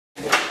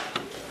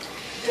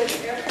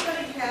Does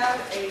everybody have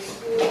a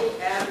school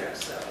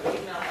address, though,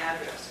 email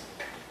address?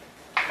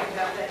 You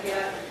got that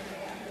yet?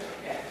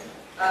 Okay.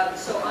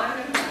 So I'm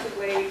going to have to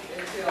wait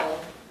until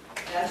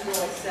that's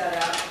really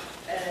set up,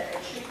 and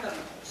it should come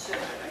soon.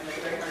 I know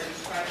Ray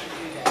is trying to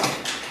do that.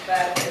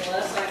 But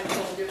unless I'm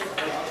told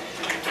differently, I'll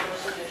issue the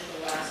first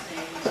initial last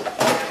names,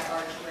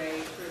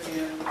 Archway,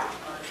 Tribune,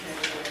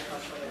 Ontario,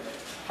 whatever,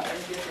 and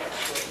get that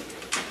for you.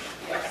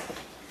 Yes?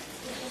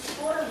 Is the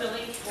score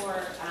really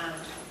for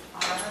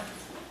our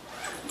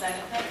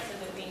benefit so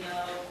that we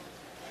know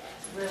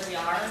where we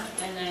are?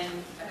 And then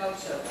I hope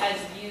so. as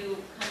you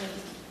come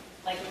into,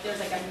 like if there's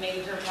like a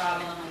major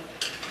problem,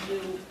 like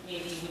you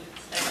maybe would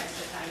spend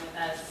extra time with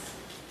us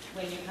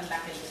when you come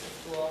back into the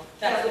school.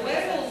 Yeah, the way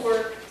it will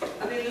work,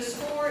 I mean, the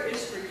score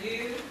is for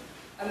you,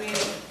 I mean,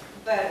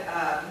 but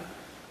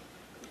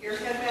your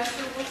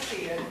headmaster will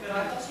see it, but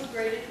I've also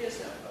graded his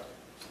notebook,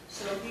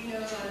 so he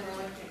knows I'm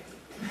really picky.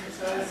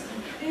 So it's,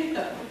 you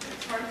know,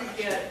 it's hard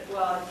to get,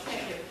 well, you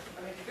can't get,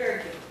 I mean, it's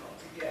very difficult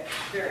to get,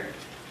 very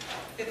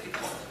 50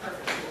 points,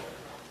 perfect score.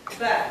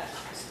 But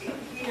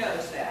he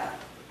knows that.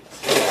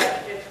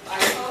 But if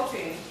I'm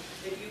hoping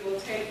that you will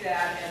take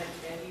that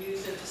and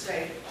use it to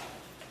say,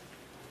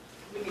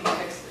 we need to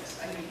fix this,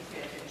 I need to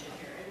pay attention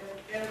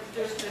here. And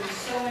there's been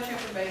so much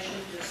information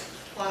just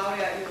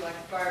plowing at you like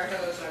a fire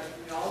hose,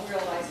 we all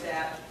realize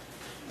that.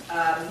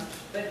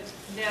 But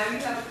now you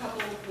have a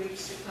couple of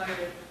weeks to kind of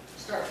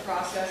start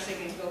processing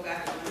and go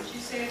back, what did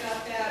you say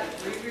about that?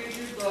 Reread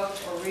your book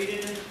or read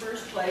it in the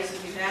first place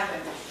if you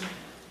haven't.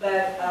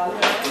 But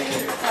when I'm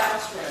in your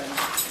classroom,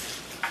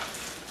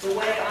 the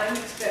way I'm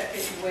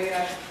expecting, the way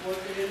I've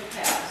worked it in the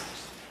past,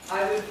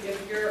 I would,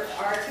 if you're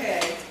RK,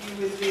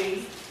 you would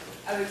be,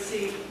 I would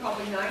see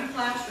probably 9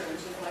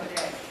 classrooms in one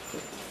day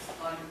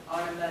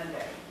on a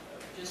Monday,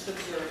 just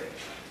observing.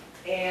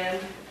 And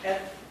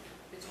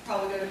it's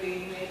probably going to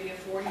be maybe a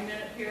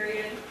 40-minute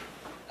period,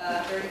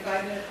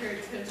 35-minute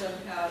period, depends on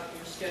how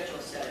your schedule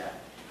is set up.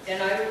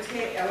 And I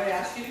would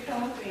ask you to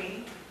come with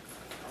me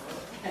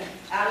and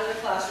out of the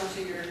classroom, so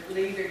your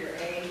lead or your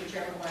A,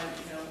 whichever one,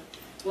 you know,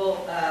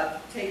 will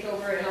take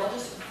over, and I'll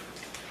just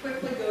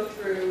quickly go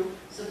through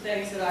some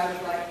things that I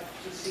would like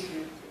to see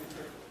you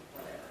improve,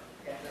 whatever.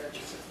 Yeah, they're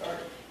just a start.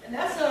 And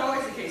that's not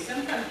always the case.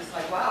 Sometimes it's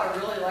like, wow, I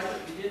really like what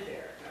you did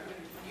there. I'm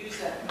going to use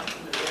that for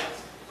somebody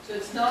else. So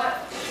it's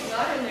not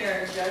in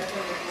there in judgment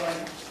of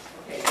going,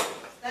 okay, it's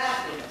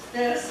that, and it's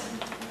this.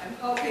 I'm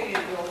hoping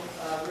you will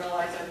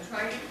realize I'm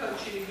trying to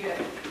coach you to get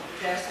the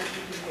best that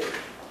you can do.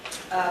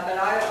 But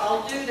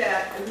I'll do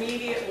that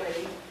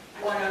immediately,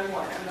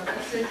 one-on-one. I'm not going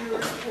to send you a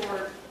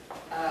report.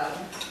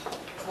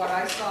 What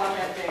I saw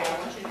that day, I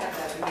want you to have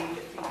that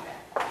immediate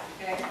feedback,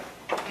 okay?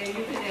 And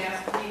you can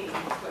ask me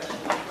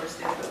questions, of course,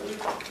 then, but you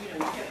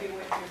can't be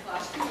away from your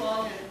class too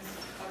long, and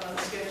I'm on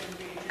the schedule to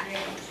be at your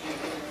name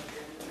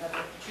in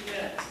another 2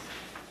 minutes.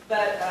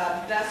 But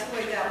that's the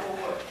way that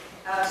will work.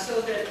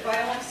 So that if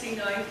I only see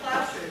 9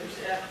 classrooms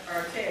at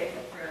RK,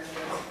 for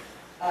instance,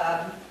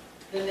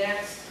 the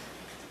next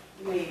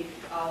week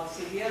I'll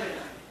see the other 9,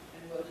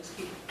 and we'll just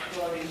keep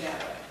floating that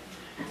way.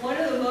 One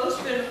of the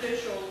most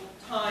beneficial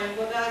time,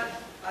 well, that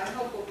I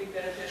hope will be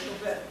beneficial,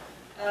 but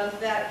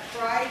that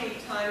Friday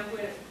time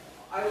when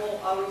I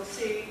will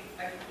see,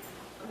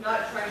 I'm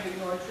not trying to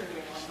ignore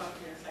trivia, I'll talk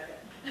to you in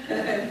a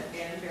second,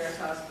 and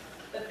Veritas,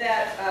 but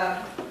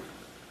that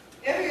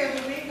every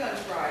other week on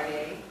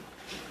Friday,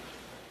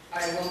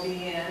 I will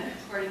be in,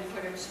 according to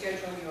whatever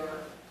schedule your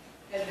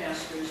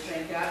headmasters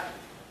make up,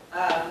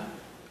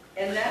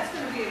 and that's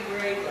going to be a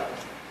grade level.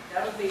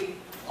 That'll be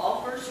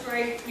all first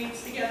grade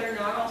meets together,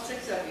 not all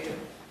 6 of you,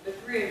 the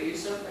 3 of you.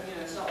 So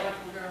it's not like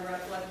we're going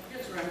to let the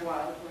kids run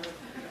wild for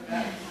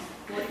about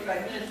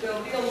 45 minutes.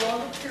 There'll be a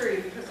longer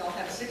period because I'll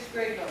have 6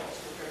 grade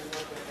levels we're going to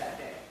work with that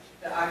day,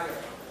 that I'm going to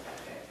work with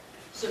that day.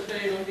 So,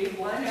 but it'll be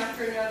one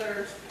after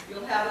another.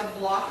 You'll have a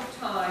block of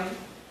time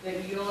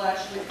that you'll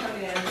actually come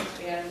in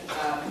and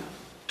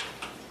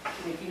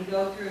we can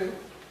go through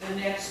the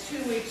next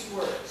 2 weeks'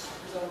 words,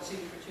 because I won't see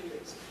you for 2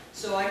 weeks.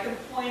 So I can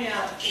point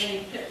out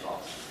any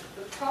pitfalls.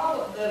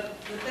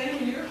 The thing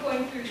when you're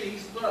going through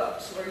these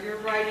books or you're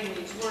writing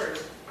these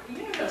words, you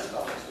know how to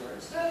spell these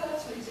words. Oh,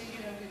 that's easy,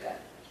 do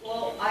that.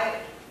 Well,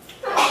 I've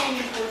seen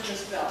these words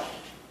misspelled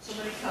so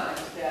many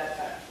times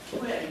that,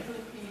 Quinn, who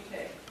can you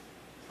take?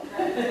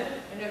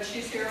 And if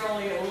she's here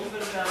only a little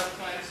bit amount of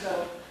time,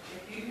 so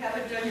if you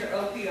haven't done your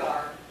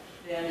OPR,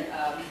 then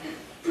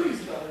please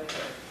go with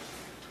her.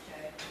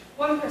 Okay.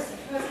 One person,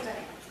 who hasn't done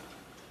it?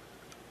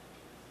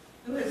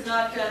 Who has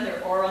not done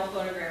their oral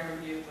phonogram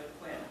review with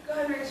Quinn? Go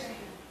ahead and raise your hand.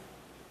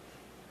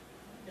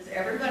 Has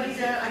everybody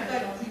done it? I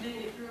thought we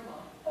didn't get through them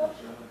all.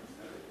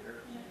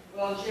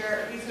 Well,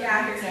 Jared, he's going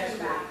to be here next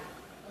week.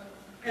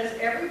 Has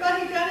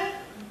everybody done it?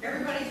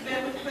 Everybody's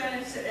been with Quinn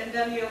and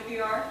done the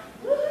OPR?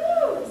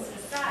 Woohoo!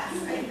 Success.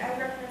 I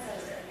recognize that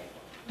as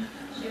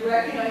very You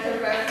recognize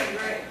everybody?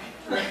 Great.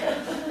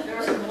 There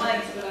were some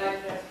blanks, but I'm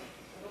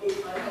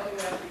helping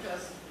out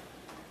because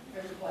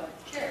there's a blank.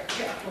 Chair.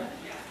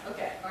 Yeah.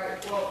 Okay. All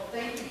right. Well,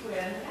 thank you, Quinn.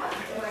 Am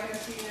I going to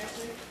see you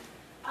next week?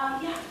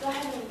 Yeah, go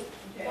ahead and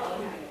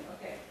Okay.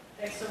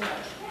 Thanks so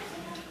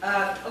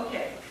much.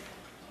 Okay.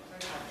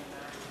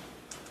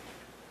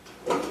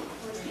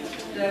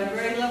 The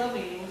grade level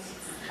meetings.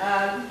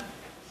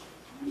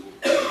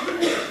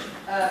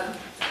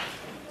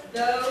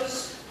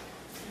 Those,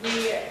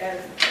 we,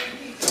 as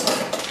three people,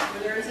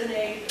 where there is an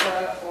aide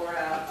or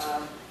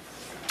a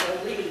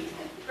lead,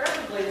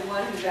 preferably the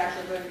one who's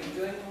actually going to be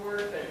doing the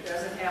work, but it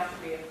doesn't have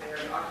to be if they're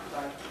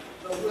occupied.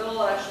 But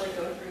we'll actually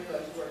go through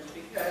those words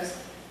because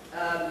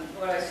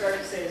what I started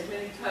to say is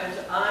many times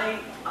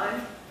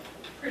I'm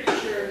pretty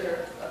sure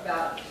they're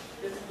about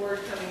this word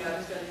coming out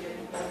is going to give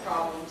them more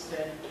problems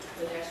than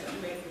the next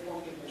one. Maybe it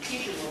won't give the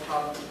teacher more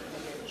problems, but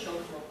it'll give the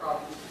children more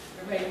problems.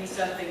 There may be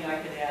something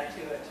I can add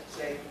to it to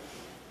say,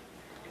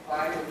 if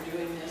I were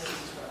doing this, this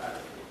is what I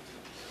would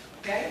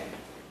do. Okay?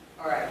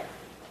 All right.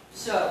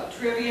 So,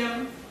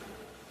 trivium,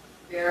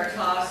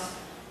 veritas,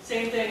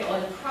 same thing.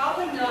 On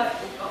probably not,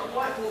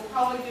 what we'll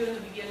probably do in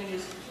the beginning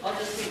is I'll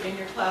just be in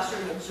your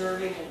classroom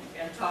observing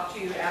and talk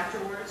to you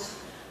afterwards.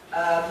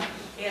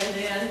 And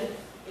then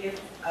if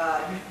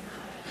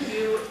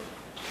you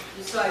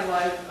decide,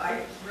 well,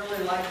 I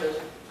really like those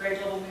grade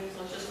level meetings,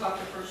 let's just talk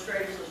to first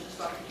graders, let's just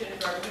talk to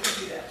kindergarten, we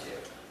can do that too.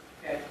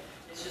 Okay?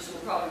 It's just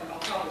I'll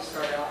probably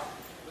start off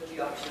with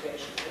the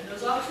observations. And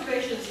those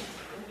observations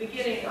in the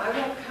beginning, I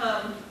won't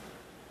come,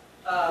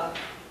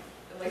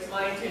 at least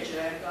my intention,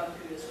 I've gone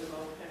through this with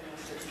all the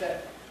headmasters,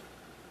 but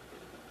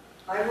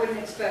I wouldn't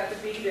expect to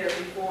be there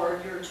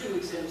before you're 2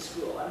 weeks into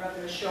school. I'm not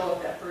going to show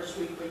up that first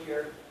week when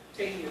you're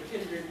taking your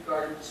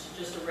kindergartens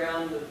just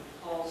around the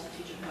halls and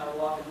teaching them how to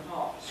walk in the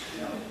halls.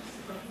 You know?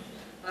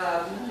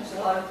 There's a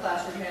lot of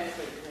classroom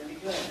management you're going to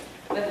be doing.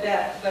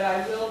 But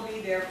I will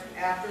be there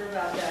after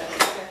about that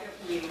second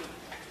week.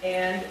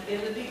 And in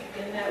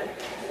that,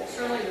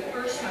 certainly the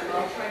first time,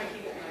 I'll try to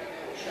keep it my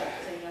mouth shut,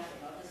 say nothing.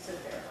 I'll just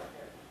sit there like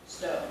a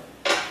stone.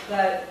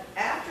 But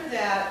after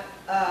that,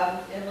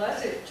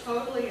 unless it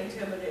totally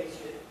intimidates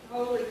you, it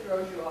totally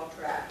throws you off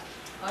track,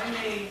 I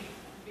may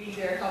be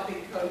there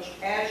helping coach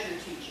as you're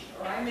teaching,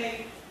 or I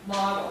may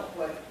model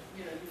what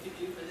you could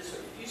do for this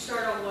week. If you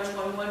start on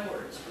 111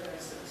 words, for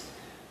instance,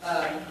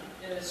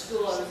 in a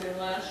school I was in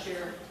last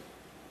year,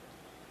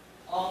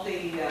 all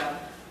the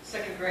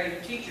second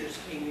grade teachers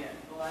came in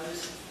while I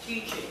was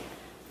teaching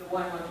the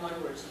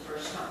 111 words the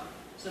first time,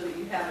 so that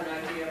you have an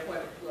idea of what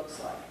it looks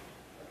like.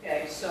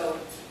 Okay, so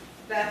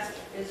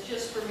it's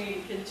just for me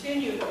to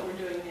continue what we're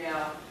doing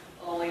now,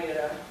 only at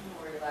a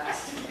more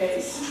relaxed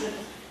pace.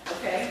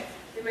 Okay?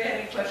 Anybody have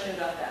any question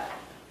about that?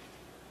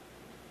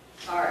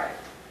 All right.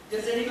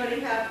 Does anybody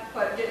have,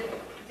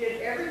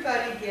 did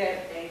everybody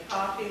get a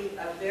copy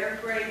of their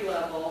grade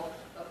level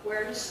of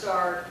where to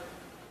start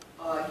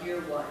year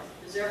one?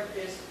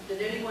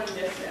 Did anyone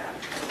miss that?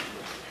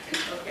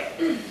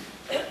 Okay.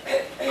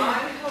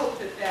 I hope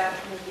that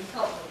will be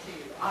helpful to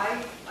you.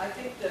 I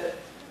think the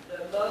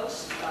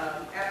most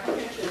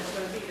apprehension is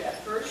going to be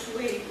that first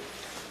week,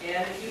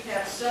 and if you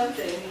have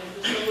something,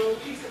 just a little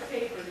piece of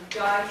paper to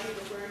guide you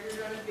to where you're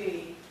going to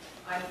be,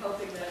 I'm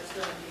hoping that it's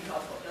going to be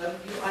helpful.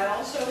 I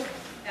also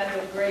have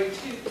the grade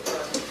 2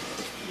 program,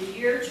 the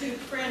year 2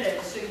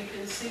 printed, so you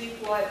can see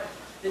what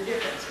the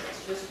difference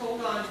is. Just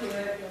hold on to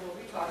it, and we'll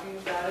be talking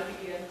about it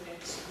again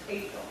next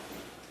April.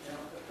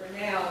 But for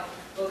now,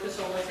 focus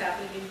on what's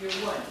happening in year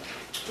 1.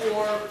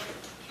 For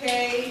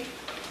K,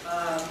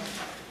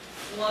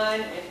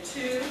 1 and 2,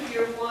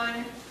 year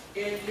 1,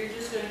 you're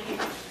just going to keep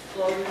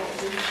flowing,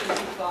 you're just going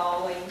to keep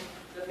following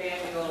the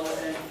manual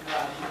and,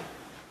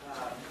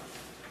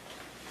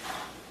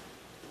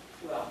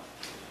 well,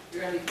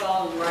 you're going to be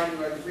following the writing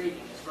or the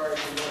reading as far as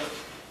the work.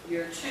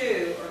 Year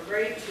 2, or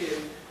grade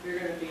 2, you're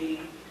going to be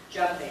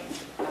jumping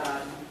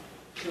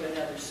to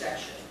another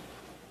section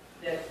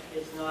that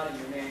is not in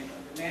your manual.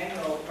 The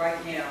manual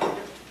right now,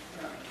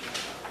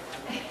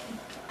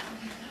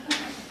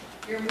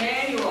 your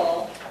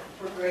manual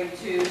for grade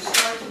 2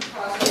 starts with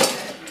process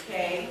section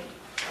K.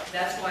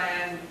 That's why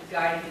I'm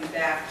guiding you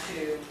back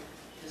to,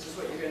 this is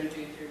what you're going to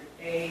do through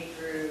A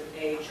through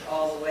H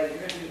all the way. You're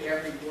going to do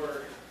every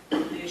word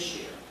this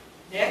year.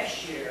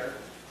 Next year,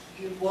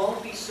 you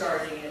won't be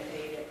starting at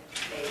A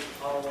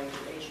all the way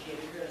through H again.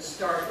 You're going to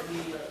start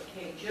immediately at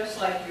K, just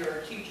like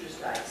your teacher's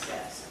guide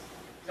says.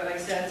 Does that make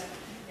sense?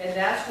 And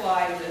that's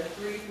why the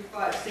 3 through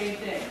 5, same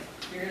thing.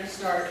 You're going to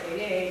start A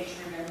to H,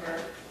 remember,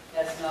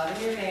 that's not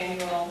in your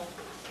manual.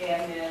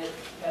 And then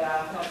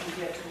I'll help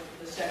you get to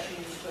the section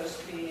you're supposed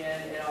to be in,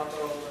 and I'll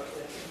go over it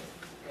with you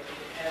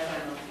as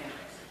I'm on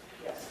campus.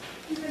 Yes?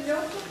 Do the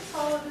notebooks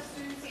follow the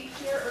students each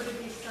year, or do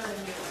they start a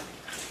new one?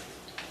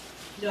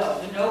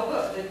 No, the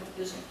notebook,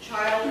 this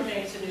child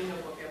makes a new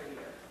notebook every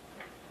year.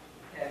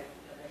 Okay?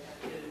 And they have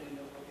to get a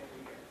new notebook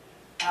every year.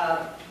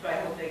 But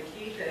I hope they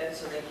keep it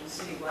so they can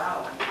see,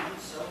 wow, I'm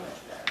doing so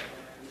much better than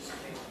I used to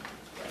be.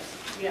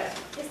 Yes?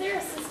 Is there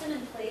a system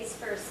in place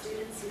for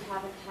students who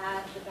haven't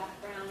had the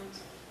background,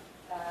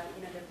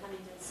 they're coming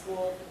to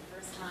school for the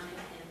first time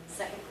in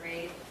second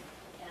grade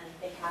and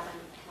they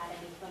haven't had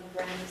any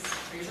phonograms?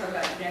 Are you talking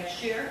about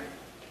next year?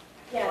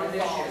 Yeah, Or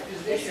this year?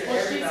 Because this year, Well,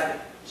 everybody.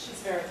 She's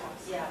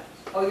Veritas. Yeah.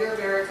 Oh, you're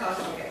Veritas?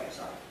 Okay, I'm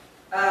sorry.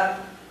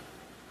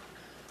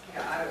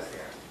 Yeah, I was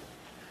there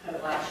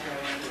last year.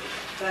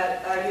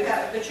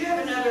 But you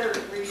have another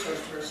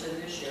resource person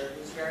this year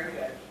who's very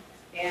good.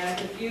 And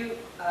if you,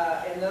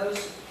 and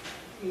those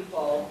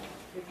people,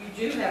 if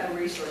you do have a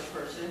resource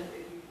person,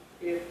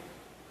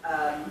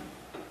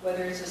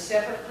 whether it's a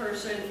separate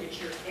person, it's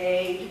your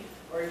aide,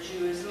 or it's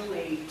you as the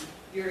lead,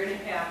 you're going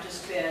to have to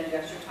spend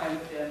extra time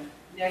with them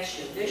next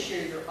year. This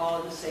year, you're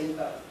all in the same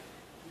boat.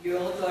 You're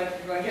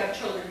going to have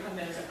children come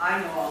in and say, I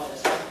know all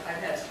this.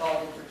 I've had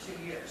Spalding for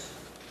 2 years.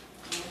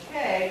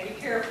 Okay, be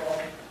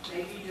careful.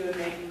 Maybe you do it,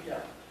 maybe you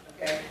don't.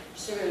 Okay? You're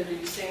still going to do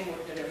the same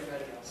work that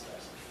everybody else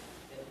does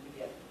in the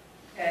beginning.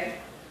 Okay?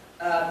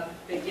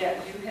 But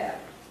yet you have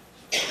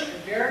in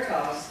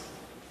Veritas,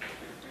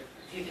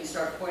 you can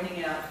start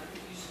pointing out,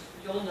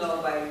 you'll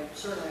know by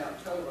certainly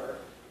October,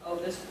 oh,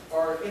 this,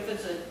 or if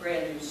it's a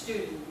brand new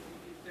student,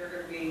 they're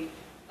going to be,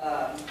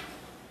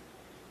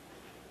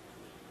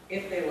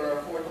 if they were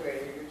a 4th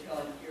grader, you're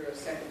telling you're a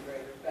 2nd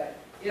grader. But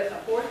if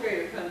a 4th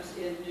grader comes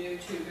in new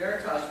to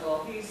Veritas,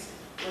 well, he's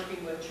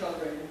working with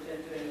children who've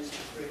been doing this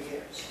for 3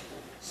 years.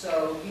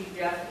 So he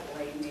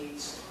definitely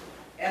needs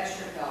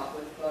extra help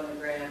with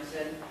phonograms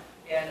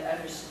and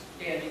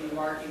understanding the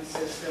marking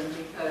system,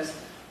 because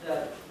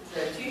the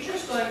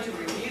teacher's going to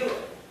review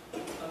it,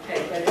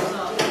 okay, but it's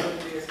not going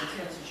to be as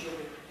intense as you'll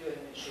be doing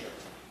this year.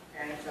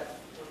 Okay, is that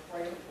work for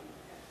you?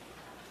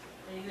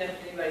 Okay.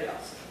 Anybody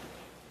else?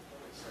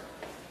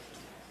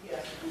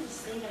 Yes. I was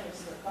thinking, as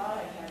the thought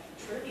I had for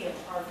trivia,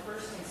 our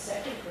 1st and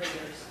 2nd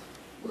graders,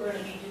 we're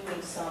going to be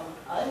doing some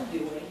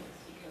undoing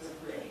because of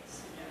grades.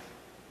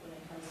 When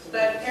it comes to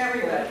But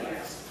everybody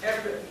is.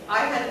 I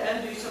had to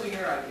undo some of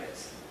your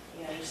ideas.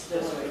 Yeah, you're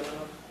still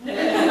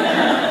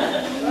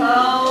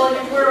Well,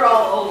 we're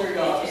all older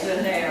dogs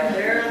than they are.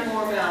 They're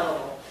more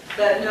malleable.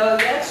 But no,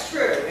 that's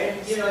true.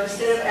 And you know,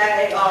 instead of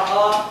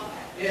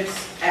it's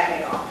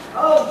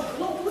oh,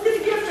 look at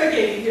the gift I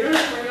gave you. You don't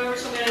have to remember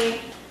so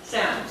many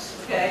sounds,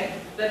 okay?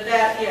 But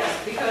that, yes,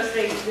 because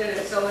they did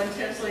it so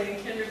intensely in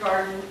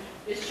kindergarten,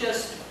 it's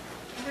just,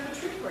 I have a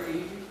treat for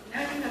you.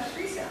 Now you have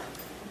 3 sounds,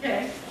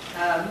 okay?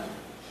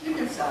 You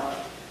can sell it.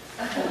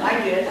 I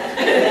did.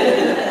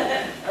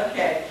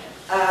 Okay.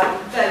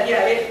 But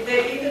yeah,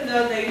 even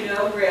though they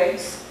know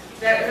grades,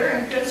 they're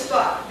in a good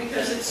spot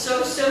because it's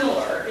so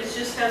similar. It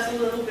just has a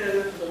little bit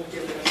of a little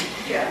difference.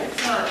 Yeah,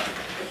 it's not a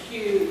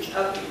huge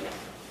upheaval.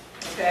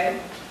 Okay.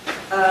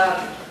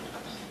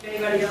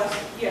 Anybody else?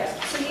 Yes.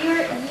 So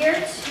year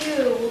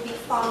 2 will be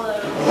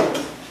followed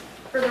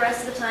for the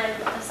rest of the time,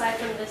 aside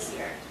from this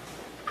year.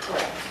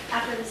 Correct.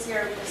 After this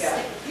year, we just Yeah.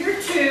 stick.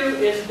 Year 2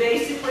 is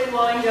basically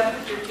lined up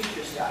with your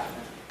teacher's guide.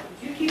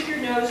 If you keep your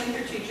nose in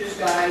your teacher's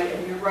guide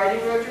and you're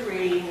writing road to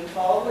reading and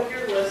follow what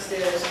your list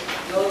is,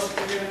 you're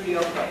going to be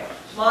okay.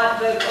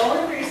 The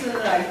only reason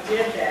that I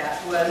did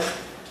that was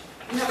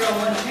you have it on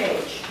 1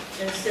 page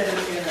instead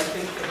of in a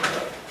big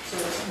book, so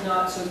it's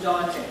not so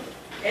daunting.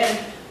 And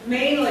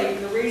mainly,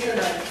 the reason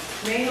I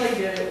mainly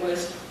did it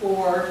was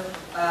for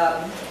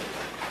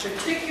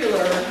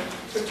particularly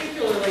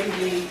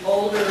the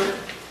older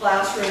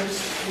classrooms,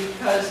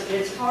 because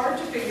it's hard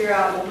to figure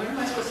out, well, when am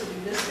I supposed to do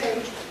this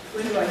page?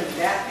 When do I do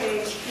that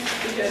page?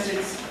 Because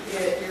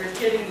you're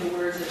hitting the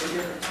words at a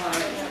different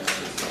time.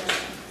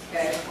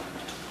 Okay?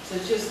 So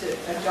it's just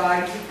a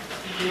guide to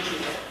get you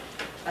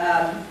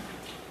there.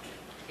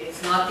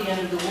 It's not the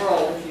end of the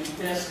world if you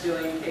miss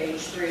doing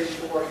page 3 and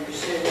 4 in your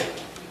student.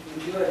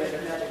 You can do it at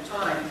another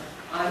time.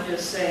 I'm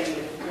just saying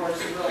it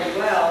works really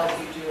well if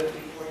you do it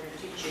before you're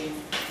teaching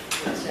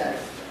instead.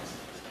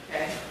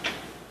 Okay?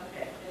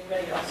 Okay.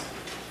 Anybody else?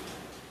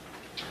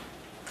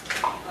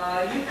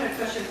 You had a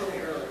question for me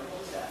earlier. What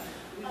was that?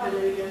 We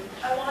did it again?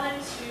 I wanted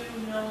to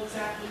know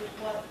exactly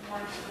what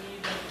marks were you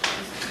going to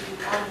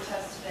use on the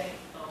test today.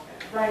 Okay.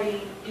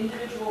 Writing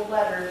individual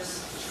letters,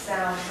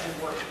 sounds, and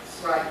words.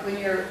 Right. When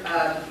you're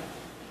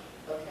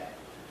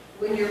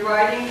when you're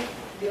writing,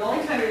 the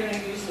only time you're going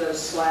to use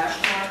those slash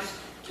marks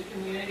to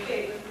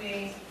communicate with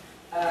me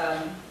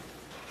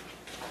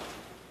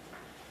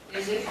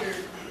is if you're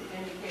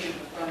indicating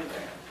the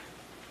phonogram.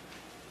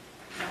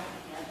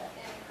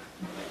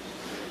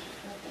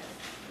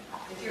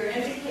 If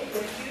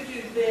you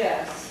do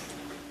this,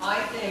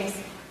 I think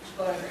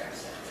phonogram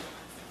sound.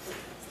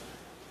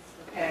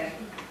 Okay.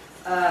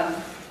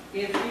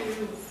 If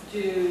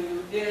you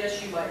do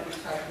this, you might be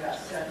talking about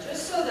sound,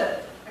 just so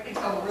that I can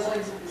tell really,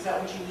 is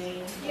that what you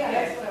mean? Yeah,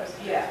 that's what I was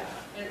Yeah.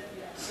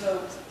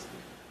 So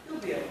you'll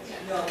be able to,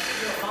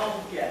 you'll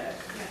all get it.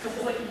 Because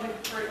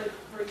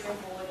for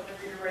example, like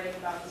whenever you're writing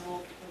about the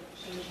little,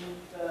 changing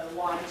the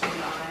Y to an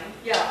I,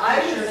 Yeah,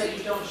 make sure that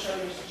you don't show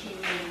you're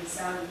changing the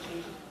sound and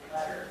changing the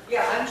letter.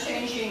 Yeah, I'm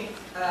changing,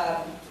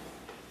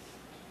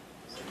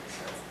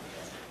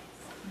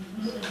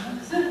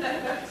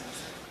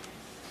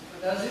 for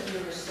those of you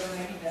who are still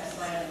making that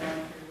sign on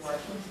your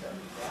watching stuff,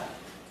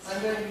 I'm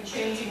going to be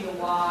changing the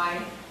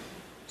Y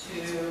to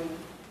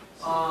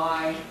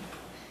I.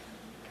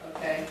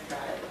 Okay,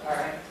 got it, all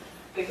right.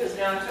 Because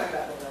now I'm talking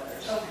about the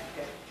letters.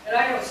 Okay. And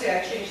I don't say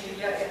I changed the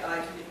I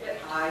to the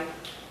I.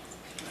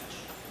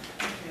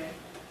 Okay.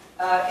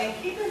 And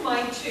keep in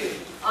mind too,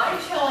 I'm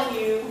telling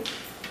you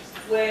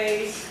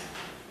ways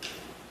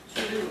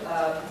to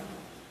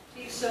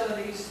teach some of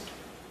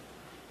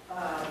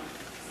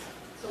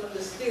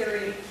this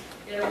theory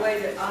in a way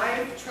that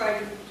I've tried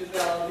to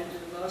develop into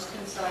the most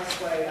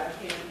concise way I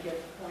can to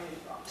get the point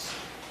across.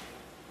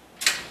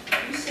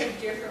 If you say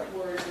different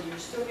words and you're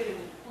still getting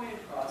the point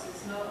across,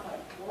 it's not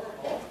like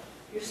horrible.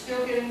 You're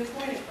still getting the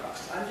point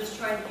across. I'm just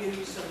trying to give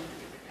you some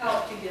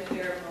help to get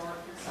there more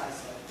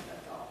concisely.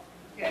 That's all.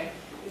 Okay.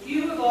 If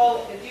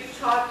you've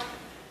taught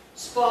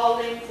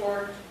Spalding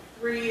for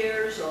 3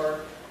 years,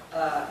 or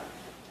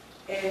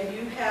and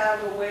you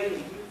have a way that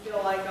you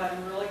feel like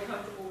I'm really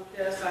comfortable with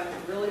this,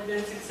 I've really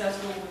been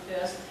successful with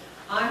this,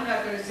 I'm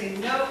not going to say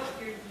nope.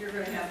 You're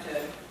going to have to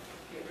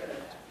get rid of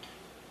that.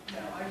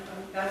 No,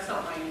 that's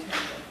not my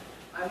intention.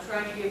 I'm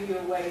trying to give you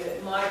a way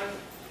that might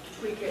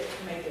tweak it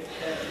to make it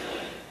better.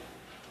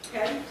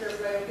 Okay? Is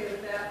everybody okay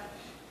with that?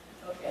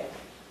 Okay.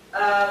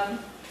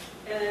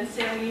 And then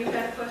Sammy, you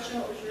had a question.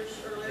 What was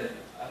yours earlier?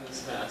 I was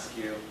just going to ask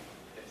you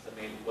if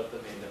what the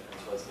main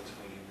difference was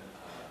between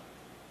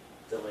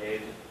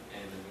delayed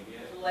and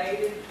immediate.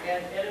 Delayed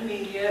and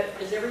immediate.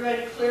 Is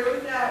everybody clear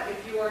with that?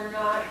 If you are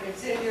not,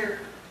 it's in your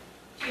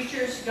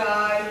teacher's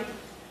guide.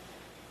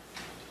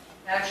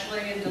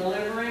 Actually, in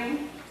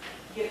delivering,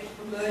 get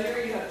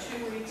familiar. You have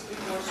 2 weeks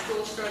before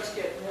school starts.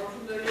 Get more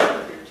familiar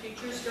with your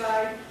teacher's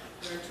guide.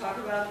 We're going to talk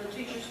about the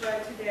teacher's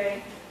guide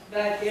today.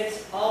 But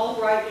it's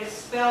all right, it's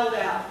spelled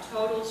out,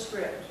 total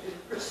script.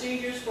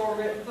 Procedures for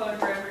written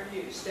phonogram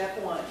review. Step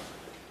 1,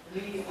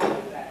 immediate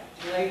feedback,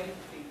 delayed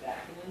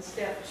feedback. And then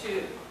step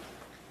 2,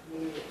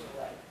 immediate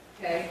delay.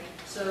 Okay?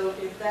 So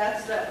if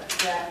that's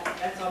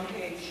that's on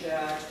page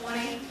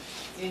 20.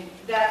 In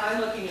that,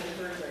 I'm looking at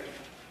the 3rd grade.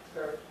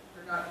 They're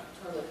not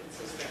totally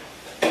consistent.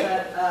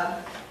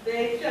 But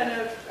they've done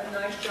a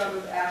nice job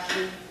of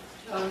actually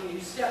telling you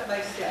step by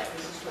step,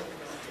 this is what you're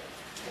going to do.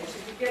 Okay, so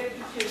if you get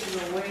confused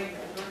in the way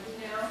you're working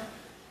now,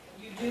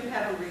 you do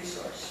have a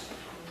resource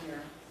in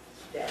your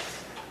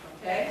desk,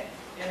 okay?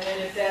 And then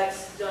if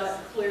that's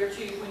not clear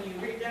to you when you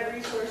read that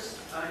resource,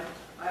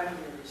 I'm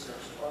your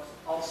resource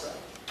also.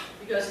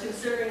 Because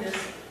considering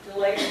this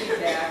delayed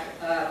feedback,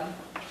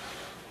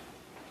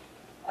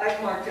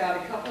 I've marked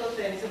out a couple of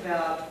things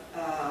about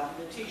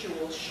the teacher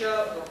will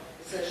show,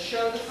 it says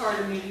show the card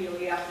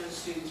immediately after the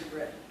students have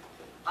written.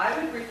 I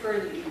would prefer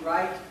that you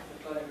write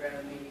the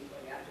phonogram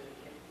immediately after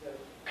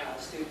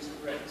the students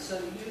have written, so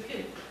that you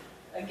can,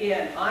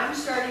 again, I'm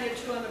starting at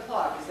 2 on the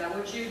clock, is that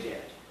what you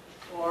did?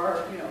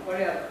 Or,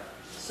 whatever.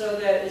 So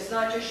that it's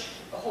not just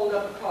hold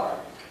up a card.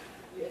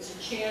 It's a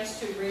chance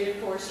to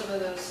reinforce some of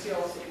those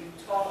skills that you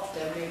taught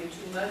them maybe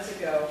 2 months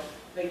ago,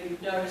 that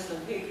you've noticed the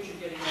papers you're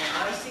getting there.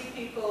 I see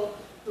people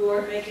who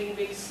are making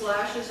big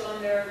slashes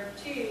on their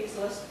T's,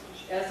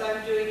 as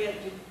I'm doing it,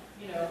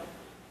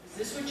 is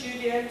this what you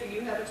did? Do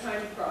you have a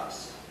time to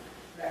cross?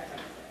 That kind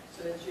of thing.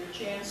 So it's your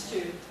chance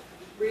to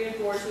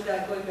reinforce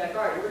without going back.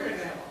 All right, we're going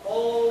to have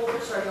we're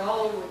starting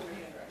all over with your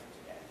handwriting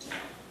today.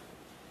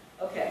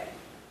 Okay.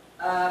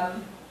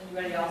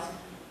 Anybody else?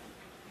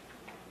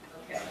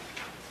 Okay.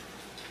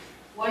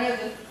 One of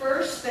the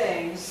first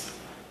things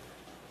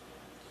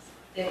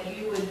that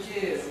you would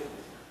do,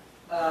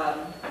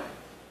 well,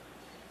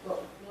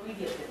 let me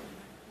get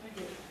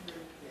through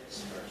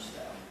this first,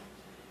 though.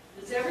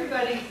 Does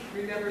everybody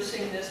remember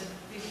seeing this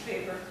piece of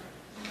paper?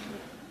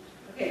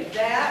 Okay,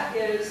 that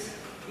is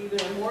even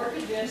a more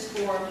condensed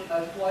form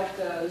of what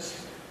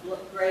those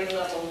grade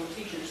level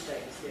teachers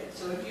things did.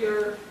 So if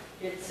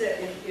it's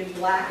in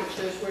black, it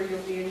shows where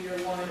you'll be in year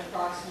 1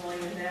 approximately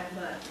in that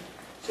month.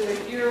 So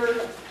if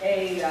you're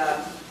a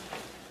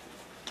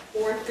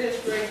 4th,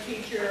 5th grade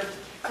teacher,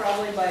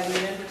 probably by the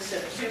end of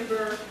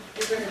September,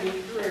 you're going to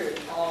be through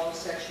all of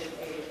section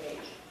A to H.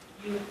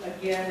 You,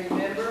 again,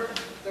 remember,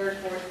 3rd,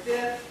 4th,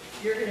 5th,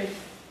 you're going to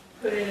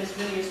put in as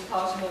many as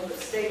possible, but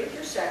stay with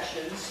your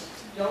sections.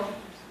 Don't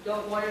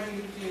one of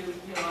you do,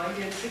 I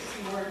did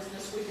 60 words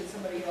this week and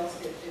somebody else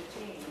did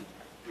 15.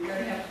 You're going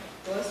to have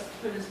to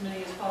put as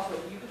many as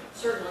possible. You could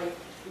certainly,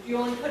 if you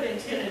only put in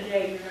 10 a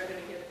day, you're not going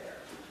to get there.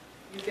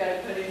 You've got to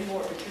put in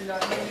more, but you're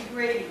not going to be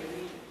grading them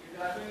either.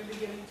 You're not going to be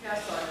giving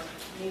tests on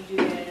need, do,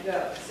 and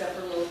go, except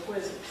for little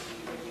quizzes.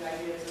 You get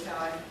the ideas of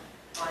how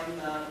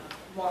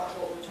what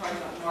we're talking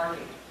about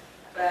marking.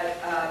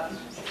 But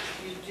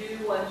you do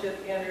want to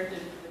enter the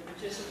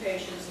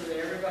participation so that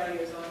everybody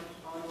is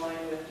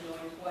online with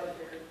knowing what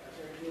they're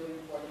doing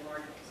for the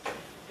markings.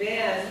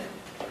 Then,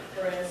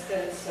 for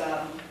instance,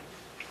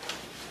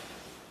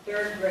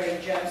 3rd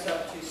grade jumps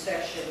up to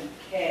section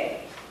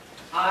K.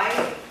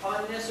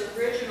 On this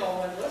original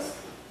one,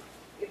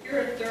 if you're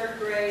in 3rd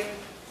grade,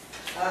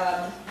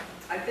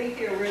 I think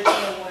the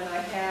original one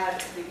I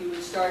had that you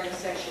would start in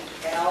section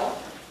L.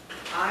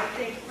 I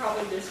think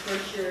probably this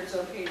first year it's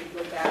okay to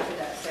go back to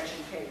that section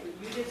K. But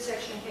you did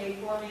section K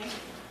for me.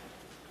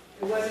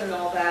 It wasn't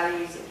all that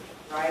easy,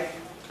 right?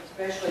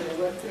 Especially the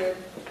Woodford,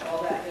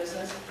 all that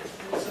business.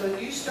 So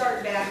if you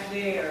start back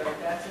there,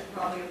 that's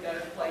probably a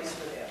better place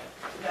for them.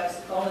 So that's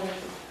the only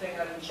thing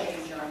I can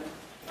change on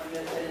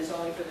this, and it's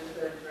only for the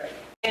 3rd grade.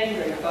 And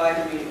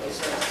 5 immediately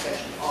starts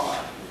section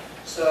R.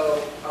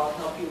 So I'll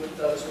help you with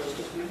those words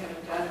because we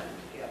haven't done it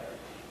together.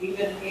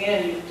 Even,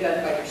 and you've done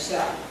it by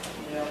yourself,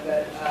 you know,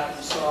 but,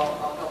 so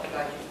I'll help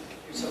guide you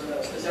through some of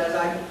those. Because as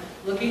I'm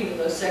looking at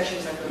those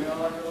sections, I'm going, no,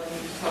 I really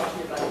need to talk to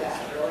you about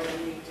that. I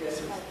really need to,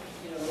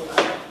 you know,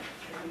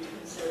 maybe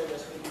consider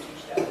this when you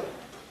teach that word.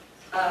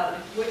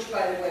 Which,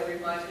 by the way,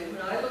 reminds me,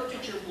 when I looked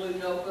at your blue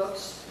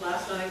notebooks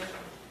last night,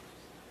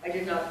 I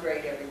did not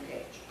grade every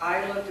page.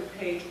 I looked at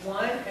page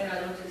 1 and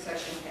I looked at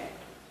section K.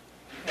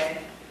 Okay?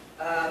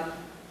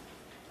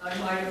 I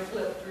might have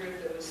flipped through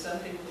if there was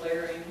something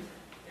glaring,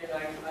 and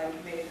I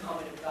made a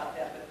comment about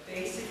that. But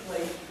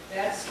basically,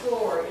 that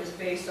score is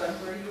based on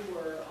where you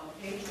were on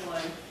page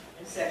 1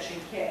 and section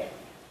K.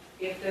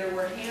 If there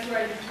were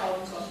handwriting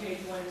problems on page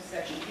 1 and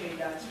section K,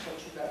 that's what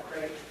you got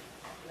graded.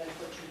 That's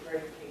what you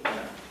graded page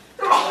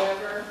 1.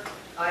 However,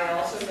 I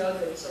also know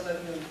that some of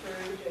you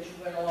improved as you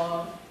went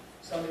along.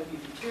 Some of you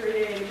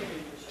deteriorated because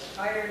you were so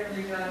tired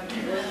every time.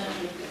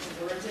 You put some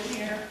words in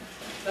here.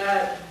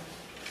 But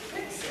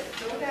fix it.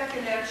 Go back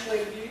and actually,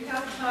 you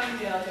have time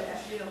now to,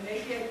 you know,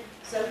 make it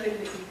something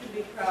that you can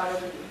be proud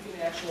of and that you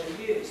can actually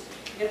use.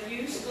 If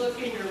you look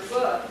in your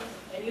book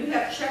and you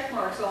have check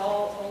marks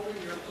all over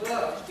your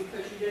book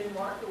because you didn't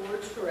mark the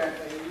words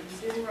correctly, or you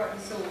didn't write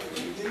the syllables,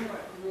 you didn't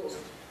write the rules,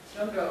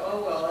 don't go,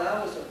 oh, well,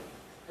 that was a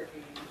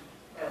freaking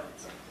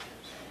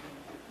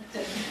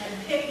and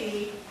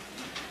Peggy,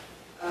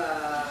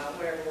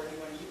 whatever word you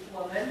want to use,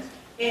 woman,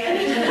 and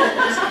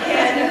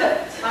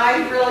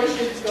I really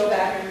should go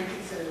back and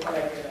reconsider what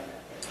I did on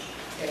that page.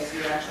 Okay, so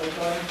you're actually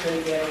going through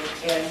it again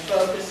and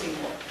focusing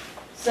more.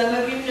 Some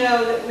of you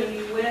know that when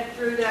you went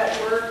through that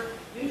work,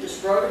 you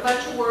just wrote a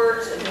bunch of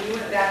words and then you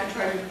went back and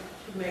tried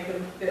to make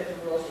them fit the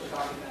rules we're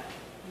talking about.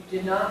 You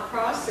did not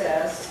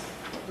process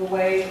the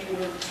way you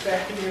were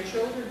expecting your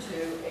children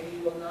to, and you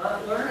will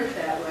not learn it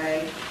that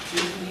way.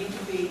 You need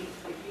to be,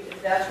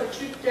 if that's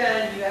what you've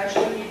done, you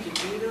actually need to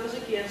do those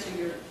again so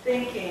you're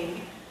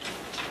thinking,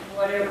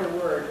 whatever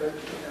word,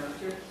 you know,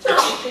 if you're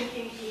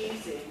thinking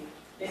easy,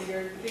 then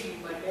you're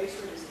thinking my base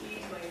word is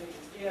ease, my name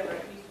is yeah,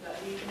 right, ease, not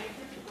ease. Make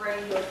your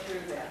brain go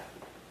through that.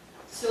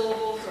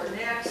 Syllables are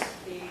next,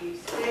 the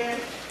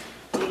stand,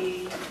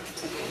 the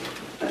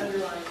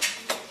underline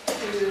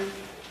to,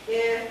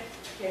 if,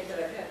 okay, that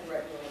I've had to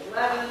write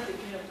 11,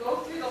 you know, go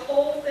through the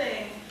whole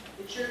thing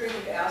that you're going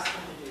to ask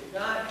them to do.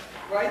 Not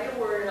write the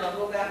word and I'll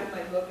go back in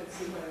my book and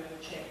see what I'm going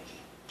to change.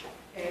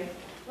 Okay?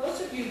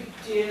 Most of you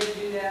did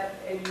do that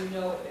and you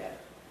know it better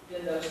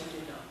than those who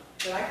did not.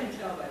 But I can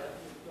tell by those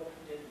who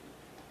didn't.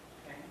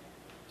 Okay?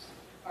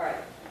 All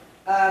right.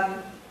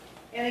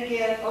 And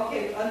again,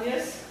 okay, on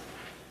this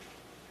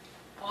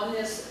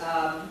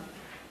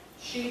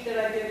sheet that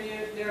I give you,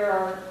 there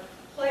are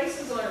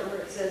places on it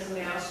where it says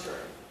mastery.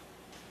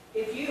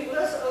 If you,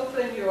 let's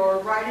open your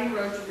Writing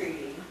Road to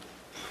Reading.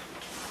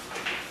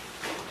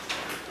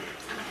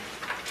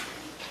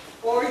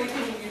 Or you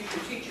can use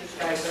your teacher's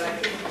guide, but I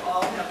think you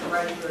all have the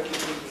Writing Road to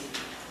Reading.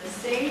 The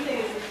same thing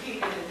is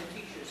repeated in the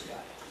teacher's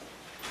guide.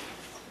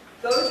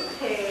 Go to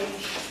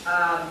page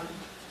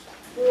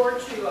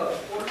 420,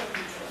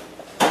 420.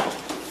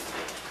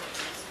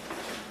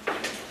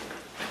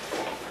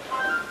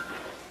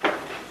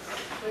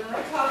 When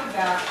I talk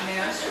about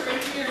mastery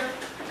here,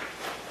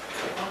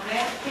 on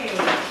that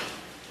page,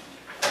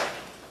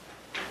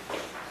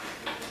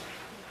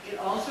 it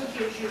also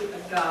gives you a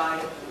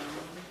guide.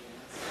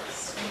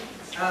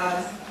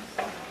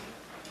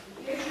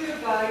 It gives you a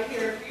guide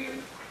here. If you,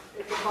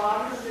 at the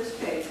bottom of this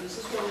page, this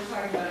is what we're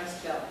talking about in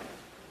spelling.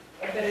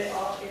 But it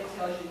tells you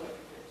what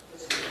you're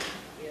supposed to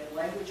do in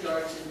language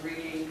arts and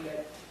reading,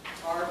 but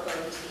our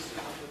focus is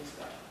on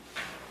stuff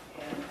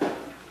and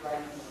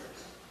writing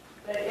words.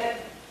 But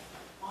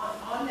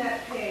on that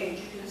page,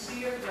 you can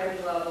see your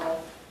grade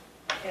level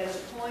as a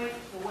point,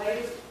 the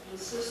way the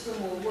system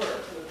will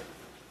work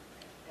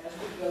as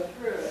we go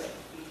through it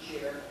each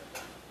year.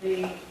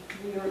 We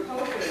are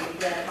hoping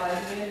that by the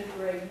end of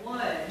grade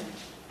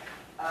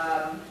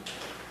 1,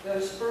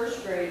 those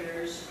first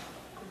graders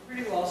can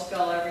pretty well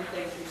spell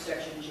everything through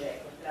section J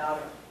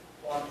without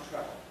a lot of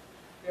trouble.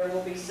 There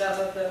will be some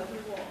of them who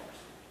won't.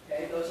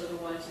 Okay, those are the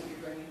ones that you're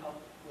going to help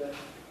with.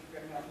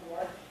 You're going to help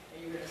more,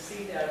 and you're going to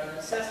see that on an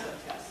assessment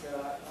test that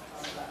I'll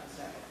talk about in a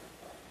second.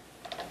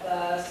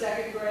 The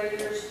second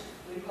graders,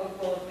 we hope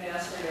will have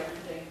mastered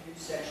everything through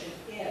section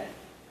N.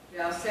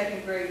 Now,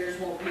 second graders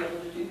won't be able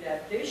to do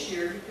that this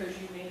year because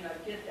you may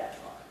not get that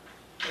far.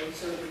 Okay,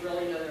 so you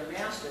really know they're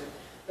mastered.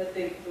 But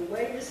the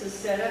way this is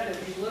set up,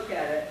 if you look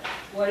at it,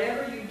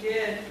 whatever you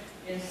did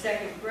in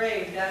second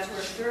grade, that's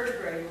where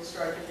third grade will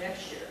start the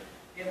next year.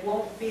 It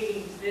won't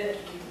be that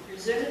you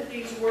presented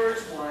these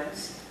words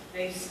once,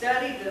 they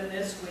studied them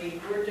this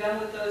week, we're done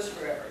with those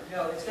forever.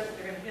 No, it's they're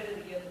going to hit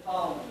it again the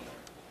following year.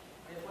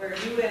 And where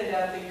you end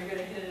up, and you're going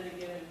to hit it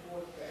again in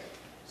fourth grade.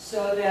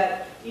 So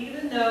that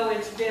even though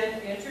it's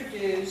been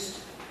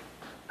introduced,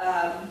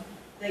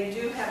 they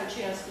do have a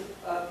chance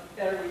of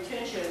better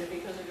retention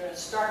because they're going to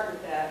start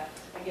with that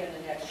again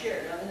the next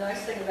year. Now the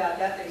nice thing about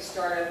that, they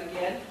start up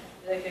again,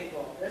 and they think,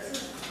 well, this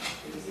is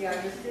easy, I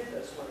just did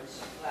those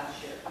words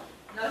last year.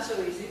 Not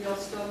so easy, they'll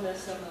still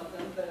miss some of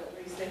them, but at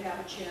least they have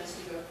a chance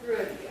to go through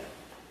it again.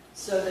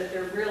 So that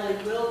there really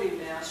will be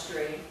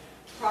mastery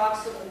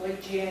approximately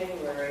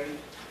January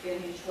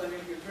in each one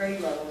of your grade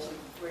levels of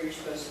where you're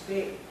supposed to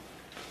be.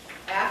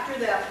 After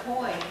that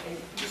point, and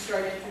you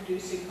start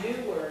introducing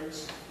new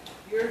words,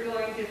 you're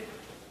going to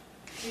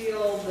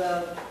feel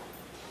the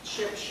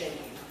ship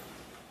shaking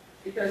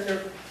because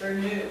they're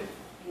new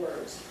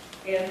words.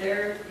 And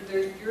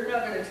you're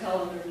not going to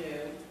tell them they're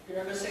new. You're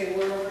not going to say,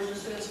 well, we're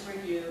just going to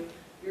review.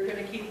 You're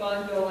going to keep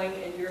on going,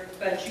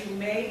 but you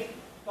may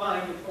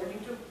find, according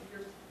to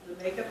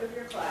the makeup of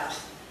your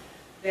class,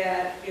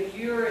 that if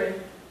you're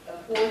in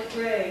a 4th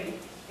grade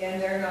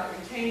and they're not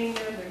retaining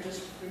them, they're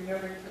just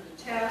remembering for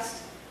the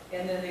test,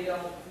 and then they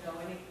don't know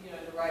any,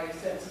 the writing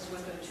sentences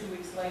with them 2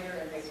 weeks later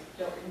and they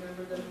don't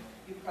remember them,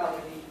 you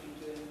probably need to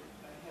be doing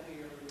a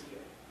heavier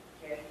review.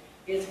 Okay?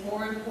 It's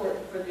more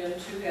important for them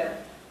to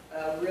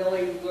have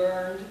really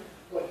learned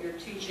what you're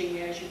teaching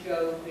as you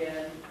go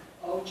than,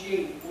 oh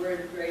gee, we're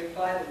in grade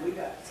 5 and we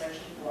got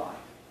section Y.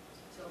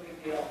 So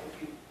big deal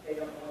if they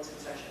don't know what's in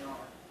section R.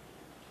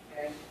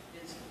 Okay?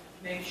 It's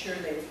make sure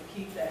they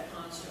keep that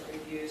constant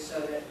review so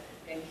that,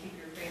 and keep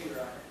your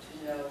finger on it to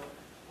know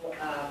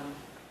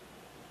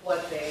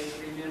what they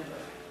remember.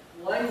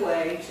 One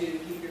way to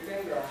keep your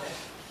finger on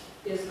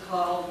it is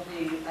called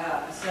the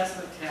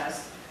assessment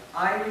test.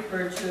 I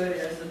refer to it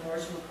as the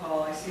Morse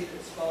McCall. I see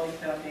that Spalding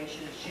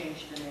Foundation has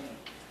changed the name.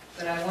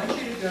 But I want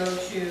you to go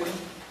to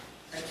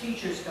a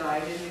teacher's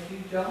guide, and if you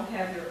don't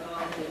have your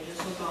own, then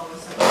just look on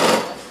with something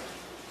else.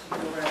 So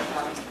you know what I'm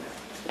talking about.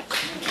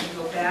 You can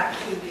go back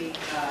to the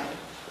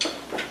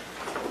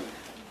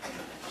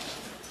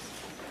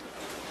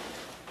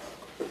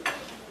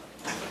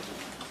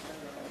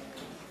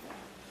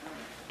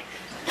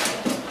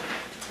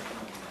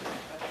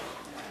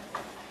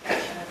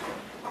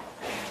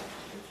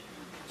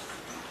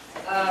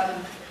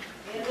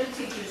in the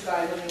teacher's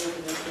guide, let me look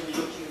at this and get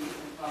you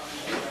talking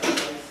about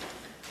this.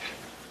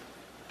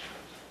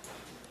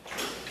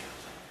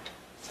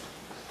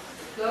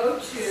 Go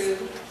to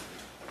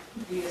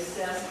the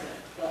assessment,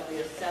 the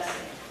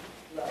assessing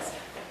level,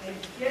 and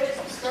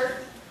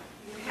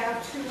you have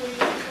 2 weeks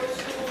before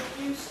school,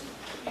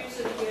 use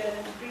it again,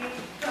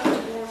 become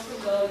more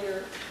familiar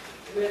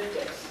with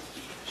this.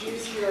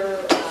 Use your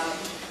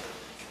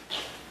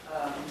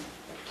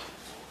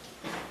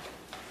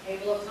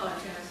table of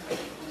contents.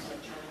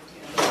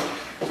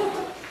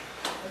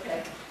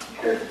 Okay,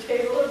 your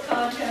table of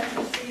contents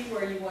to see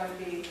where you want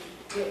to be,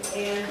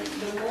 and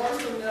the more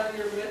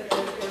familiar with it,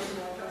 of course, the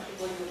more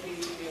comfortable you'll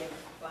be to be able to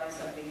find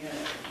something in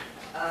it.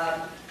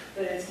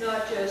 But it's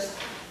not just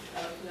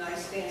a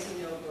nice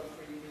fancy notebook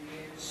for you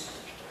to use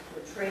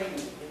for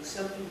training. It's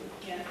something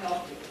that can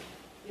help you.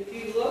 If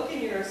you look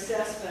in your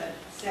assessment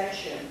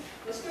section,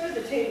 let's go to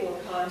the table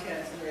of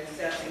contents in the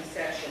assessing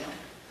section.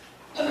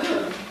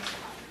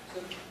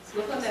 So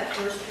look on that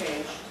first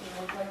page.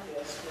 It'll look like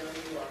this, wherever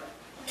you are.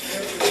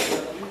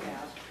 Whatever you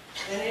have.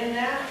 And in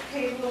that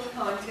table of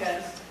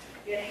contents,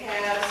 it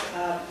has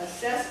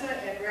assessment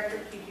and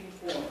record-keeping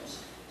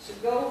forms. So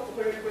go,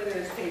 whether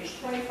it's page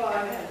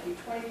 25, it has to be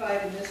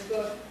 25 in this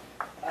book.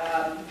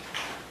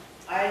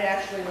 I'd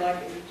actually like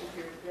it, if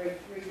you're grade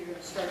 3, you're going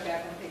to start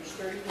back on page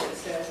 30 where it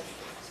says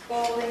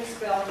Spalding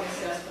Spelling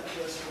Assessment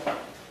List 1. I'm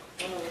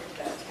going to look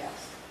at that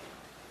test.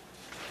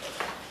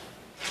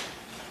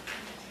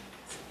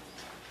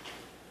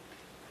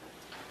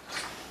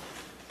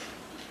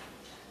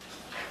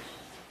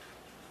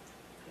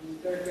 In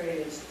 3rd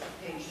grade is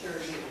page 30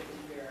 of the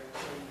very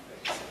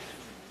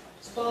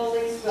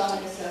Spalding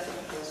Spelling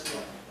Assessment List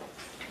 1.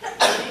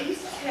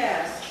 These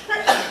tests,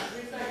 the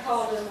reason I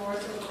call them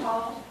Morrison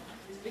McCall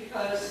is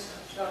because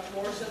Dr.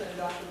 Morrison and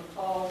Dr.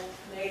 McCall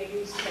made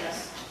these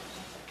tests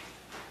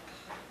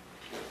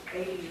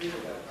 80 years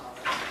ago,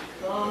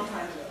 a long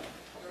time ago.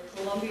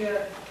 They're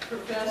Columbia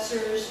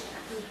professors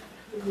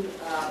who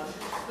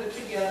put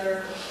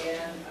together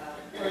and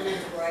created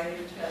a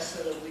variety of tests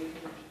so that we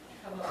can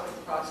come up with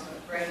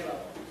approximate grade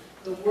level.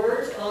 The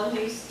words on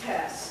these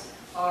tests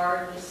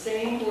are the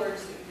same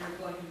words that you're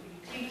going to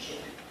be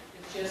teaching.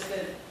 It's just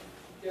that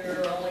there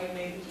are only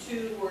maybe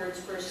 2 words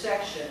per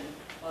section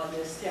on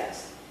this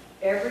test.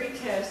 Every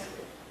test,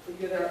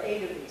 there are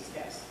 8 of these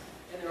tests,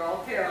 and they're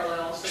all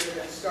parallel, so they're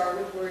going to start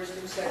with words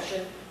from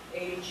section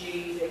A to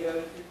G, they go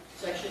through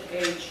section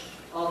H,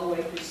 all the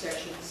way through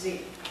section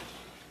Z.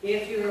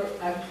 If you're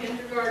a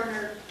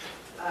kindergartner,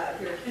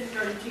 if you're a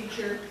kindergarten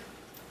teacher,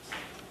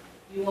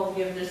 you won't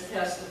give this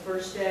test the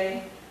first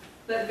day,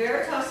 but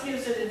Veritas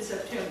gives it in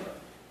September.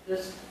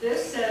 This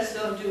says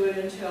don't do it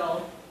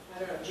until, I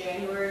don't know,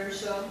 January or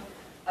so,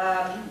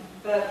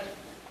 but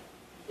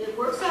it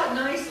works out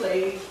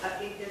nicely.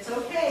 It's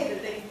okay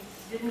that they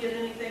didn't get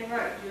anything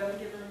right. You haven't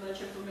given them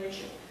much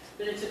information.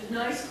 But it's a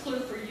nice clue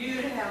for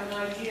you to have an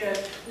idea,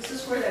 this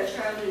is where that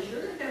child is.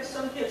 You're going to have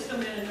some kids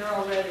come in and they're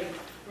already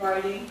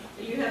writing,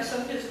 and you have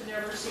some kids who've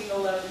never seen a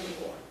letter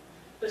before.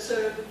 But so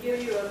it will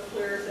give you a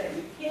clear thing.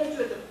 You can't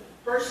do it the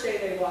first day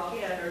they walk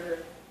in, or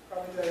they're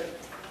probably going to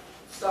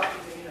stop,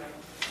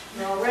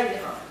 you're already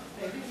crying,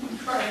 maybe you can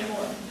cry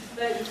more.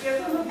 But give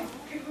them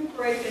a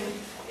break,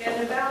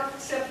 and about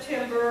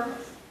September,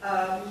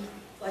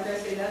 like I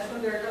say, that's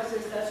when Veritas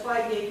is, that's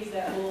why I gave you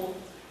that little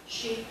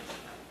sheet,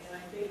 and I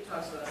think it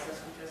talks about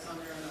assessment tests on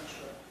there, I'm not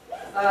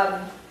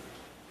sure.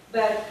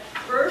 But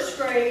first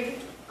grade,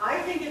 I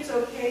think it's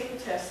okay to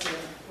test them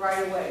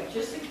right away,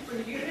 just for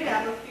you to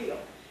have a feel.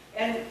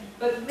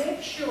 But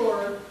make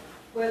sure,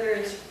 whether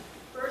it's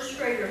first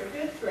grade or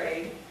fifth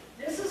grade,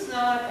 this is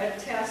not a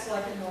test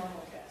like a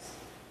normal test.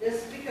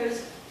 This is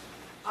because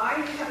I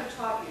haven't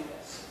taught you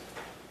this.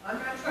 I'm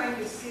not trying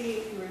to see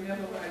if you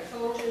remember what I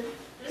told you.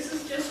 This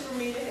is just for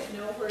me to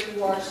know where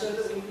you are so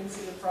that we can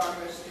see the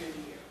progress through the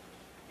year.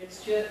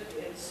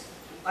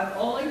 I'm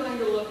only going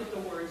to look at the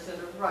words that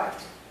are right.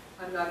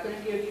 I'm not going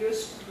to give you a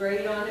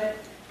grade on it.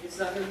 It's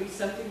not going to be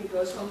something that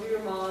goes home to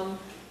your mom.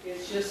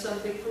 It's just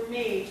something for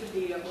me to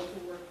be able to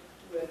work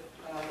with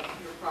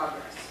your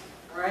progress.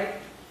 All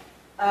right?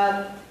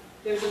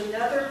 There's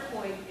another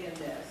point in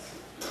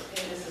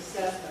this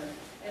assessment.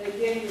 And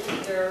again,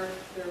 there are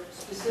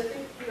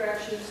specific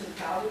directions in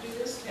how to do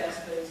this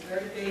test, but it's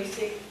very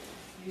basic.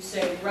 You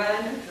say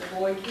run, the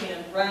boy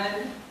can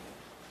run,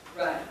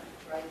 run,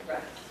 right,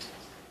 run.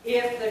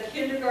 If the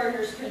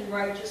kindergartners can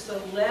write just a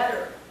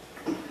letter,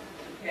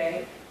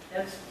 okay,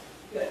 that's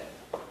good.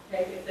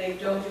 Okay, if they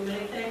don't do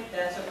anything,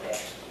 that's okay.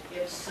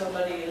 If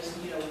somebody is,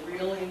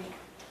 really,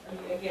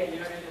 again,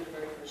 you're not going to do it the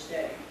very first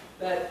day,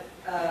 but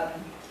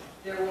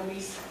there will be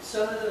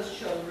some of those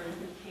children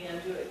who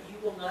can do it. You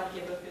will not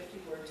give a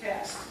 50-word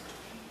test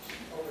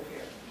over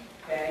here,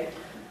 okay?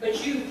 But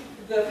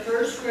the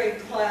first grade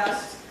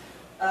class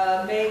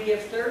may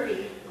give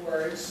 30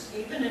 words,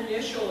 even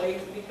initially,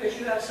 because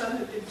you have some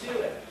who can do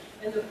it.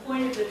 And the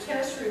point of the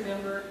test,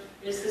 remember,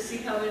 is to see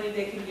how many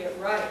they can get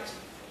right.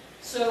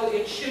 So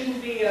it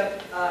shouldn't be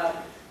a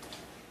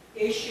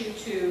issue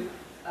to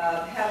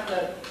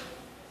have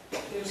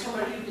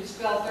somebody who can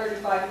spell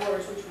 35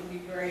 words, which would be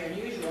very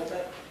unusual,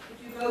 but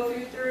if you go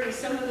through 30,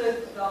 some of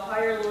the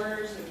higher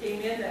learners that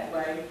came in that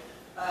way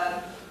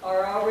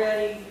are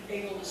already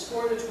able to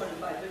score the 25.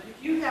 But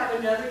if you have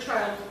another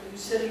child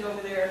who's sitting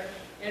over there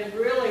and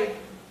really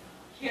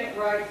can't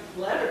write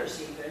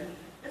letters even,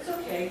 it's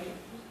okay. You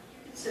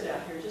can sit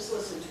out here, just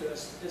listen to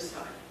us this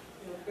time.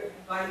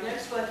 By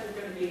next month,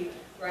 you're going to be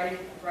writing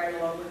right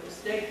along with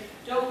us.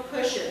 Don't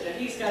push it, but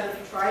he's got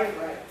to try to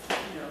write,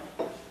 30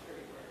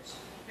 words.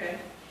 Okay?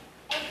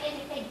 And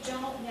if they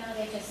don't know,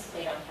 they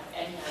don't have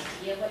any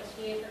idea what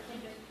to do for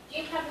kinder. Do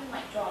you have them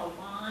like draw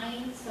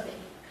lines so that you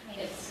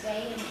kind of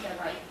stay in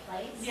the right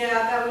place? Yeah,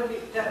 that would be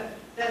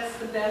that's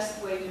the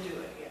best way to do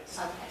it. Yes.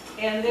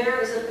 Okay. And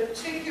there is a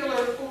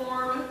particular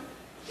form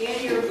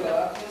in your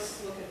book.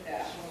 Let's look at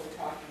that when we're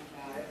talking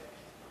about it.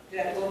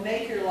 That will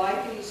make your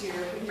life easier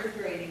when you're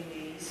grading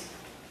these.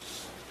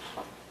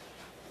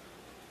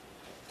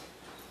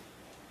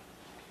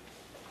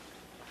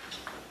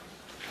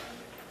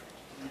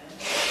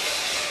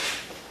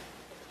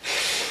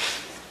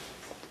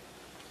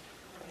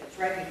 It's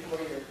right before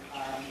your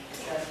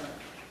assessment.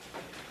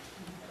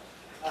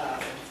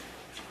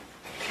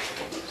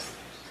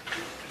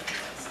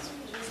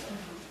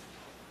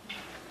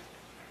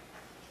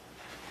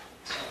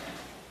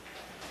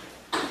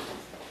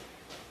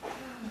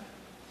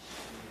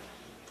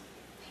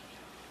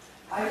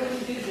 I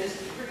wouldn't do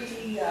this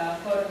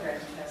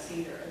pre-photographing test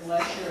either,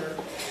 unless you're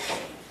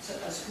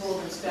a school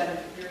that's got it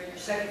during your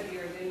second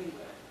year, then you would.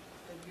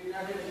 But you're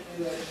not going to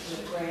do it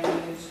with a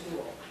brand new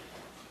school.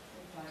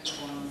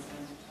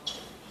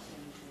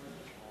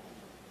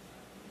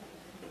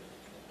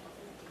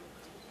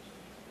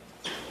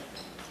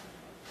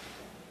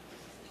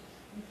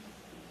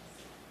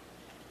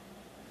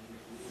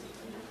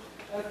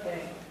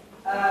 Okay.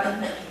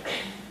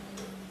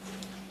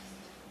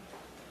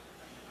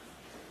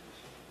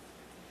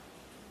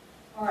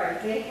 All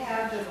right, they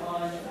have them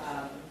on, all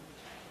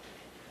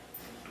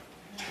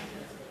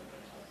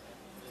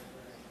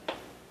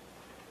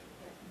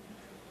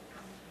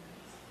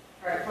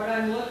right, what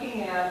I'm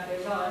looking at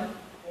is on,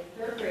 in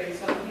third grade,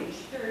 it's on page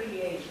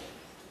 38.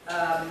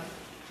 And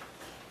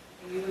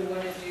you would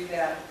want to do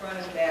that front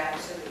and back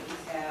so that you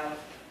have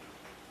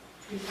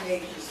 2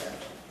 pages of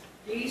it.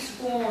 These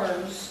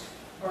forms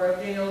are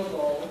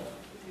available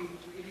if you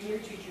read in your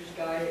teacher's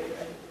guide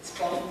at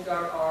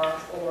Spalding.org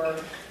or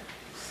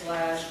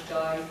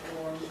 /guide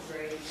forms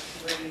grade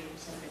 3,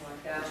 something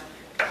like that.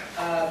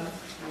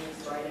 You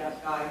just write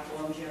out guide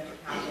forms, you have to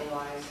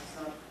capitalize. It's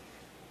not,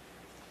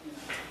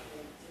 didn't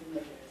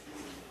make it as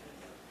easy.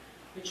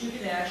 But you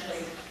can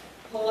actually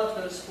pull up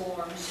those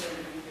forms so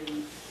that you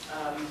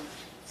can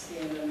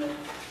scan them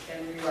and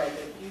rewrite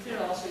them. You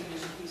can also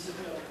use a piece of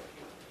note.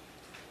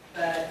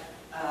 But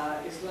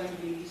it's going to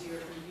be easier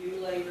for you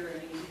later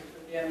and easier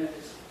for them if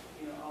it's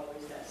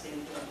always that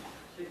same thing.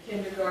 The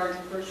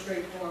kindergarten, first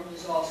grade form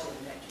is also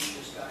in that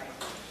teacher's guide.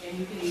 And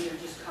you can either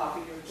just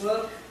copy your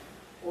book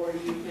or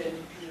you can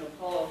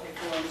pull up the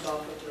forms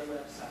off of their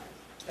website.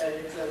 But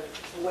it's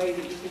a way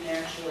that you can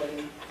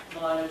actually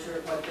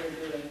monitor what they're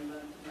doing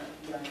month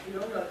to month. If you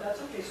don't know, that's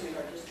okay,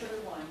 sweetheart, just put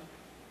a line.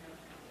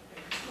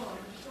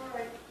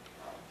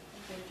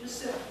 just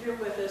sit here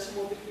with us and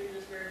we'll be through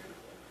this very quickly.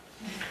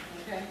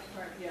 Okay,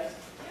 all right, yes.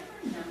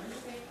 Do you ever number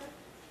the paper?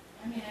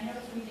 I mean, I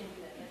noticed we didn't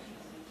do that yesterday.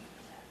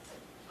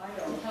 I To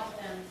don't. help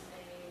them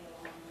stay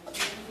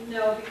along.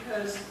 No,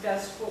 because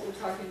that's what we're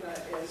talking about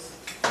is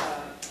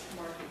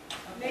marking.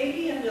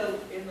 Maybe in the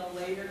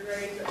later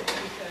grades, I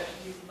think that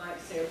you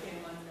might say, okay,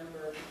 I'm on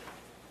number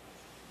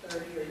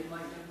 30, or you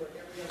might number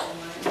every other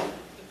line.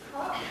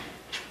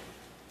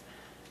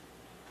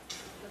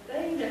 The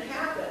thing that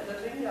happened, the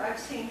thing that I've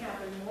seen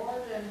happen more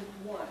than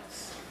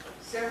once,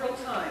 several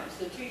times,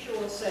 the teacher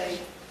will say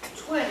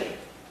 20.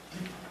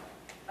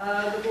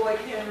 The boy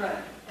can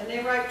run, and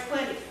they write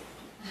 20.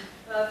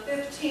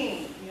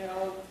 15, you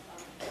know,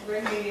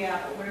 bring me the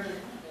apple, whatever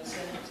the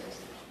sentence is.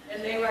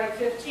 And they write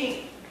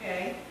 15,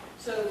 okay?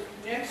 So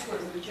next one,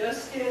 we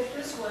just did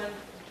this one,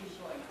 keep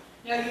going.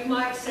 Now you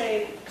might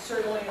say,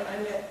 certainly,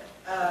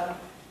 at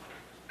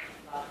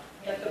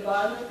the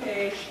bottom of the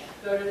page,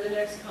 go to the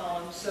next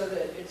column so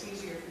that it's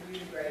easier for you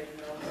to grade and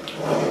know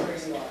where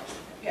you are,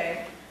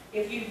 okay?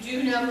 If you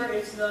do number,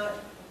 it's not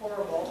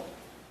horrible.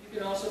 You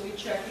can also be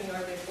checking,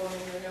 are they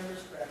forming their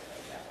numbers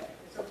correctly that way?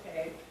 It's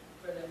okay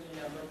for them to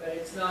number, but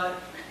it's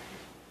not,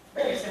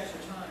 it takes extra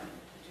time to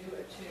do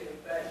it too.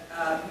 But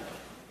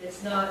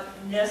it's not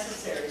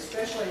necessary,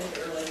 especially in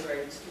the early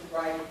grades, to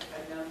write a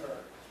number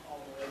all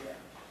the way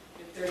down.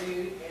 If they're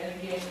new, and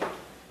again,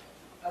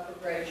 upper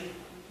grades, you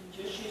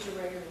can just use a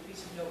regular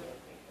piece of notebook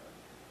paper.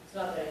 It's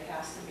not that it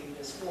has to be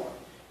this form.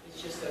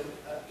 It's just an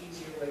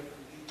easier way for you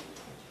to use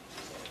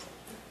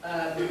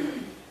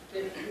it. The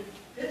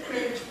fifth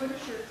graders, what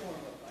does your form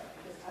look like?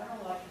 Because I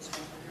don't like this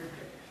one for third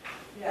grade.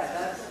 Yeah,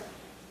 that's,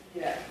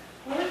 yeah.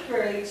 Fourth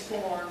grade's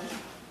form,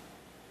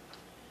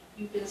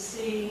 you can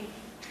see,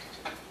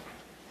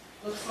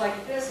 looks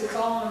like this. It's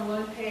all on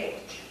one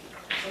page.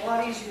 It's a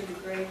lot easier to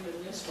grade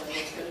than this one.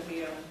 It's going to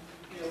be on,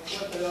 you know,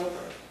 flip it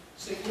over.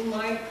 So you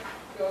might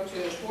go to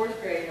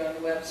fourth grade on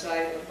the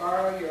website or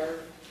borrow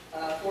your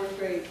fourth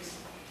grade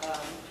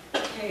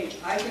page.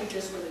 I think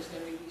this one is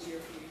going to be easier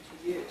for you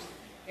to use.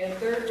 And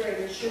third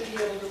graders should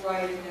be able to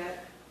write in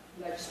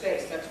that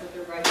space. That's what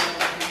they're writing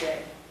on every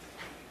day.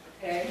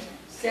 Okay?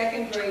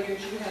 Second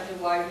graders, you have the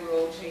wide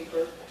ruled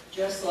paper,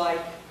 just like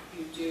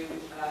you do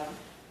that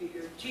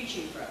you're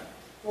teaching from.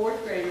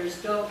 Fourth graders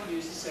don't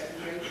use the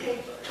second grade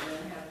paper and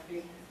then have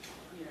big,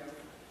 you know,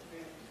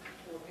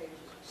 4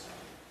 pages or so.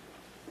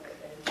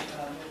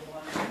 And move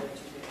on to what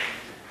you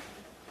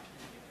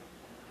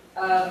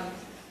do.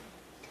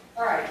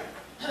 All right.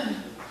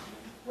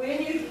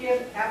 When you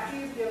give, after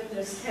you've given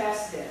this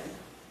test in,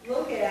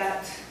 look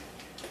at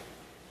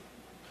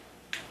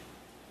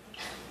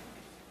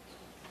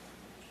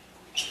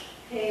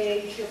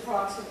page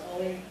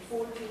approximately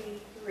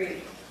 43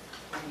 in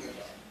your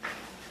book.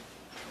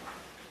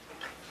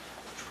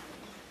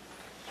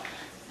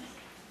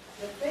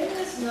 The thing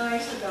that's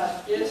nice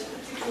about this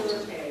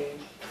particular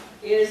page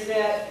is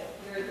that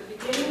you're at the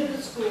beginning of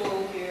the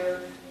school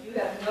year. You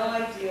have no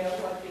idea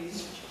what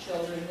these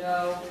children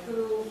know,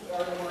 who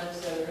are the ones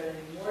that are going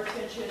to need more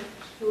attention,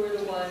 who are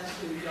the ones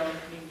who don't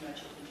need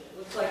much attention. It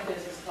looks like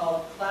this is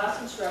called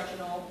Class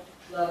Instructional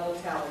Level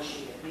Tally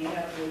Sheet. And you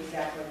have to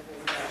exactly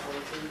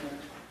what's in your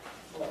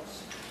books,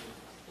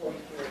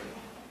 fourth grade,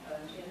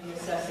 in the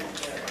assessment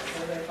area.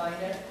 Where do I find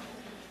it?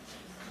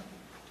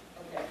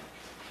 Okay.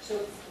 So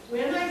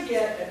when I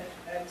get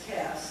a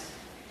test,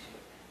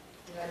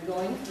 and I'm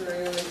going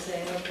through and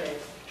saying, okay,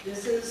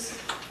 these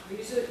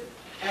are,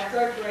 after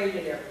I've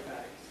graded everybody,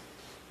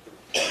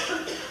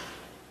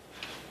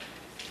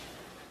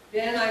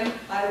 then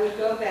I would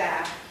go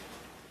back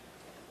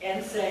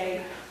and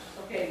say,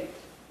 okay,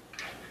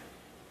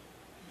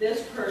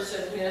 this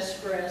person missed,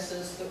 for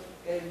instance,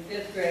 in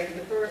fifth grade,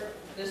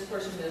 this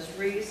person missed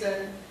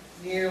reason,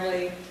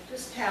 nearly,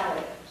 just tally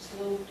it, just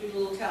do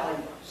little tally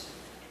marks.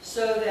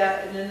 So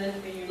that, and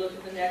then you look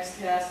at the next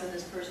test, and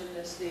this person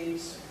missed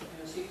these, you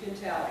know, so you can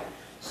tally.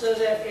 So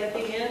that at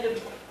the end of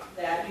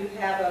that, you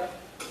have a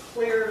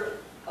clear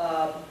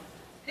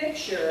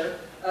picture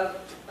of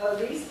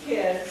these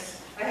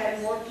kids. I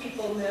had more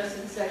people miss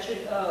in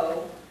section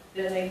O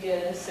than they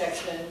did in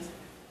section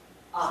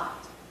I.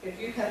 If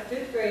you have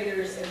fifth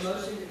graders and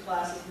most of your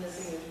class is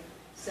missing in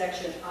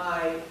section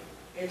I,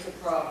 it's a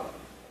problem,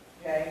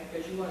 okay?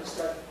 Because you want to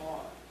start them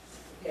on.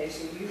 Okay,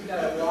 so you've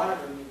got a lot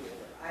of remedial work.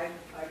 I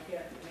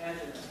can't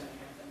imagine what's going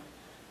to happen,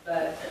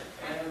 but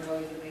I don't know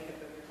the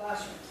makeup of your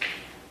classrooms.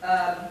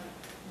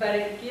 But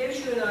it gives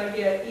you an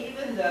idea,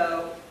 even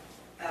though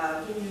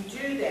when you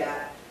do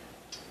that,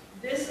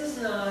 this is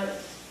not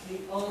the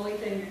only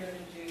thing you're going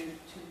to do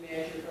to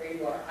measure where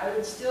you are. I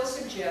would still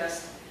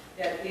suggest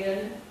that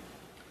in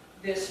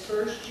this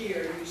first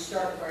year, you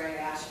start where I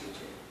asked you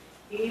to.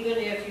 Even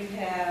if you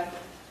have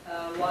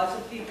lots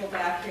of people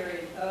back here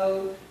in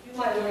O, you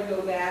might want to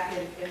go back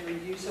and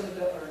review some of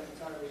the, or it's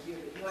not a review,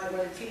 but you might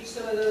want to teach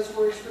some of those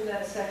words from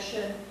that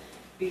section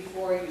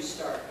before you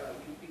start O.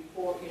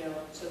 Before, you know,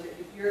 so that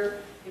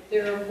if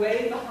they're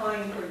way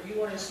behind where you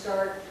want to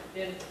start,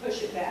 then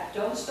push it back.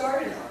 Don't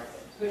start in art.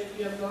 Push,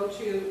 you know, go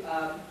to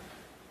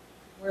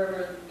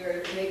wherever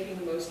they're making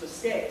the most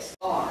mistakes.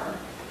 R.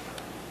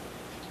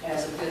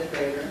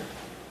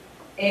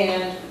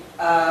 And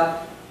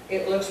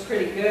it looks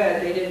pretty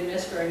good. They didn't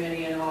miss very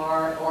many in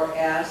R or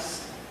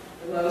S.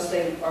 The most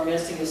they are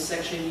missing is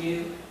section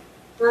U.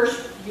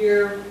 First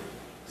year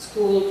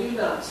school, do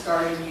not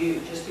start in U,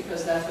 just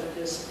because that's what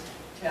this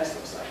test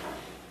looks like.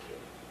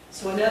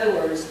 So in other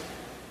words,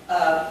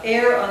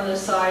 err on the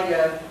side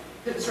of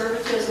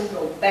conservatism,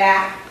 go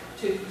back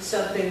to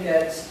something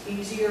that's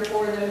easier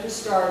for them to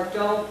start.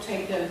 Don't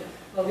take them,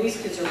 well, these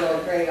kids are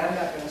really great, I'm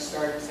not going to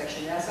start in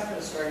section S, I'm going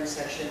to start in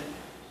section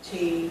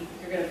T,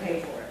 you're going to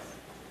pay for it.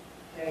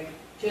 Okay?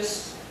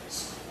 Just,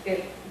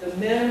 the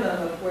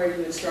minimum of where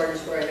you would start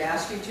is where I'd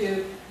ask you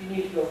to. You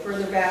need to go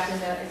further back than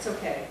that, it's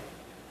okay.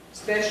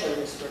 Especially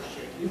this first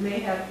year. You may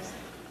have,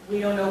 we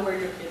don't know where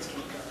your kids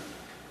came from.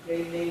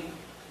 You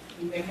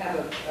may have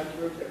a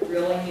group that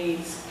really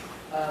needs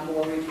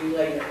more review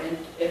later.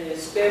 And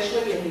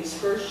especially in these the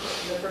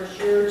first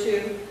year or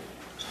two,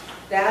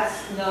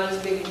 that's not as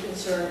big a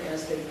concern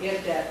as they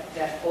get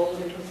that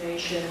old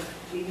information,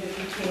 even if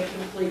you can't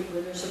complete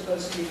where they're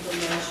supposed to be for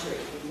mastery.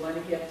 You want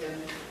to get them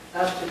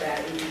up to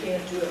that, and you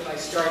can't do it by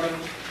starting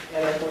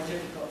at a more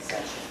difficult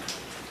section.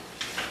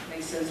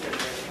 Makes sense,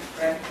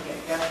 right? Okay,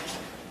 yeah.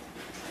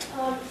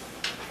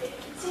 It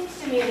seems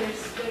to me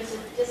there's a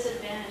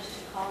disadvantage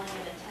to calling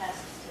it a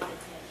test to the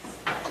kids.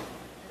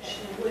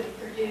 That would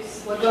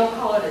produce. Well, don't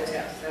call it a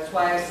test. That's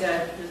why I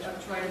said, I'm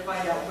trying to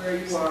find out where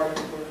you are.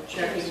 We're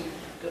checking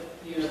the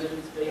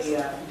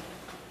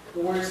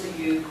words that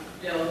you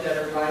know that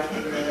are right.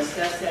 We're going to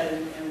assess that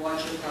and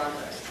watch your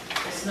progress.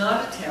 It's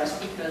not a test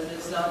because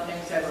it's not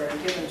things that are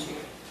given to you.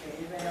 Okay,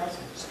 anybody else?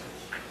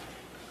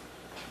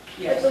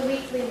 Yes. But the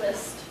weekly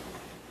list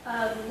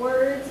of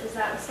words, is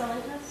that a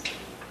spelling test?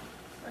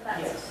 Or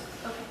that's Yes.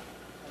 okay.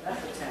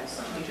 That's a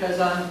test. Because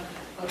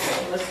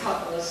okay,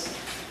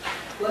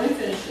 let me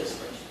finish this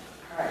first.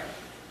 All right.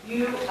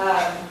 You,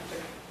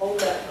 hold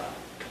that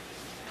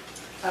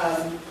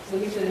thought. Let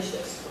me finish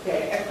this. Okay.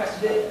 I have a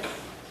question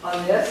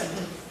On this?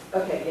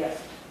 Okay,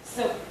 yes.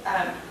 So,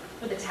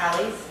 for the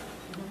tallies,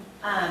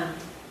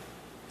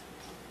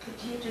 could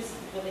you just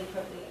really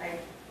quickly, I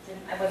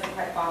wasn't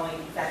quite following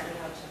exactly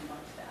how to mark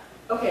that.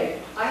 Okay,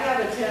 I have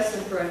a test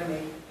in front of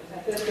me, a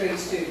fifth grade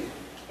student.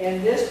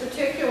 And this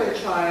particular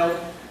child,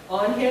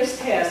 on his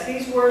test,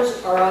 these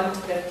words are on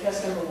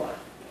test number 1.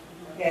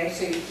 Okay,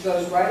 so it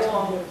goes right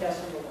along with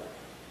test number 1.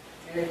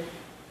 Okay?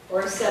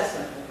 Or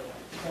assessment number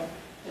 1.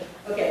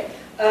 Okay.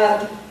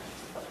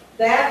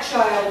 That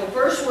child, the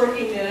first word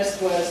he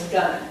missed was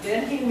done.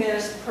 Then he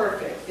missed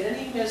perfect. Then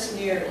he missed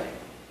nearly.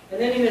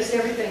 And then he missed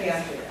everything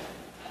after that.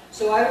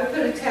 So I would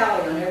put a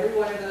tally on every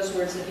one of those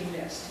words that he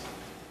missed.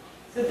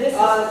 So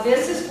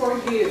this is for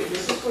you.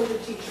 This is for the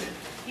teacher.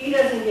 He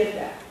doesn't get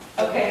that.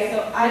 Okay, so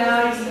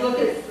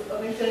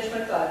let me finish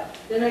my thought.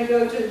 Then I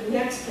go to the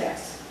next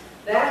test.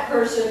 That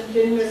person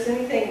didn't miss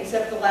anything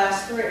except the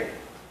last 3.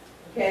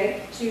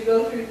 Okay? So you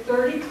go through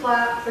 30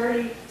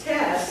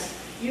 tests.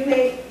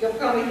 You'll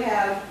probably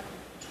have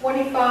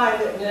 25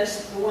 that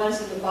missed the ones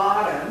at the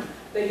bottom,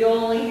 but you'll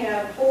only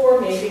have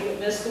 4 maybe that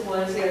missed the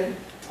ones in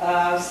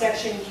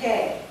section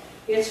K.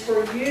 It's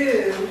for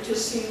you to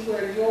see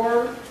where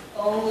your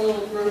own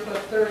little group of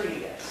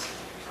 30 is.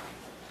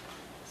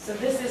 So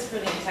this is for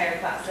the entire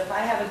class. So if I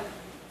have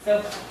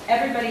so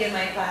everybody in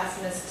my class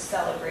missed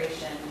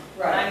celebration,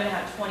 Right. I'm going to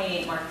have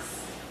 28 marks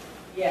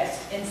Yes.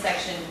 in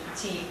section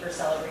T for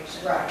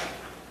celebration. Right.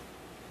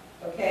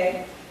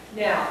 Okay?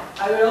 Now,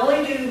 I would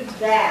only do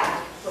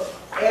that for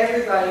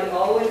everybody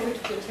all the way through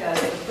to the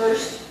test. The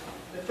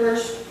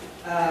first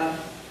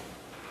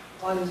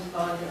on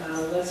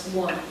list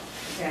 1,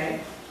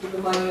 okay? Keep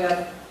in mind you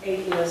have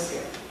 8 lists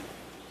here.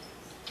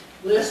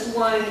 List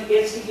 1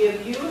 gets to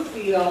give you a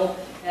feel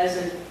as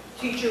a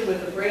teacher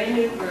with a brand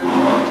new group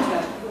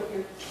what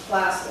your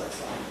class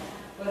looks like,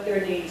 what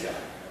their needs are.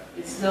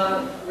 It's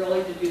not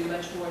really to do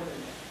much more than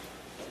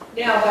that.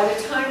 Now, by the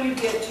time you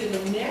get to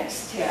the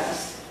next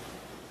test,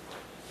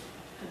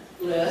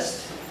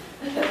 list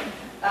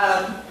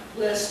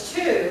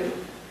 2,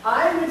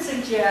 I would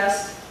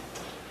suggest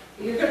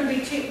you're going to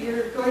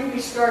be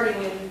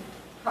starting in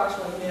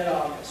approximately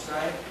mid-August,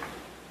 right?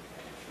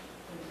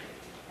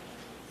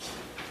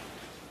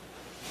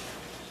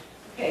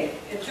 Okay,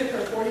 it took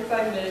her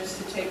 45 minutes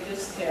to take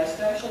this test.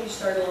 Actually, you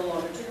started a little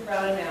longer. It took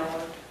about an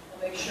hour.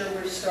 We'll make sure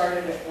we're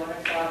started at 1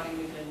 o'clock and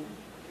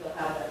you'll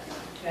have that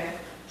time, okay?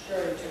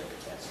 Sure, you took the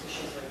test, so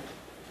she's ready.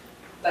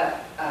 But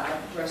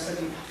the rest of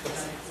you have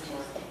some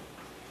more.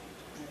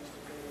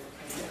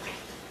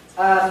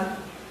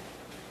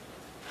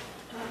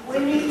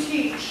 When you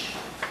teach,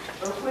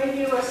 or when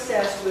you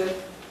assess with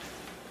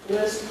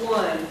list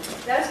 1,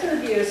 that's going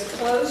to be as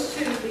close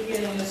to the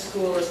beginning of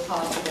school as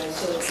possible.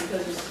 So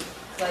because it's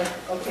like,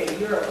 okay,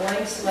 you're a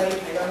blank slate,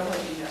 I don't know what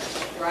you know,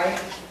 right?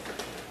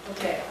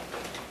 Okay.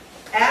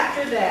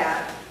 After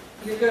that,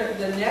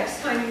 the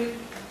next time you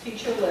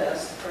teach a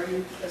list, or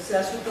you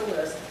assess with a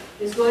list,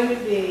 is going to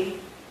be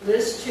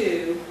list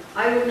 2.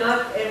 I would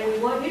not, and we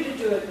want you to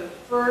do it the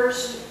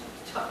first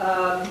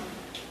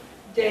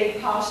day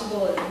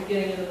possible at the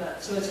beginning of the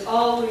month. So it's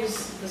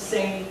always the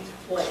same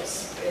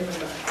place in the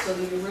month, so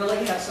that you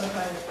really have some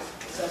kind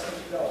of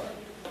assessment to go on.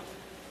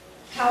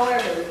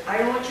 However, I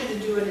don't want you to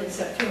do it in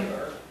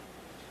September.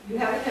 You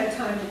haven't had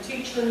time to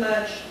teach them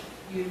much.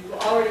 You've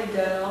already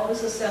done all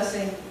this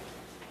assessing.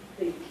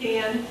 You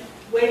can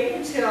wait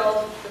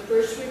until the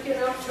first week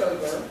in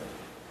October,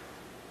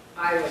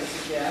 I would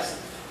suggest,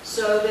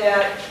 so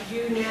that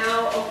you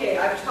now, okay,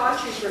 I've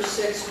taught you for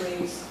 6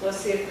 weeks. Let's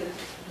see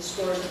if the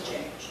scores have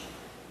changed.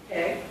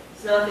 Okay?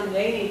 It's nothing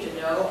they need to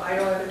know. I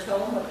don't ever tell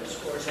them what their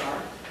scores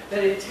are. But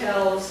it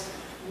tells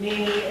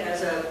me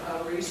as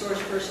a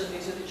resource person,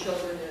 these are the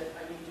children that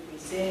I need to be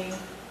seeing.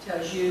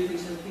 Tells you,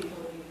 these are the people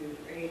that need to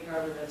be trained,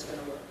 however that's going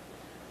to work.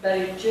 But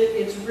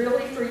it's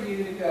really for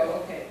you to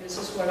go, okay, this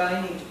is what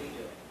I need to be doing.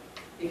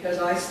 Because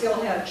I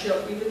still have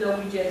children, even though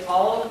we did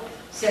all of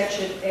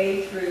section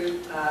A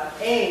through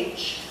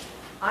H,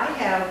 I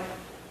have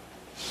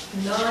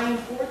 9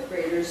 fourth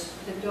graders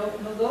that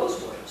don't know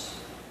those words.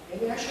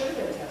 Maybe I should have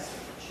been testing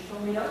them. She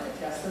told me not to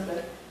test them,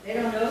 but they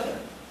don't know them.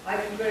 I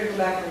better go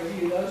back and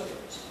review those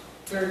words.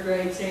 3rd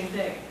grade, same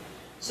thing.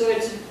 So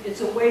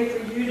it's a way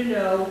for you to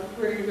know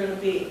where you're going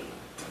to be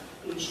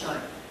each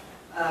time.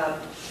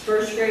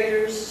 1st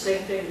graders,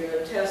 same thing. You're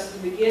going to test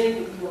at the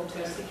beginning, but you won't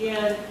test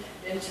again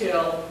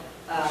until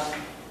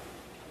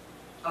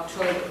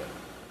October.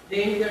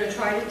 Then you're going to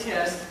try to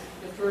test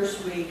the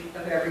 1st week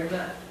of every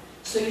month.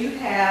 So you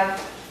have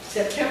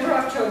September,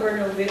 October,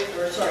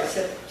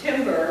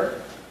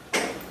 September,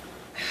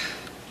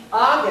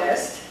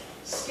 August,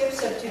 skip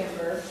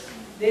September,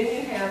 then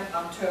you have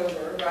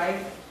October,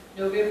 right?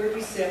 November,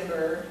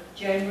 December,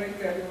 January,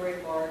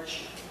 February,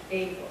 March,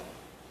 April.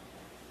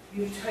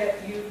 You've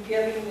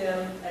giving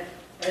them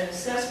an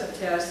assessment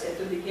test at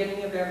the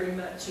beginning of every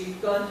month. So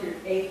you've gone through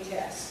 8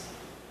 tests.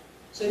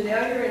 So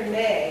now you're in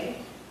May,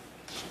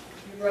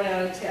 you've run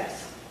out of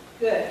tests.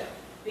 Good.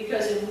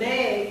 Because in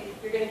May,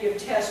 you're going to give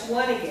test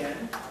 1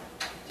 again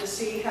to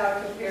see how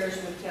it compares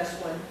with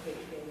test 1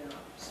 in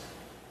August.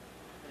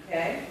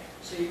 Okay?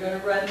 So you're going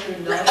to run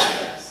through 9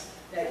 tests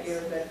that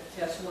year, but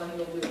test 1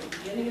 you'll do at the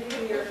beginning of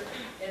the year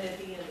and at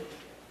the end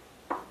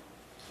of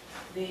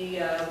the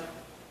year.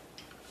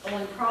 The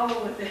only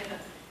problem with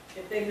that,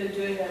 if they've been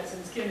doing that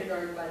since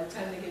kindergarten, by the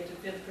time they get to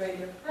 5th grade,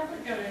 they're probably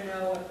going to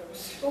know what those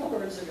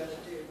scores are going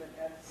to do, but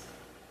that's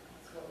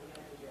what we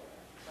have to deal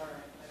with. All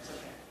right, that's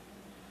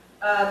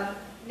okay.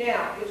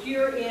 Now, if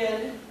you're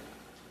in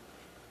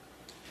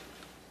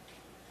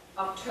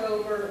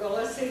October, well,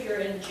 let's say you're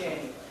in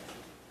January,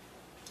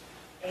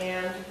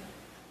 and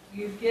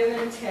you've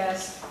given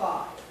test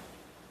 5.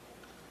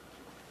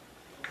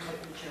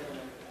 Whichever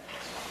number that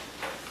is.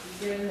 You've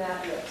given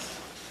that list.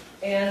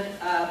 And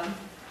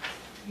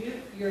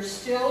you're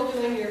still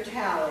doing your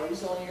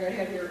tallies, only you're going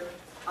to have your,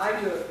 I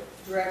do it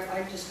direct,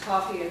 I just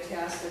copy a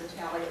test and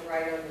tally it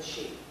right on the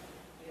sheet.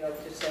 You know,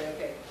 to say,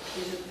 okay,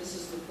 this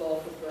is the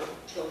bulk of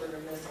what children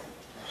are missing.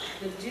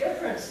 The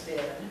difference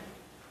then,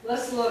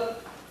 let's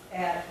look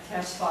at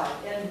test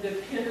 5. And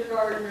the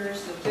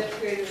kindergartners, the 5th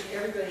graders,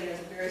 everybody has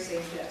the very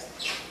same test.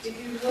 If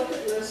you look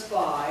at list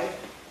 5,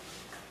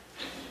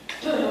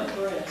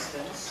 for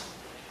instance,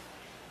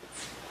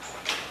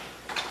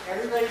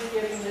 everybody's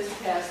giving this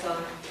test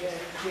on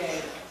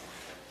January.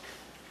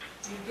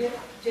 You get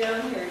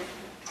down here,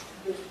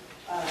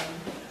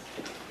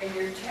 and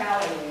you're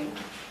tallying.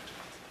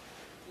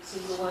 This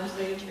is the ones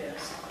they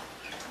missed.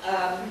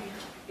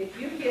 If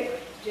you get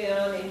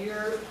down and you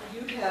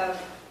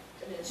have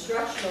an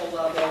instructional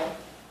level,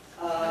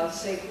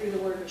 say through the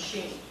word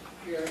machine,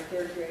 if you're a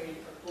 3rd grade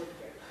or 4th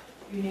grade,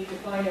 you need to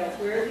find out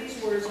where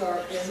these words are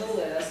in the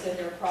list, and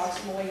they're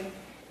approximately.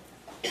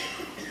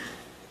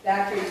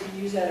 Factories can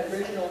use that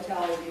original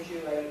tally, gives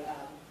you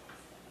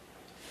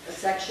a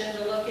section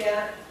to look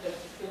at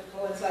that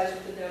coincides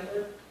with the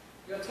number.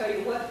 It'll tell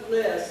you what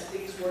list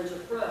these words are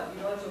from.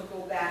 You don't have to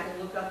go back and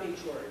look up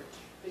each word.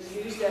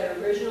 But use that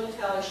original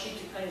tally sheet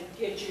to kind of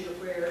get you to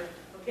where,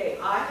 okay,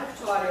 I have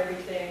taught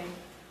everything.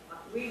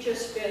 We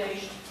just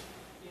finished,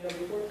 you know,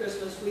 before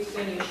Christmas, we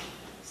finished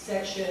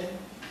section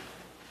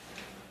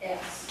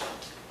S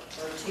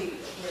or T,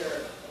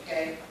 where,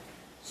 okay?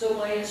 So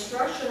my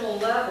instructional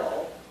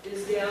level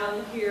is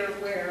down here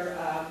where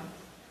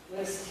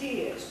list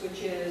T is,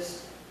 which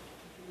is,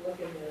 if you look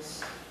in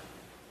this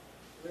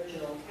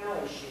original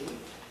tally sheet,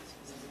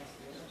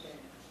 okay.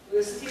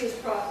 List T is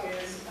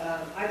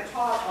I've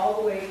taught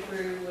all the way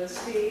through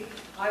list T.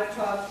 I've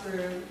taught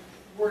through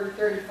word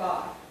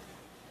 35.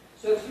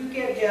 So if you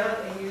get down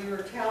and you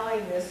are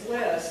tallying this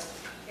list,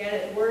 and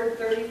at word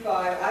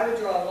 35, I would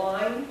draw a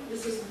line.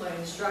 This is my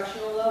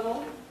instructional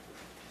level.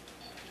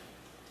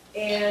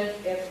 And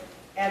if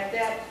at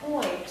that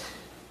point,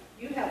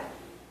 you have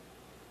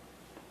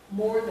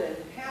more than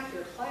half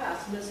your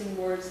class missing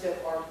words that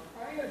are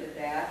prior to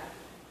that,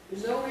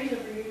 there's no reason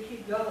for you to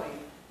keep going.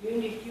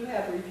 You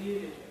have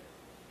review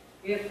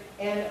to do.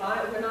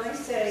 When I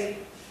say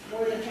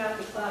more than half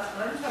the class,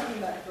 I'm talking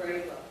about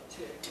grade level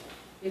too.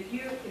 If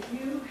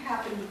you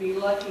happen to be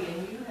lucky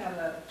and you have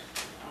a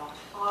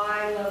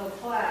high level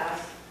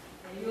class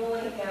and you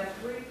only have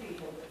 3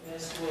 people that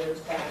miss words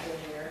back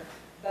in here,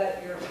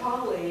 but your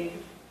colleague,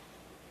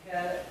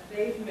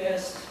 they've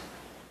missed,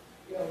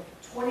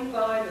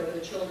 25 of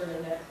the children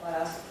in that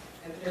class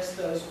have missed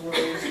those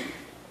words.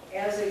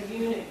 As a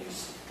unit,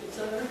 it's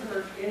not going to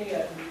hurt any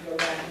of them to go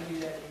back and do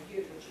that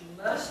review, but you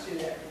must do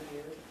that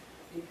review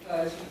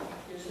because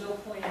there's no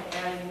point in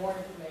adding more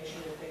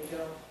information if they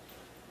don't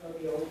know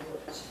the old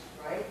words,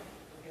 right?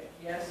 Okay,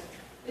 yes?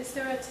 Is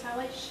there a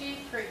tally sheet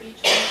for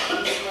each one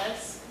of these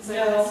lists? Because I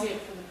No. didn't see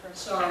it for the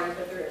first one. Sorry,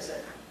 but there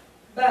isn't.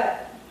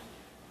 But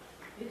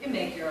you can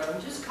make your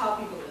own. Just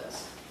copy the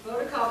list.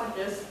 Photocopy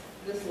this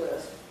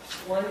list,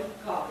 1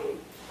 copy.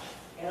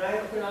 And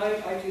when I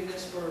do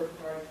this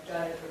I've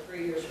done it for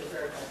 3 years for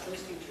very much.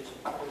 Those teachers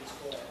are pretty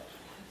spoiled.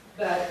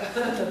 But,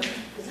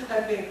 because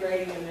I've been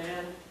grading them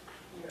and,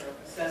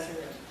 assessing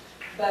them.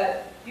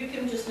 But you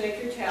can just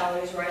make your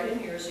tallies right in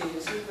here so you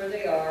can see where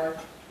they are,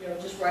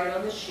 just write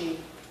on the sheet.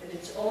 And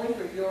it's only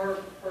for your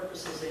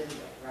purposes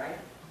anyway, right?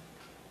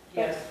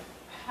 Yes?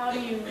 How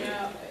do you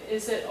know,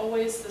 is it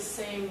always the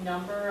same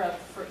number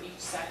for each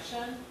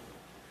section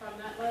from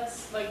that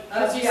list? Like,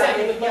 because you said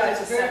you would look at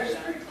the it's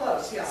section. pretty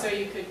close, yeah. So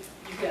you could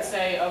Yeah.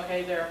 say,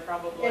 okay, there are And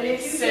probably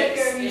if you 6 get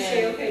there and you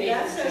say, in okay,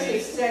 that says a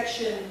A.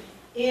 section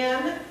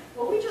in,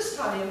 well, we just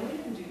taught in, we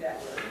didn't do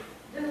that word.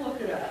 Didn't look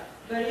it up,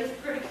 but it's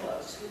pretty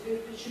close.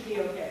 It should be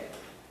okay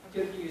to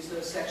use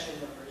those section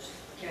numbers,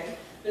 okay?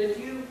 But if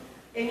you,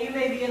 and you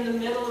may be in the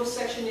middle of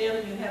section M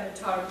and you haven't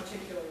taught a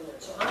particular word.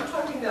 So I'm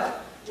talking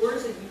about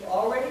words that you've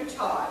already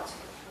taught.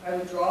 I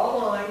would draw a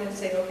line and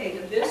say, okay,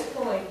 to this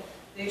point,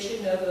 they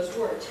should know those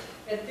words.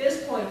 At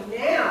this point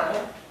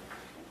now,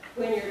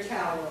 when you're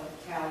tallying,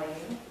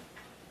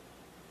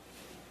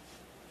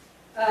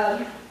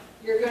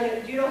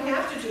 you don't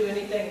have to do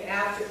anything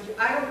after.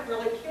 I don't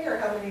really care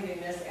how many they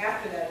miss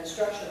after that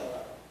instructional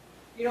level.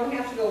 You don't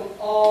have to go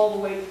all the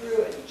way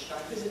through it each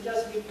time because it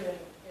doesn't give you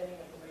any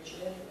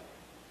information anyway.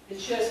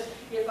 It's just,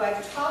 if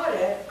I've taught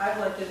it, I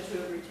want them to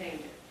have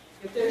retained it.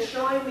 If they're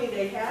showing me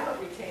they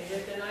haven't retained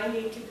it, then I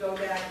need to go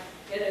back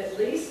and at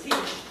least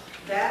teach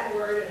that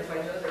word, and if I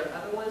know there are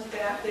other ones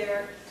back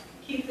there,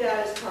 keep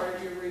that as part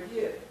of your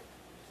review.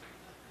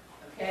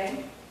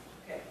 Okay?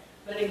 Okay.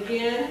 But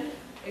again,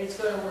 it's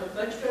going to work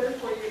much better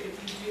for you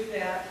if you do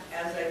that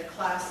as a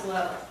class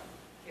level.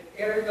 If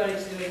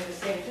everybody's doing the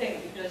same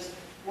thing, because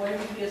one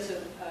gets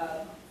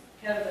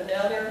kind of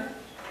another,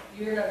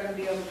 you're not going to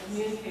be able to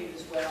communicate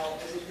as well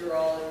as if you're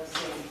all in the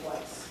same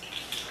place.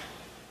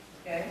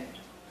 Okay?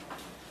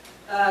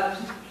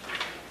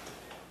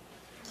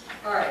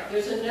 All right,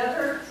 there's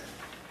another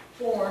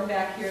form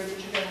back here that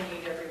you're going to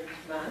need every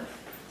month.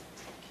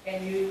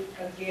 And you,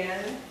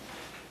 again,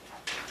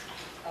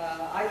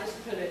 I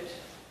just put it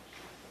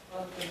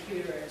on the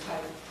computer and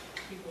type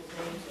people's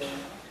names in.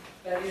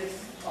 But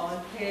it's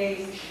on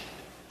page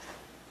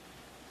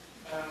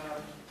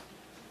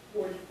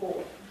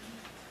 44.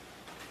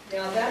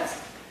 Now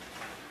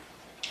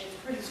it's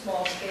pretty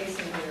small space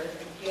in here.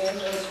 Again,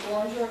 those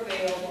forms are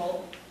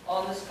available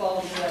on the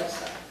Spalding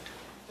website.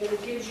 But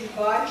it gives you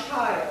by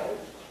child,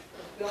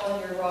 fill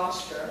on your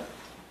roster,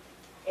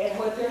 and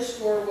what their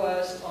score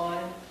was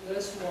on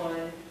list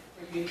 1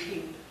 for you to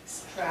keep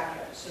track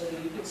of, so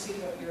that you can see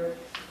what your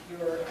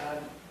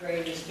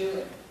grade is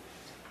doing.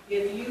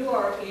 If you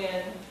are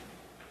in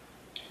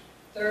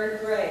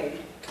 3rd grade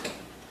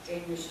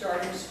and you're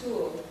starting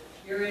school,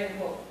 you're in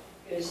what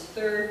is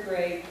 3rd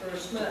grade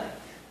first month.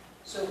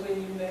 So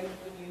when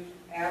you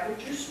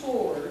average your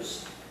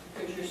scores,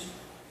 because your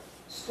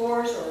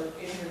scores are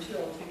in here too,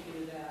 I'll take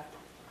you to that.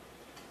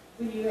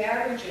 When you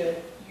average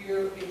it,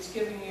 it's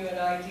giving you an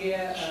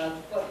idea of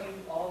what you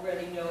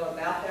already know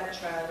about that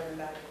child and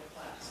about your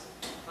class.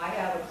 I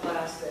have a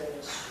class that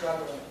is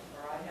struggling,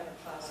 or I have a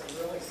class that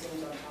really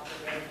seems on top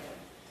of everything.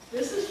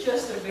 This is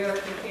just a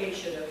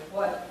verification of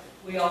what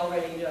we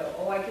already know.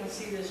 Oh, I can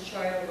see this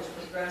child is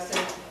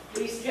progressing.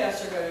 These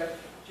tests are going to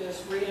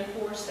just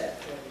reinforce that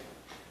for you.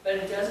 But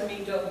it doesn't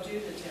mean don't do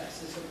the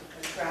tests. It's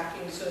a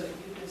tracking so that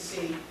you can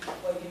see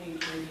what you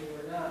need to review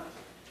or not.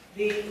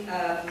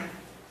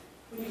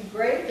 When you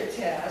grade the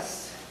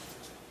test,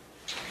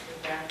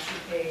 go back to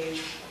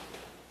page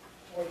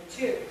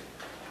 42.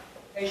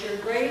 As you're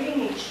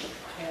grading each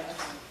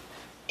test,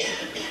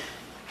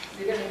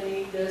 you're going to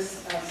need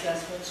this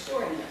assessment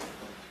scoring method.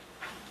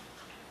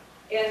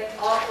 And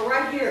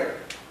right here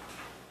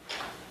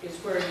is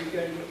where you're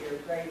going to get your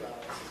grade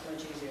levels. It's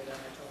much easier than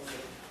I told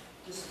you.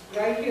 Just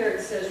right here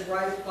it says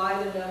right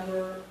by the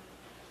number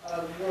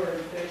of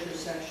words, there's your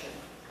section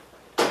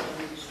on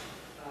each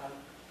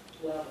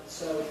level.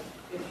 So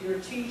if you're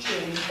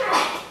teaching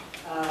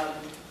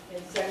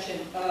in section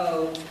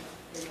O,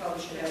 you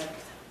probably should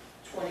have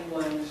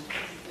 21.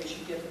 They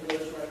should get the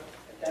words right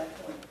at that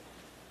point.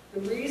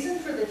 The reason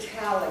for the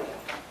tally,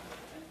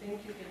 I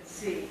think you can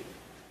see,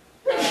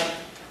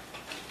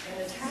 and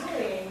the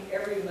tallying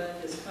every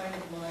month is kind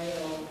of my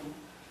own.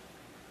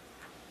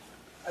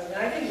 I mean,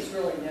 I think it's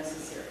really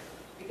necessary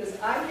because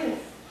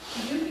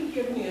you can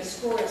give me a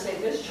score and say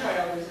this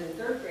child is in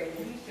 3rd grade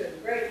and he's doing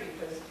great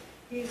because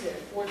he's in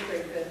 4th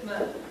grade, 5th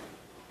month.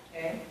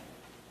 okay?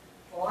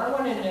 Well, I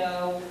want to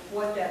know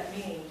what that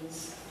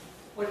means,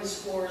 what his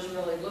scores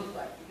really look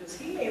like, because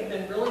he may have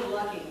been really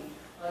lucky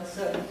on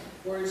some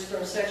words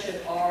from section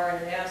R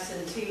and S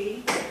and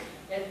T,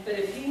 but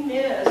if he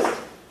missed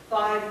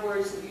 5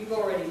 words that you've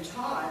already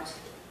taught,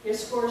 his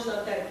score's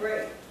not that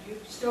great.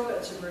 You've still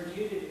got some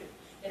review to do.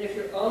 And if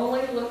you're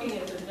only looking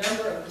at the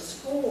number of the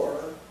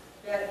score,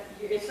 that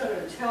it's not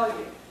going to tell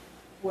you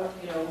what,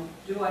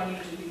 do I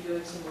need to be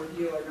doing some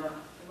review or not?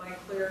 Am I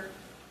clear?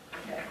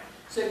 Okay.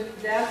 So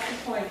that's the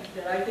point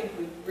that I think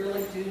we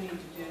really do need to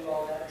do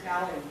all that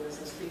tallying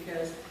business,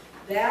 because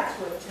that's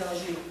what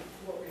tells you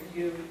what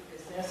review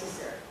is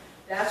necessary.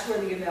 That's where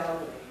the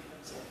evaluating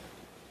comes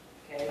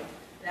in. Okay?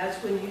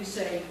 That's when you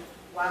say,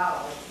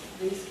 wow,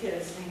 these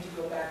kids need to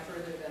go back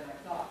further than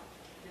I thought.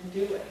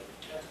 Then do it.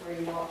 That's where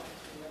you are.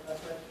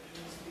 That's what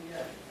needs to be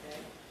done.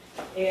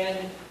 Okay?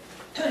 And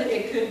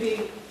it could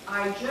be,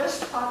 I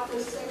just taught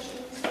this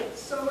section, spent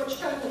so much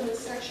time in this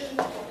section,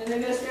 and they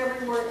missed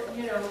every word,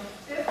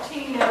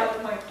 15 out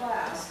of my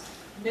class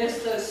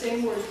missed those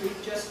same words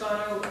we've just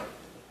gone over.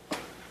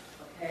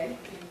 Okay?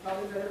 You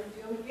probably better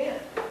review them again.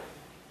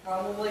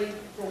 Probably,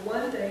 for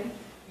one thing,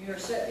 you're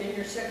in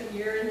your second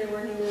year and there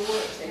were newer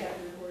words. They have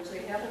new words they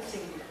haven't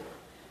seen before.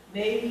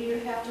 Maybe you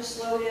have to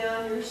slow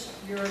down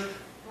your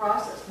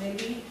process.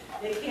 Maybe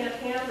they can't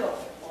handle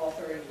all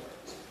 30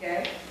 words.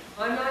 Okay?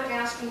 I'm not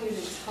asking you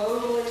to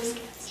totally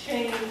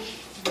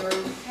change your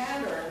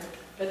pattern,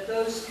 but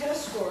those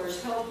test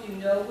scores help you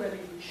know whether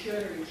you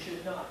should or you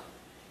should not.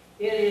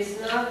 It is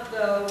not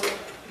though,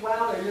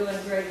 wow, they're doing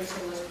great,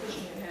 so let's push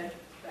them ahead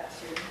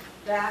faster.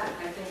 That,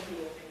 I think, you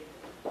will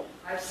pay.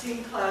 I've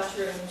seen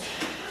classrooms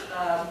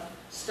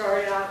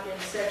start out in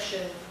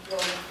section,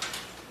 well,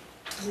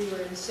 we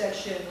were in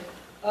section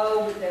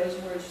O, but those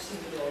words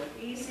seemed really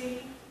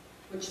easy,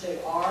 which they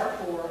are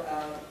for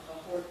a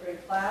 4th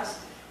grade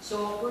class.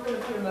 So we're going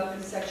to put them up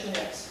in section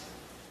X.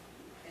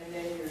 And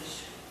then you're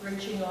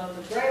reaching on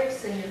the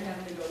brakes and you're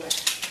having to go back.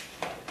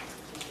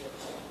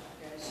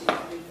 Okay, so you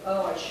think,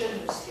 oh, I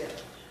shouldn't have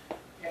skipped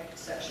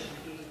section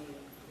P and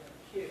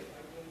Q. I need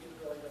to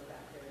really go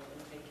back there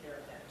and take care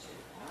of that too.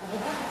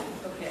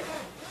 Okay.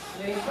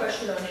 Any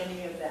question on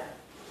any of that?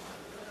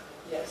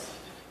 Yes.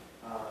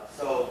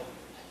 So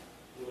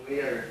when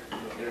we are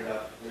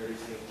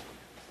introducing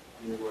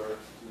new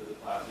words to the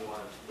class, we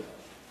want to put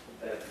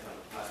that kind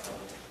of class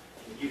level.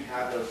 If you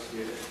have those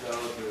students though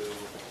who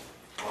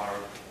are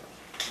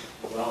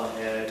well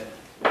ahead,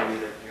 maybe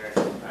their parents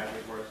have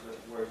practiced words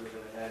with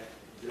them ahead,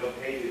 is it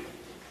okay to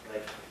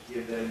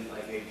give them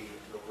maybe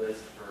the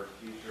list for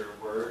future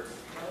words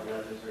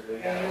rather than start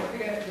doing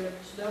that?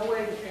 There's no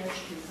way the parents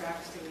should be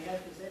practicing ahead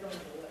because they don't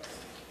have the list.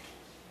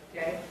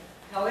 Okay?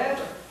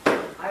 However,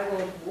 I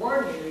will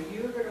warn you,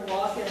 you're going to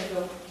walk in and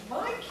go,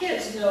 my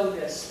kids know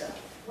this stuff.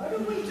 What are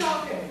we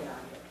talking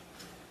about here?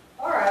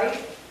 All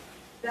right,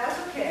 that's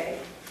okay.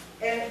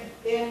 And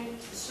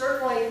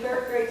certainly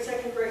 3rd grade,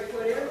 2nd grade,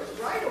 whatever,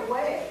 right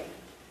away,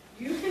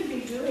 you can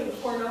be doing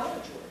core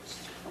knowledge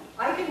words.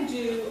 I can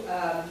do,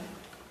 I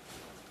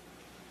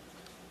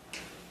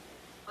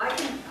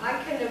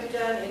can have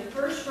done in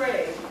 1st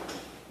grade,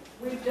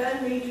 we've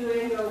done me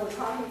doing, we're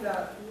talking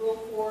about Rule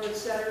 4,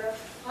 etc.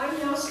 I'm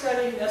now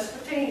studying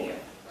Mesopotamia,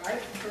 right,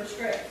 in 1st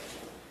grade.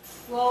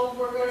 Well,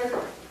 we're going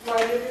to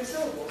write it in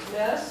syllables.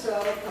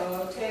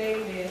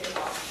 Mesopotamia.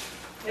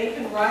 They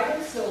can write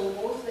in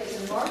syllables. They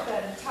can mark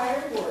that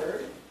entire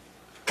word,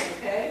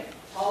 okay,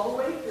 all the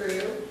way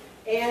through.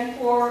 And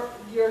for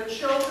your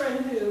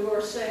children who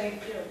are saying,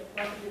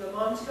 the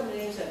mom's coming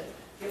in and saying,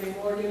 give me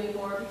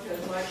more, because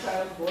my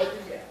child's bored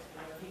to death.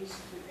 He's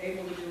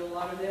able to do a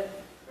lot of it.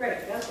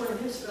 Great, that's one of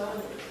his spelling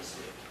words.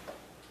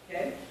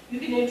 Okay? You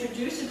can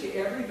introduce it to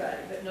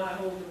everybody, but not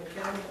hold them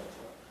accountable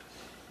for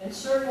it. And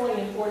certainly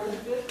in 4th and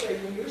 5th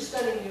grade, when you're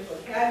studying your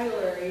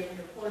vocabulary and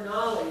your core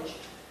knowledge,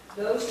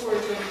 those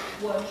words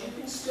are ones you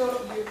can still,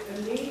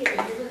 immediately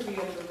you're going to be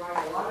able to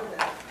write a lot of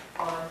that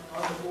on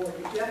the board.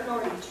 If you haven't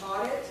already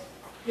taught it,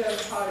 if you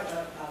haven't taught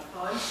a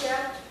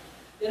concept,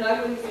 then I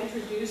wouldn't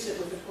introduce it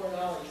with the core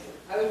knowledge word.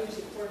 I would use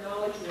a core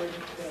knowledge word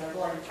that I've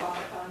already taught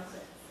the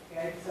concept.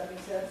 Okay, does that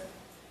make sense?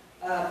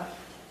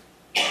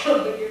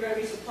 But you're going to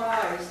be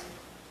surprised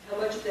how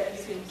much of that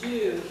you can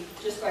do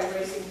just by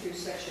racing through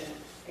section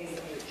A to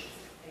H,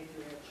 A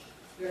through H.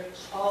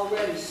 There's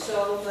already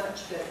so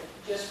much that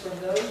just from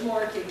those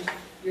markings,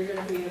 you're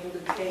going to be able to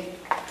take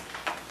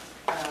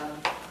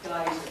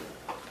Geyser.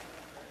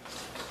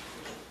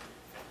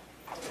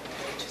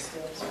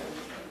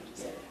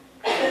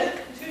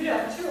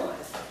 Two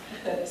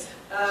lines.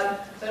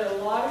 But a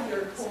lot of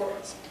your core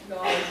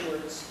knowledge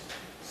words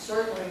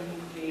certainly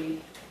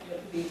need to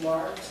be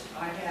marked.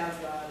 I have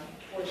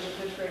for the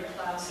 5th grade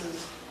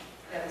classes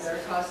at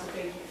Veritas,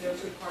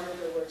 those are part of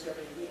their words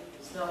every week.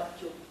 It's not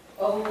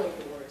only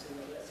the words in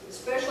the list,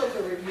 especially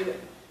for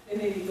reviewing. They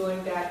may be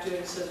going back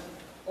to some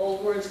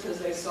old words because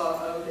they saw,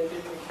 oh, they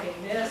didn't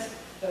retain this,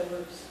 but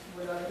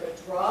we're not going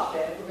to drop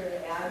it. We're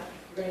going to add,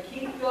 we're going to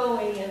keep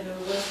going in the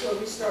list where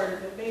we started,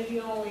 but maybe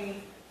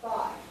only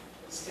 5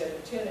 instead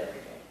of 10 every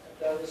day.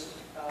 those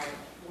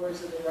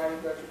words in the writing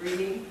book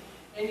reading,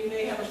 and you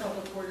may have a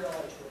couple of core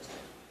knowledge words.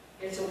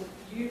 And so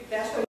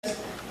that's why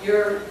you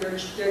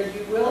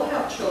will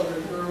have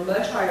children who are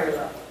much higher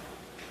level.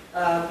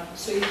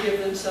 So you give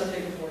them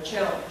something with more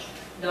challenge,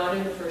 not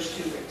in the first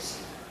 2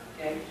 weeks.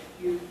 Okay?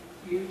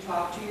 You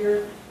talk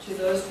to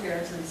those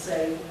parents and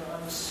say, you know,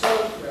 I'm so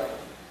thrilled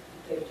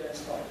that they've done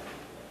Spalding.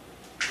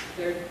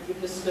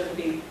 This is going to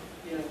be,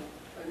 you know,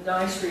 a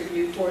nice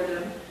review for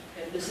them,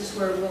 and this is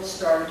where we'll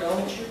start.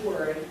 Don't you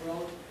worry, we're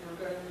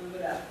going to move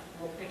it up.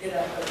 We'll pick it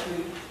up, but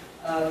we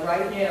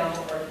right now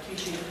are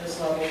teaching at this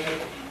level.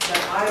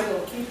 But I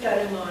will keep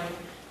that in mind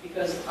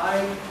because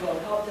I will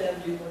help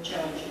them do more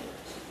challenging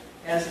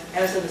words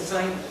as an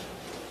assignment.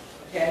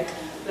 Okay,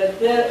 but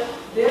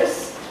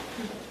this.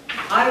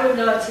 I would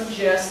not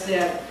suggest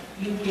that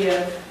you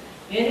give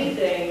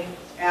anything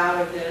out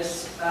of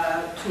this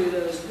to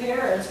those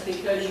parents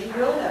because you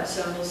will have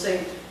some who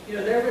say, you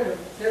know, they're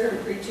going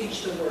to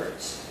pre-teach the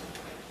words.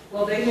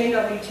 Well, they may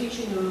not be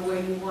teaching them the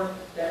way you want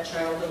that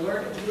child to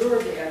learn it. You're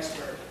the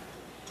expert.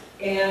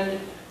 And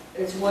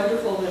it's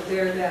wonderful that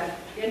they're that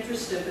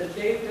interested, but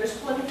there's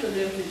plenty for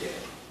them to do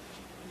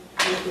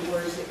with the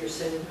words that you're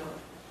sending home.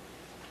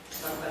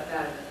 Talk about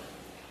that in a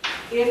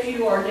minute. If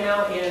you are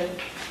now in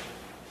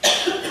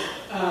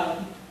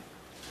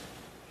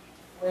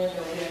we're in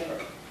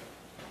November,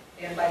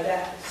 and by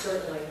that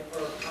certainly,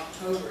 or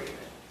October even.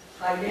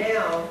 By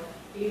now,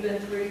 even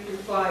 3 through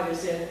 5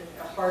 is in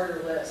a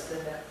harder list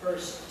than that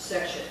first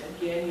section.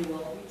 Again, you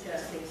will be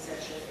testing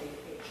section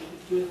 8H.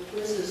 You do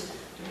quizzes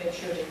to make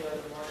sure they know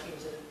the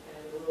markings and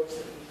the rules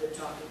that we've been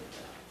talking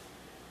about.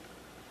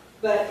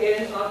 But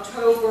in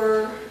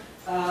October,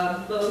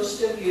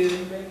 most of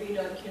you, maybe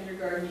not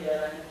kindergarten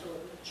yet, I have to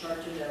look at the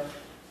chart to know,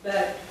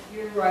 but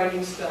you're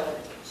writing spelling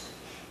words,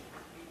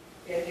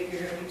 and that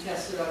you're going to be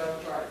tested on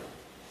Friday.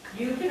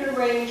 You can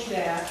arrange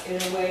that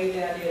in a way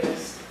that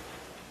is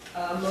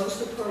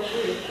most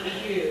appropriate for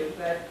you,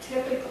 but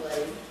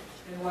typically,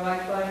 and what I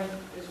find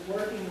is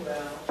working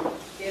well,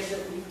 is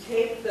that we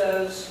take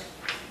those,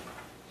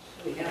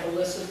 we have a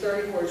list of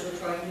 30 words we're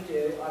trying to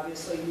do.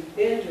 Obviously, you've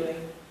been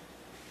doing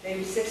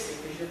maybe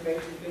 60 because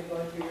you've been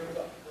going through your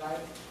book, right?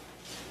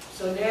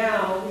 So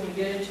now, when you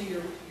get into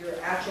your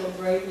actual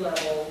grade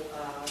level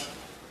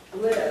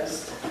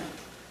list,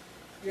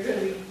 you're going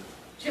to be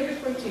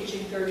typically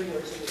teaching 30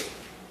 words a week.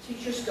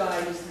 Teacher's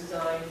Guide is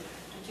designed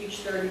to teach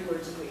 30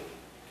 words a week.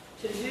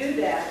 To do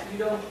that, you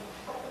don't,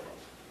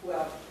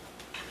 well,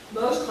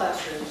 most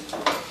classrooms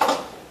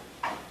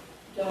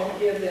don't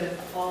give them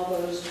all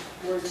those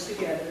words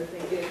together.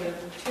 They give them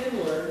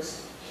 10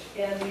 words,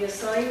 and the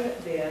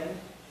assignment then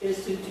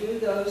is to do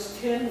those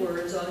 10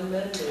 words on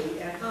Monday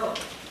at home.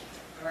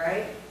 All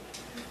right?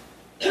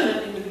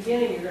 In the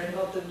beginning, you're going to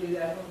help them do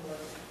that homework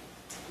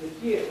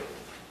with you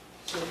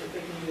so that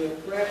they can do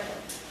it correctly.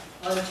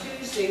 On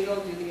Tuesday,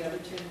 they'll do the other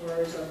 10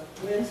 words. On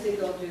Wednesday,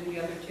 they'll do the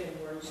other 10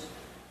 words.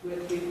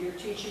 If you're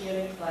teaching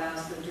it in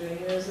class, they're doing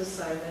it as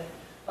assignment.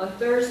 On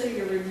Thursday,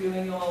 you're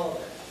reviewing all of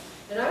it.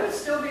 And I would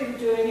still be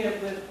doing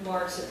it with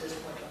marks at this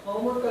point. The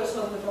homework goes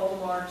home with all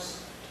the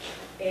marks,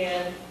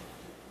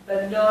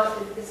 but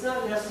it's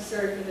not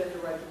necessary for them to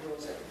write the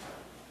rules every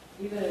time,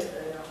 even at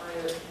a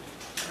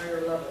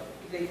higher level.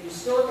 You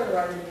still going to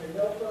write it in the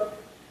notebook,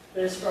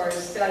 but as far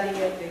as studying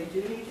it, they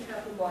do need to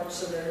have the marks,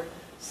 so they're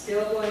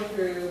still going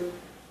through,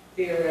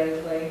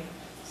 theoretically,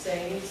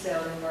 saying each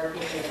sound and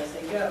marking it as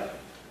they go.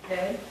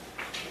 Okay?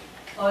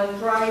 On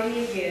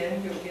Friday,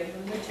 again, you'll give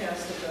them the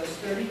test of those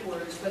 30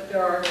 words, but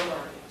there are no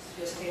markings.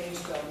 Just can you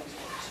spell these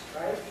words,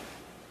 right?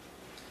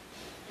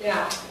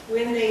 Now,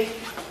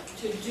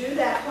 to do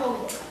that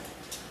homework,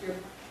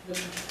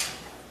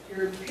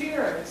 your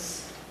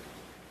parents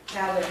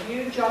have a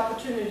huge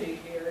opportunity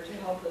here to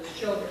help those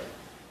children.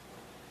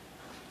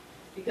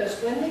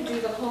 Because when they do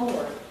the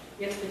homework,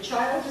 if the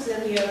child is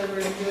in the other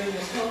room doing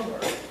this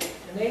homework,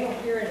 and they don't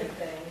hear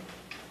anything,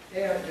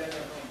 they aren't doing their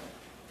homework.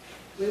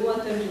 We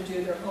want them to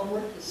do their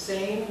homework the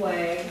same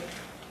way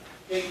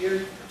that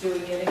you're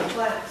doing it in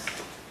class.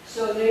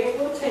 So they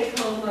will take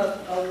home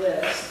a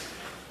list,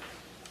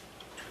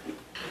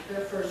 if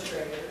they're first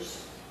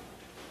graders,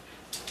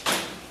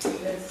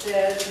 that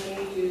says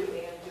need, do,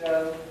 and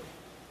go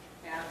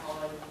at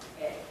on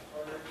A.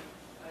 Or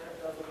I don't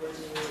know the words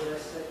in your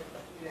list,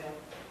 but you have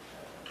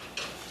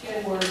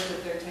 10 words that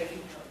they're taking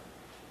home.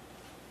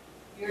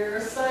 Your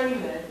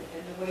assignment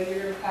and the way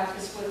you're going to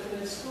practice with them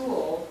in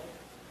school,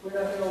 we're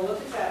not going to look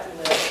at that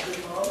list.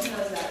 Your mom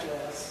has that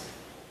list.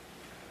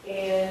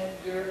 And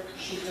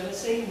she's going to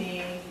say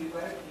me, you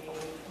write me,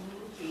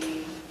 he,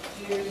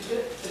 do,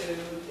 good food,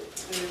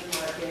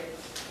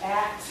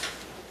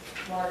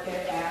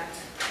 market, act,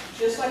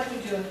 just like we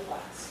do in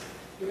class.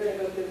 You're going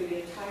to go through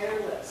the entire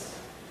list,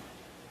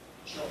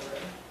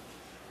 children.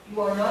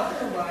 You are not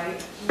going to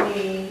write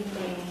me,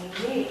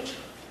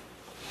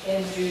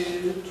 and do.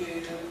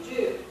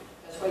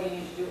 That's why you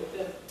need to do it with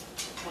them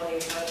plenty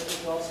of times, but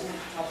you also need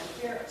to talk to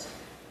parents.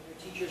 Your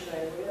teacher's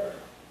not aware.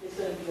 It's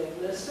going to be a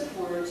list of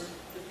words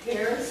the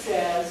parent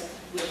says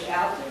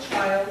without the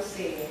child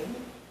seeing.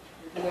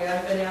 You're the way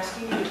I've been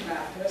asking you to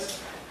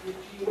practice, if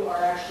you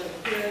are actually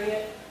hearing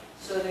it,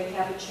 so they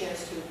have a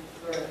chance to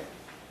learn it.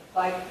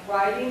 By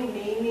writing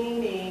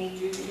me,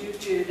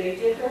 do, they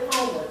did their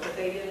homework, but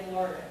they didn't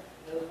learn it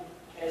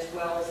as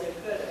well as they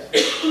could have.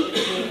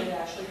 They had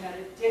actually had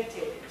it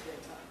dictated 10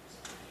 times.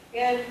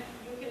 And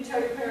you can tell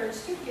your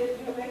parents to make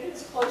it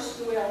as close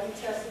to the way I'll be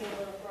testing it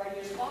on Friday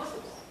as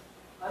possible.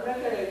 I'm not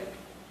going to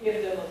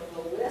give them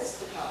a list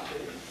to copy.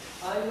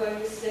 I'm going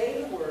to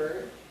say the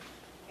word,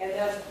 and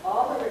that's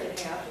all they're going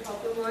to have to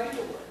help them write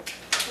the word.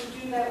 So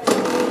do that with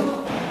your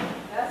home.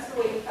 That's the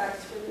way you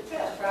practice for the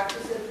test.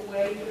 Practice it the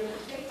way you're going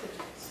to take the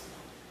test.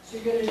 So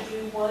you're going to do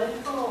one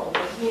home,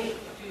 me,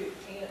 do,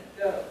 and,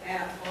 go,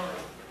 at, on,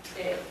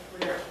 a,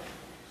 where.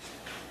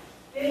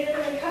 Then you're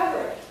going to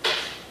cover it.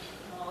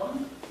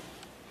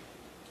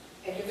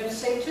 And you're going to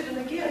say to them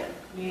again,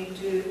 me,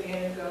 do,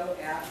 and, go,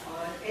 at,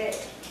 on, a.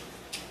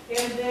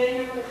 And then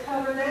you're going to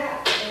cover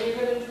that, and you're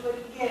going to do it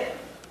again.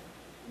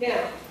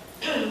 Now,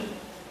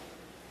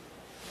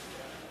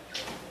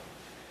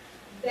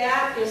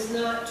 that is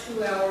not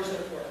 2 hours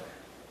of work.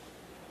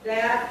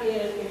 That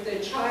is, if the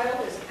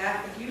child is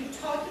if you've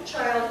taught the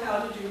child how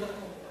to do the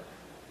homework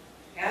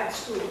at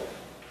school,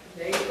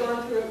 they've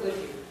gone through it with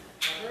you,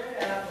 cover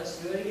it up, let's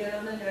do it again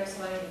on the next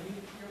line, and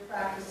you're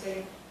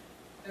practicing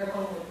their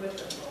homework with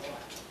them for a while.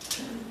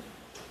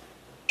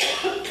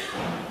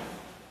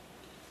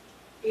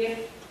 If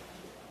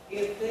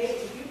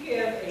you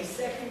give a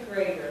second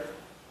grader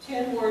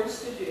 10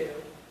 words to do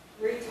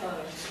 3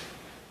 times,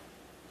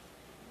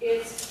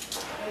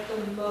 it's at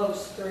the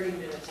most 30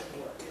 minutes of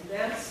work, and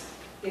that's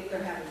if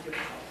they're having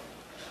difficulty,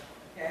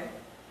 okay?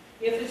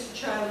 If it's a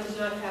child who's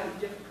not having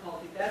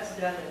difficulty, that's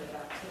done in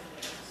about 10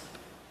 minutes.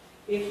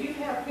 If you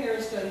have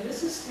parents going,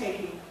 this is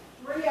taking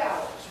 3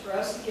 hours for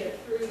us to get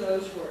through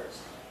those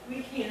words,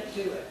 we can't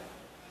do it,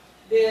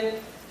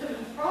 then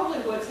probably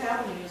what's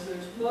happening is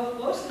there's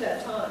most of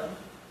that time,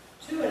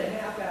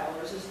 2.5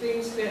 hours, is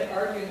being spent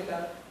arguing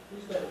about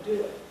who's going to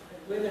do it,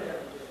 and women are going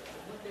to do it,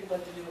 and what they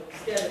want to do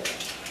instead of it.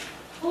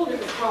 Whole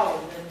different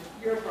problem than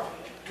your problem,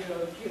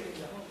 giving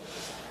the homework.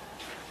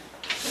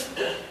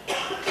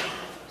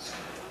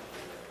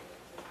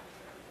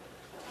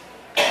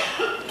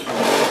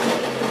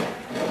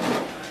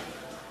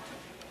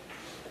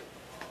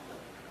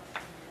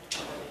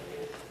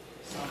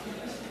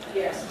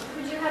 Yes.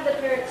 Would you have the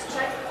parents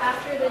check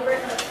after they've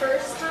written the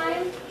first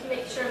time to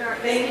make sure there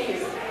aren't Thank you.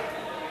 mistakes?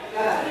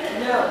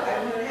 No,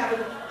 I'm going to have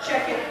them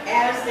check it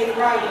as they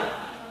write it.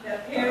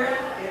 That parent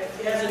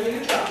has a new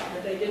job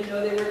that they didn't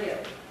know they were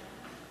getting.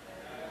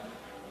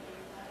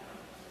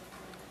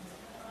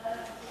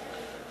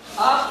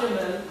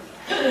 Optimum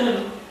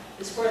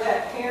is for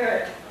that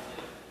parent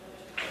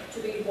to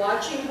be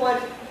watching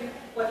what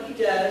he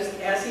does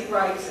as he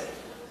writes it.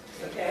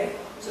 Okay?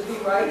 So if he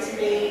writes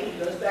me, he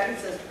goes back and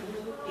says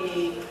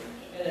he,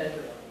 and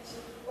underlines.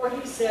 Or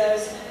he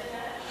says,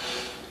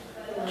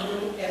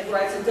 and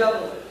writes a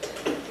double.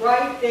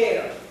 Right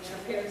there.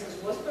 The parent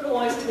says, let's put a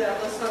line to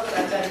that, let's talk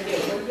about that again.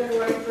 What are we going to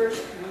write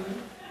first?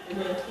 And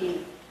then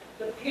he.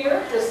 The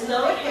parent does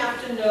not have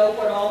to know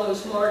what all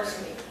those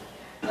marks mean.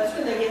 That's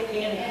when they get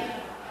panicky.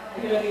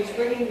 He's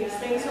bringing these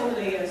things home,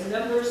 he has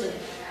numbers and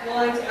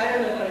lines, I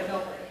don't know how to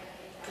help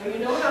it. When you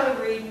know how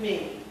to read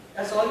me,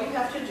 that's all you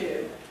have to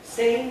do.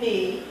 Say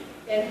me,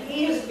 and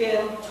he has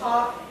been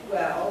taught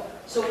well,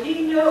 so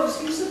he knows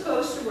he's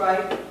supposed to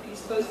write, he's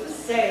supposed to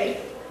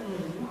say,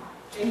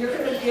 and you're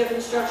going to give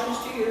instructions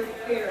to your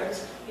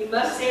parents. He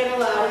must say it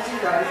aloud as he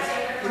writes.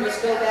 You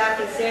must go back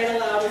and say it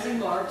aloud as he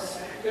marks.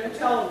 You're going to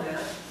tell him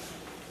that.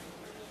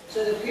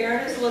 So the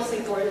parent is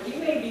listening for it. He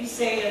may be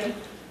saying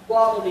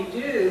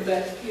wobbly-doo,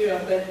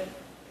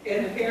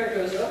 and the parent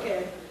goes,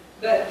 okay.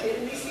 But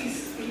at least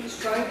he's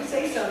trying to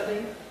say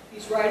something.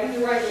 He's writing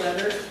the right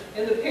letter.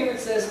 And the parent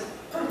says,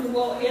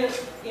 well, in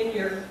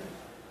your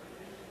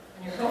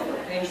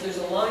homework page, there's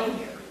a line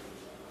here.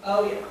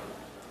 Oh, yeah.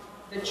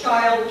 The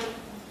child,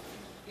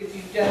 if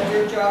you've done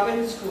your job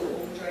in school,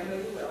 which I know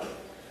you will,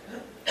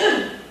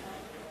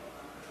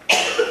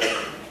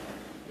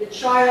 the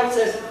child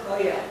says, oh,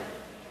 yeah,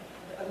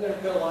 I'm going to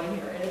put a line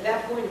here. And at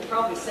that point, you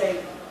probably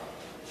say,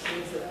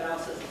 means that Val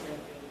says the same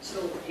thing.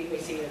 So you may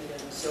see it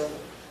again. So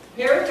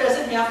parent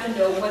doesn't have to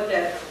know what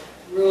that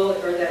rule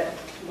or that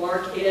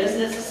mark is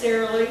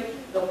necessarily.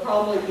 They'll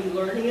probably be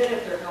learning it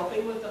if they're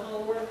helping with the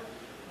homework.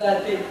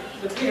 But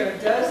the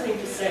parent does need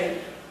to say,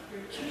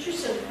 your teacher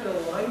said to put a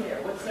line there.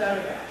 What's that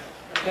about?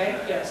 Okay?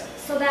 Yes.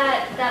 So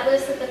that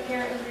list that the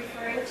parent was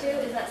referring to,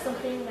 is that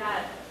something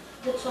that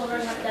the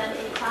children have done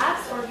in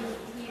class, or do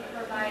you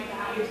provide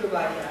that? You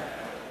provide that.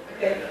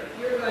 Okay.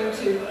 You're going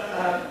to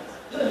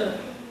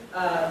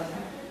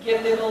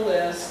give them a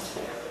list,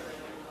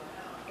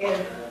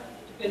 and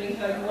depending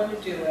how you want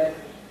to do it,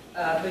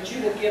 but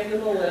you will give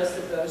them a list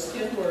of those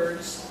 10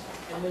 words,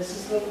 and this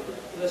is the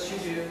list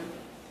you do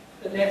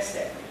the next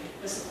day.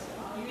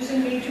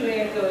 Using me, do,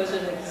 and go as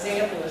an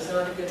example is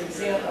not a good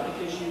example,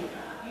 because you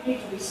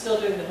need to be still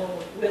doing the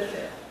homework with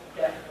them.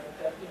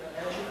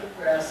 As you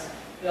progress,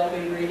 they'll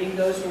be reading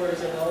those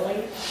words, and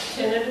only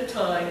 10 at a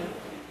time.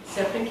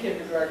 except in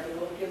kindergarten, you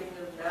won't give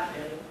them that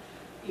many,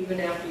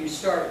 even after you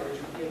start, where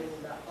you're giving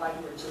them about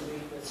 5 words a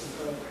week with some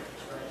programs,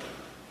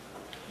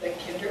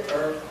 right?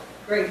 Or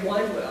grade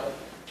 1 will.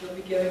 You'll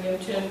be giving them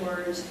 10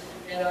 words,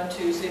 and on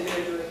Tuesday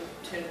they're doing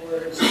 10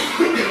 words.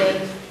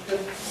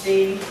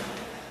 And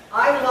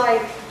I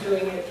like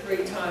doing it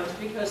 3 times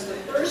because the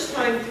first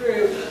time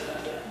through,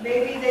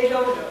 maybe they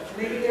don't know,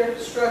 maybe they're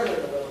struggling a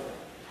little bit.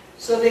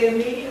 So they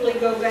immediately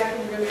go back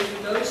and we're going to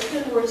do those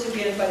 10 words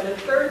again. By the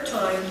 3rd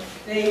time,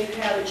 they've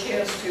had a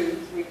chance to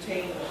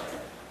retain them.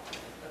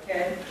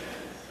 Okay?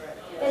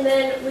 And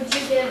then would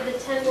you give the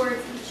 10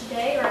 words each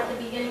day or at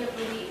the beginning of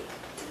the week,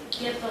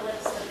 give the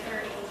list of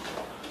 30?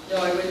 No,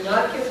 I would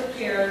not give the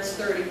parents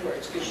 30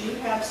 words because you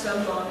have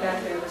some mom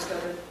back there that's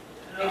going to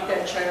make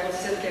that child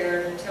sit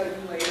there and tell you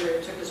later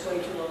it took us way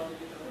too long to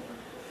do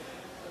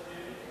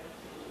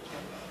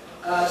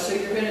it. So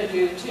you're going to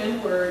do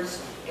 10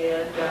 words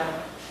and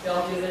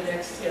they'll do the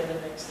next 10 the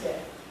next day.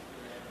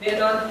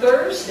 Then on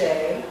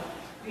Thursday,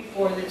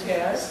 before the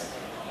test,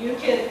 you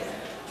can,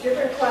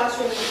 different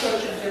classrooms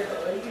approach it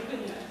differently. You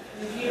can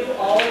review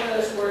all of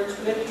those words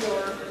with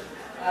your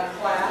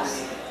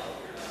class,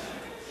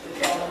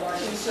 with all the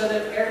marking, so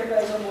that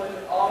everybody's on board,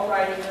 they're all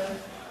writing them.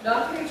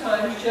 Not 3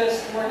 times,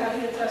 just we're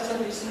having a test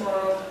on these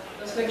tomorrow.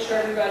 Let's make sure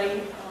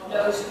everybody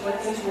knows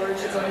what these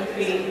words are going to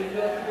be. You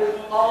do it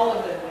with all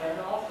of them, and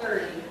all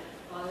 30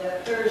 on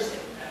that Thursday.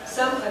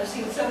 I've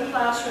seen some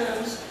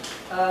classrooms,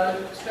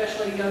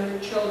 especially younger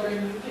children,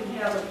 you can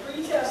have a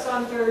pre-test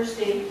on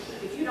Thursday.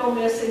 If you don't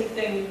miss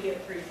anything, you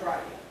get free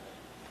Friday.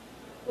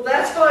 Well,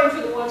 that's fine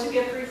for the ones who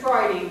get free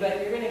Friday, but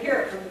you're going to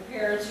hear it from the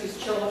parents whose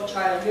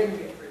child didn't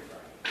get free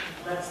Friday.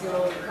 That's the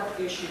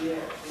only issue there,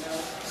 you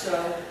know.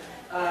 So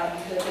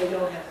that they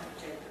don't have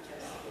to take the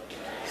test.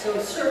 So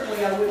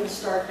certainly I wouldn't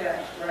start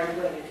that right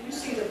away. If you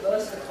see that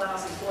most of the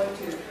class is going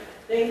to,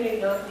 they may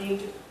not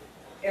need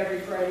every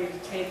Friday to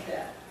take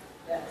that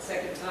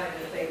second time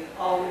if they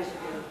always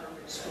been in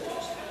perfect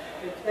scores.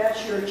 If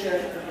that's your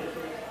judgment of the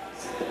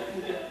class,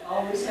 you can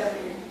always have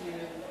an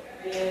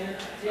interview,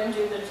 then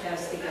do the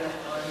test again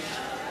on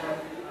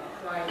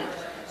Friday.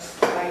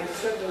 I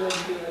certainly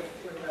wouldn't do it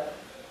for the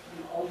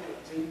older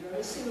ones. You're going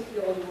to see with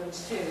the older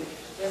ones too.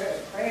 They're going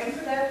to cram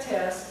for that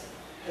test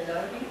the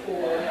night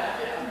before.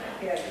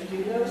 Yeah, I can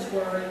do those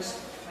words.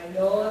 I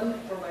know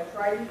them for my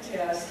Friday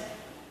test,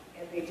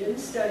 and they didn't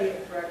study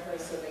it correctly,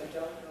 so they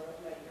don't know it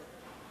later.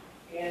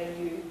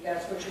 And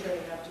that's what you're going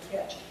to have to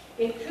catch.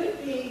 It could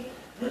be,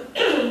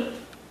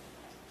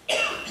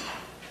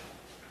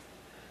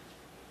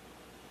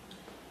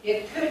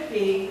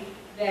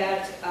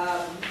 that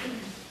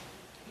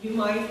you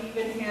might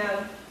even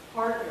have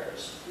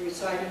partners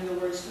reciting the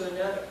words to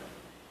another.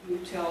 You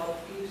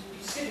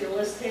sit here,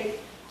 let's take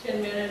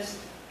 10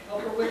 minutes,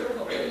 help her with her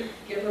homework,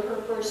 give her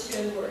her first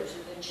 10 words,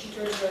 and then she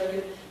turns around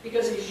and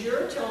because as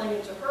you're telling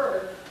it to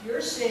her,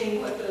 you're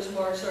seeing what those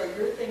marks are,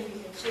 you're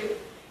thinking it too.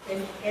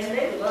 And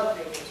they love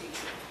being a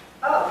teacher.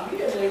 Oh, you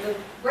didn't leave a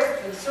break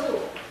for the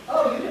syllable.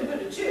 Oh, you didn't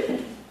put a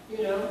 2,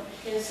 you know?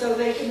 And so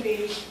they can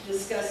be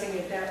discussing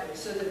it that way,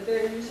 so that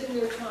they're using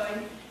their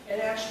time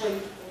and actually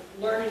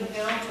learning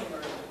how to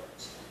learn the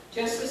words.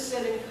 Just to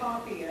sit and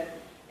copy it,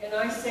 and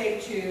I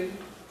say to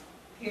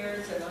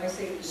parents and I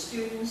say to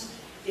students,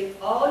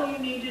 if all you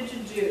needed to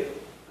do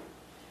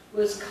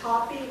was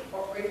copy,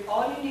 or if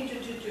all you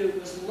needed to do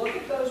was look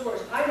at those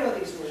words, I know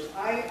these words,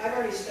 I've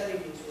already studied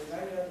these words, I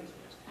know these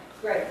words.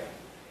 Great.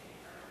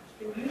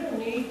 And you don't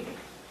need me.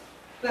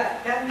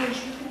 But that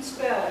means you can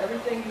spell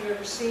everything you've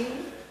ever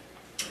seen.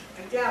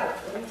 I doubt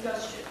it. Let me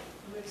test you.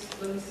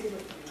 Let me see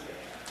what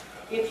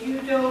you do. If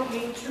you don't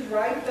need to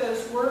write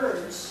those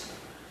words,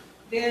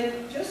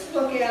 then just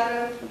look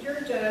at them.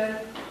 You're done.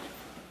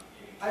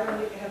 I don't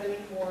need to have any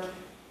more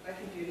I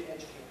can do to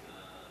educate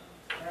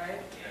you. All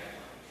right?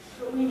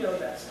 But we know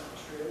that's not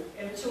true.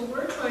 And so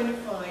we're trying to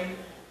find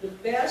the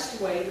best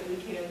way that we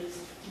can is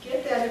to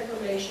get that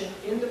information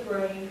in the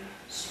brain,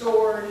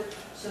 stored,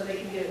 so they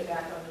can get it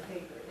back on the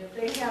paper. And if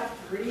they have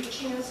 3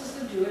 chances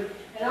to do it,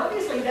 and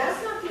obviously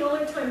that's not the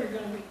only time you're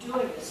going to be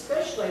doing it,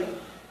 especially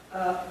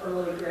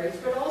early grades,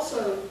 but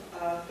also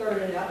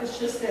 3rd and up. It's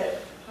just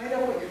that I know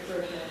what your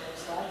curriculum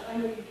looks like. I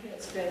know you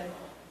can't spend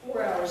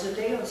 4 hours a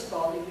day on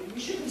Spalding, but you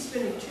should be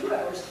spending 2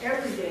 hours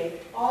every day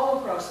all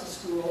across the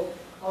school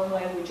on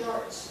language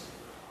arts,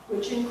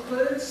 which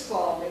includes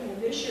Spalding,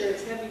 and this year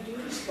it's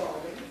heavy-duty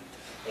Spalding,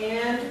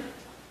 and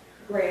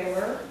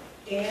grammar,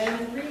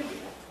 and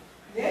reading.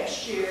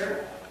 Next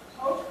year,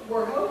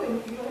 we're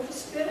hoping you don't have to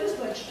spend as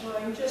much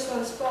time just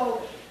on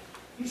Spalding.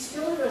 You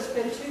still are going to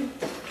spend 2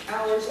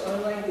 hours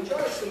on language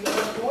arts, so you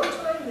have more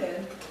time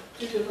then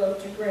to devote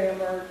to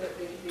grammar, that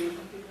they can do, you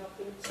can help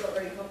them start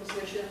writing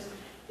compositions,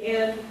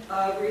 and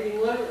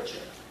reading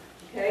literature.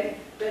 Okay?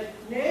 But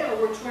now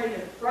we're trying to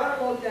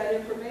front load that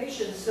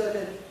information so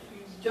that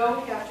you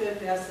don't have to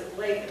invest it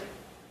later.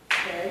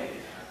 Okay?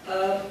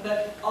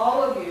 But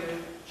all of you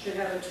should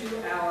have a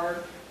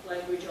 2-hour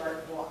language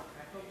art block.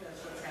 I hope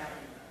that's what's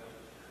happening.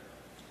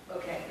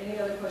 Okay, any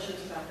other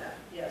questions about that?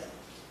 Yes?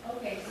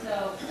 Okay,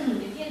 so in the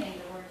beginning,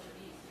 the words are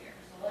easier.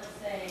 So let's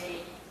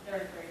say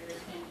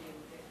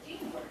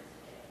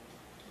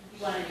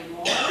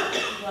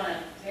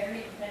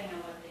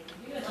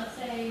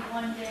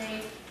one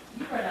day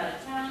you run out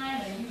of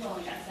time and you've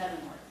only got 7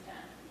 words done.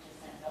 You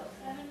just send those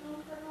 7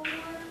 home for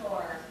homework,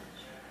 or?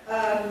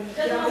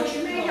 Yeah, but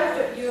you may have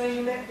to,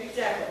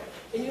 exactly,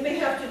 and you may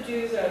have to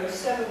do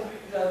those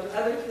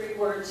other 3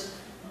 words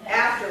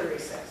after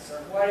recess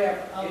or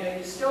whatever. You know,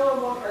 you still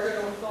are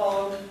going to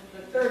follow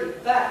the 30,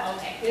 but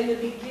Okay. in the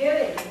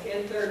beginning,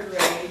 in 3rd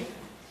grade,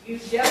 you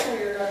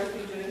definitely are going to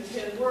be doing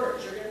 10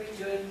 words. You're going to be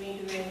doing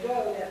mean, do, and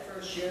go that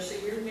first year, so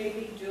you're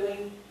maybe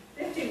doing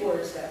 50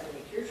 words that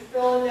week. You're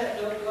filling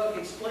that notebook,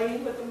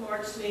 explaining what the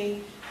marks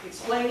mean,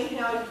 explaining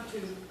how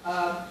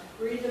to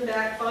read them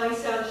back, find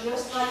sounds,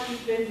 just like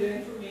you've been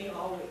doing for me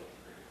all week.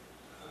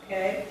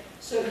 Okay?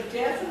 So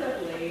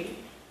definitely,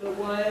 the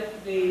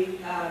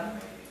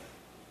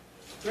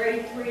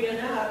grade 3 and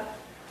up,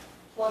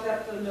 plug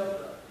up the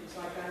notebook. It's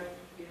like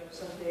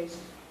some days,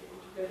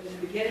 in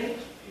the beginning,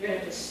 you're going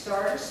to just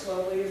start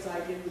slowly as I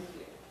did with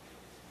you.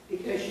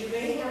 Because you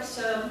may have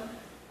some,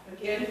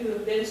 again, who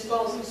have been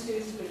Spalding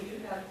students, but you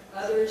have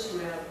others who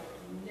have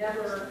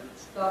never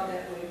thought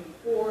that way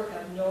before,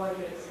 have no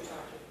idea what you're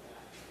talking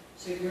about.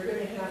 So you're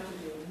going to have to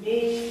do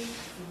me,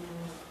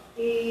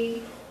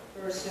 E,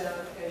 first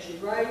as you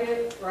write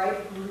it, write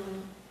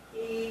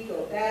E,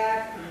 go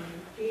back,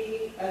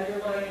 E,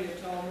 underline, you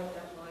tell them what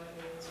that line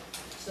means,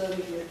 so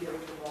that you're giving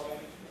them all that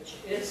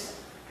information.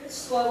 It's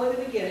slow in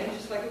the beginning,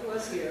 just like it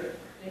was here.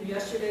 And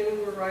yesterday we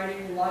were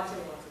writing lots and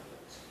lots of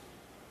books.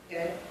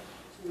 Okay?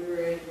 So we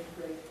were in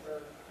grade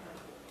 4.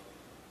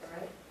 All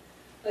right?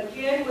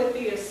 Again, with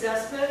the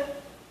assessment,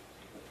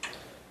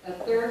 a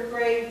 3rd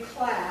grade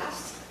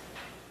class,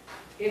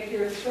 if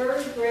your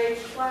 3rd grade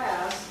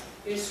class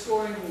is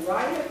scoring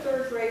right at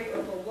 3rd grade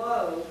or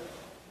below,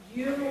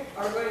 you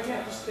are going to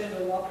have to spend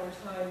a lot more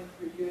time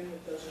reviewing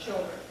with those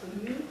children.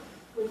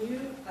 When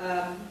you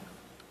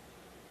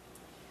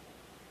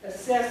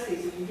assess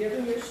these and you give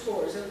them your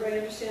scores, everybody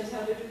understands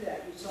how to do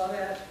that. You saw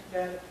that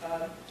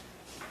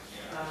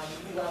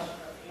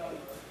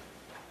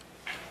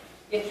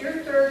if your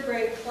 3rd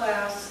grade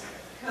class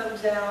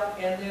comes out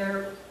and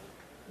they're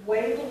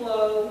way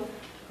below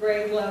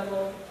grade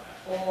level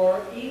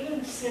or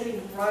even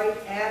sitting right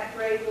at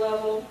grade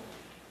level,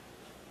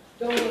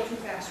 don't go too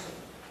fast with them.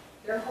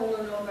 They're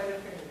holding on by their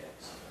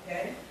fingertips,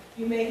 okay?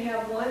 You may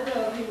have one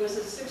though who was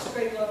at 6th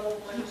grade level,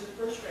 one who's at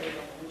 1st grade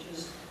level, which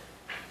is,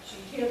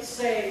 you can't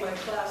say my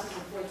class is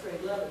at 4th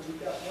grade level.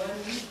 You've got one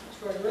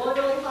scoring really,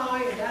 really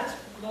high, and that's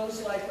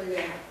most likely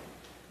to happen.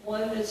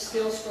 One that's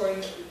still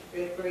scoring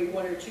at grade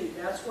 1 or 2.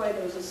 That's why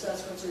those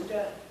assessments are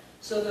done.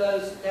 So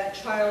that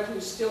child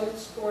who's still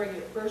scoring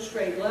at 1st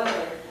grade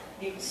level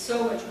needs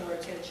so much more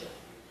attention.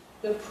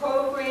 The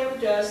program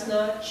does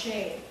not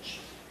change.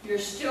 You're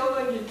still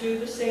going to do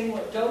the same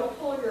work. Don't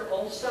pull your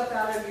old stuff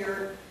out of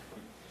your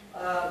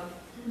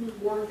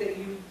work that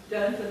you've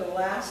done for the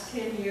last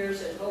 10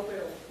 years and hope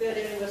it'll fit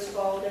in with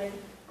Spalding.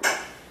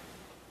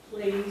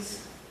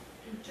 Please,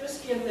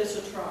 just give this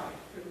a try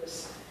for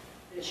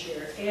this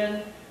year.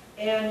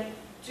 And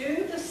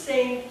do the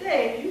same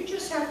thing. You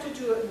just have to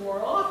do it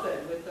more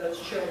often with those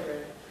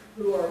children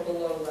who are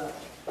below level.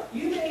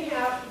 You may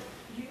have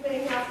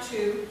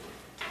to,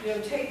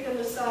 take them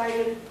aside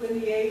and when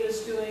the aide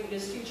is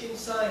teaching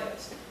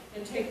science,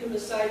 and take them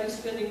aside and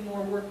spending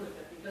more work with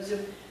them. Because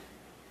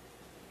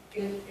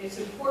it's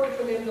important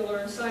for them to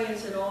learn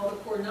science and all the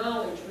core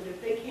knowledge, but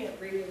if they can't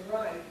read and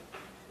write,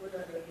 we're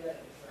not going to get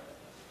any further.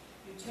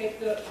 You take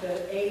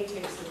the aide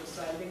takes them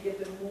aside, they give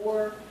them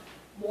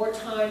more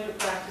time to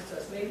practice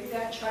this. Maybe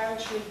that child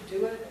should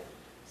do it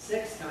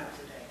 6 times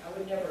a day. I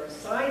would never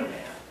assign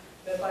that,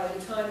 but by the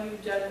time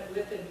you've done it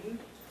with them,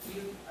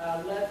 you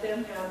let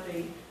them have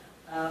the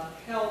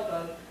help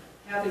of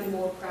having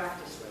more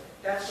practice with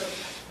it. That's what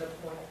the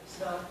point is.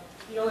 Not,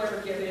 you don't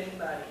ever give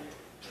anybody,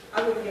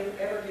 I wouldn't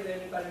ever give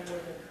anybody more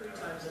than 3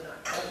 times a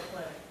night. That's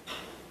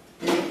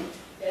plenty.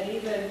 And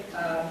even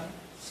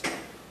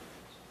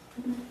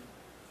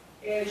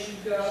as you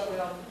go,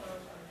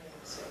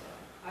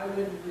 I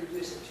wouldn't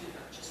reduce it too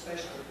much,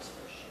 especially this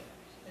first year.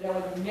 And I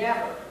would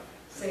never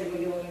say,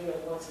 well, you only do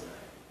it once a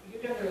night. You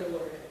never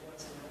learn it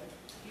once a night.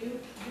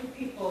 You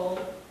people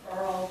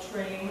are all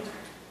trained.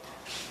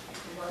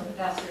 You want to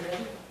pass it in.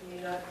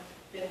 You've not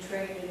been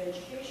trained in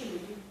education,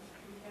 but you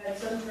had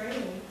some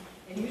training,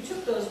 and you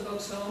took those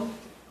books home.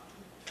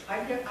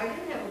 I didn't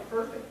have a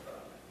perfect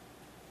book.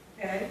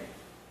 Okay?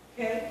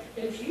 Okay?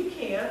 And if you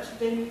can't,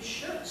 then you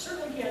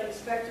certainly can't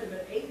expect of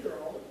an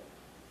 8-year-old.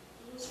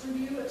 Let's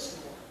review it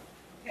some more.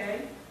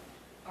 Okay?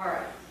 All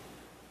right.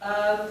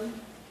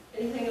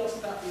 Anything else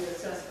about the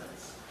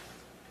assessments?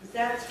 Because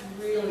that's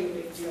really a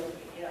big deal to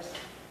me. Yes?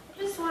 I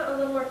just want a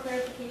little more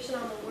clarification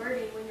on the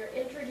wording. When you're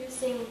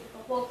introducing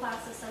a whole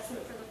class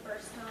assessment for the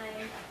first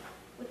time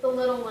with the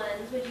little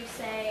ones, would you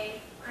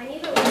say, I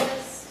need a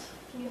list,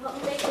 can you help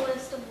me make a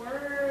list of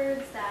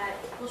words that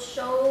will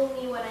show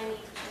me what I need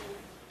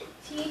to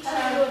teach?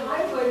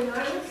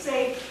 I would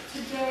say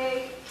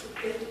today,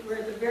 we're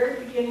at the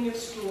very beginning of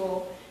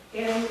school,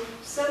 and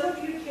some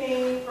of you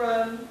came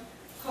from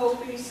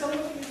Hopi, some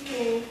of you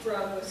came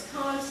from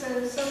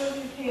Wisconsin, some of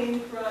you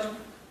came from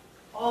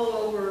all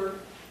over,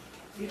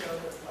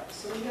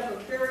 So we have a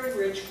very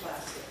rich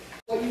class here.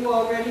 What you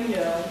already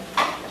know,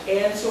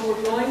 and so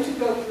we're going to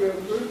go through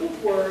a group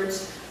of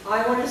words.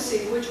 I want to see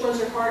which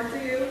ones are hard for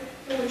you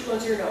and which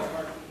ones are not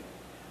hard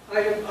for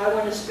you. I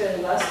want to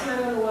spend less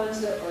time on the ones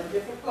that are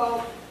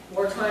difficult,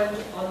 more time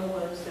on the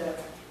ones that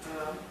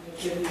will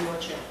give you more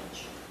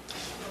challenge.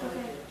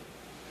 Okay.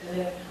 And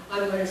then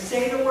I'm going to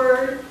say the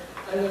word,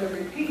 I'm going to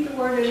repeat the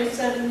word in a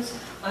sentence,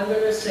 I'm going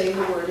to say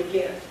the word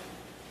again.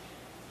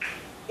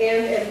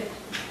 And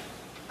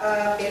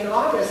in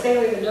August, they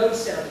don't even know the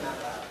sound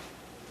out loud.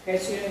 Okay,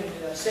 so you don't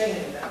even say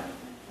any of that.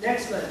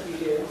 Next month you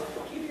do.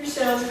 Keep your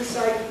sounds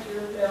inside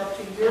your mouth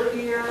to your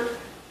ear.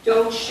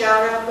 Don't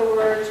shout out the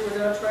words. We're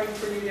not trying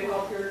for you to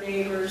help your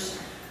neighbors,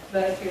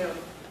 but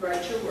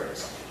write your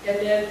words. And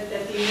then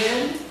at the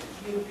end,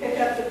 you pick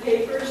up the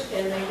papers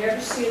and they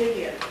never see it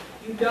again.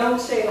 You don't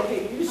say,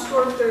 okay, you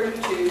scored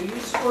 32, you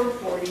scored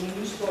 40, and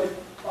you scored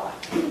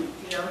 5.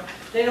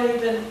 They don't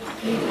even,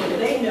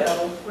 they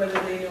know whether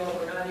they know it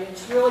or not.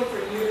 It's really for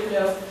you to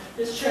know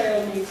this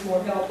child needs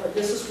more help, or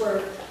this is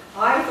where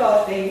I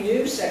thought they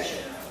knew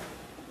section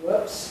O.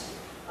 Whoops,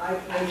 I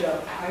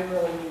don't. I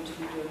really need to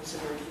be doing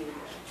some review.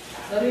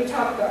 Let me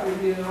talk about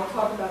review, and I'll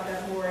talk about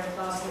that more in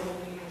class level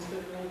meetings,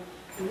 but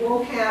it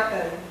won't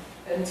happen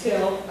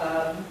until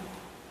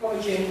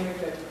probably January,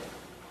 February.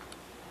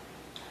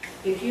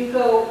 If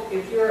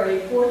you're a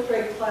 4th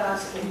grade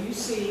class and you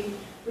see,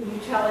 when you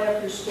tally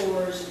up your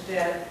scores,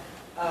 that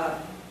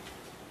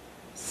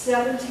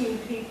 17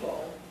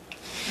 people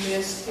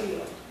missed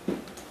field.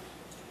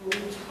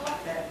 When we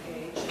taught that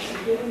page at the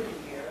beginning of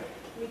the year,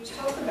 we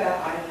talk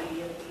about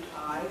IE and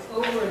EI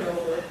over and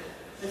over.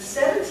 The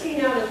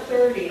 17 out of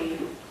 30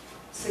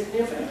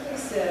 significantly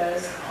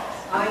says,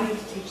 I need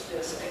to teach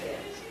this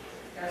again.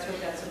 That's what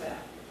that's about.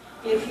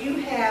 If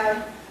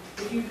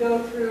you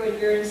go through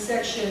and you're in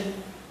section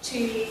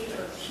T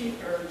or Q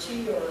or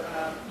T or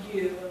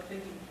U, I'm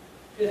thinking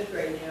 5th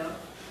grade now,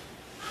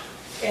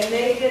 and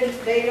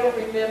they don't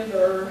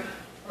remember,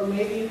 or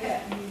maybe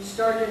you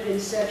started in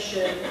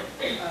section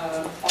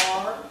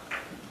R,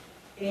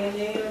 and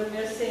they are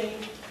missing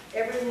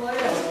every one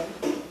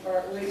of them, or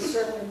at least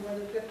certainly more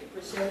than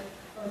 50%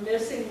 are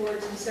missing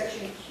words in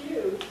section Q.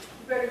 You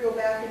better go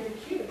back into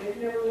Q. They've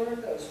never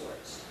learned those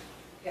words.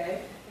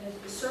 Okay? And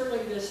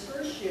certainly this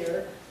first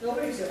year,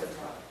 nobody's ever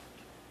taught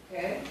it.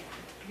 Okay?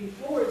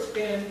 Before it's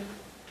been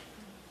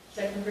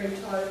 2nd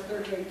grade taught it,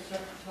 3rd grade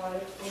taught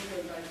it, 4th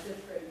grade, by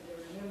 5th grade,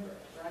 they remember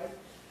it, right?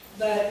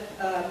 But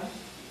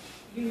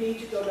you need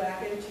to go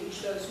back and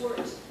teach those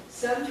words.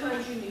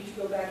 Sometimes you need to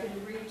go back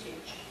and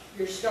reteach.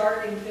 You're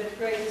starting 5th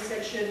grade in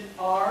section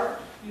R,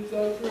 you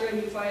go through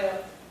and you find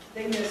out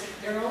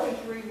there are only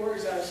 3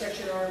 words out of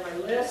section R on my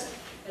list,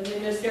 and they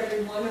missed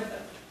every one of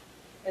them.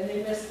 And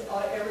they missed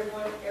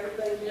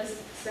everybody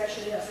missed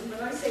section S. And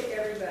when I say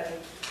everybody,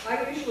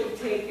 I usually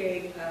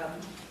take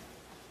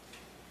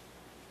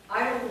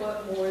I don't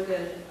want more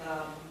than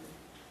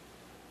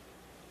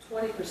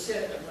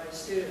 20% of my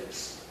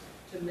students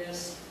to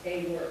miss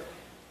a word,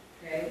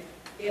 okay,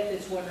 if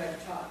it's what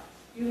I've taught.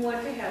 You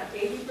want to have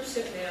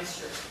 80%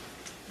 mastery.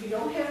 You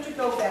don't have to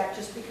go back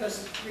just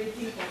because 3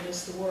 people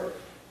missed the word,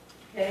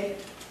 okay?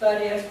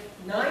 But if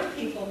 9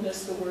 people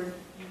miss the word,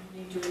 you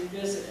need to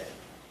revisit it.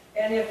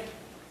 And if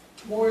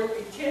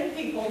 10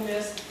 people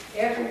miss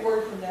every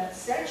word from that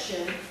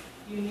section,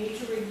 you need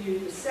to review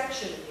the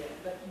section again,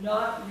 but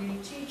not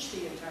reteach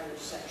the entire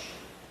section.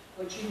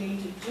 What you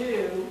need to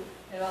do,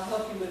 and I'll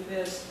help you with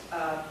this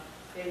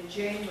in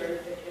January,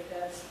 if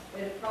that's,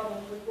 and it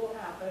probably will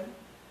happen.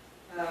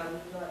 I'm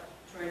not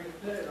trying to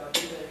put it on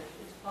you, but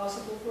it's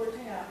possible for it to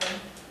happen.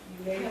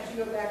 You may have to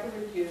go back and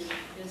review.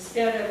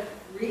 Instead of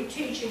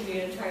reteaching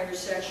the entire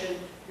section,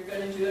 you're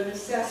going to do an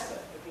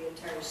assessment of the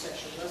entire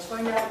section. Let's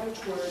find out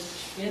which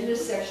words in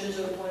this section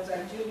are the ones I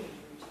do need to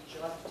reteach.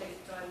 You'll have to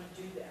take the time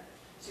to do that.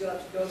 So you'll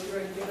have to go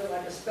through and give it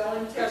like a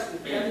spelling test.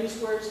 We've done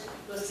these words.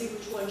 Let's see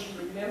which ones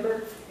you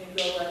remember and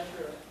go right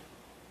through it.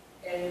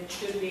 And it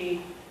should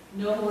be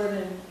no more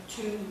than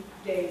 2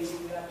 days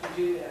you have to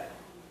do that.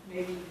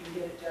 Maybe you can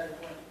get it done in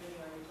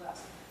one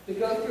class. But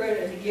go through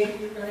it, and again,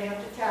 you're going to have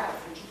to tally.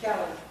 Put your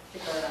tally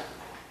ticker out.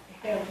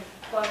 And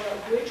find out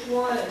which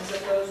ones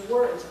of those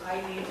words I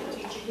need to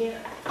teach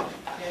again.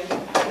 Okay?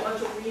 I want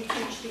to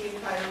reteach the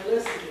entire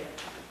list again.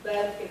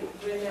 But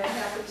when that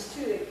happens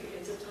too,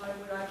 it's a time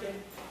when I can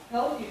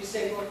help you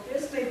say, well,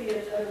 this may be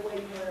another way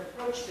you want to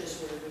approach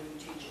this word when you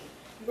teach it.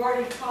 You've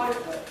already taught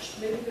it much.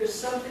 Maybe there's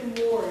something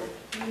more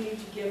you need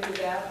to give to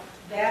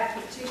that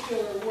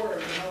particular word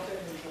to help it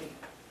retain.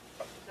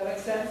 Does that make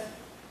sense?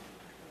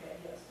 Okay,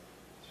 yes.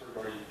 Sort of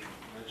already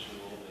mentioned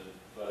a little bit,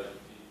 but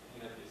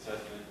looking at the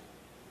assessment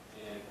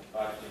and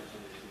 5 to 10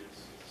 students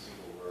is a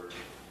single word,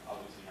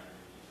 obviously not going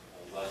to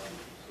be a lesson.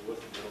 So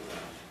what's the middle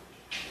ground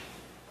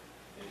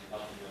in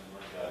helping them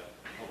learn that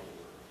whole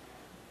word?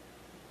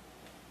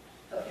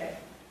 Okay.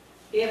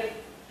 If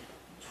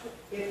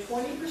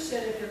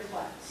 20% of your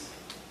class,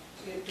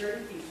 so you have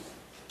 30 people,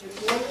 if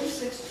more than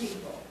 6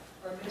 people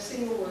are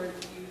missing a word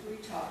that you've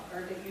retaught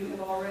or that you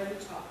have already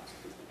taught,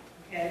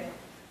 okay,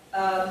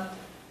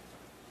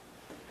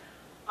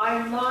 I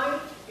I might,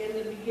 in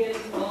the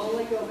beginning,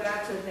 only go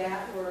back to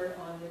that word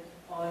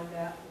on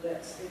that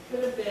list. It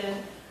could have been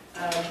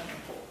a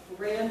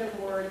random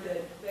word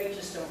that they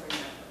just don't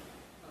remember,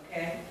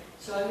 okay?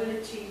 So I'm going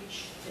to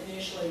teach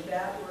initially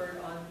that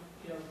word on,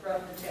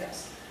 from the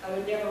test. I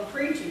would never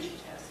pre-teach a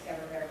test,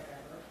 ever, ever,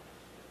 ever.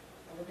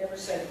 I would never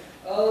say,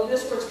 oh,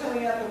 this word's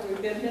coming up and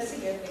we've been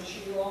missing it, make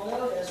sure you all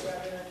know this,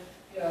 rather than,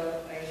 a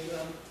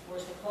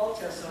where's the call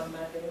test on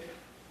Monday.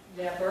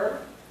 Never.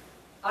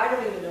 I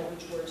don't even know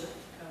which words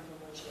come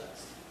from which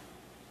list.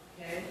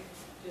 Okay?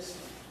 Just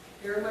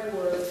here are my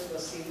words,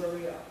 let's see where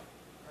we are.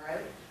 All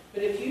right?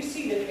 But if you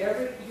see that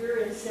you're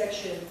in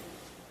section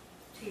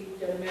T,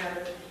 doesn't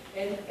matter,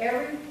 and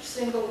every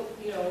single,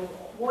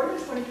 more than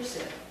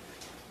 20%,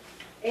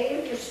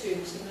 of your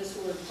students in this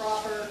word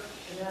proper,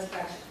 and that's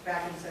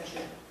back in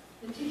section,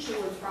 then teach the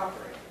word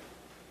proper.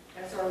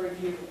 That's our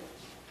review.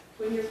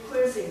 When you're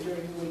quizzing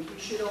during the week, you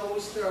should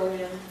always throw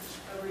in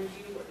a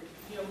review word.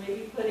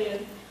 Maybe put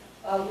in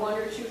 1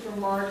 or 2 for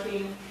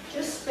marking.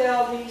 Just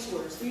spell these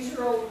words. These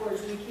are all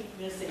words we keep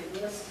missing.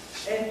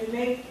 And you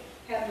may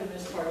have them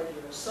as part of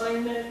your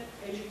assignment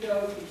as you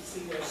go, if you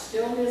see you're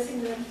still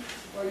missing them,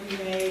 or you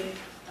may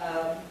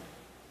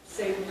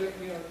say, throw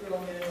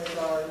them in with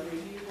our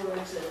review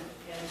words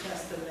and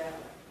test them that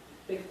way.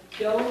 But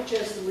don't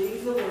just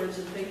leave the words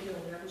and think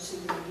you'll never see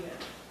them again.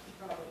 You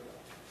probably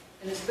will.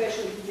 And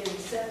especially if you're getting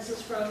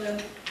sentences from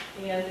them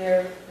and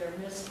they're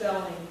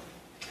misspelling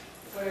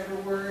whatever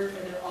word,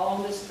 and they're all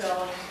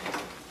misspelling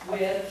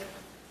with,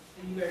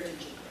 and you better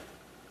teach it again.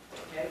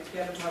 Okay? If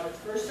you haven't taught it the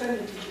first time,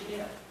 then teach it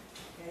again.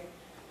 Okay?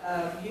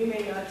 You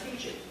may not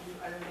teach it.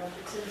 I don't know if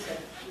it's in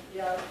section.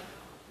 Yeah,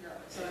 no,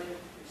 it's not in your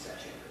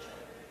section.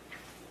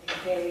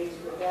 Okay,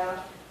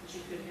 without, but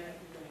you could have,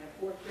 you're going to have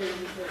 4th grade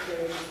and 5th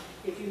grade.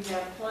 If you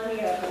have plenty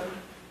of them,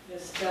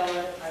 misspell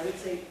it, I would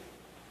say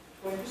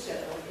 20%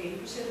 or 80%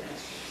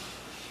 next year.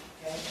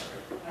 Okay?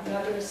 I'm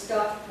not going to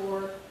stop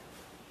for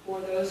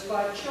those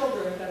 5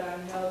 children, but I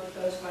know that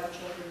those 5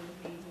 children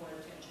need more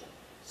attention.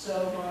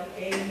 So my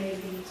A may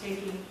be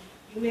taking,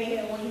 you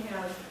may only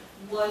have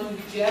one who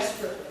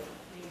desperately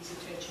needs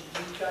attention.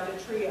 You've got a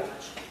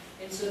triage.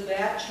 And so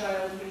that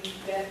child,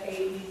 that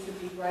A needs to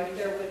be right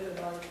there with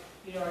them.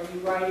 Are you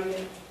writing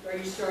it? Are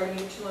you starting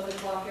at 2 on the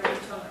clock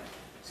every time?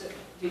 So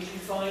did you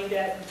find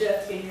that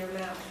depth in your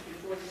mouth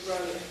before you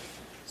wrote it?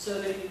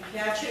 So that you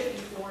catch it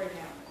before it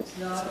happens.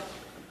 Not,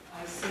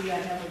 I see I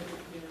have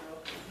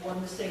one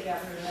mistake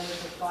after another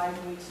for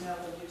 5 weeks, now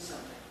we'll do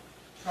something.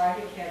 Try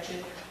to catch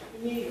it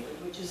immediately,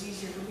 which is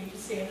easier for me to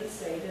stand and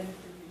say than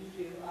for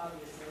you to do,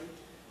 obviously.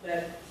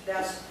 But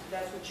that's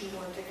what you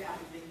want to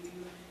happen, that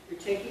you're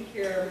taking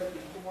care of it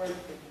before it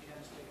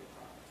becomes a bigger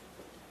problem.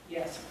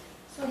 Yes?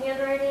 So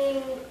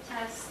handwriting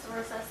tests or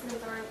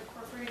assessments are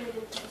incorporated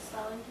into the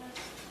spelling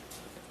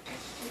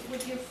test?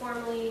 Would you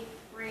formally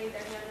grade their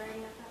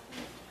handwriting at that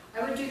point?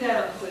 I would do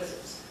that on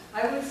quizzes.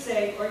 I would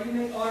say, or you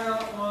may, on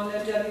a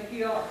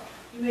WPR.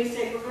 You may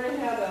say, we're going to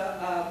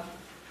have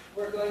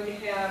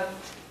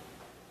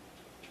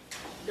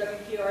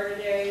WPR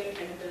today,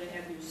 and we're going to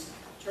have you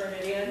turn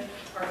it in.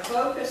 Our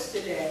focus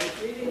today,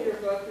 reading your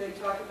book, they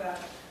talk about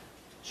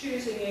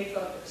choosing a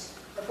focus.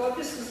 Our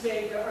focus is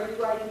today, are you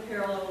writing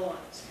parallel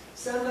lines?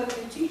 Some of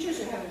the teachers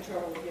are having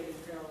trouble getting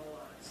parallel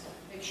lines.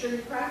 Make sure you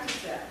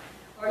practice that.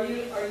 Are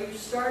you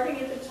starting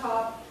at the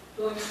top,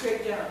 going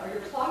straight down? Are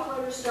your clock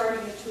runners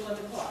starting at 2 on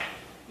the clock?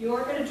 You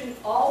are going to do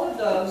all of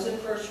those in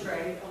 1st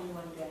grade on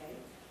one day.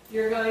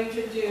 You're going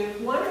to do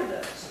one of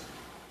those.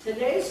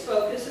 Today's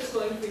focus is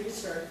going to be to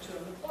start at 2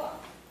 on the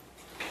clock.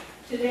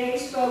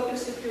 Today's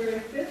focus, if you're in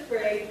 5th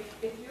grade,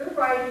 if you're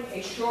writing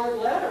a short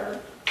letter,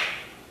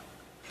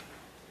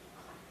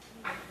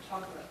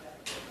 talk about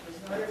that,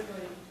 because not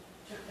everybody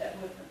took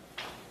that with them.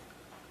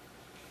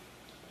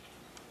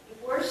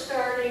 If we're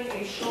starting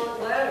a short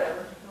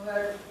letter, no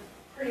matter,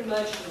 pretty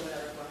much no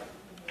matter what,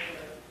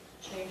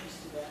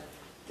 changes to that.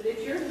 But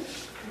if your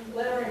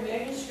letter and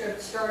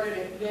manuscript started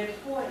at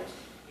midpoint,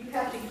 you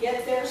have to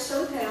get there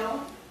somehow.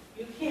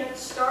 You can't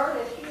start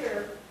it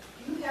here.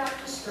 You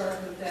have to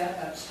start with that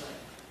upstream.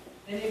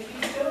 And if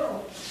you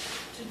don't,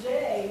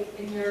 today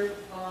in your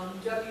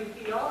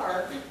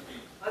WPR,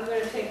 I'm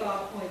going to take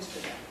off points for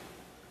that.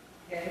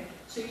 Okay?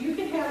 So you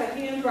can have a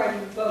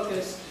handwriting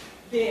focus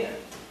then.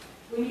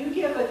 When you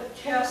give a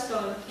test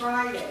on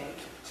Friday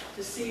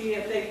to see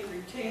if they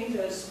retain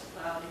those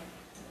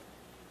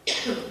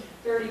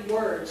 30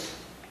 words,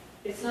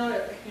 it's not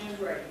a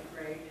handwriting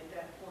grade at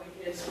that point.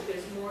 It's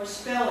more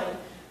spelling.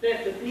 But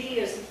if the B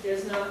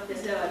is now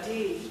a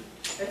D,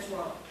 that's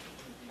wrong.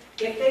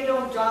 If they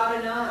don't dot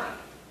an I,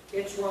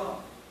 it's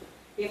wrong.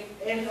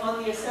 And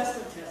on the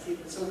assessment test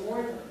even, so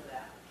warn them of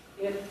that.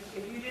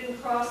 If you didn't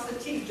cross the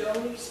T,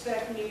 don't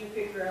expect me to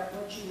figure out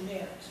what you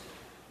meant.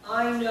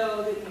 I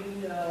know that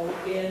you know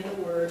in the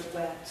word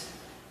wet,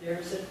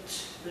 there's a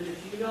T, but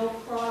if you don't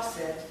cross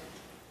it,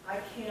 I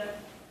can't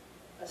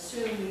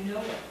assume you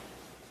know it.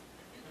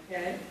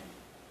 Okay?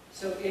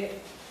 So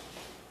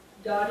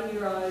dotting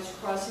your I's,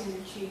 crossing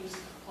your T's,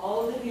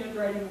 all of the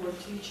handwriting we're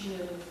teaching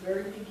at the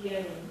very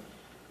beginning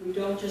We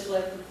don't just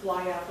let it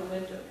fly out the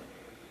window,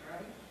 all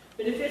right?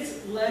 But if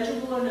it's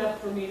legible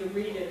enough for me to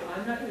read it,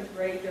 I'm not going to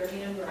grade their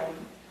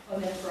handwriting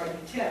on that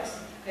writing test.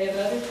 I have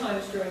other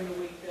times during the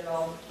week that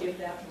I'll give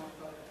that more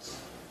focus.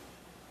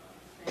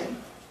 Okay?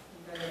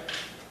 Yes.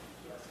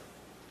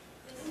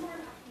 This is more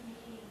about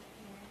communicating with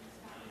parents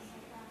about this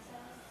whole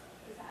process.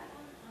 Is that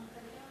on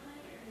curriculum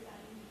night, or is that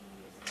you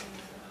using?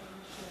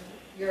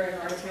 You're in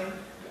our team?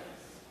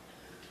 Yes.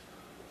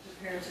 The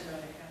parents are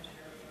going to have to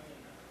hear from you.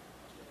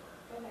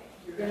 Okay.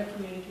 You're going to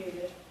communicate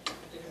it.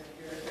 They're going to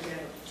hear it. Again,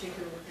 a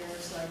particular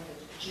parents like to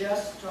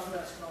just talk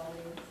about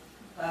Spalding.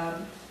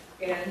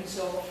 And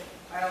so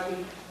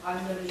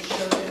I'm going to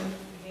show them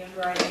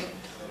handwriting.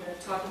 We're going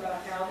to talk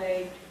about how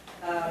they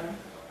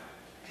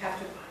have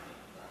to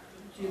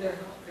do their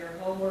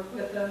homework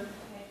with them.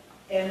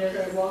 And they're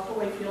going to walk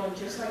away feeling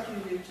just like you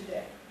do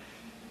today.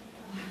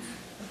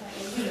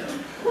 You know.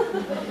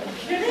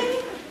 Kidding?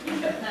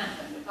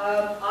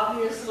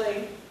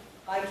 Obviously,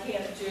 I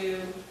can't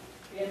do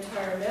the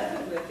entire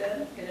method with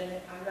them,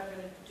 and I'm not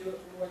going to do it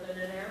for more than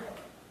an hour.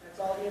 That's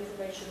all the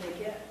information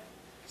they get.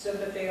 So,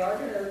 but they are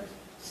going to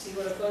see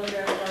what a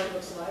phonograph card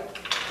looks like,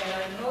 and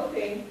I'm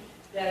hoping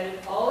that in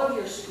all of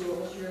your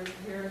schools, your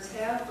parents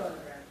have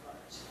phonograph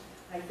cards.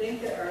 I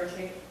think that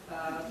RJ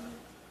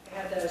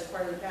had that as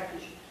part of the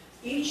package.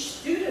 Each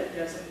student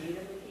doesn't need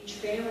it, but each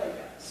family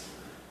does.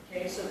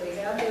 Okay, so they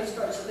have those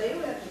cards, so they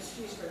don't have an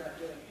excuse for not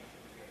doing it.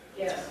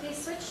 Yes. They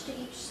switched to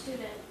each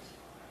student.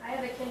 I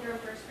have a kinder and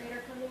first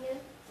grader coming in,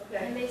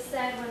 Okay. and they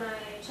said when I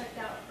checked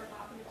out for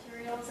copy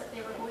materials that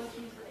they were going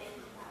to use them in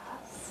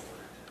class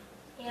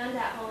and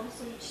at home,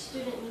 so each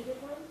student needed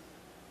one.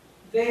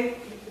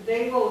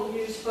 They will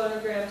use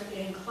phonograms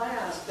in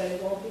class, but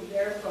it won't be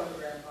their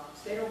phonograph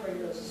box. They don't bring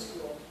those to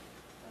school.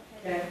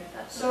 Okay.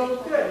 That's So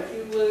what they good. told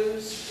If you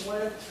lose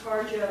one of the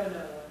cards, you have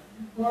another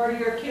one. Or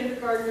your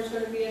kindergartner is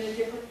going to be in a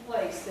different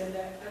place, then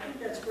I think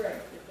that's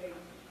great.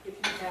 If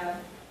you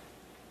have,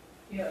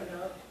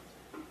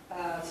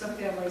 some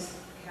families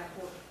have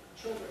 4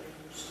 children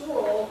in your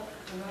school.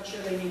 I'm not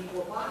sure they need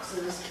 4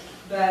 boxes,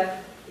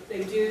 but if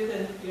they do,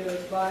 then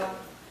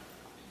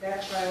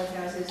that child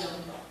has his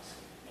own box.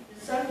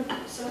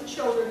 Some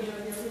children, the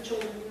other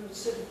children,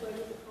 sit and play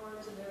with the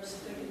cards, and they're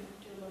thinking,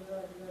 "Oh my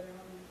God, you know."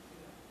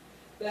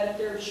 But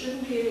there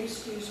shouldn't be an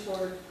excuse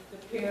for the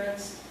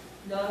parents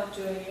not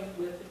doing it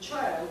with the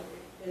child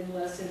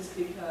unless it's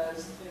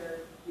because they're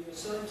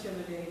so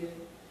intimidated.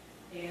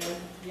 And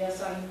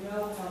yes, I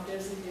know how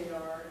busy they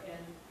are,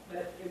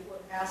 but if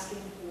we're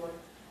asking for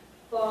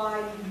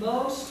 5, the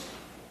most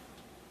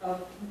I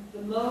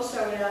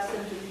would ask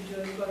them to be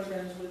doing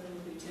phonograms with them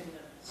would be 10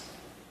 minutes.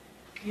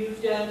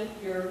 You've done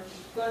your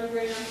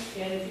phonogram,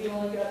 and if you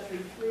only got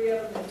through 3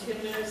 of them in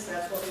 10 minutes,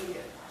 that's what we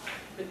get.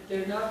 But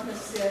they're not going to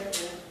sit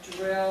and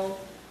drill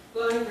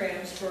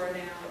phonograms for an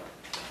hour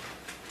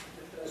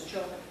with those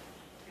children.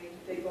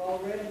 They've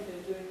already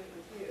been doing it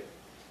with you.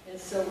 And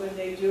so when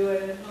they do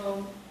it at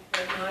home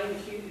at night,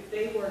 if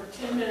they work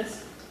 10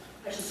 minutes,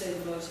 I should say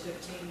the most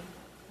 15,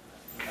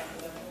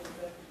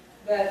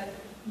 but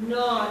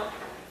not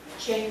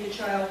chain the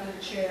child in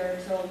the chair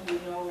until you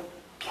know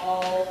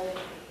all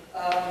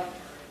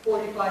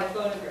 45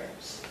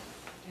 phonograms.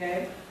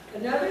 Okay?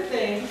 Another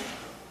thing,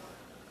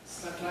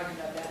 I'm not talking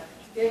about that,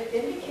 it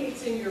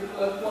indicates in your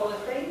book, well,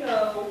 if they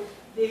know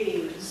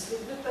these, they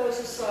put those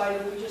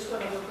aside, and we just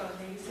want to work on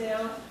these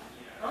now.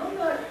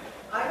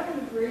 I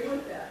don't agree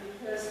with that,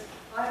 because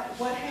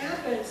what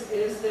happens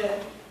is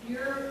that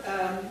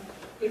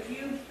if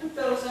you put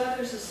those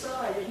others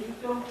aside and you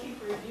don't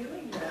keep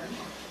reviewing them,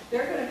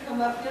 they're going to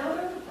come up now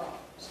other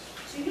problems.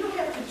 So you don't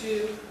have to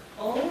do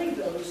only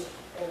those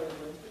older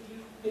ones,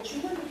 but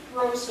you want to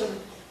throw some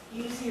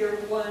easier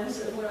ones,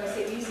 and when I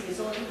say easy, it's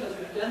only because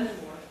we've done them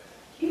more.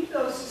 Keep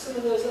some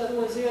of those other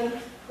ones in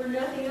for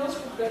nothing else,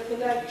 but for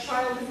that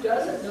child who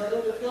doesn't know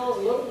them to feel a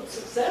little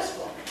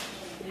successful.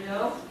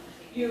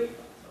 You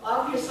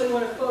obviously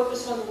want to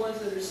focus on the ones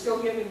that are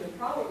still giving them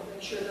problems.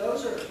 Make sure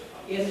those are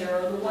in there,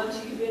 or the ones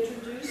you've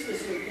introduced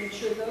this week. Make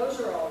sure those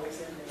are always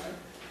in there.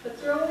 But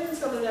throw in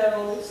some of that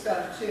old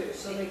stuff too,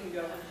 so they can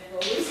go, well,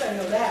 at least I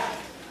know that.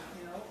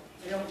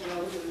 I don't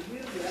know the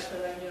review yet,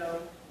 but I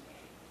know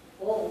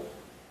old.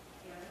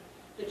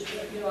 But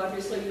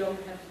obviously you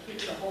don't have to keep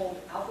the whole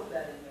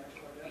alphabet in there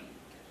for them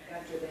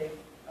after they've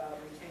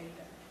retained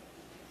them.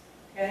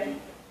 Okay?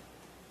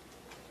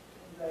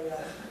 Anybody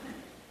else?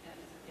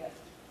 Yes.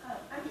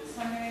 I'm just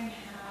wondering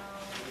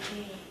how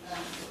the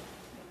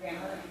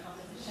grammar and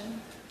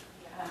composition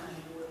and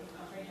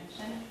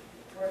comprehension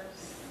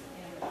works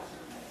in the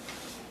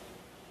classroom.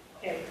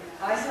 Okay,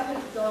 I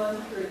haven't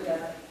gone through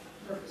that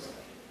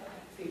purposely,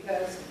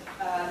 because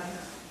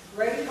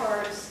Great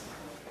Hearts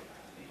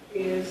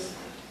is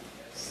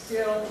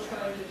still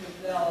trying to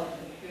develop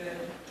a good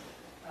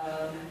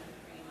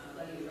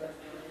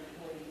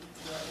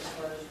as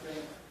far as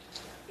grammar.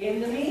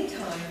 In the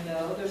meantime,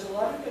 though, there's a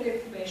lot of good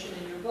information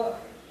in your book.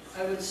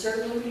 I would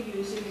certainly be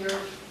using your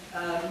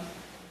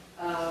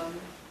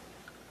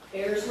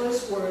Ayers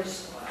list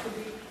words to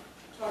be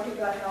talking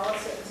about how a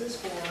sentence is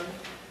formed.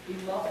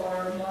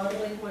 are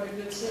modeling what a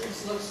good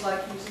sentence looks like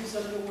using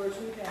some of the words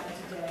we've had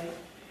today,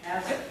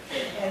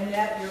 and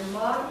that you're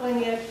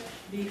modeling it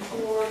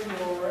before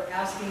you're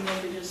asking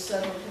them to just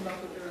suddenly come up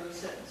with their own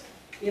sentence.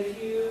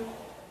 If you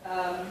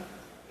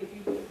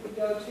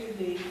go to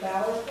the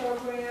Bauer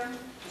program,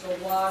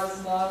 there's a lot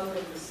of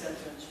modeling the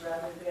sentence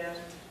rather than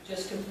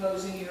just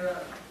composing your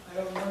own. I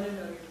don't want to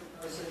know your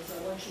proposed sentence.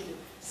 I want you to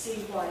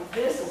see why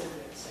this is a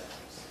good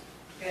sentence.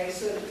 Okay,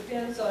 so it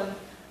depends on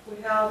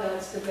how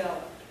that's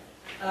developed.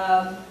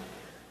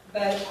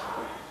 But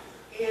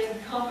in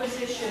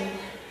composition,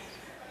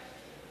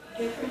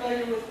 get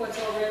familiar with what's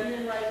already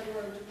in writing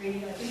or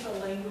reading. I think the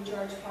language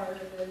arts part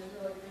of it is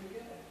really pretty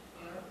good.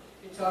 You know?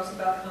 It talks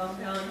about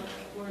compound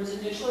words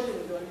initially,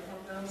 we're going to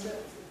compound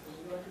sentences,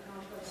 we're going to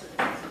complex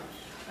sentences.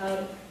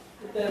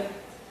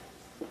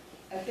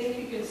 I think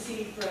you can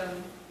see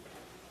from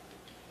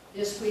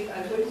this week,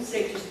 I wouldn't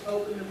say just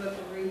open the book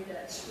and read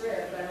that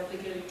script. I don't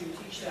think any of you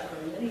teach that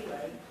one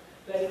anyway.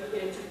 But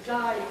it's a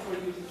guide for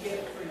you to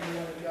get where you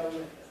want to go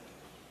with it.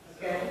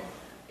 Okay?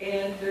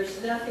 And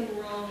there's nothing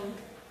wrong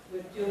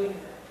with doing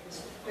that,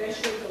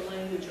 especially the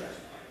language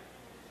arts.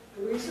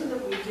 The reason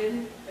that we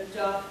didn't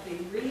adopt the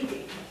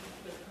reading,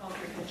 the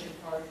comprehension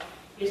part,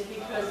 is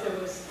because there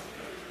was,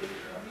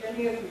 have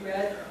any of you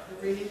read the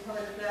reading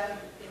part of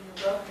that in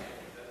the book?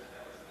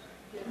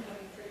 Didn't have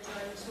any free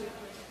time this week?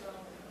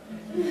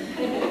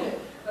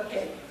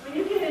 Okay, when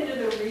you get into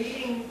the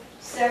reading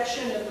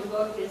section of the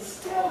book, it's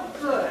still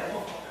good,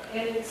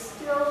 and it's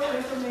still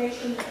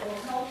information that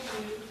will help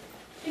you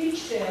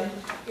teach them.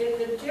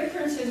 The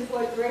difference in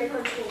what Great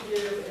Hearts will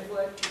do and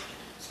what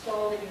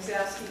Spalding is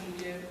asking you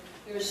to do,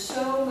 there's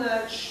so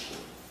much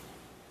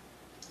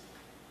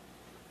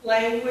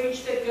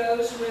language that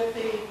goes with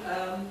the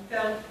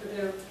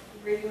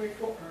reading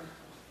report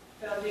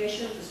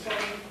foundation, the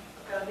Spalding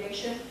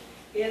foundation,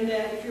 in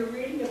that if you're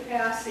reading a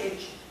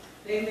passage,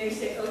 they may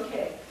say,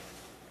 okay,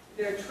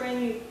 they're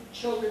training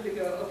children to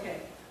go,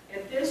 okay,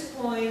 at this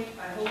point,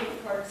 I hold up the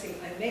card saying,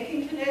 I'm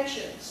making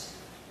connections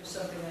to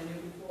something I knew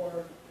before,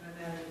 and I'm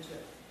adding to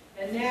it.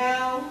 And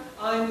now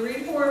I'm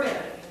reformatting,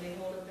 and they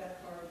hold up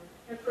that card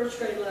at first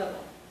grade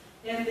level.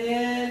 And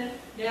then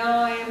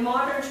now I am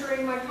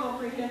monitoring my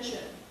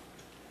comprehension.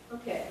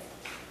 Okay,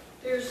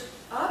 there's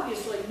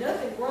obviously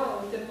nothing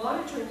wrong with them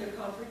monitoring their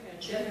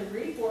comprehension and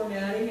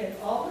reformatting and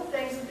all the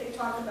things that they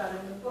talk about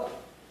in the book.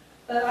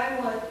 But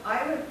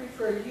I would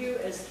prefer you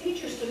as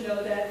teachers to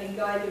know that and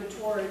guide them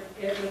toward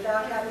it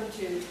without having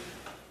to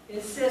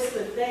insist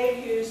that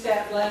they use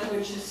that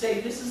language to say,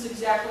 this is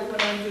exactly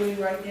what I'm doing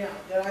right now.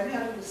 That I'm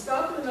having to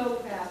stop in the middle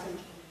of the passage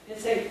and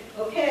say,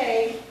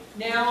 okay,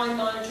 now I'm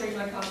monitoring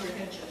my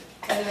comprehension.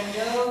 And I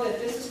know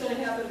that this is going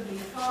to happen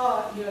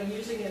because,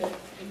 using an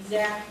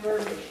exact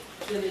verbiage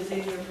that is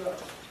in your book.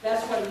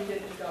 That's why we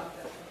didn't adopt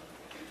that one.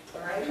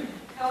 All right?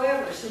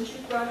 However, since you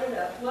brought it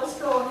up, let's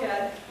go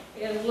ahead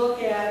and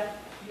look at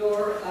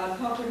your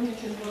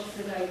comprehension book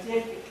that I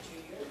did give to you,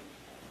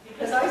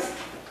 because I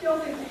still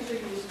think these are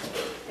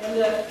useful. And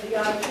the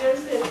ideas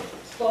that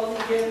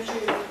Spalding gives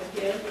you,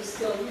 again, is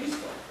still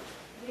useful.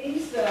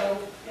 These, though,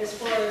 as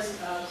far as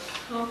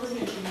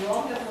comprehension, you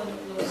all have one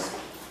that looks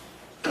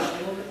a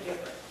little bit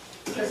different,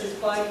 because it's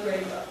by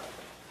grade level.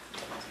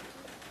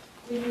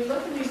 When you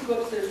look at these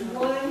books, there's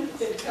one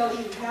that tells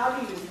you how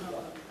to use the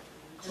book,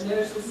 and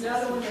there's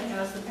another one that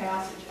has the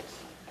passages.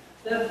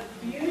 The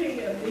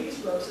beauty of these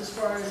books, as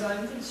far as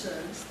I'm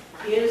concerned,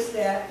 is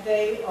that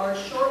they are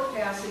short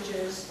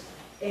passages,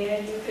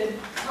 and you can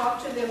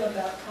talk to them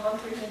about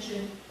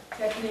comprehension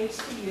techniques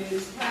to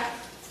use,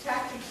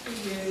 tactics to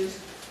use.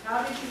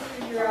 How did you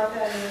figure out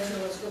that answer?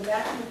 Let's go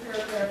back to the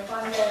paragraph,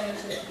 find that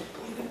answer.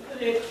 You can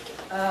put it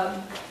up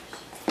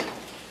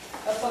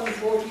on the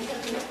board. Do you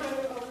have any kind of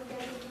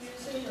overhead you're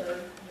using,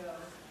 or no?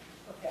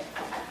 Okay.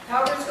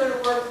 However it's going to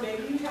work,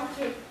 maybe you have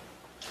to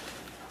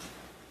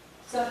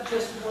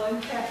just one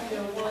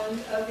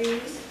of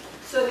these,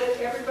 so that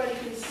everybody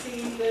can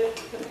see the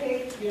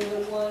page, the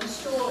one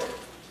story.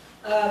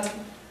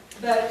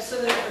 But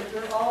so that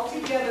they're all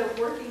together,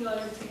 working on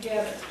it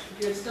together.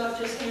 It's not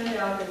just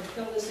handout and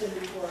fill this in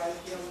before I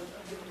deal with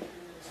this.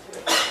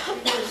 You're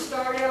going to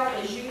start out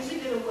as using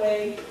it a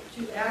way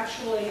to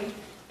actually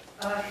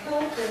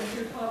help them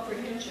through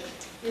comprehension.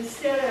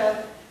 Instead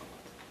of,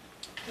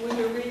 when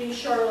you're reading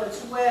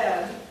Charlotte's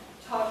Web,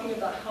 talking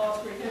about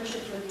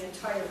comprehension for the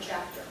entire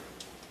chapter.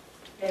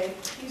 Okay?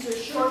 These are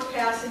short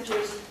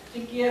passages to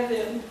give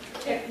them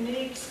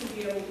techniques to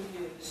be able to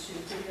use to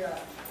figure out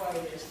why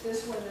it is.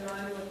 This one that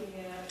I'm looking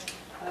at,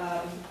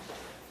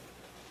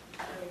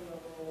 grade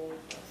level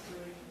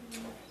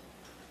 3.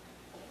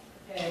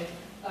 Okay.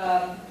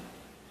 And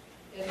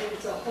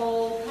it's a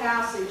whole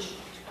passage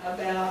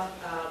about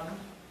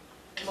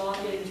mom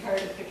getting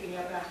tired of picking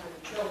up after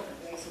the children,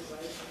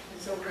 basically.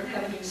 And so we're going to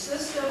have a new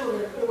system. We're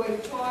going to put away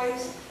the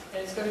toys,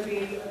 and it's going to be,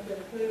 I'm going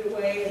to put it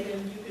away, and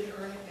then you can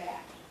earn it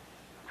back.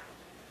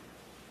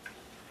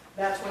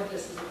 That's what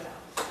this is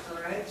about.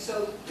 All right.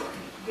 So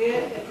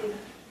then at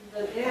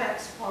the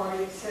next part,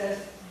 it says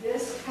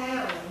this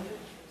pound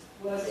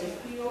was a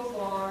field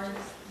barn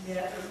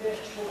net or bench.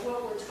 But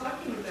what we're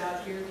talking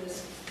about here,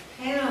 this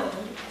pound,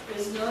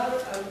 is not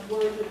a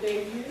word that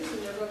they use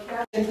in their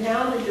vocabulary. And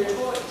pounded their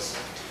voice.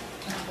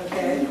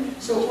 Okay?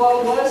 So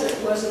what was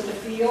it? Was it the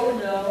feel?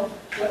 No.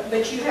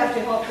 But you have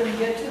to help them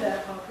get to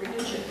that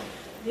comprehension.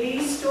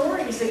 These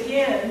stories,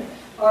 again,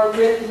 are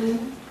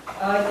written,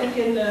 I think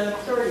in the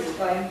 30s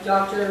by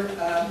Dr.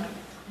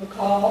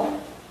 McCall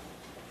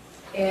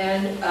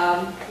and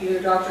either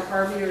Dr.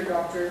 Harvey or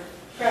Dr.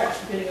 Pratt,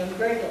 depending on the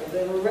grade level.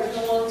 They were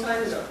written a long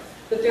time ago.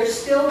 But they're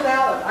still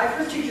valid. I've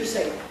heard teachers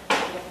say,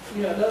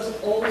 you know, those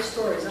old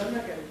stories, I'm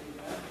not going to do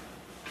that.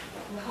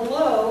 Well,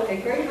 hello,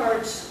 at Great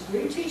Hearts,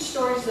 we teach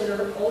stories that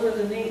are older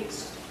than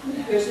these.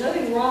 There's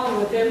nothing wrong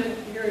with them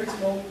hearing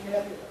some old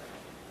vocabulary,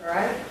 all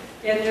right?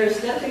 And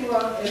there's nothing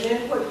wrong, and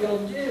then what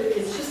you'll do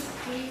is just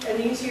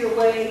an easier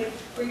way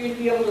for you to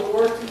be able to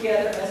work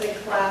together as a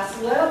class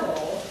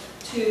level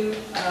to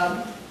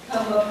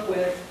come up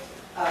with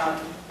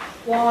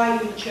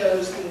why you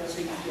chose the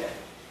answer you did.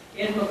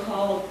 In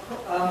McCall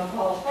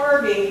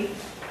Harvey,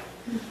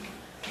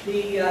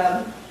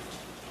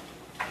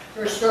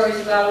 her story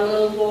is about a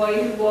little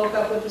boy who woke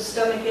up with a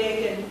stomach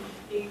ache and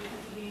he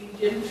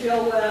didn't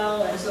feel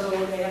well, and so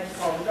they had to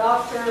call the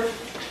doctor.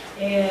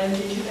 And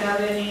did you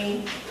have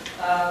any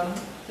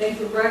thing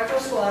for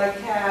breakfast? Well, I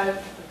had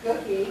a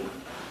cookie.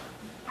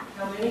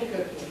 How many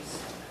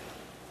cookies?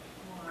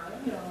 Well, I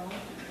don't know.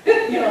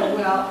 You know,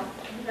 well,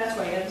 that's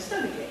why I had the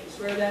stomach ache. It's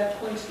where that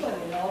point's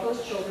going, and all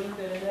those children have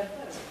been in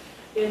that place.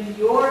 In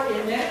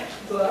that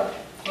book,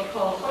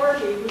 McCall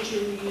Harvey, which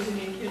you'll be using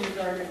in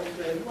kindergarten and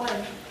grade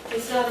 1,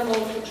 it's not a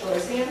multiple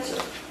choice answer.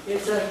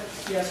 It's a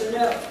yes or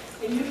no.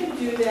 And you can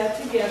do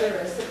that together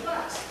as the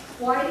class.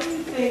 Why do you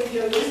think, you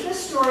know, is this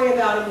story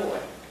about a boy?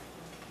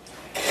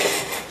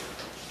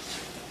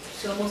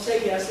 Some will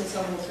say yes and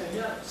some will say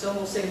no. Some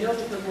will say no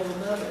because little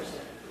numbers.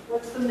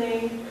 What's the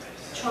main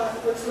child?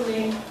 What's the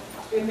main?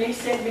 It may have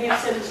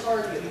said it's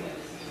Harvey.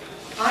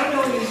 I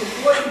know he's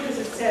a boy because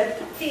it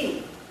said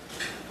he.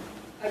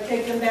 I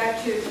take them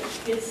back to,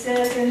 it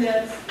says in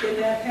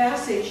that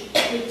passage,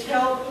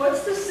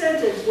 what's the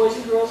sentence, boys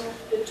and girls,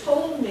 that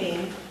told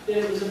me that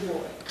it was a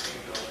boy?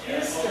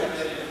 His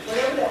sentence,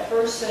 whatever that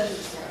first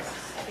sentence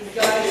was, the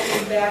guide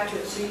came back to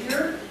it.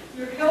 So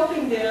you're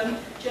helping them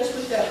just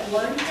with that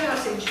one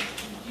passage,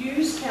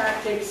 use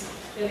tactics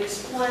that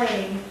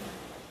explain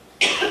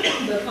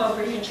the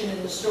comprehension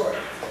in the story.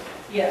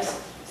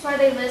 Yes? So are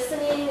they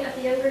listening at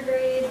the younger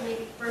grades,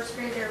 maybe first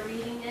grade they're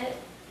reading it?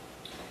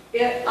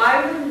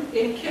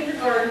 In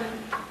kindergarten,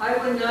 I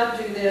would not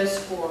do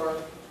this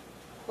for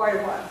quite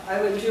a while.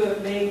 I would do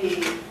it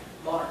maybe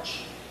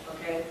March,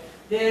 okay?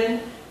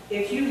 Then,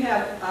 if you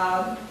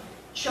have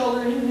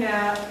children who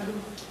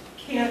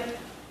can't,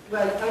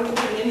 well, I wouldn't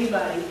put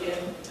anybody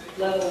in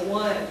level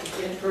 1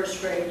 in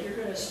first grade. You're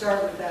going to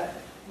start with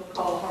that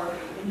McCall Harvey,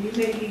 and you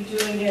may be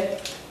doing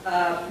it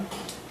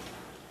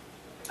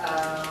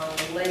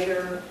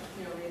later,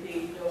 you know,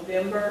 maybe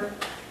November.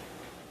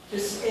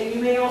 And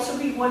you may also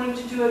be wanting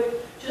to do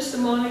it just to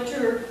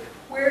monitor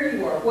where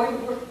you are.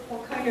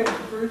 What kind of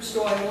groups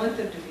do I want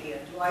them to be in?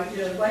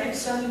 If I have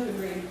some who can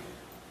read,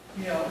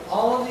 you know,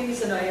 all of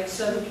these, and I have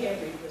some who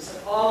can't read this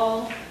at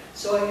all,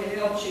 so it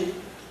helps you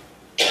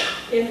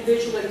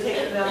individually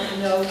take them out to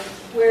know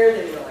where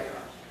they really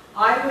are.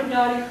 I would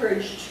not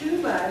encourage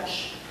too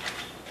much.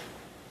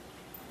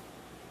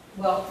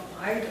 Well,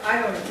 I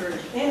don't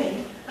encourage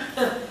any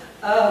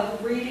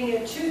of reading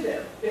it to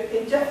them. Let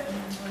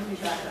me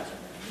back up.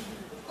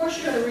 Of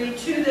course, you're going to read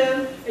to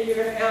them, and you're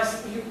going to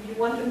ask, you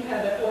want them to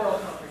have an oral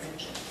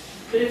comprehension.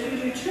 But if you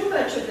do too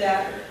much of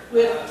that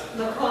with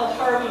McCall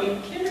Harvey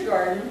in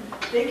kindergarten,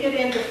 they get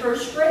into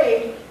first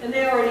grade, and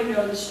they already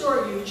know the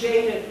story. You've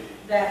jaded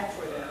that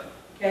for them,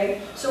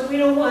 okay? So we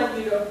don't want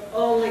you to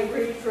only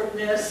read from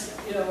this,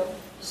 you know,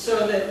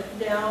 so that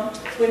now,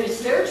 when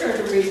it's their turn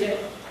to read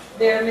it,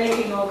 they're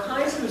making all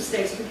kinds of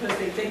mistakes because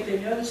they think they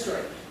know the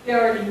story. They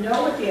already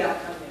know what the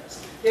outcome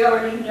is. They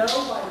already know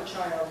why the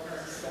child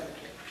has a stomach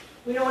ache.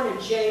 We don't want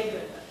to jade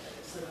them,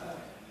 is the point,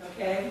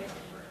 okay?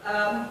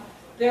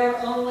 There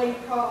are only,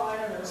 I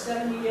don't know,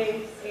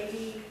 78,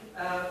 80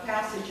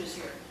 passages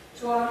here.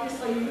 So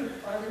obviously you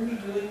are going to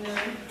be doing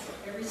them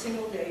every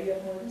single day. You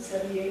have more than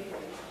 78 days.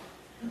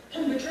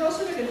 But you're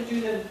also not going to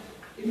do them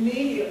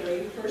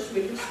immediately the first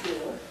week of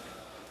school.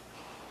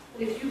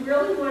 If you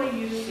really want to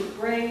use the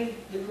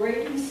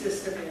grading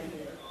system in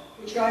here,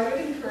 which I would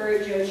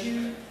encourage as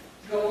you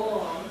go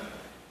along,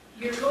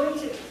 you're going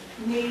to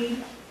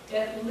need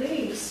at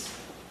least,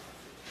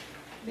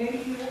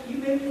 maybe you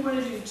maybe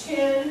want to do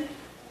 10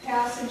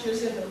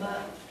 passages in the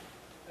month,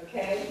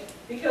 okay?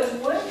 Because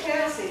one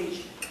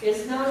passage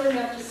is not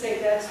enough to say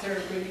that's their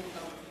reading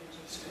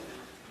comprehension score.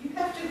 You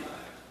have to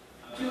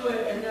do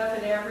it enough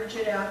and average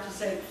it out to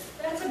say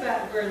that's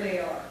about where they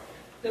are.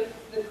 The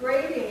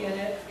grading in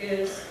it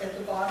is at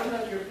the bottom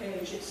of your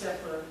page,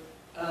 except for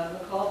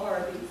McCall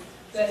Harvey.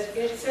 But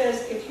it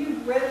says if you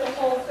read the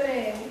whole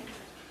thing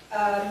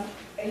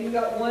and you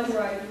got one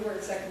right, you were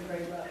at second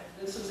grade level.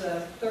 This is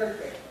a third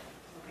grade level,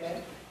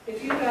 okay?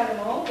 If you got them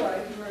all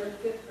right, you were at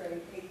fifth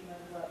grade, 8th,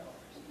 9th level.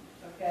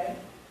 Okay?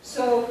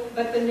 So,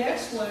 but the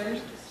next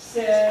one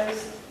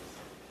says,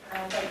 if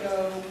I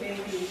go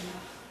maybe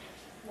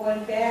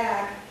one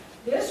back,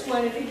 this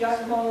one, if he got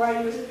them all right,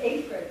 he was at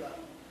 8th grade level.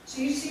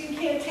 So you see, you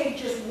can't take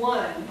just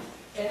one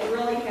and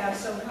really have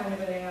some kind of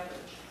an average,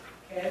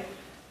 okay?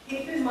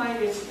 Keep in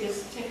mind, it's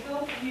to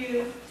help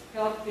you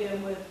help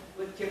them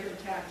with different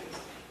tactics.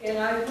 And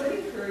I would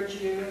encourage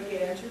you,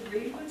 again, to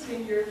read what's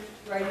in your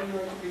writing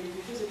or reading,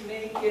 because it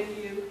may give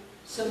you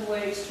some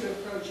ways to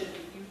approach it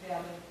that you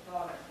haven't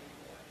thought of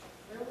before.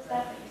 Where was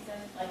that you said,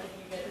 like if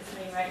you get this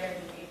many right here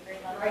in the 8th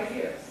grade level?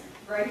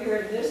 Right here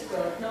in this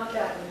book, not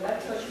that one,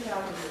 that's what you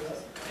have to do.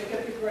 Pick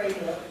up your grade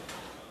book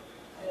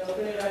and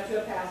open it up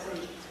to a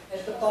passage.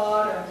 At the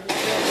bottom, it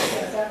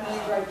says that many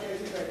right there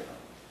is a grade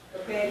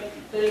book. Okay,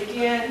 but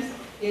again,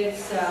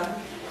 it's,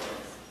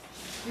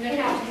 you're going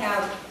to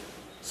have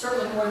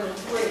certainly more than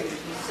 3 to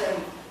say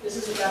this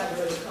is about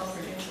what his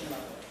comprehension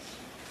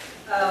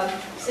level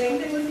is. Same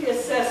thing with the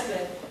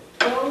assessment.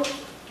 Don't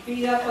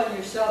beat up on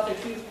yourself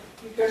if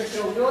you're going to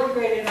feel really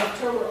great in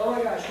October. Oh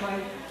my gosh,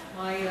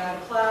 my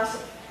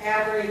class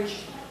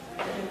average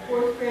in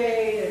 4th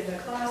grade and the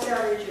class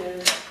average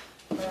is,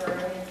 or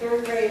in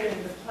 3rd grade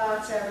and the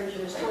class average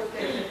is 4th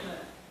grade, 5th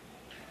month.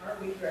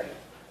 Aren't we great?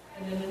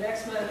 And then the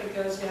next month it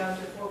goes down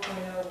to 4.0. What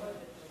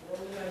the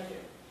world did I do?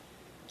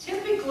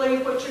 Typically,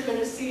 what you're going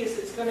to see is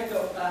it's going to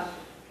go up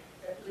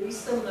at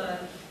least a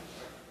month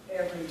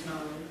every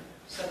time.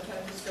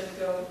 Sometimes it's going to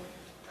go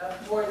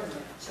up more than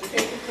that. So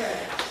take the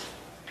credits,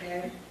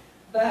 okay?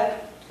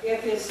 But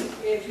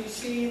if you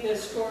see the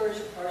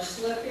scores are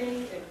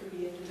slipping, it could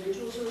be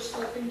individuals who are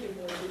slipping, give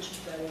more attention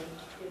to that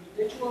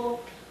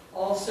individual.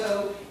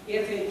 Also,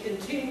 if it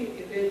continued,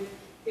 if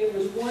it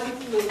was one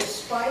fluke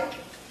spike,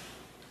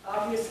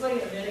 obviously,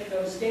 and then it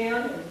goes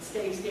down and it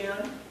stays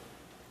down,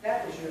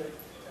 that was your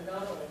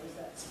anomaly, was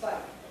that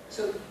spike.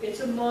 So it's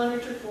a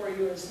monitor for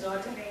you, it's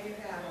not to hang your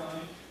hat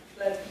on,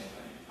 but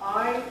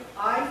I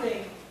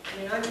think,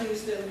 I mean, I've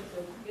used them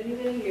for many,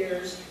 many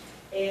years,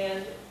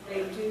 and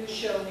they do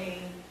show me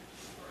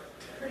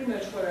pretty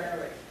much what I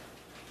rate.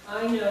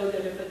 I know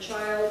that if a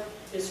child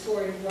is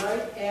scoring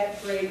right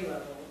at grade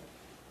level,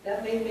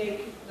 that may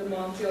make the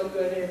mom feel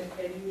good,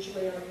 and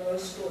usually on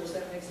most scores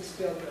that makes us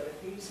feel good.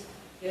 If he's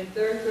in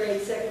 3rd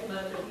grade, 2nd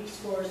month, if he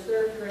scores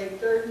 3rd grade,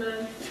 3rd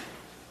month,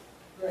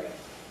 great.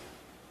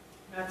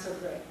 Not so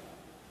great.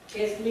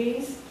 It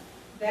means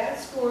that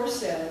score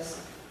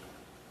says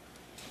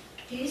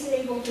he's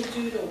able to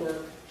do the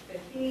work, but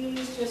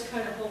he's just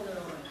kind of holding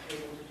on,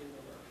 able to do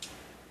the work.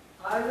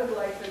 I would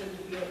like for them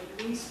to be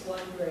at least 1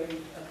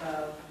 grade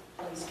above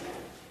placement.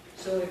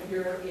 So if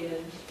you're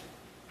in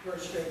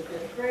 1st grade,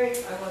 5th grade,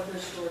 I want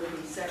their score to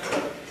be 2nd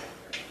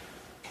grade,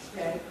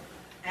 okay?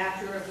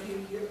 After a few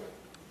years,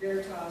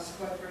 Veritas,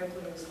 quite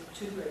frankly, is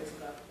 2 grades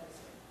above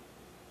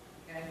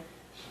placement,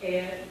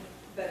 okay?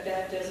 But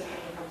that doesn't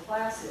mean what the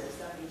class is,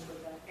 that means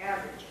what that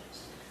average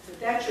is. But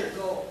that's your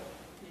goal,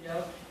 you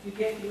know?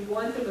 You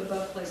want them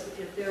above placement.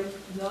 If they're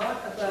not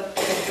above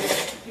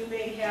placement, you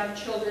may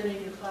have children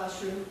in your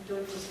classroom who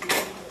don't just speak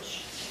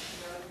English.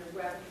 You know,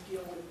 you're having to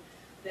deal with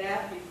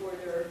that before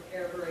they're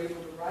ever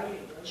able to write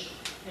English.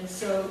 And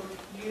so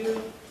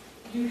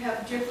you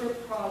have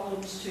different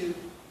problems to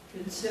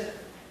consider.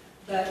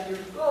 But your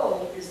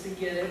goal is to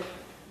get it.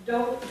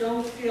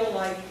 Don't feel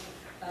like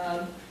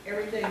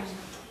everything's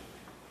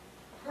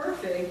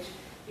perfect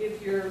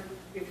if your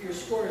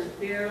score is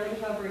barely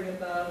hovering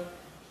above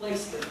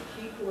placement.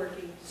 Keep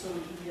working so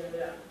we can get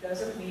it up.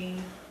 Doesn't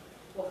mean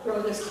we'll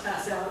throw this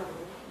class out and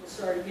we'll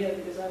start again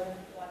because I don't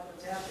like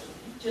what's happening.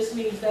 Just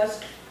means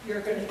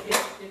you're going to,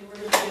 in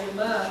order to get them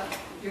up,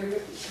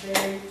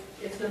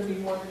 it's going to be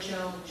more of a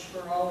challenge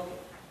for all of you.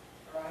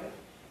 All right?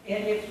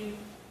 And if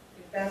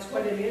that's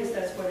what it is,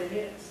 that's what it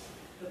is.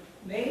 The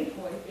main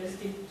point is,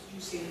 did you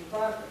see the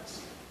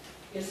progress?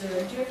 Is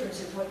there a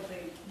difference in what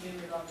they knew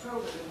in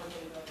October than what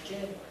they know in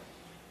January?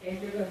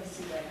 And you're going to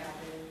see that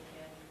happen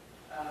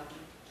and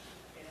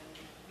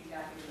be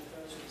happy with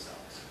those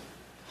results.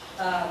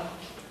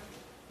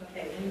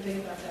 Okay, anything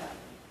about that?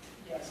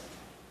 Yes.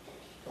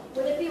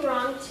 Would it be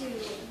wrong to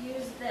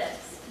use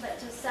this, but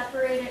to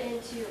separate it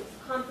into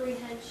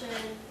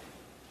comprehension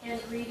and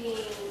reading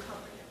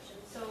comprehension?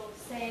 So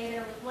say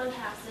there was one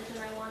passage and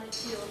I wanted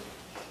to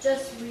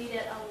just read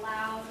it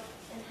aloud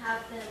and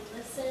have them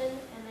listen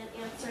and then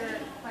answer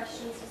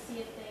questions to see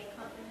if they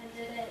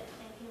comprehended it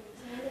and can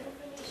retain the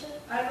information?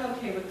 I'm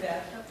okay with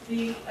that.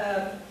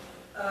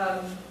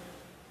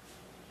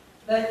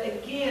 But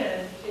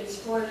again, it's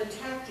for the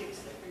tactics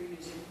that you're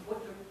using.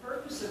 What the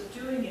purpose of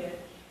doing it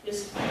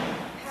is,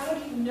 how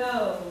do you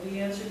know the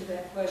answer to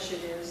that question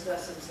is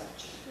thus and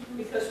such?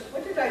 Because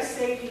what did I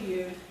say to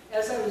you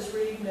as I was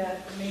reading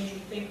that that made you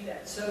think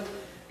that? So,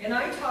 and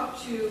I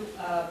talked to,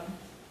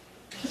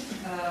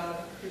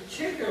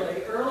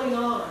 particularly early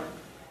on,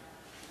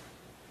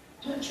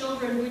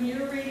 children, when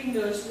you're reading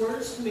those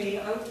words to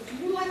me,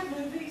 do you like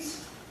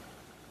movies?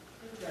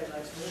 Everybody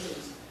likes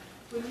movies.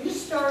 When you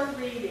start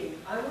reading,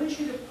 I want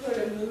you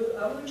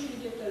to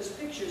get those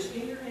pictures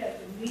in your head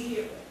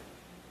immediately.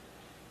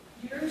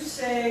 you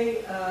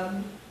say,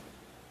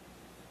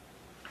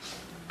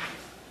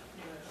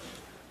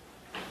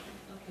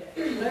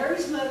 okay,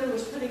 Larry's mother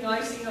was putting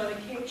icing on a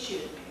cake she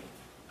had made.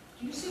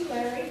 Do you see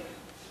Larry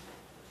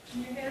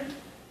in your hand?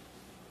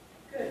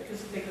 Good,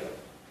 because they go.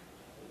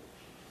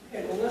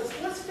 Okay, well,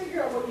 let's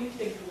figure out what you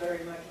think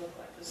Larry might look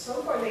like, because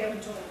so far they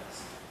haven't told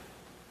us.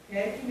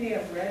 Okay, he may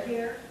have red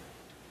hair,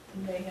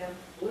 he may have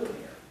blue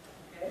hair,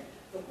 okay?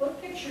 But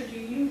what picture do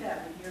you have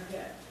in your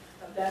head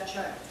of that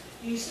child?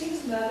 Do you see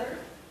his mother?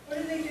 What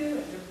are they doing?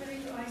 They're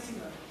putting icing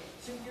on the cake.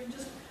 So you're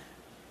just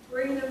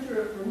bringing them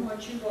through from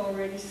what you've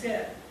already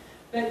said.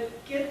 But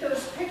get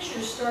those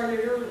pictures started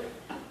early.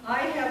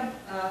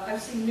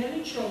 I've seen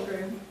many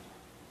children,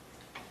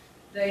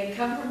 they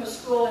come from a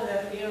school and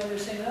they're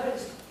saying, oh,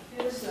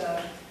 his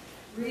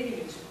reading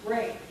is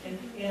great.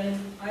 And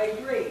I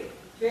agree,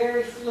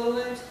 very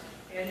fluent,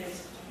 and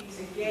he's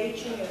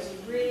engaging as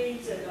he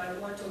reads, and I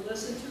want to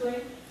listen to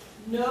him.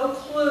 No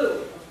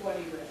clue of what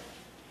he read.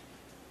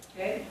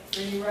 Okay?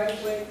 Reading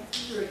right away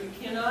through. You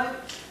cannot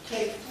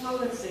take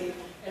fluency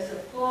as a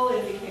full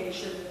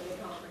indication that they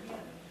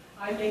comprehend.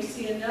 I may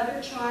see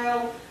another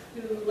child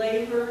who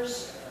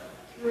labors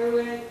through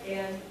it,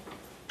 and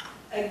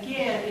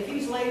again, if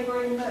he's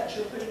laboring much,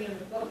 you're putting in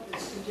the book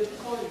that's too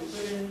difficult, you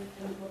put it in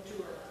the book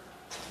too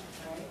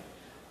early.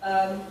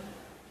 Right?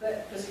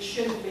 But because it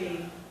shouldn't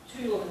be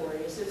too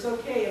laborious. It's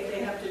okay if they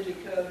have to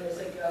decode as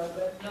they go,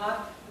 but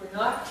we're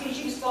not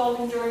teaching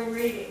Spalding during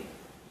reading.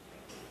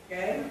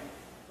 Okay?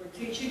 We're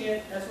teaching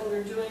it, that's what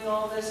we're doing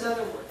all this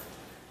other work.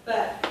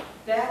 But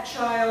that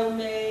child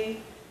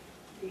may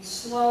be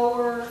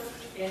slower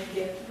and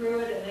get through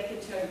it, and they can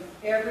tell you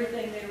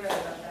everything they read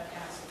about that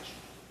passage.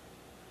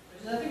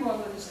 There's nothing wrong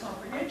with his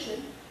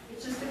comprehension,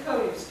 it's just the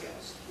coding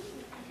skills.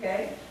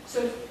 Okay?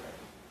 So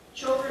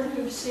children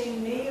who've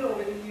seen me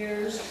over the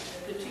years,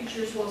 the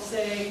teachers will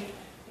say,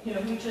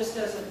 he just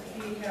doesn't,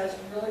 he has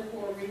really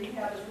poor reading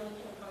habits, really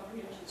poor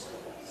comprehension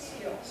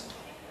skills.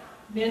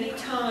 Many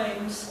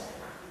times,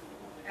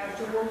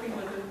 after working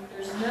with him,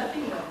 there's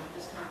nothing wrong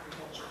with his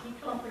comprehension. He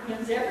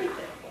comprehends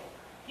everything.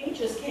 He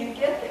just can't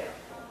get there.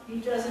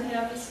 He doesn't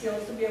have the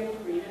skills to be able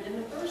to read it in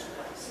the first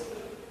place.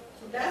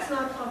 So that's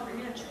not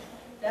comprehension.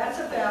 That's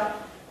about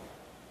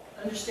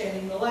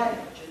understanding the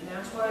language, and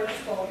that's why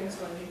Spalding is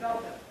going to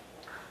help him.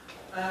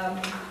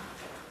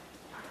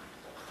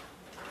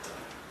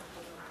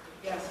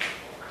 Yes?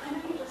 I know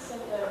you just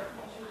said that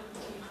you shouldn't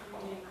teach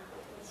reading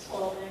with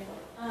Spalding.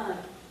 How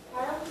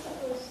are we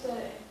supposed to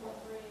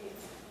incorporate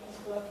these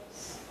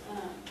books,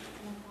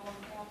 in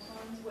column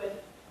capsules with,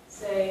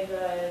 say,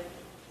 the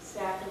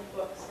stack of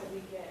books that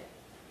we get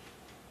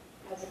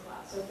as a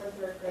class? So for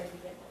third grade, we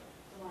get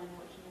the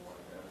language and the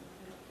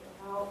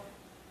wardrobe.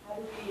 How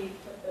do we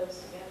put those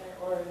together,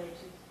 or are they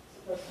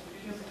supposed to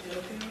be? You have a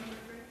guilty in your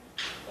grade?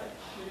 What?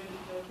 You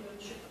didn't guilty in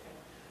the ship?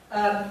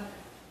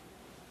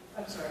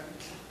 I'm sorry.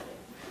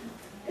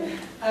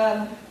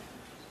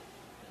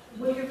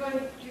 Well,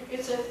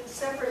 it's a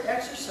separate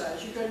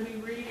exercise. You're going to be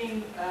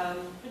reading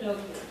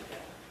Pinocchio,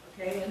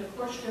 okay? And of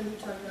course, you're going to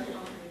be talking about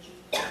comprehension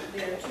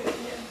there too.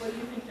 What do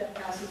you think that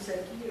passage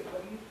said to you?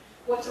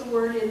 What's a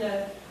word in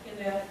that?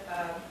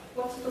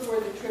 What's the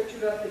word that tripped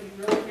you up that you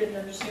really didn't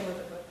understand what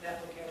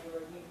that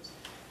vocabulary means?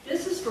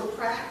 This is for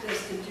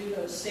practice to do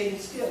those same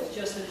skills,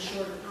 just in a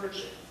shorter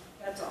version.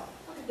 That's all.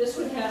 This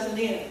one has an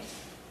end.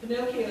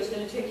 Pinocchio is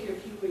going to take you a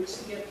few weeks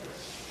to get through.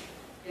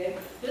 Okay?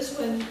 This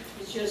one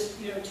is just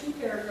 2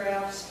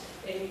 paragraphs,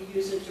 and you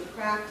use it to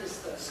practice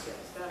those skills.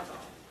 That's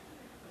all.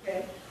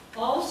 Okay?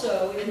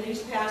 Also, in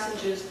these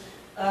passages,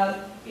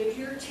 if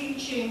you're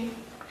teaching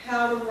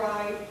how to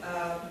write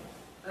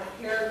a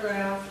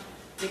paragraph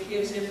that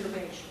gives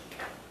information,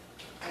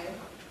 okay?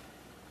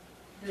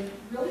 The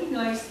really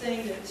nice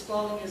thing that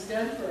Spalding has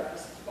done for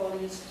us,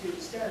 Spalding Institute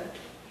has done,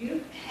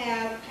 you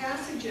have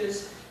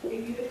passages.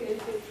 If you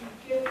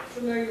get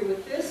familiar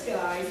with this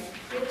guide,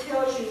 it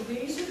tells you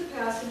these are the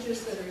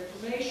passages that are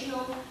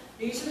informational,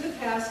 these are the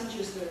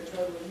passages that are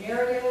totally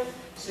narrative,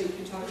 so you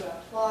can talk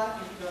about plot,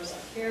 you can talk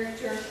about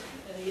character,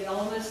 and the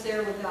elements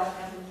there without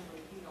having to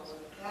repeat all of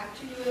it back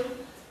to you.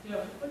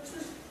 What's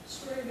this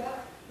story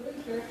about? What are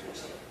the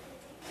characters here?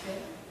 Okay?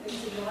 And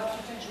so you'll have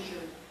to touch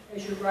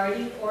as you're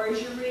writing or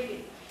as you're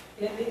reading.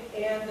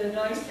 And the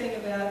nice thing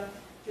about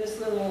this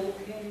little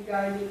handy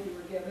guide that you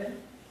were given,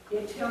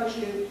 it tells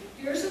you,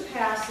 here's a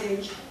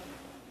passage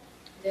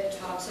that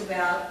talks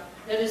about,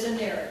 that is a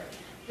narrative.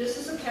 This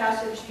is a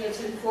passage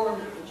that's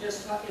informative,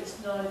 it's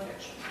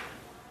nonfiction,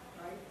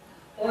 right?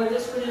 Or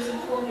this one is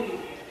informative.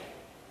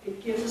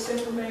 It gives us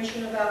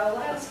information about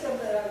Alaska,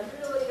 but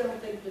I really don't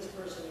think this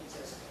person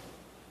existed.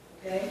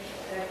 Okay?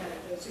 That kind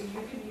of thing. So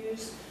you can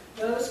use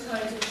those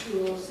kinds of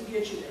tools to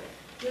get you there.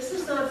 This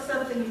is not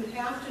something you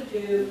have to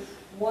do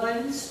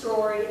one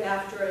story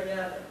after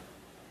another.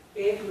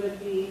 It would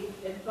be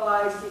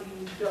advised that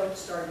you don't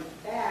start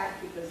it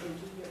back because they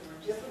do get more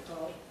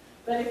difficult.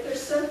 But if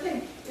there's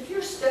something, if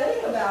you're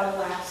studying about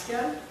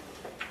Alaska,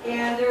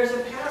 and there's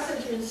a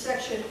passage in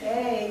section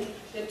A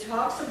that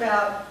talks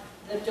about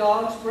the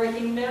dogs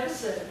bringing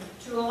medicine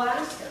to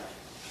Alaska,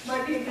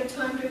 might be a good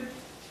time to,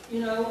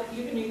 you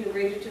can either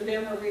read it to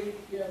them or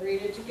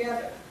read it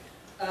together.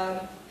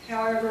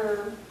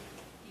 However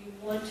you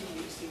want to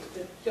use these,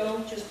 but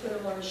don't just put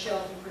them on a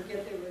shelf and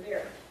forget they were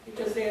there,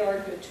 because they are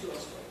good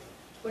tools for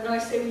you. When I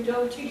say we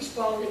don't teach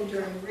Spalding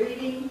during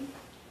reading,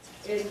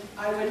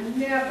 I would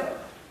never,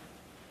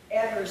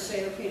 ever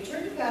say, okay,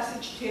 turn to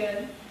passage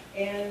 10,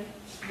 and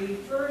the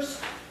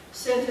first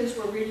sentence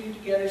we're reading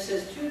together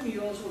says, 2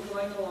 mules were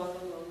going along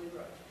a lonely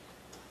road.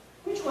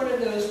 Which one of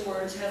those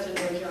words has a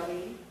no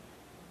Johnny?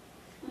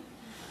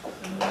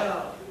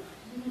 No.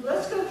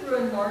 Let's go through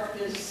and mark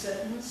this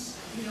sentence,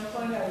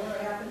 find out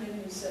what happened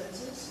in these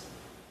sentences.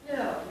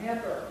 No,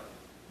 never.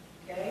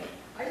 Okay?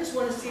 I just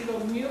want to see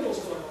those mules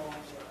going along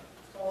the road.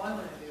 That's all I'm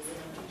going to do when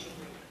I'm teaching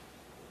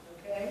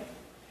reading. Okay?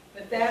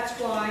 But that's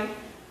why,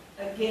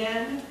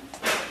 again,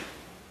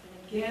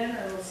 and again,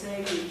 I will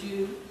say we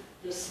do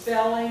the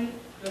spelling,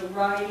 the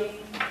writing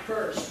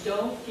first.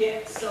 Don't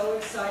get so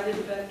excited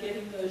about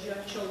getting those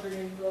young children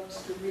in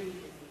books to read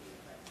immediately.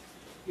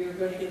 You're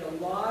going to get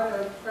a lot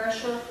of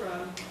pressure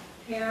from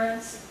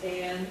parents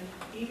and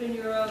even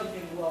your own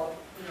thing. Well,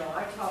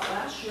 I taught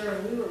last year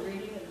and we were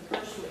reading in the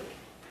first week.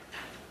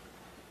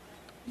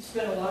 You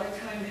spend a lot of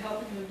time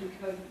helping them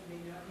decode, you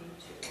may not need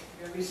to.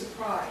 You're going to be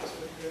surprised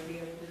what they're going to be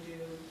able to do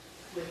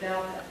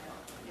without that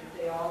help.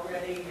 If they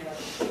already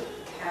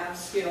have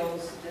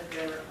skills that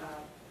they're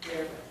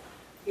there with.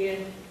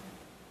 And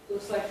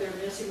looks like they're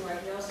missing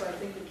right now, so I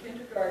think the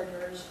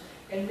kindergartners,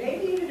 and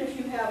maybe even if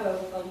you have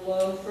a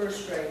low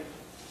first grade,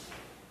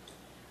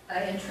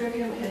 and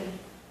Trivium can,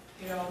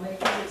 make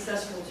it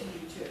accessible to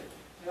you too.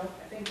 I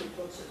think the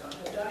books are done.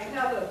 But I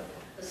have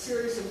a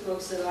series of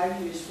books that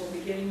I've used for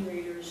beginning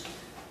readers.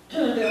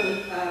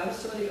 That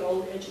some of the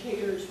old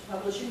educators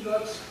publishing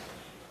books,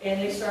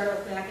 and they start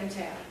off Mac and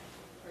Tab.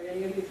 Are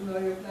any of you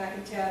familiar with Mac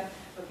and Tab?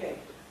 Okay.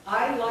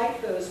 I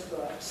like those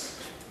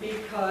books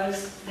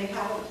because they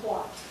have a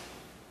plot.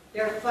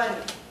 They're funny.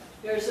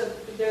 There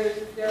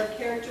are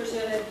characters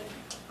in it.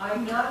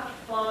 I'm not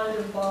fond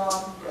of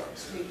Bob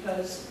books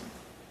because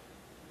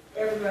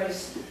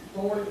everybody's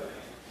bored with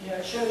it.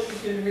 It shows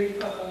you can read a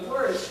couple of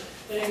words,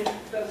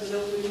 but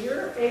when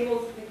you're able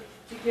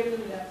to give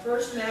them that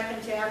first Mac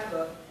and Tab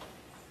book,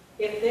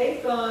 if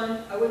they've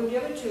gone, I wouldn't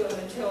give it to them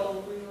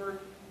until we were,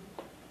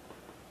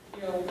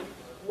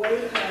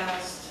 way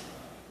past.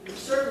 We've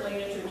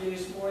certainly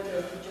introduced more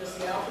than just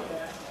the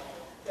alphabet,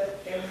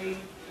 and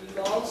we've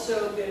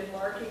also been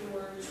marking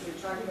words. We're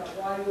talking about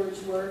why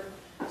words work,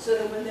 so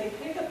that when they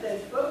pick up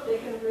that book, they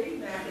can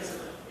read Mac as a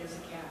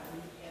cat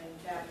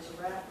and Tab as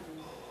a rat.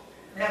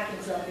 And Mac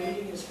ends up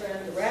eating his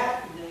friend the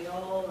rat, and they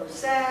all are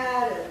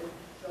sad and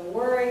don't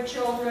worry,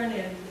 children.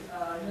 And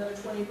another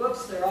 20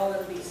 books, they're all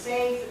going to be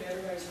safe and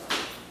everybody's fine.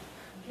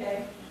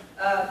 Okay.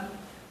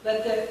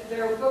 But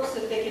there are books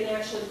that they can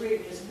actually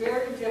read. It's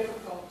very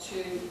difficult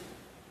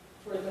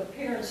for the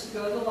parents to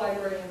go to the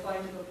library and find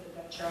a book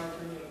that child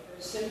can read.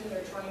 They're sitting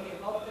there trying to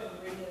help them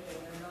read it,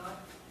 and they're not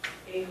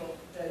able,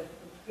 the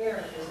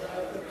parent is not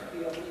equipped to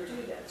be able to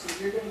do that.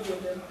 So you're going to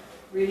give them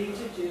reading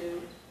to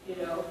do,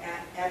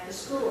 at the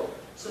school,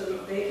 so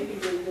that they can be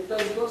reading, that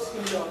those books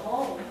can go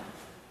home.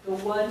 The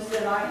ones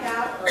that I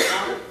have are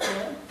out of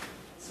print,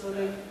 so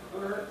they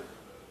work.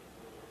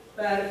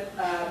 But,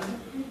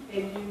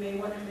 and you may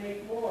want to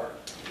make more,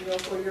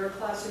 for your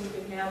class, so you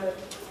can have it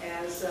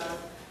as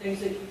things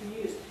that you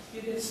can use.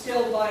 You can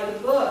still buy the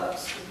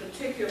books, the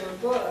particular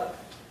book,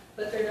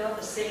 but they're not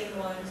the same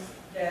ones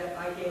that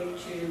I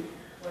gave to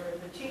one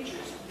of the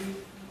teachers.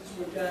 These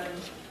were done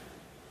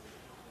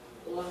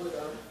long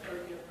ago,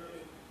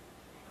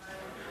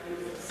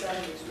 maybe the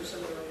 70s or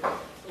something like that.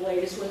 The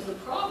latest was the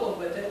problem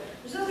with it.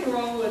 There's nothing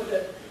wrong with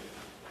the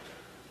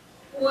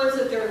ones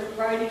that they're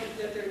writing,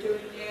 that they're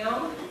doing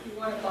now. If you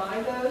want to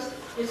buy those,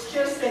 it's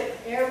just that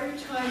every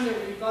time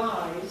they're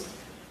revised,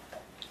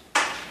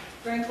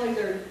 frankly,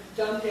 they're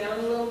dumbed down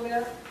a little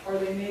bit, or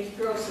they may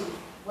throw some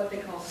what they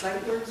call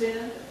sight words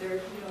in. They're,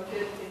 if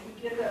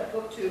you give that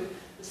book to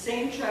the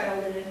same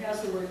child and it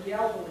has the word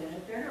yellow in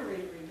it, they're not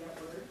ready to read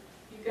that word.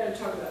 You've got to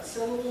talk about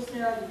syllables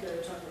now. You've got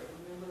to talk about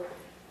remember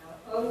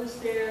how O is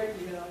there.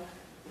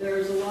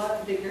 There's a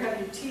lot that you're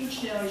having to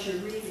teach now as you're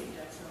reading.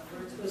 That's not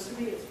where it's supposed to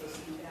be. It's supposed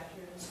to be back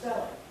here in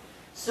spelling.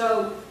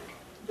 So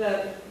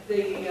the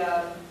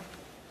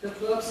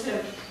books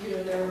have,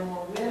 there are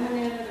more women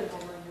in it, there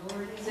are more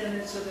minorities in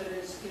it, so that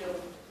it's,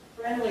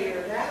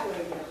 friendlier that way to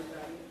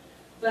everybody.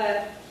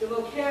 But the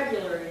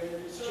vocabulary in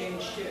it has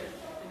changed too.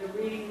 And the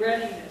reading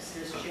readiness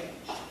has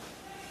changed.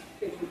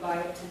 If you buy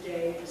it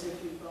today, as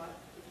if you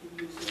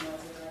used the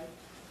ones that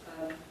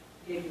I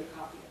gave you a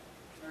copy of.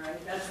 All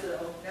right, that's the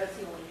only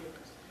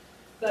difference.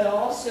 But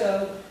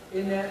also,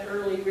 in that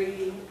early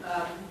reading,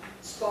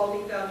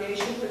 Spalding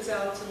Foundation puts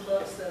out some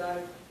books that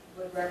I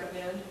would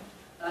recommend.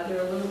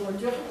 They're a little more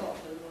difficult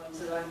than the ones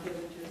that I've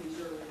given to these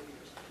early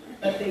readers.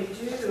 But they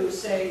do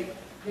say,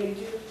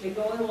 they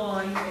go in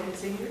line, and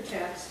it's in your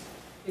text,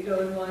 they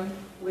go in line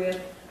with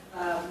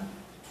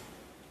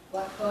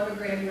what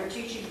phonogram you're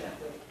teaching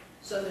that week,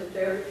 so that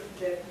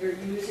you're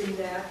using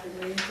that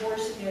and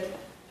reinforcing it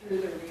through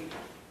the reading.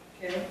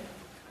 okay?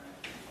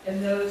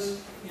 And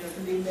those, you know,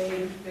 can be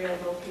made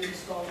available through the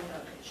Spalding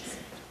Foundation,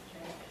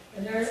 okay?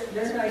 And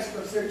they're nice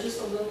books, they're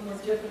just a little more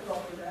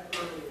difficult for that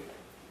early.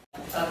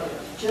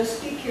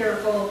 Just be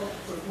careful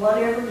with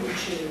whatever you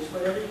choose,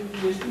 whatever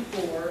you've used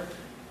before,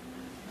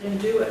 then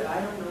do it. I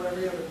don't know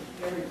every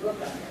book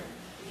out there.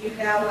 If you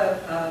have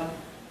a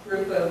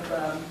group of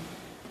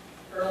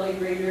early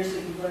readers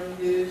that you want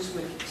to use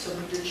with some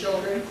of your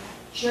children,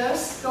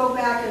 just go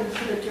back and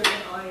put a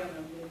different eye on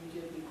them than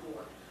you did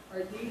before.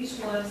 Are these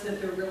ones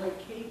that they're really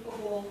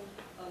capable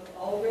of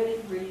already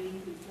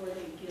reading before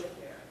they get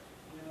there?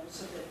 You know,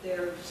 so that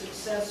they're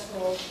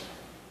successful.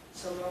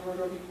 Some of them are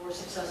going to be more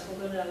successful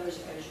than others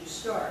as you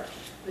start.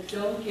 But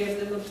don't give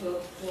them a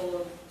book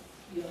full of,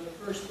 you know, the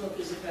first book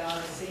is about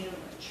a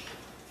sandwich.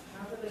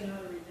 How do they know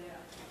how to read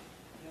that?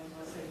 You know,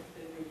 unless they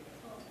read it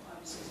at home.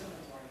 Obviously, some of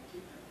them already do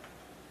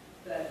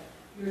that. But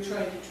you're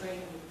trying to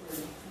train them for,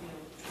 you know,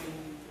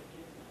 training for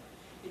giving.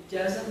 It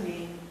doesn't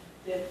mean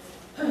that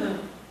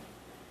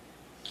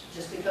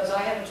just because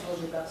I haven't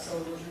told you about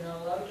syllables, you're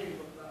not allowed to read a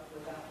book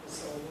without the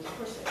syllables. Of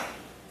course they are.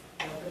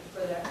 You know, but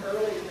for that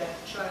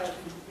child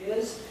who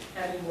is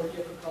having more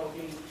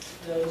difficulty,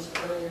 those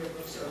earlier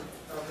books are a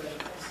really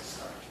place to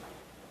start.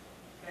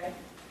 Okay?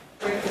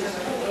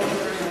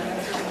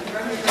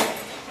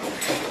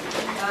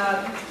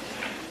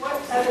 What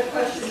other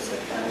questions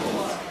have come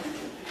along?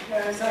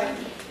 Because I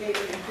gave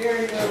you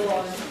very little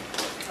on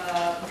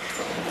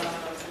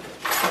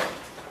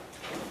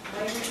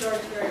language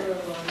arts, very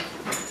little on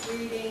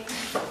reading.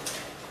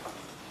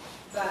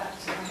 But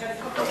I had a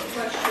couple of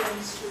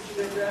questions. Would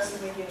you address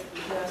them again?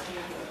 Would you ask me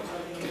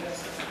if address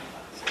them?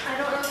 I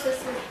don't know if this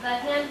was the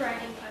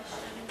handwriting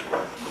question.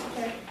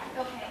 Okay.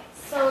 Okay,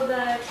 so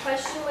the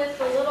question with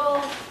the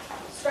little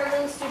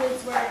struggling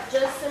students where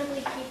just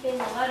simply keeping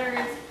the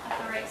letters at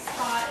the right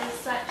spot is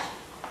such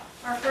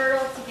a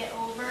hurdle to get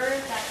over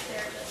that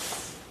they're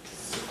just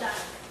stuck.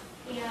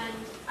 And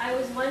I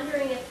was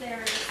wondering if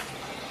there's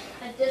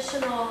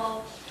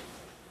additional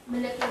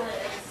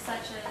manipulatives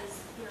such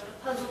as, you know, the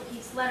puzzle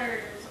piece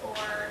letters or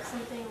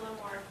something a little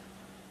more,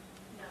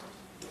 no.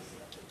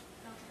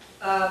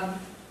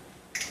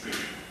 Okay.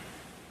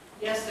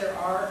 Yes, there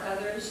are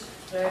others,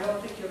 but I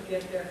don't think you'll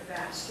get there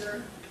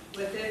faster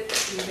with it.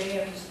 You're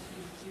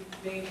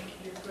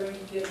going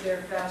to get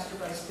there faster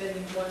by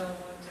spending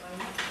one-on-one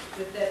time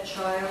with that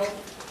child.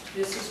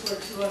 This is where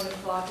 2 on the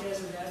clock is,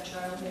 and that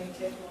child may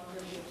take longer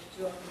to get to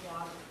 2 on the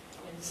clock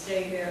and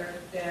stay there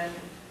than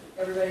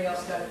everybody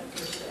else got it the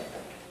first day.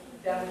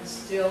 That one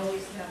still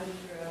needs to have it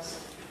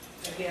addressed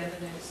again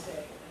the next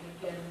day, and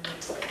again the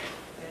next day.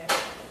 Okay?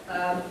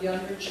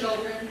 Younger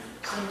children,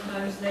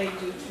 sometimes they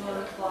do 2 on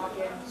the clock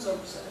and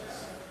soap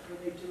sets, or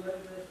they do it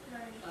with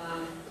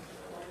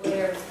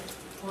whatever,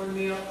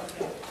 cornmeal,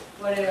 okay,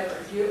 whatever.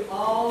 You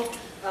all,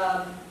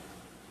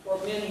 or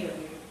many of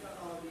you, not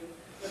all of you,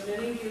 but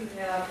many of you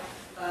have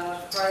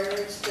prior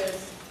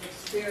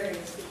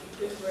experience that you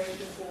could grade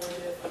before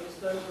that was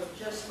going to work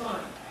just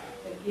fine.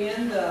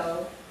 Again,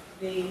 though,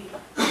 the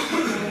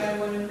point I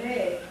want to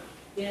make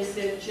is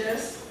that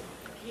just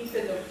keep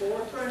in the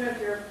forefront of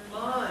your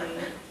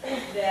mind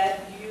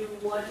that you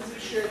want to be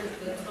sure that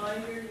the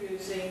time you're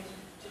using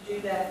to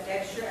do that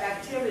extra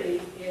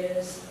activity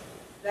is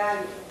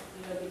valuable.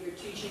 You know, that you're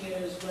teaching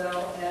it as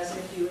well as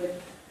if you had,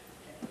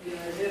 you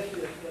know, as if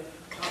you had been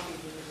talking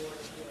to the board.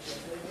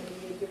 But it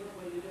may be a different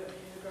way to do it.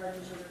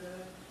 Kindergartners are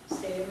going to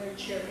stay in their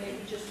chair,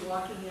 maybe just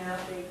walking out.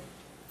 They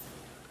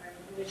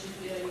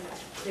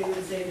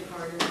would say the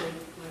card they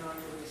went on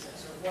to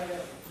recess or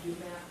whatever. Do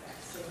math back.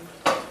 So,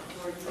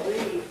 or you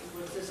read,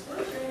 what's this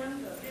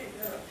program? Okay,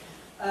 go.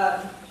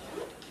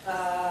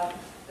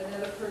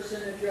 Another person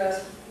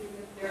addressed,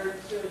 there are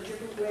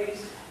different ways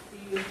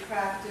that you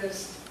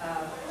practice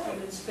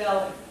even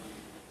spelling.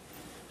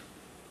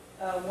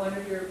 One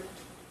of your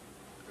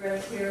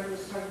friends here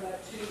was talking about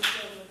 2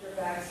 children with their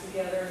backs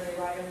together and they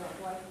write on the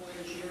whiteboard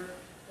as you're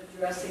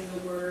addressing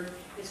the word.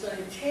 It's going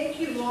to take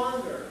you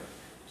longer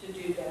to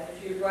do that.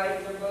 If you're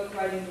writing, they're both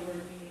writing the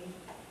word meaning,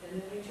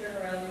 and then you turn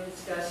around and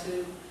discuss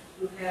who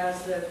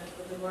has the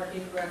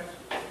marking correct,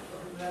 or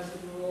who has the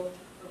rule,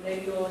 or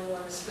maybe you only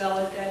want to spell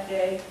it that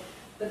day.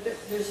 But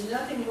there's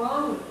nothing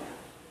wrong with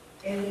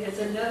that. And it's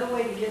another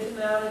way to get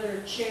them out of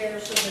their chair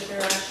so that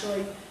they're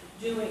actually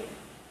doing it.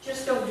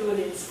 Just don't do it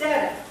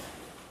instead of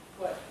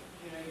what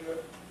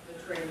the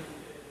training you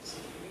do.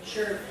 Make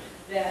sure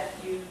that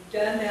you've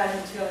done that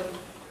until,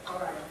 all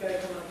right, I've got to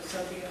come up with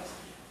something else.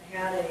 I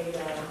had a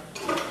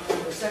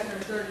 2nd or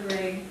 3rd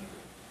grade,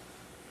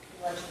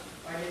 I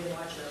didn't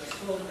watch it, I was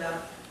told about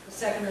a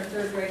 2nd or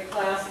 3rd grade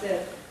class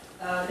that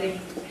they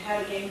had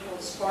a game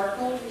called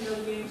Sparkle. You know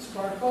the game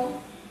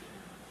Sparkle?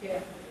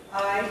 Yeah.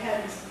 I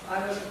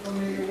wasn't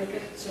familiar with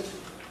it, so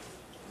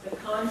the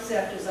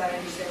concept, as I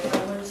understand it, I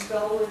want to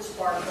spell the word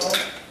sparkle.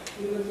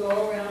 We would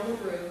go around the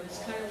room. It's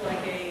kind of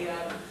like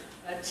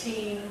a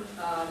team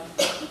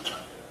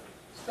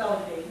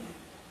spelling bee.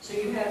 So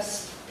you have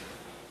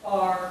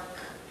sparkle.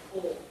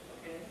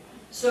 Okay.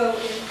 So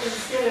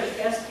instead of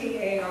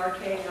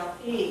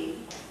S-P-A-R-K-L-E,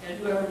 and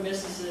whoever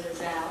misses it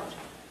is out,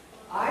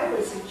 I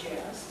would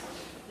suggest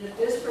that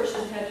this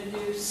person had to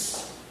do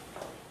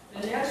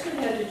the next one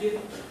had to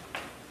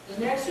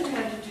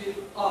do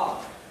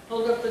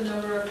hold up the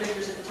number of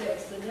fingers it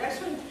takes. The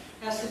next one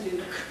has to do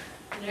the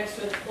next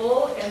one,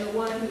 and the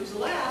one who's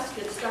last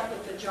gets stuck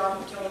with the job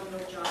and tell them no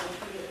job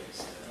it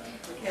is.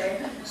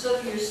 Okay? So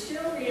you're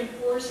still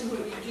reinforcing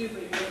what you do,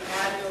 but you're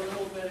adding a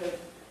little bit of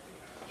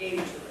game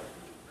to it.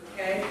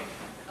 Okay?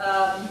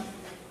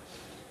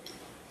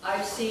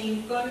 I've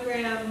seen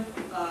phonogram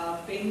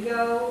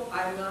bingo.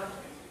 I'm not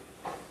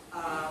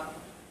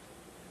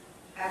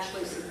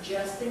actually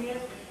suggesting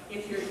it.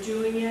 If you're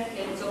doing it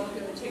and it's only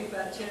going to take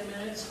about 10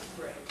 minutes,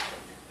 great.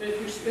 But if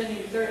you're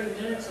spending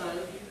 30 minutes on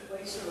it, you've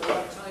wasted a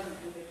lot of time and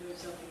could be doing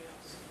something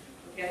else.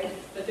 Okay?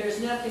 But there's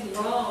nothing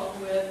wrong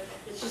with,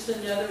 it's just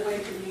another way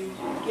for you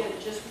to get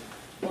it. Just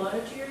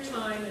monitor your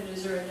time, and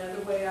is there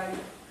another way I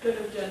could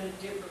have done it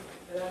differently?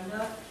 But I'm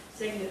not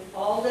saying that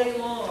all day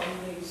long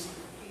these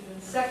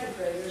even second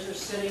graders are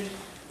sitting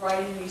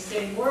writing these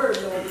same words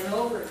over and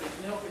over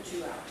again, for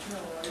 2 hours, no,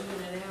 or even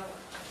an hour.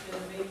 You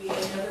know, maybe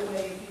another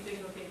way if you think,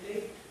 okay,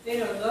 they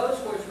know those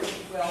words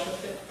really well,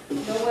 but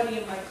nobody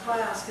in my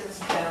class can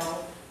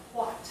spell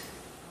what,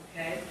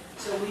 okay?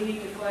 So we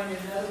need to find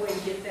another way to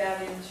get that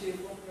into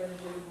what we're going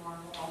to do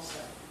tomorrow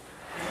also.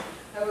 Okay?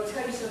 I will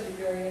tell you something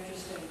very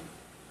interesting,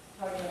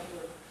 talking about the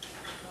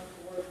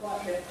word what,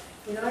 but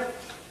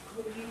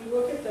when you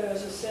look at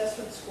those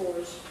assessment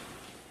scores,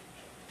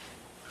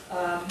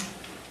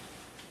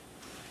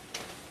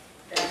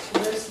 that's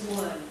list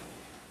 1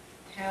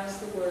 has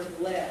the word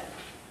led.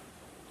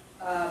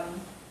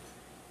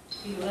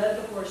 He led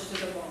the horse to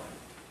the barn.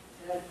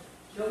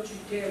 Don't you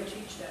dare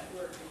teach that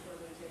word before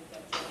we take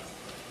that test.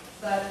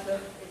 But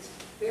it's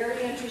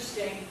very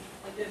interesting.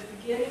 At the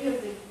beginning of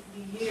the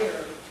year,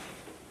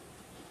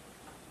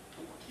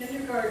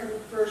 kindergarten,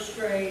 first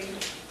grade,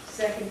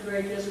 second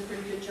grade does a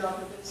pretty good job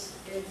of this,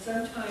 and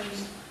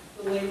sometimes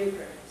the later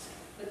grades.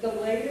 But the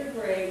later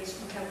grades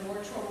have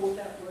more trouble with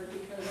that word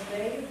because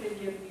they have been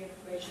given the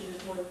information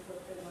there's more to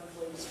put than one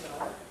way to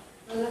spell it.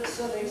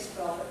 So they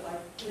spell it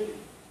like lead,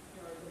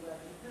 or the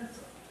lead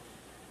pencil.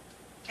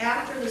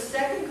 After the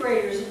second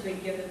graders have been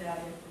given that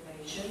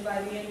information,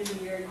 by the end of the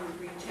year you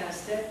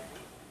retest it.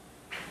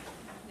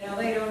 Now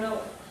they don't know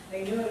it.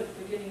 They knew it at the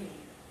beginning of the year.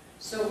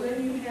 So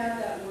when you have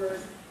that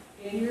word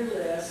in your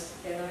list,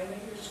 and I'm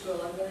at your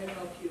school, I'm going to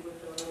help you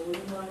with a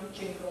little money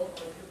jingle, or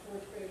if your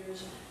fourth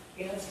graders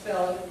can't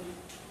spell it,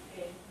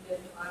 and then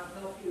I'll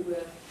help you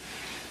with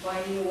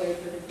finding a way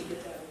for them to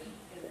get that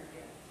in their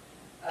head.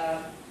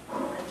 A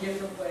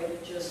different way to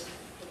just,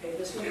 okay,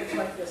 this one looks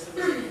like this, and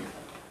this one looks like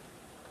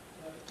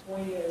that. The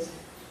point is,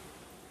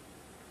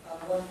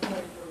 one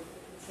point for,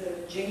 instead of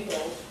a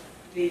jingle,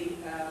 the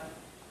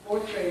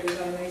fourth graders,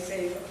 I may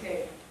say,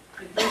 okay,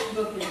 if this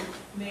book is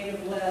made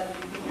of lead, do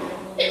you think you're going to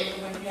hold it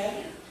over my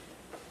head?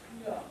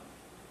 No.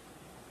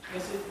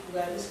 Because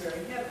lead is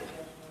very heavy.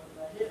 That's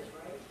what lead is,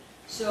 right?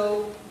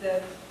 So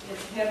that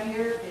it's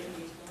heavier, it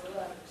needs more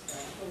letters.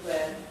 That's the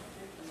lead.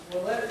 It's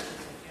more letters.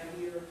 It's a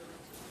heavier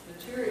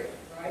material,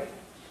 right?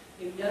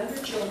 In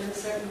younger children,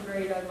 second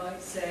grade, I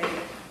might say,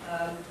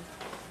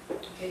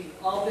 okay,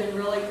 you've all been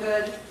really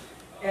good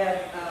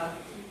at,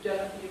 you've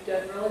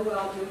done really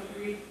well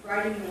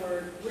writing the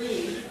word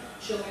read.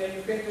 Show me on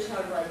your fingers how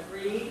to write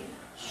read.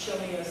 Show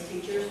me as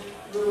teachers.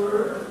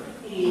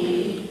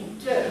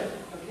 R-E-D.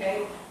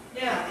 Okay?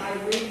 Now, I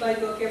read my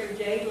book every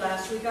day.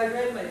 Last week I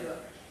read my book.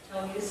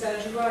 Tell me the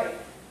sounds you write.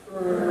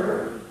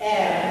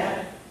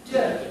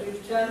 R-E-D.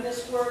 We've done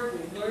this word,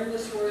 we've learned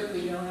this word,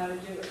 we know how to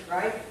do it,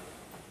 right?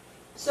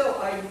 So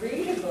I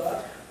read a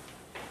book,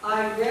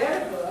 I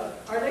read a book.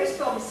 Are they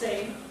spelled the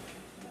same?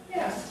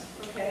 Yes.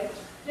 Okay.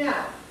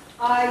 Now,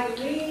 I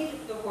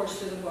lead the horse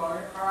to the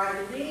barn, or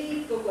I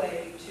lead the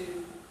way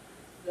to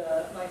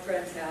my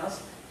friend's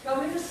house. Tell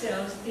me the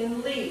sounds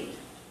in lead.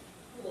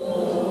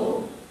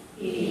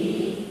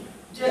 O-E-D.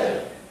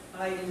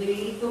 I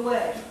lead the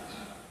way.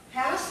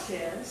 Past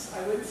tense,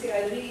 I wouldn't say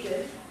I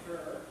leaded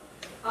her.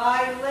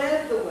 I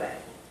led the way.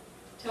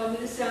 Tell me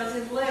the sounds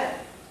in led.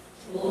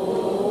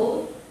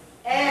 O-E-D.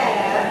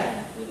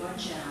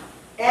 Watch out.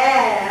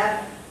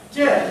 D.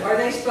 Are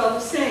they spelled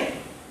the same?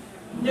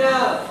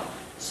 No.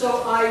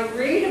 So I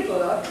read a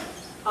book,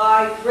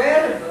 I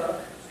read a book,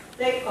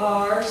 they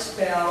are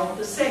spelled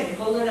the same.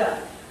 Hold it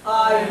up.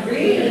 I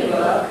read a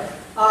book,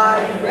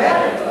 I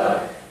read a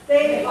book,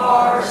 they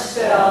are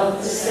spelled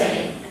the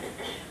same.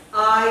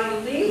 I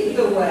lead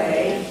the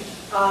way,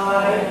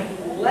 I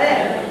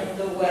led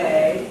the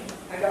way.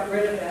 I got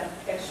rid of that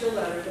extra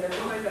letter there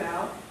for my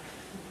vowel.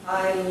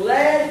 I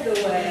led the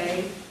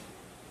way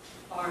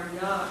are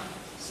not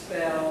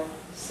spelled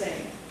the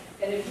same.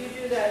 And if you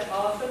do that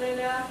often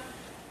enough,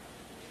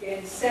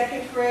 in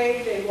second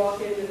grade, they walk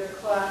into their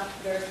class,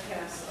 their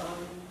tests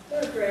on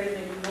third grade, and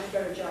they do a much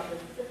better job than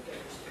fifth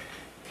graders do.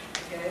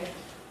 Okay?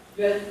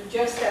 But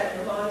just that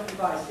mnemonic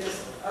device,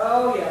 just,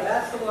 oh yeah,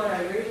 that's the one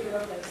I read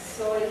about, that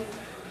silly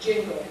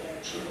jingle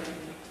that you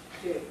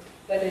do.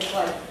 But it's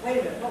like,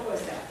 wait a minute, what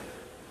was that?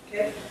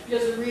 Okay?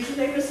 Because the reason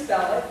they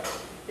misspell it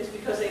it's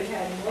because they've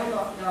had more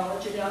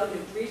knowledge, and now that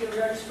they've read and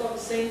written spelled the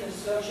same, and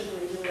so should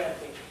read and write.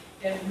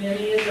 And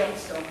many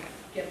adults don't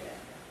get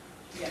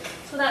that. Yes.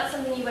 So that's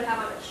something you would have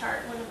on a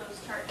chart, one of those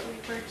charts you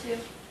referred to.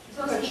 It's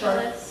not on a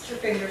chart, it's your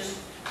fingers.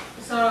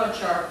 It's not on a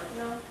chart.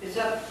 No? It's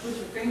up with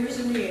your fingers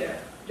in the air.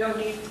 You don't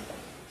need to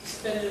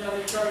spend it on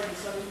a chart.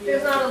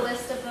 There's not a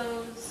list of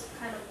those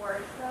kind of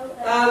words, though?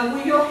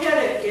 Well, you'll get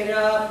it in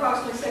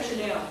approximately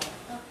section L.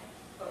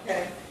 Okay.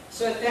 Okay,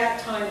 so at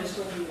that time is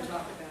when we would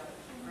talk about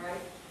it,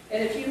 right?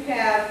 And if you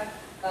have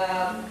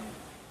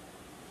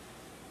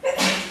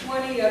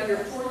 20 of your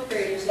fourth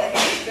graders that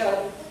can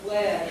spell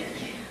lead,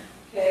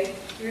 okay,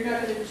 you're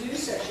not going to do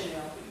section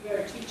L, but you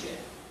better teach it.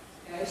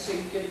 Okay, so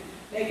you can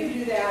make them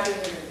do that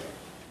and then.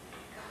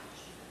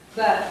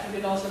 But you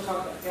can also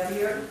talk about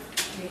heavier,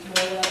 means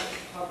more lead,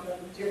 talk about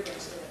the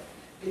difference in it.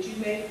 Did you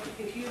make,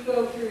 if you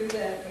go through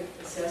that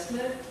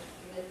assessment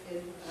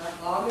in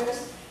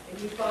August, and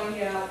you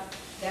find out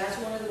that's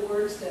one of the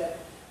words that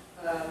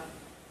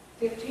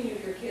 15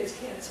 of your kids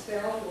can't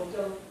spell, well,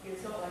 don't,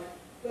 it's not like,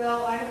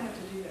 well, I don't have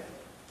to do that.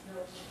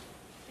 No,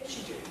 yes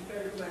you do. You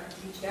better go back and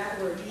teach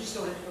that word. You just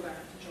don't have to go back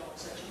and teach all of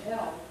section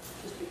L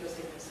just because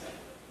they missed that.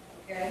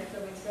 Okay, does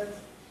that make sense?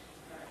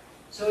 All right.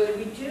 So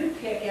we do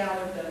pick out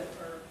of the,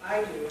 or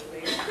I do at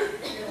least,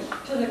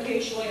 and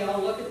occasionally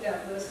I'll look at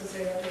that list and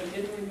say, okay, I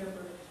didn't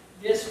remember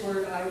this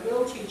word, I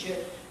will teach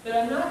it, but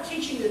I'm not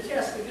teaching the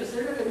test because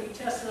they're not going to be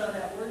tested on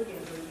that word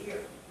again for a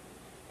year.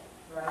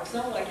 Right? It's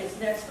not like it's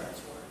next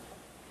month's word.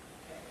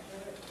 Okay, I'm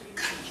not going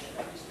to teach it.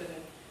 I'm just going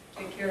to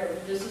take care of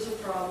it. This is a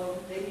problem.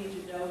 They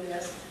need to know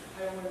this.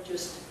 I don't want to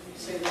just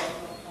say,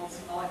 well,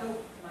 I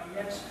hope my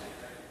next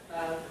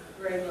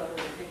grade level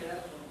will pick it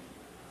up.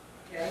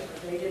 Okay,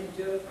 but they didn't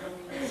do it for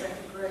me in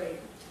second grade.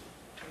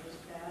 It was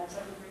bad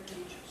second grade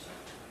teachers. So,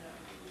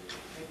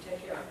 they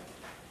take care of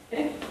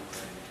it.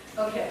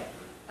 Okay.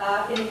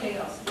 Anything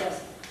else?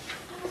 Yes.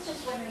 I was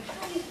just wondering,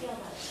 how do you feel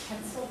about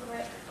pencil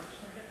grip for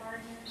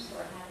kindergartners who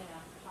are having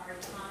a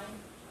hard time?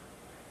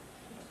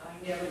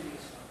 I never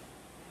use one.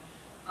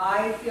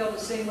 I feel the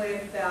same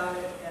way about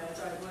it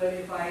as I would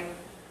if I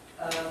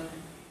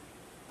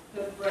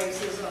put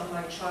braces on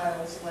my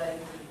child's leg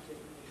and he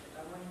didn't need it. I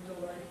want him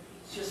to learn.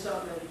 He's just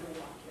not ready to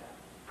walk yet.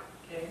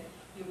 Okay?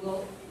 You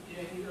will,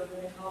 you're going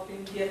to help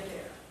him get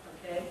there.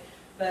 Okay?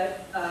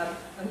 But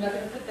I'm not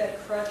going to put that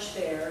crutch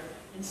there.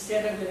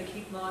 Instead, I'm going to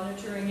keep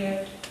monitoring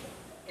it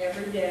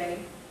every day.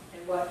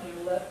 And what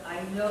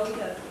I know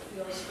that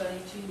feels funny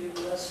to you.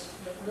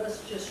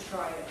 Let's just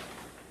try it.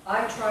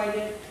 I tried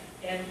it,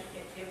 and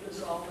it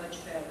was all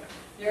much better.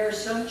 There are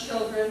some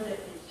children that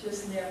it's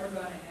just never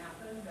going to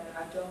happen, but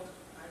I don't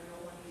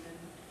want even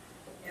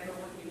ever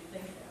want you to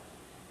think that,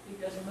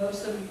 because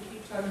most of you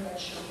keep talking about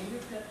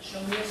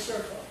show me a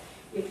circle.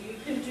 If you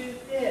can do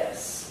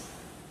this,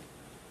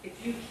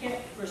 if you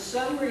can't, for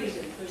some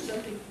reason, for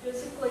something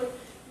physically,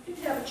 you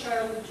can have a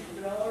child with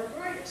juvenile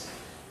arthritis.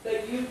 But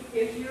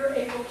if you're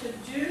able to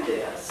do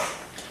this,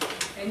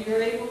 and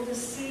you're able to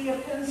see a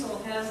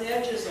pencil has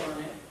edges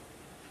on it,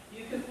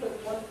 you can put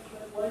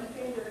one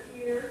finger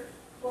here,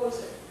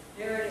 close it.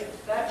 There it is.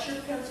 That's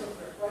your pencil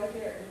grip right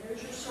there. And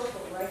there's your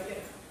circle right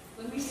there.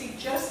 Let me see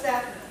just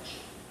that much.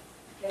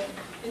 Okay?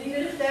 And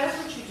even if that's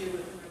what you do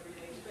with them every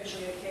day,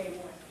 especially at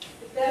K1,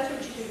 if that's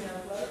what you do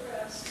now, let it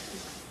rest.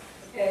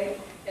 Okay?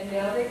 And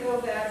now they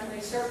go back and they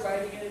start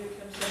writing it. It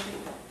becomes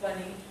something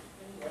funny.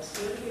 And let's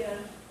do it again.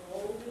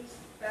 Hold these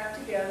back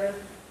together.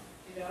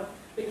 You know?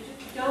 But you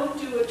don't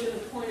do it to the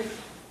point of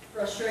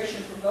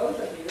frustration for both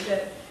of you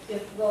that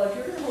if you're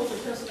going to hold your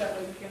pencil that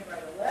way, you can't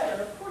write a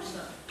letter. Of course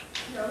not.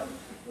 You know,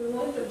 we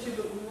want them to,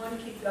 but we want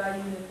to keep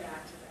guiding them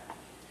back to that.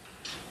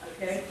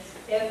 Okay?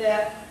 And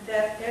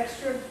that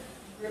extra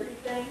grippy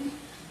thing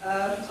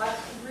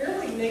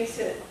really makes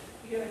it,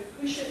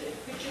 push it,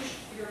 it pushes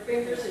your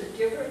fingers in a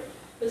different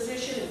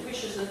position. It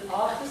pushes it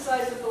off the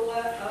sides of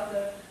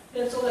the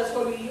pencil. That's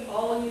why we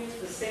all use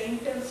the same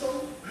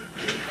pencil,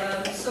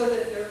 so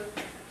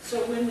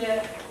when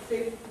if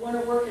they want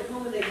to work at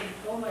home and they can,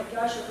 oh my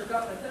gosh, I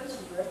forgot my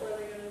pencil grip, what are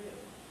they going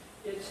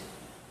to do?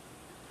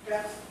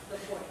 That's the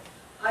point.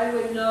 I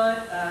would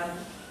not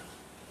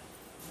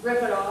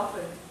rip it off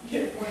and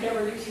get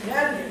whatever using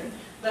that in,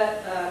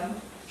 but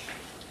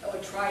I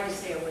would try to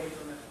stay away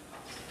from it.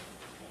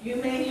 You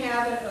may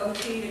have an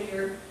OT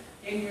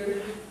in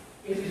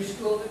your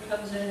school that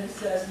comes in and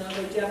says, no,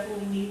 they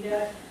definitely need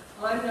that.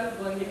 I'm not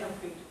going to have a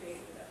big debate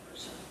with that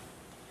person.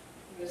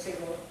 I'm going to say,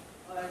 well,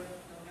 I don't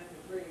have to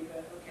agree,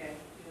 but okay,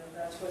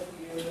 that's what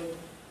you and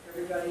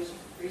everybody's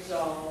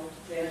resolved,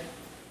 then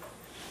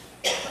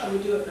I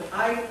would do it, but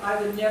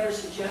I would never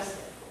suggest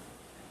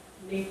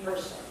it. Me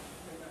personally,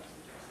 would not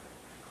suggest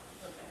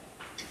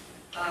it.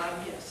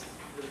 Okay. Yes.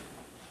 This is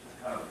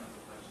kind of a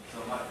simple question. So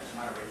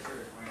my eraser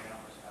is wearing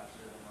out much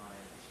faster than my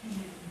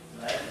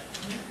lead.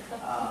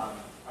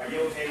 Are you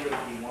okay with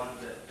the ones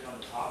that fit on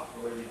the top,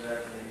 or would it be better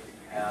if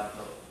they have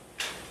the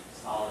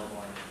solid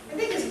one? I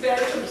think it's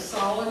better for the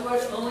solid one,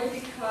 only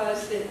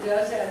because it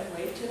does add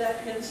weight to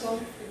that pencil.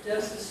 It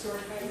does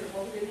distort how you're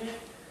holding it.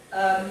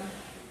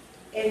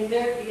 And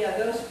there, yeah,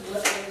 those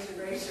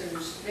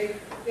erasers,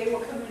 they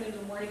will come in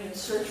the morning and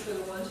search for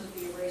the ones with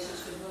the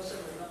erasers, because most of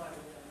them are not,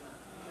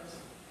 because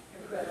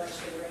everybody likes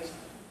to erase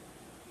them.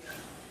 Yeah.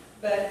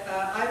 But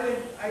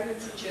I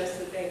would suggest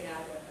that they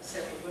have a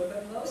separate one,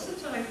 but most of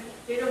the time,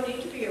 they don't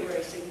need to be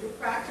erasing. You're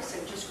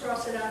practicing, just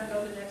cross it out and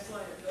go to the next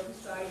line, or go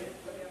beside it,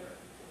 whatever.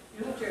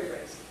 You don't have to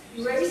erase.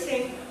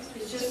 Erasing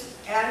is just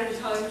added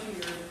time to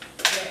your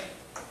day,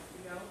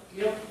 you know?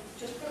 You don't,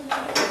 just put them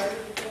on there,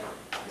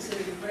 instead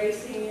of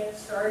erasing it,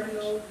 starting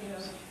over, you know,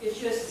 it's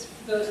just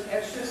those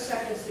extra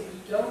seconds that you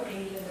don't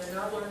need and they're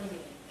not learning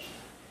it.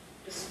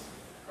 Just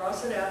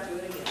cross it out, do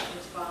it again,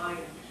 it's fine.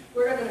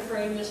 We're not gonna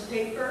frame this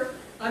paper.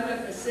 I'm not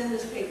gonna send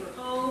this paper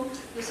home.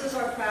 This is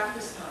our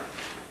practice time.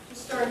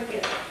 Just start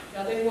again.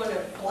 Now they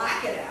wanna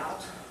black it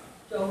out.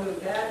 Don't do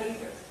that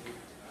either.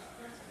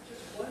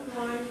 Just one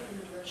line in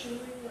the direction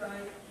we write,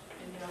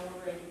 and now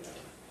we're ready to go.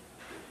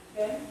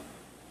 Okay?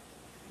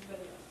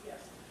 Anybody else?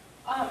 Yes.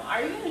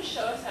 Are you going to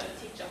show us how to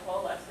teach a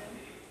whole lesson?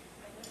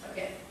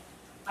 Okay,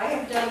 I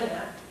have done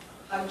that.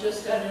 I've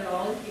just done it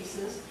all in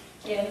pieces,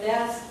 and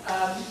that's,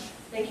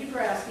 thank you for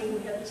asking,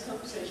 we had this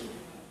conversation.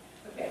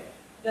 Okay,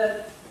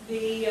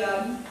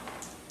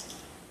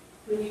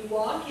 when you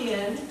walk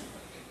in,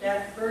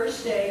 that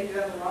first day, you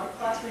have a lot of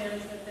class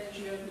management things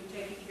you have to be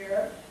taking care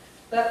of,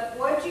 but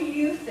what do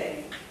you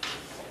think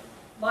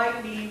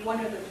might be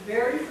one of the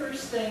very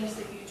first things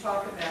that you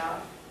talk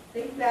about?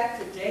 Think back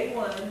to day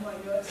one.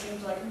 I know it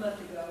seems like a month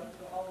ago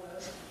to all of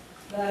us,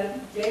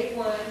 but day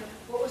one,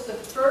 what was the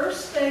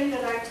first thing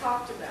that I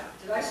talked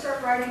about? Did I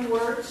start writing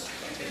words?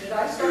 Did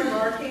I start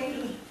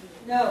marking?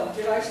 No.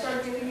 Did I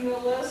start giving you a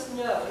list?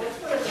 No.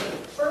 What's one of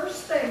the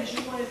first things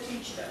you want to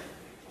teach them?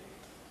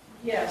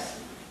 Yes.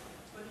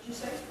 What did you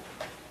say?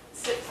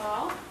 Sit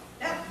tall.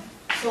 Yeah.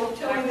 So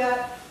tell me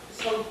that.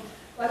 So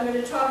I'm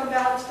going to talk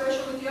about,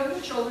 especially with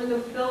younger children, the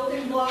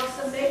building blocks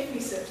that make me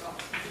sit tall.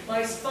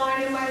 My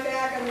spine and my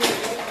back, I'm going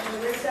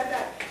to raise that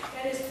back.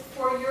 And it's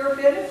for your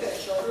benefit,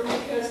 children,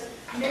 because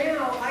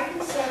now I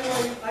can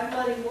suddenly, I'm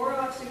letting more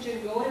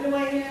oxygen go into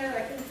my head,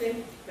 I can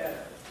think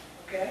better,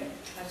 okay?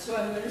 And so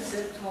I'm going to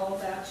sit tall,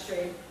 back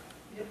straight,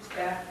 hips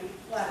back, feet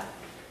flat.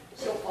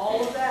 So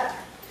all of that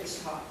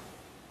is taught.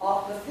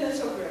 All the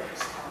pencil grip is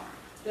taught.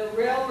 The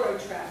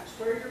railroad tracks,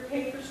 where your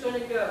paper's going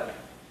to go.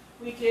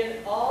 We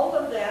did all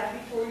of that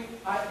before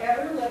I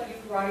ever let you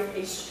write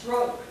a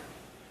stroke.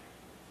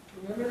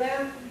 Remember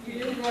that? You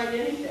didn't write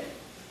anything.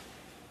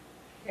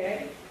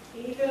 Okay?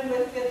 Even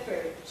with fifth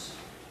graders.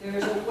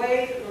 There's a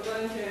way that we're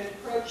going to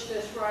approach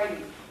this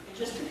writing. And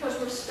just because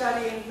we're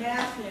studying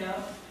math now,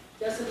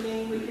 doesn't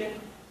mean we can,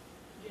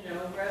 you know,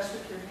 rest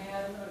with your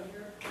hand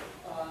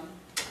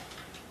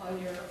on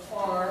your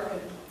arm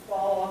and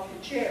fall off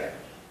your chair.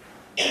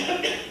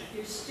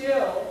 You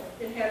still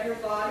can have your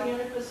body in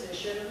a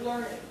position of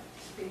learning.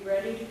 Be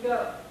ready to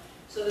go.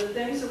 So the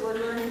things that we're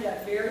learning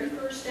that very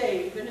first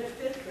day, even at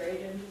fifth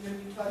grade, and we're going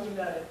to be talking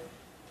about it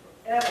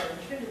forever in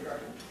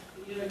kindergarten,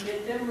 you know,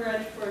 get them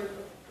ready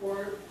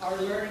for our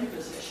learning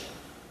position.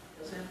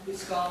 It doesn't have to be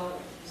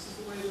scholarly. This is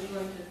the way we're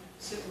going to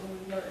sit when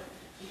we learn.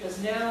 Because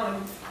now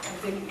I'm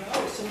thinking,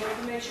 oh, some more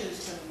information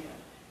is coming in.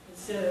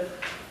 Instead of,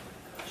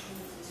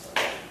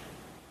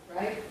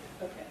 right?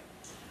 Okay.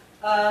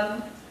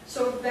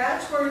 So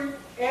that's where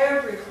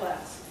every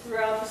class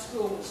throughout the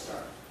school will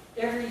start.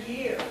 Every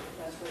year,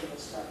 that's where they'll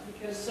start,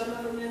 because some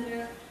of them in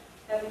there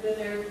haven't been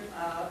there,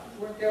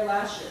 weren't there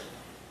last year.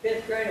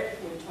 Fifth grade,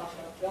 we talked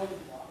about building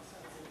blocks.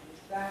 I said,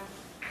 get back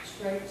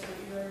straight so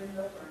you're in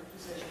the learning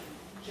position,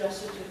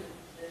 adjusted to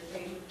the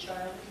age of the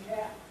child that you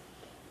have.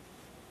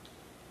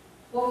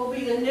 What will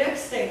be the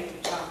next thing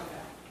you talk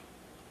about?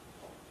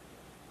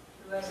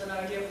 Who has an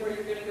idea of where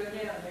you're going to go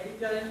now? Maybe you've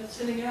got it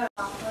sitting out.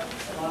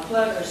 Block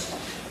letters,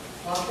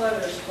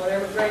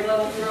 whatever grade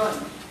level you're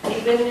on.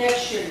 Even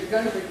next year, you're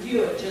going to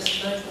review it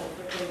just much more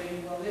quickly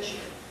than you will this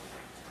year.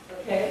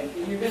 Okay?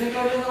 And you're going to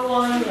go to the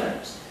line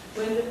letters.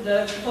 When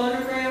the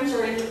phonograms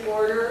are in the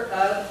order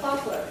of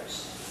clock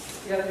letters.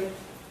 You have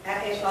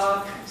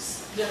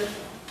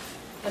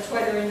that's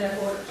why they're in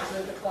that order, because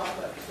they're the clock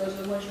letters. Those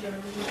are the ones you're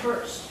going to review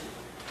first.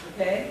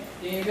 Okay?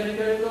 Then you're going to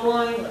go to the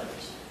line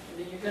letters. And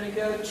then you're going to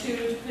go to,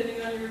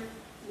 depending on your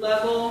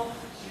level,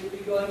 you'll be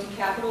going to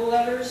capital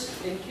letters.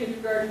 In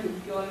kindergarten, you'll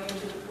be going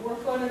into the more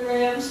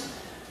phonograms.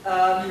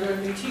 You're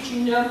going to be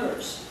teaching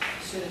numbers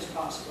as soon as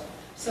possible.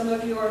 Some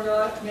of you are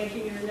not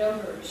making your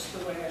numbers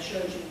the way I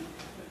showed you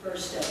the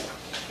first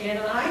day. And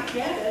I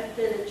get it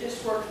that it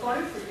just worked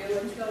fine for you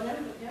until now,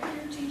 but now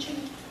you're teaching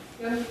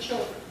younger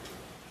children.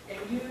 And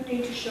you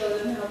need to show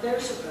them how they're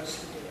supposed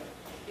to do it.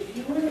 If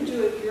you want to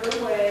do it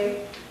your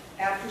way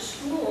after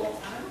school,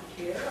 I don't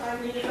care. I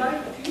mean,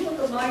 if you look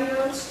at my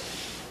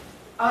notes,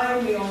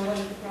 I'm the only one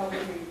who can probably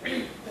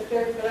read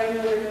them. But I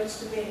know they're notes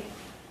to me.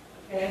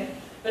 Okay?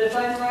 But if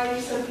I'm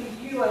writing something to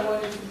you, I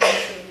want it to be so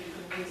you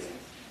can read it.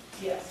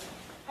 Yes?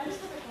 I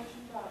just have a question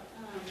about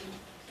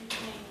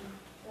teaching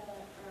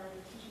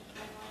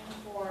timeline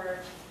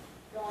for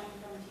going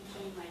from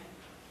teaching like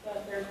the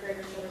third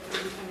graders that are going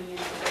to be coming in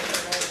to the third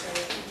grade, so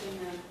teaching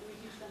them, we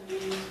teach them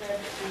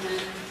manuscript and then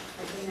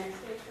like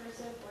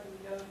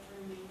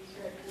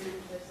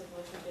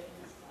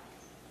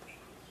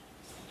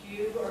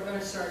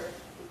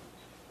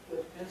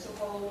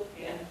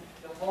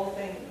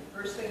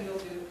first thing you'll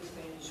do is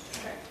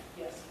manuscript.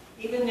 Yes,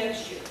 even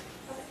next year.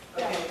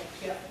 Okay. Okay,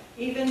 yeah.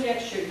 Even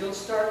next year, you'll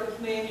start with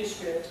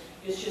manuscript.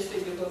 It's just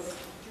that you'll go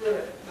through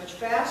it much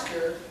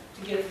faster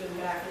to get them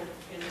back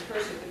in the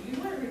cursive. But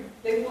you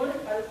want to,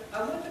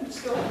 I want them to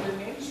still have their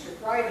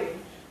manuscript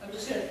writing. I'm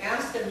just going to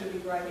ask them to be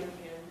writing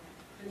in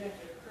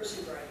connected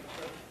cursive writing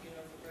for, for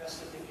the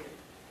rest of the year.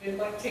 It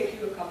might take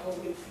you a couple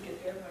of weeks to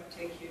get there. It might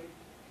take you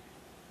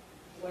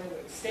 1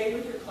 week. Stay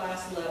with your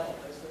class level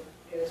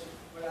is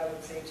what I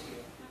would say to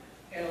you.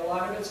 And a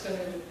lot of it's going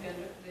to depend,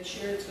 this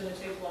year it's going to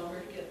take longer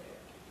to get there.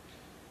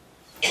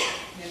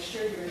 Next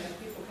year, you're going to have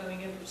people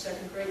coming in from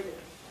second grade that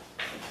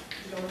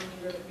you're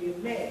going to be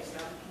amazed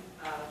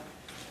how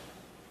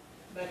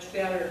much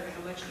better,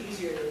 how much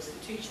easier it is to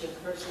teach them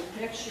cursive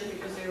next year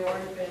because they've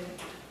already been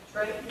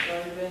trained, they've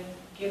already been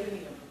given the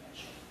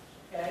information.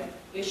 Okay?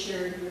 This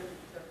year,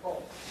 they're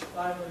cold. A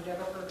lot of them have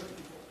never heard it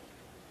before.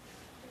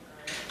 All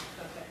right?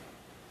 Okay.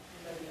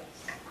 Anybody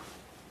else?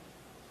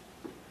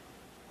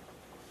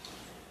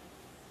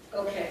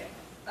 Okay.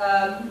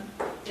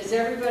 Is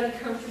everybody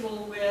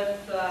comfortable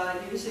with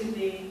using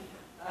the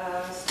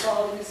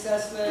Spalding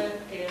assessment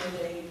and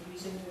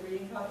using the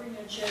reading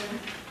comprehension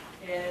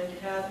and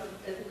have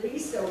at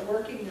least a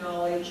working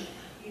knowledge,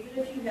 even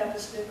if you haven't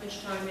spent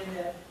much time in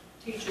that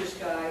teacher's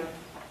guide,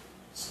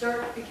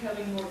 start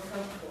becoming more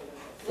comfortable with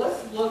it.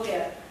 Let's look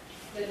at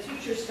the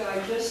teacher's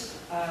guide just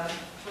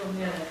for a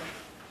minute.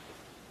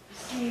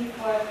 See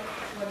what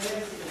is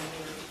it in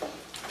here.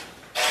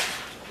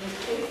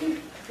 If you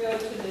go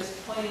to this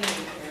planning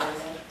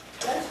area,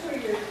 that's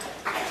where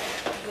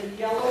the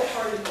yellow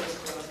part of this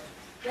book,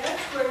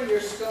 that's where your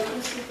scope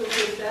and sequence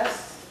is.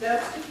 That's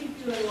to keep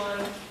you in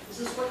line. This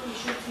is what you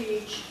should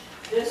teach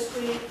this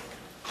week.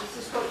 This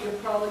is what you'll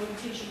probably be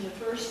teaching the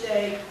first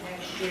day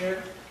next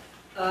year,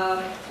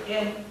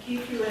 and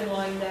keep you in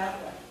line that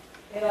way.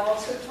 It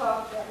also it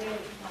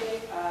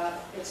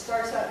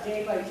starts out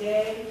day by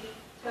day,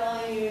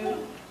 telling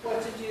you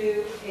what to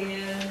do,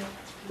 and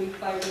week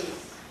by week.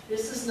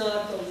 This is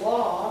not the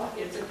law,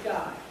 it's a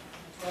guide.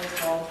 It's what it's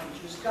called,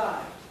 teacher's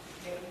guide.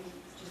 Maybe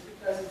just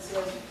because it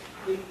says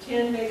week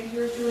 10, maybe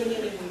you're doing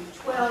it in week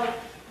 12,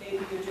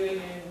 maybe you're doing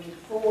it in week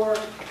 4,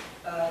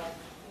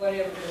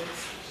 whatever it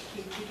is,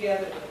 keep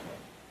together with it.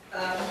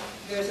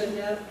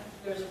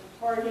 There's a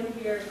part in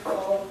here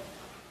called,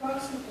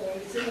 approximately,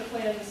 it's in the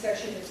planning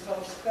section, it's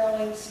called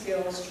Spelling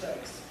Skills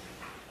Trace.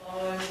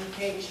 On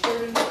page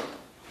 30,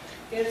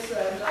 it's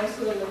a nice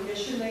little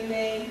addition they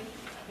made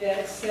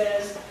that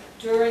says,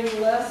 during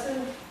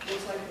lesson,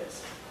 looks like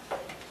this.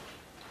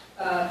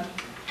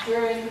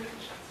 During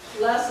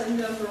lesson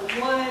number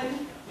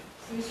 1,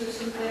 these are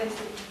some things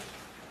that you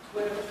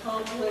would have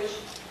accomplished,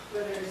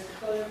 whether it's the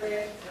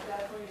photograph, at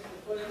that point it's the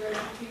photograph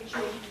you're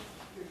teaching.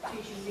 You're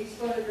teaching these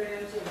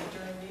photograms and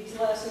during these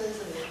lessons,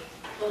 and it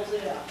pulls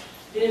it out.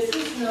 This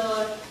is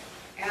not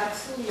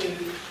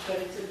absolute, but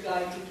it's a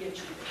guide to get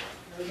you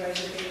there.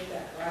 Everybody's okay with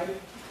that, right?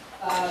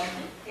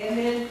 And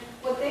then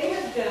what they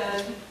have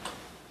done,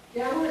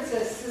 down where it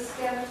says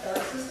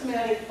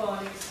systematic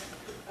phonics,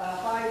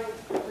 high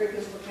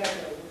rigorous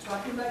vocabulary. We're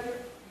talking about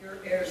your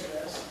AIRS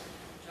list.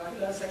 We're talking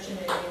about Section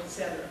A,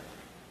 etc.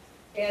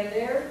 And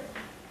they're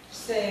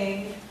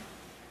saying,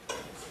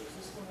 let's see, is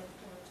this one I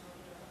want to talk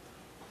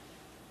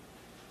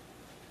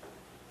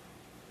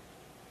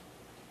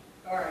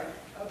about? All right,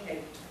 okay.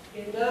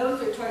 In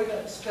those, they're talking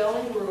about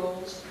spelling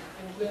rules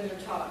and when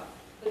they're taught.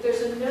 But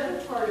there's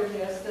another part of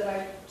this that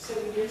I said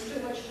we didn't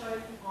spend much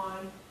time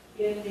on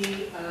in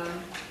the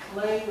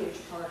language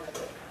part of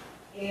it.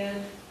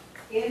 And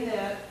in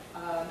that,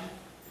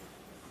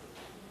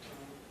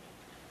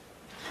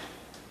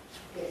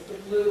 it's the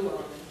blue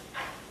line,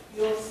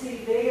 you'll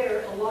see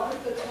there a lot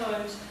of the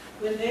times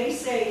when they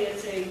say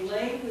it's a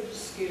language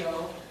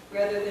skill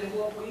rather than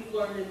what we've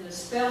learned in the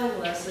spelling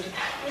lesson,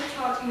 they're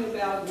talking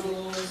about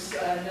rules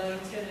 9, 10,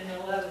 and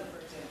 11, for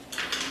example.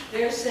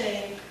 They're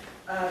saying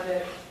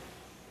that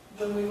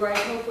when we write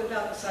hope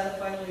without the silent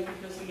final E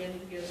because the end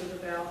gives it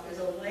about is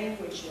a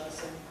language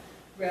lesson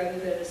rather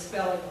than a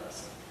spelling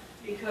lesson.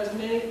 Because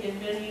in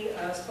many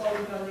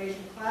Spalding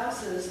Foundation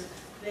classes,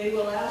 they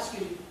will ask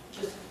you to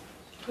just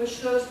push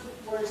those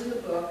words in the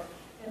book,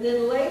 and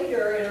then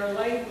later in our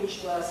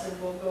language lesson,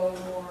 we'll go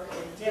more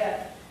in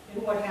depth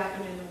in what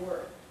happened in the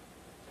word.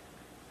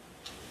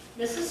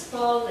 Mrs.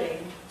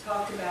 Spalding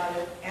talked about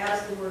it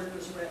as the word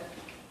was written.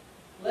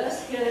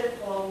 Let's get it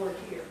while we're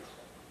here.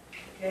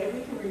 Okay,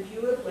 we can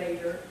review it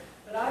later,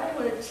 but I don't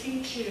want to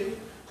teach you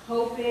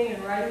hoping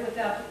and writing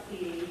without the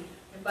E.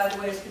 And by the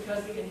way, it's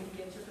because the end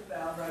begins with the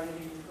vowel, write it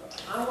in your book.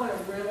 I want to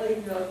really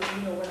know that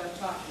you know what I'm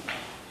talking about.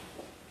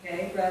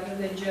 Okay, rather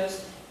than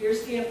just,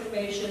 here's the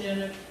information,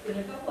 and in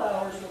a couple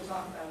hours we'll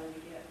talk about it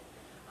again.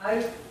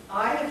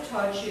 I have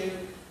taught you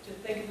to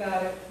think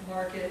about it,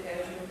 mark it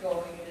as you're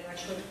going, and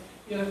actually,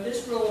 if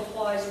this rule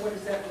applies, what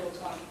is that rule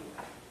talking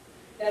about?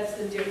 That's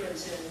the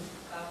difference in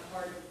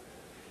part of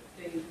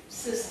the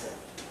system.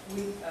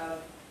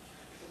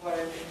 What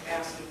I'm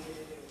asking you to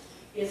do.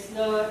 It's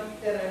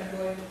not that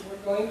we're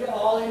going to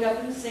all end up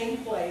in the same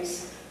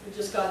place. We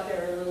just got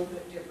there a little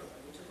bit differently.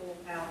 We took a little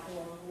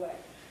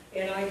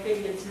I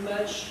think it's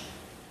much,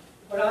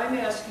 what I'm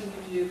asking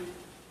you to do,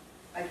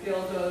 I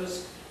feel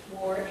goes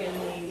more in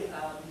the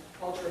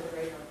culture of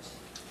great arts.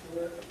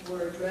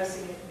 We're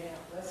addressing it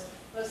now.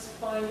 Let's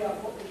find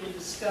out what we can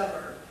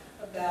discover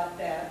about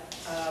that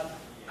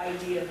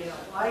idea now.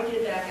 Why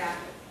did that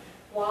happen?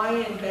 Why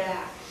in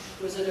back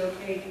was it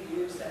okay to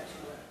use that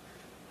two-letter?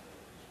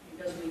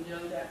 Because we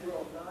know that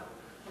rule, not,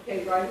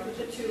 okay, write it with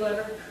the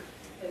two-letter,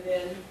 and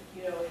then,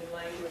 you know, in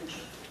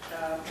language,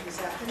 this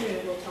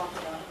afternoon, we'll talk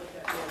about what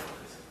that rule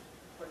is.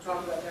 We're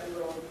talking about that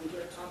rule, we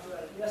talked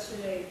about it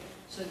yesterday,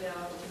 so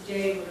now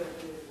today we're going to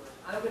put it in work.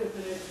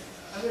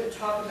 I'm going to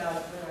talk about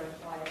it when I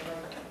apply it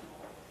right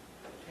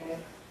now. Okay?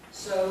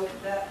 So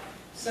that,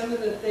 some of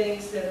the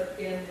things that are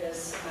in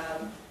this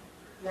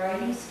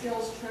writing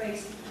skills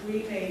traits,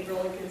 we may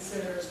really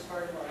consider as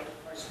part of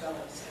our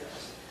spelling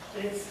skills.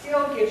 But it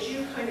still gives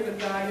you kind of a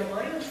guide, am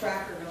I on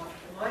track or not?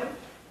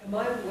 Am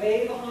I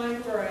way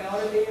behind where I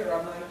ought to be,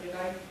 or did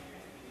I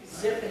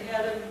zip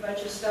ahead of a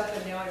bunch of stuff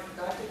and now I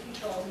forgot to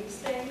teach all these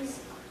things?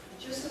 It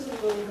just is a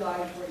little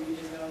guide for you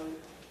to know,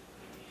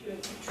 to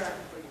keep track of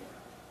where you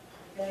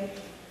are.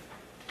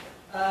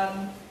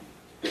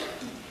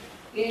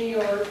 Okay? In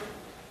your,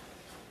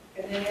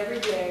 and then every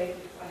day,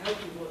 I hope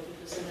you've looked at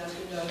this enough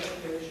to know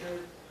that there's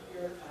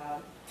your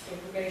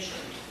information.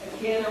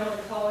 Again, I want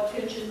to call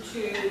attention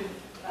to,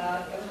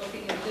 I'm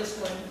looking at this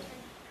one.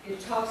 It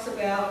talks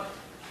about,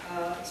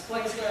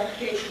 explains the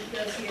application,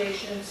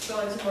 pronunciation,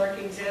 spellings and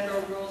markings,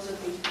 and/or rules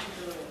of these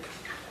particular words.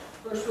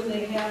 First one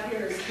they have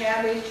here is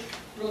cabbage,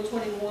 Rule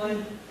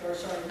 21, or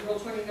sorry, Rule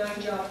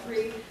 29, Job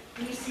 3,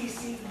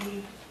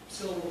 BCCE,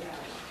 syllable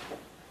pattern.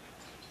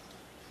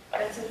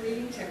 That's a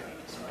reading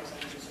technique as far as I'm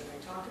concerned.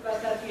 I talked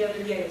about that the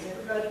other day. Is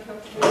everybody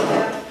comfortable with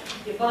that?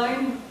 If I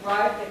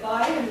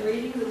am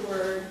reading the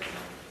word,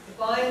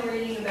 if I'm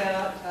reading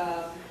about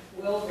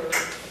Wilbur,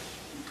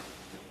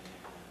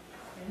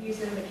 and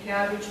he's in the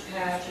cabbage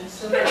patch, and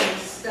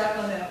somebody's stuck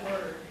on that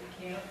word,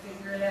 he can't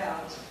figure it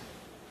out.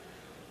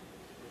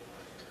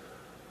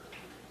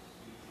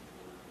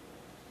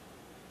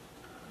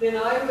 Then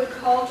I would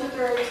call to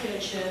their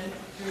attention,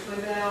 here's my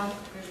vowel,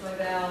 here's my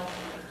vowel.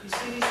 You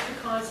see these two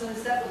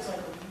consonants? That looks like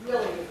a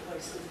really good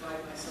place to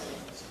divide my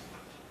syllables.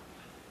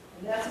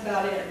 And that's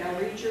about it. Now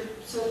read your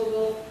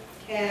syllable,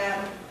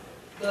 cab,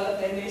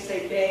 they may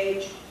say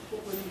beige.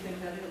 What do you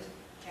think that is?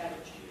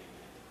 Cabbage.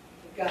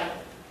 You got it.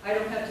 I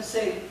don't have to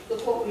say,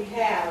 look what we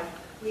have.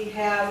 We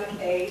have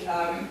a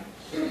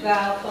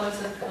vowel,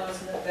 consonant,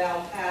 consonant,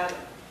 vowel pattern.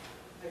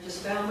 I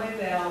just found my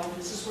vowel.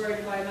 This is where I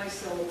divide my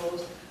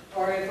syllables.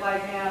 Or if I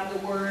have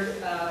the word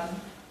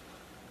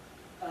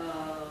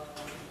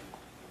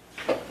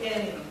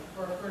any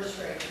for a first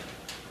grader.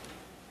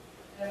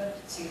 I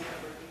haven't seen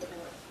that word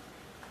before.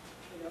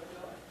 You don't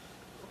know it.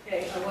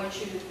 Okay, I want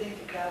you to think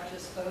about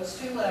just those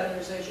two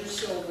letters as your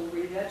syllable.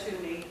 Read that to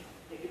me.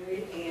 You can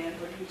read and.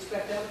 What do you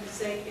expect that to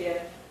say?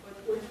 It.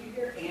 What do you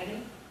hear?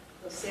 Annie?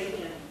 Let's say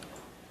Annie.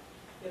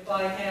 If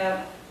I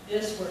have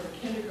this word,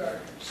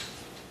 kindergartners,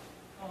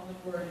 common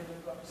word in the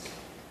books.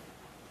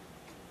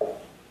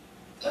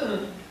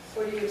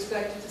 What do you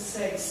expect it to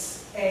say?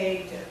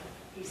 Saved.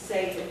 He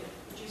saved it.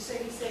 Did you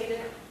say he saved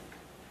it?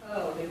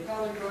 Oh, they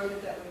probably wrote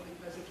it that way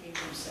because it came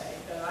from say.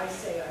 But I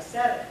say I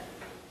said it.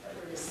 That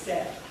word is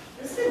said.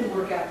 This didn't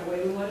work out the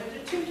way we wanted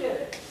it to, did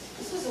it?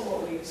 This isn't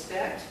what we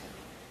expect.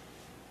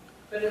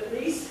 But at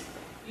least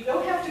you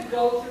don't have to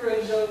go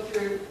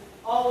through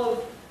all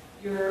of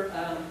your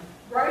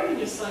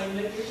writing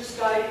assignment. You're just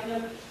guiding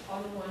them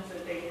on the ones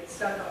that they get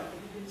stuck on.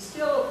 You can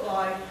still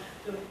apply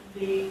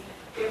the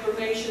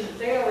information that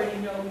they already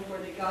know before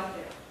they got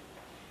there.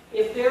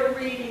 If they're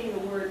reading the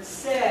word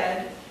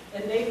said,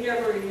 and they've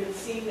never even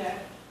seen that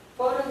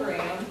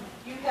photogram,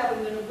 you have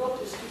them in a book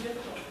that's too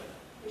difficult for them.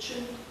 It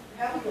shouldn't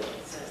have a book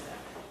that says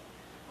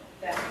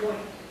that. At that point,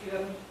 if you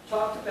haven't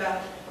talked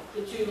about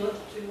the two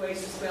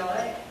ways to spell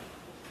A.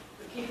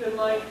 But keep in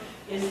mind,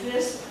 is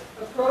this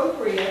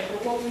appropriate for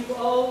what we've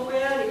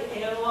already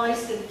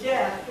analyzed to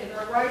death in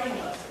our writing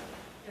lesson,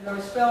 in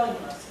our spelling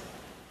lesson?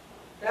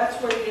 That's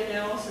where the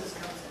analysis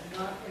comes in,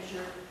 not as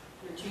you're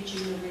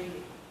teaching the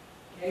reading.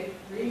 Okay?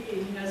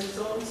 Reading has its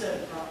own set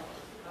of problems.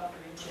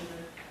 Comprehension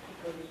and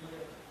decoding the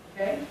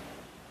okay?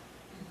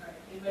 All right,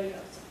 anybody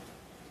else?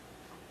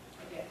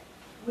 Okay.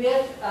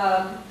 With,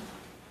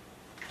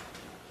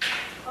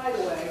 by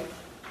the way,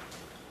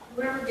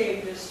 whoever gave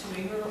this to me,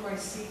 whoever my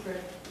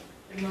secret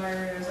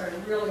admirer is, I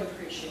really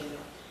appreciate it.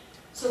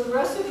 So the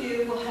rest of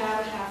you will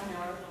have half an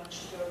hour lunch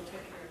to go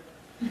take care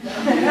of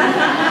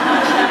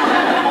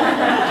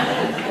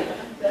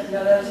it.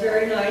 No, that was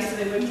very nice.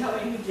 They wouldn't tell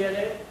me who did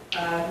it.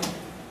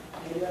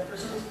 Maybe that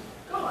person was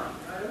gone.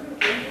 I don't know.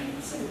 Maybe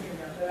he's sitting here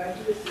now, but I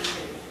do it this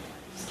way.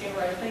 Just can't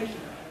write a thank you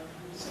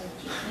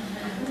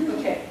note.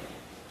 Okay.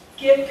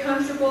 Get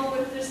comfortable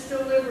with this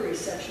delivery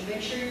section.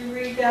 Make sure you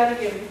read that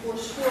again before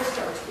school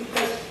starts,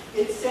 because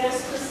it says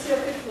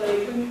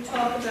specifically when you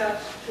talk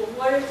about, well,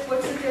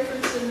 what's the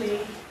difference in the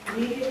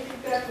immediate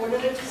feedback? What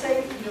did it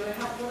say? You know,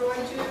 what do I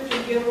do to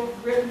give a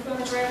written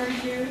phonograph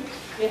review?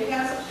 It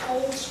has a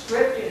whole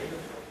script in it.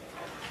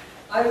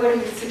 I would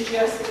even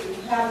suggest that you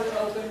have an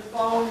open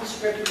phone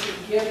script at the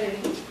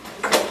beginning,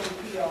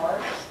 PR.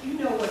 You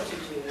know what to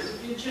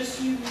do. You just,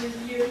 you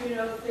review, you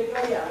know, think,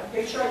 oh yeah,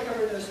 make sure I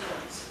cover those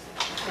points.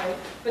 Okay?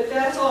 But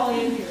that's all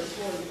in here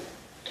for you.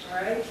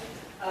 All right?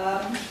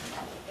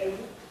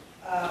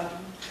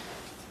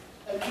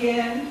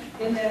 Again,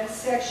 in that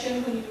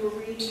section, when you were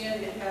reading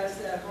it, it has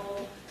that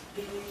whole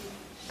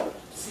I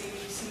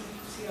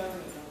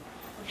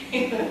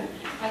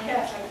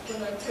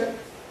when I took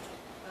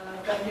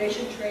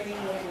foundation training,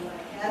 when I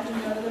had to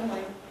know them, I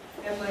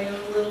had my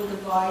own little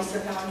device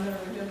of how I'm going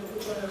to remember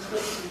which one I'm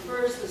supposed to do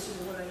first, this is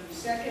the one I do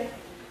second,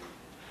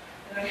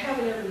 and I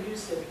haven't ever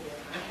used it again.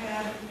 I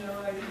have, you know,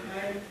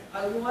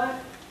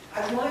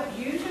 I want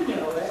you to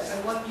know it.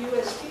 I want you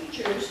as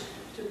teachers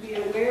to be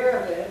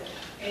aware of it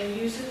and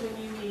use it when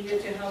you need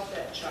it to help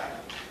that child.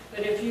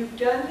 But if you've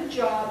done the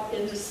job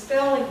in the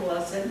spelling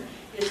lesson,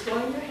 it's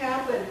going to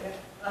happen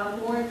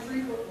more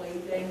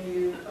infrequently than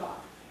you thought.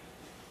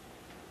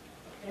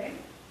 Okay?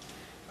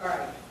 All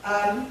right.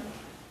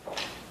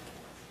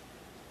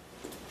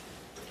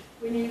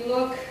 When you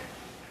look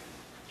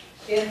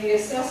in the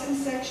assessing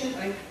section,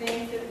 I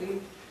think that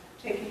we've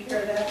taken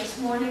care of that this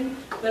morning.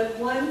 But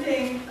one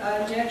thing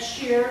next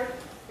year,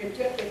 it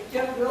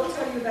will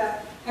tell you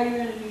about how you're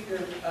going to do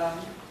your,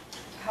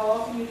 how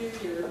often you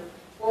do your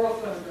oral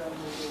phonogram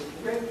review,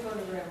 written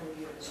phonogram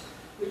reviews,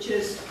 which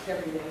is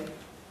every day,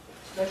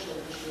 especially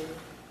this year.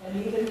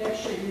 And even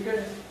next year, you're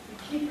going to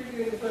keep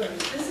reviewing the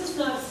phonograms. This is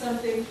not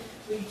something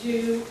we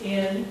do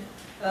in,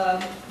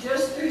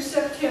 just through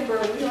September.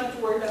 We don't have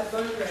to worry about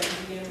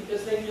phonograms again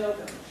because they know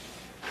them.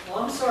 Well,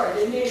 I'm sorry,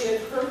 they may be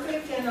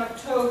perfect in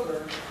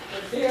October,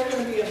 but they're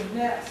going to be a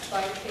mess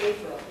by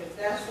April if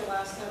that's the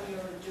last time you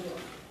ever do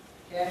them.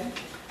 Okay?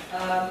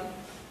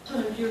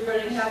 You're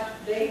going to have,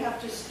 they have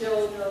to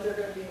still know they're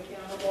going to be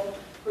accountable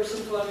for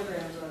some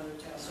phonograms on their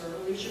tests, or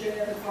at least you're going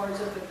to have the cards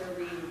up that they're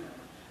reading them.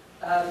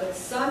 But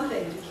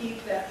something to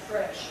keep that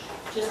fresh.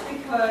 Just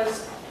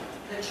because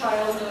the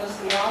child knows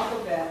the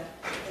alphabet,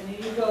 and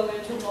then you go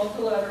into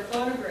multi-letter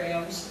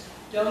phonograms,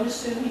 don't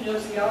assume he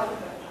knows the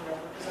alphabet.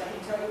 Because I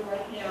can tell you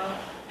right now,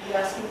 you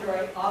ask him to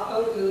write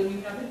A-O-U, and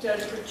you haven't done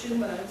it for 2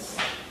 months.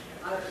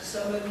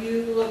 Some of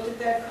you looked at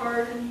that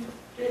card and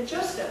did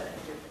just done it,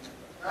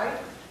 right?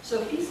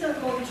 So he's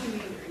not going to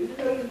either, even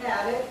though you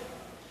had it,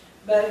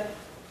 but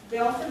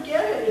they'll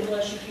forget it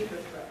unless you keep it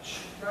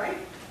fresh, right?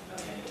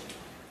 Okay.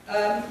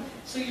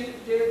 So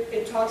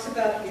it talks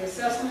about the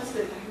assessments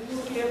that you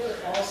will give, but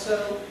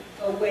also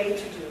a way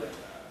to do it.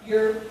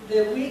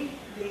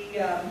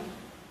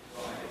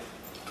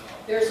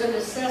 There's an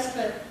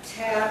assessment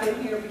tab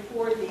in here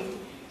before the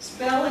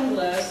spelling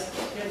list.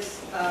 It's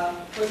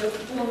for the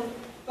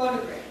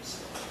phonograms,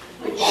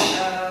 which is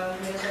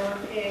on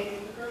the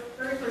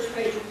very first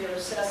page of your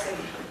assessing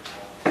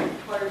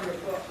part of your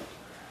book.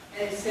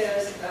 And it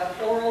says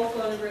oral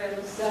phonogram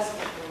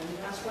assessment form, and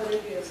that's what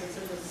it is. It's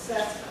an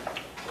assessment.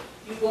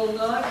 You will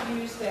not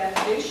use that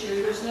this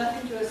year. There's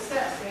nothing to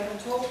assess.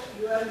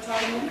 You haven't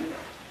taught anything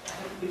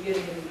at the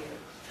beginning of the year.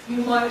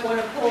 You might want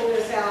to pull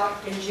this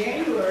out in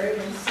January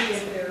and see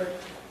if their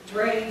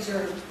brains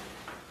are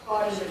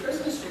caught in a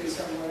Christmas tree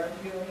somewhere.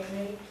 You know,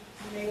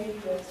 you may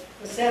need to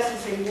assess and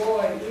say,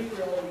 boy, we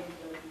really need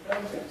the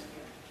phonograms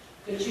again.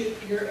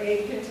 But your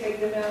aide can take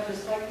them out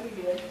just like we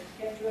did. You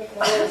can't do a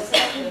whole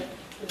assessment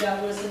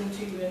without listening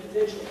to you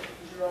individually,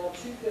 because you're all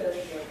too good at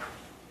it.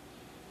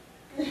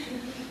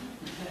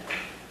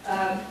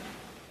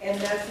 And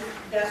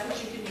that's what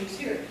you can use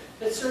here.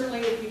 But certainly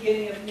at the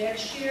beginning of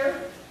next year,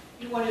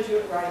 you want to do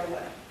it right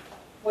away.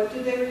 What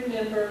do they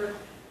remember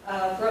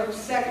from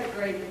second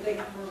grade that they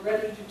were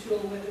ready to tool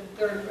with in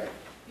third grade?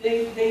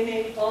 They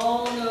may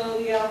all know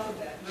the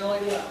alphabet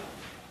really well.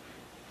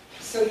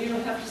 So you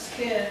don't have to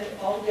spend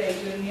all day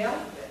doing the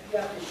alphabet. You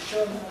have to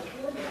show them how to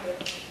coordinate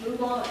it,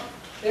 move on.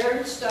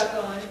 They're stuck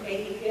on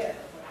A-E-F.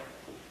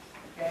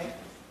 Okay?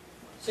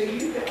 So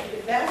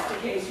if that's the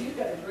case, you've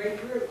got a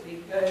great group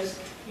because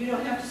you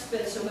don't have to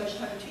spend so much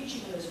time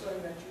teaching those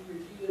programs. You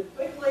review it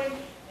quickly,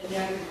 and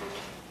now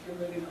you're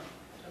moving on.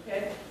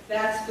 Okay?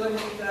 That's going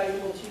to be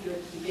valuable to you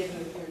at the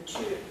beginning of year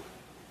 2,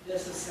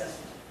 this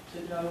assessment,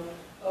 to know,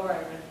 all right,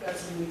 I've got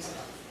some weeks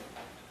off.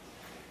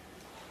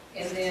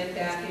 And then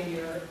back in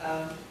your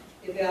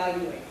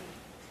evaluating.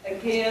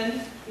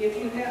 Again, if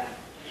you have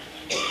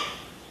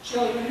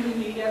children who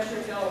need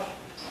extra help,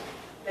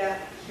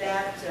 that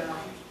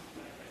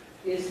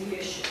is the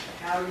issue,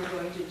 how you're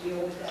going to deal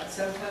with that.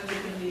 Sometimes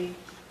it can be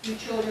 2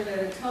 children at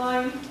a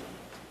time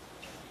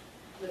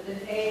with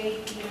an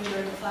aide, you're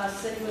in the class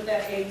sitting with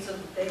that aide so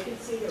that they can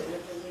see it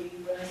with the lead.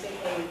 When I say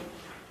aide,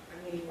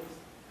 I mean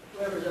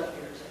whoever's up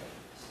here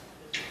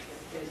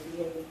is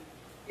the aide.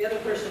 The other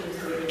person is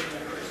the aide, the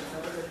other person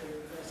over here,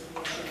 the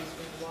resignation is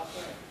going to walk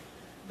away.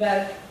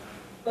 But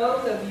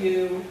both of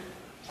you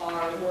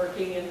are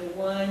working in the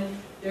one,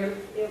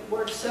 it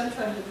works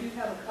sometimes if you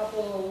have a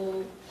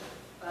couple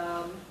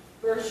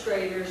first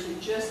graders who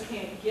just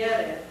can't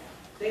get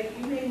it,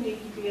 you may need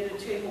to be at a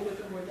table with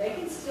them where they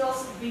can still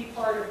be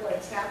part of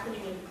what's happening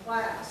in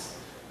class,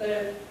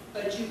 but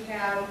you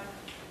have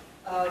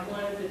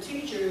one of the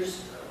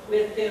teachers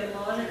with them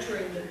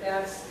monitoring that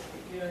that's,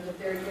 that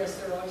they're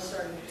always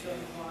starting at 2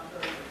 o'clock,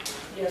 or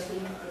yes,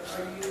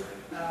 are you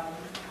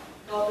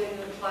helping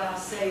the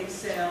class say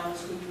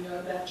sounds when you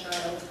know that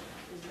child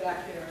is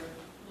back there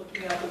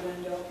looking out the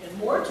window, and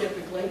more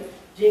typically,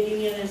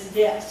 digging in his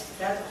desk.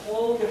 That's a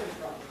whole different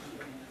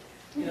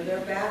problem.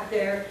 They're back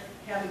there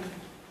having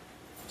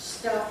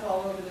stuff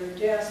all over their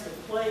desk,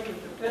 and playing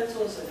with their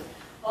pencils, and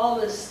all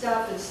this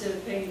stuff instead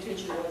of paying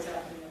attention to what's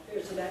happening up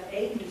there. So that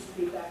aid needs to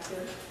be back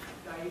there,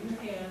 guiding your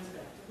hands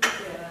back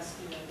to the desk.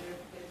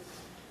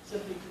 It's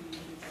simply to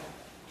use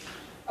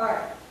that. All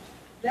right,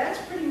 that's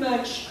pretty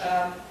much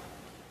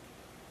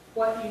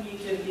what you need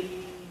to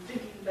be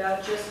thinking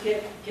about. Just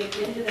get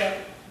into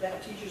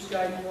that teacher's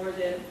guide more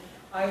than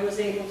I was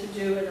able to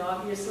do, and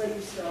obviously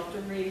you still have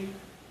to read.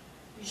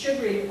 You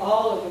should read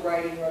all of the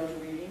writing road to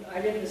reading.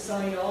 I didn't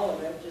assign all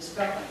of it, just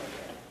felt like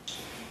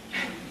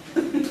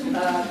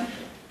it.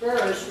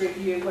 First,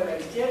 review what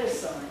I did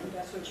assign.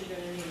 That's what you're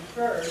going to need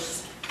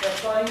first. But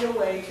find a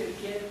way to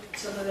get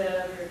some of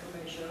that other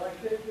information.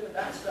 Like,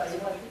 that's study,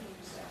 like to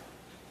use that.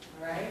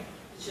 All right?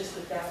 It's just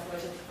that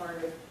wasn't part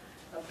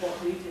of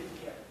what we did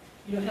together.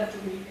 You don't have to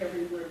read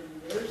every word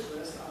in yours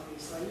list,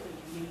 obviously, but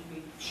you need to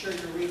be sure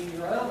you're reading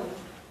your own,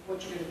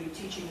 what you're going to be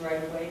teaching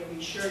right away, and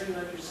be sure you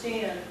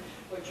understand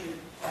what you're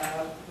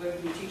going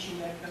to be teaching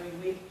that coming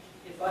week.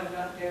 If I'm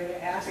not there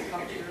to ask,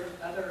 talk to your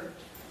other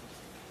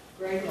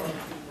grade level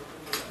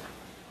people.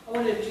 I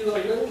want to do a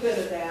little bit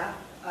of that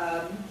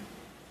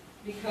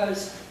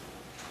because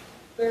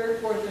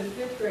 3rd, 4th, and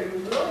 5th grade, we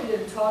really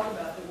didn't talk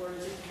about the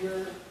words that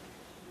you're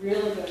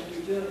really going to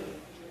be doing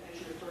as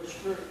your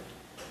first group.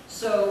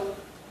 So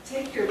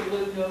take your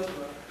blue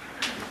notebook.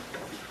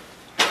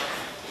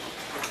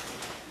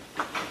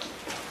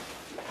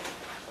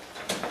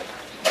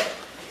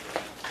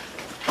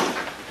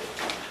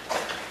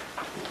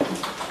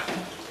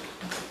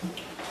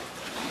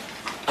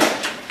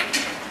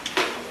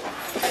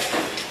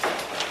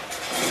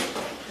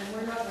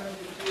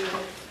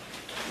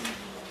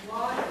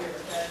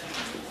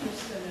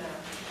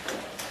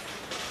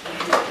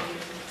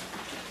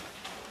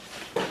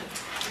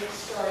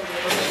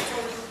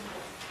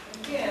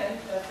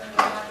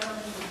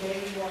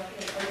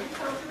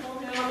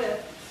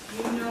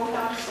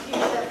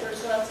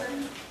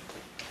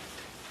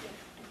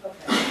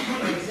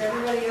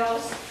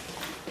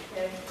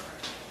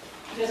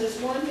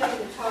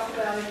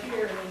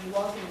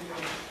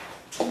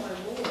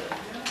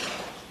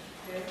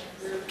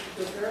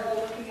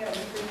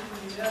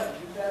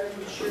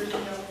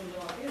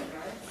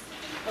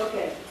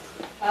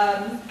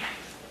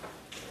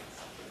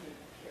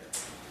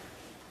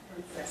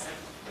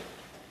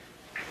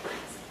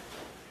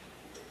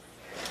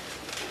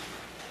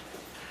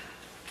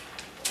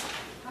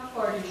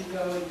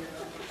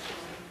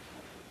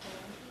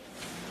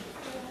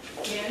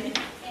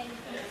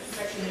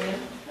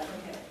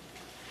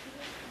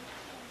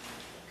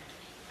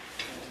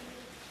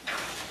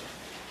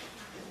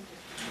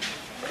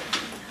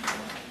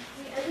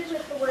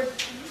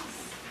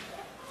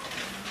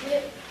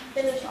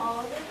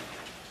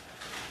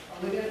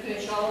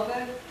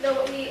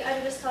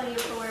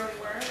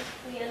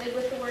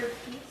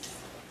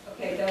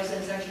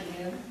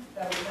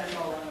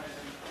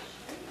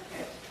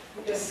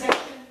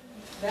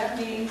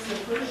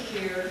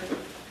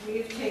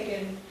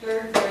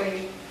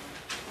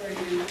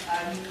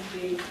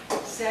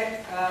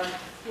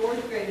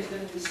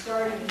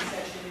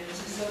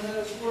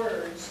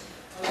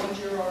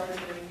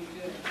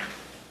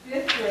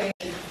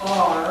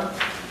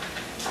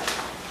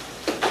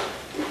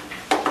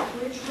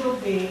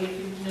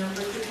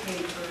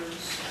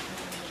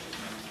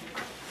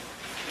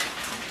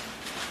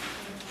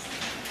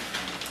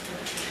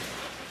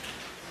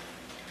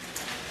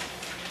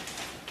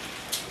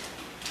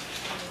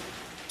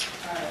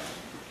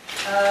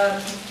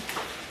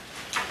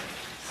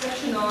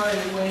 Section R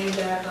is way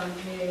back on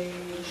page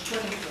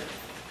 23.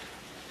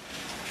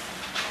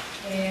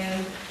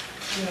 And,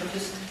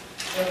 just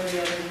every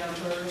other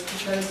number,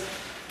 because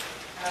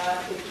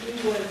if you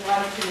would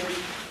like to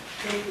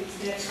take these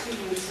next 2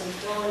 weeks and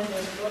fill in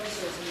those books,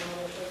 there's a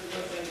lot of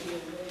what I do,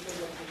 really good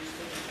what these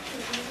things.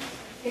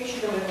 In case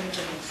you don't have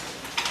anything else.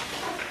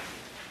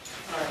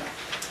 All right.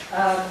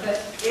 But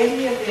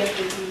any of it that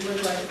you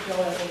would like to fill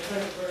in, we'll put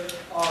it where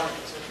R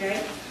is, okay?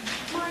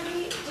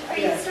 Marty, are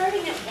you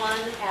starting at 1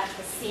 at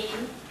the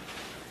seam?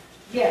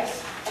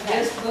 Yes. Okay.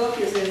 This book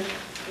has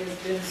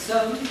been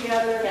sewn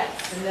together,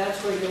 Yes. and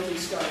that's where you'll be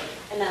starting.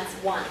 And that's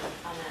 1 on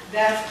that.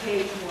 That's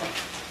page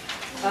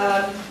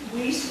 1.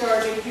 We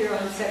started here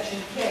on section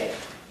K.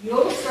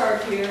 You'll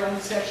start here on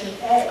section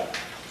A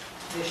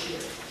this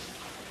year.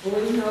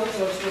 Blue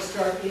notebooks will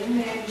start in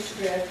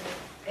manuscript.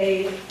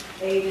 A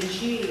to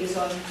G is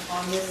on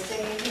this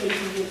same page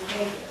you just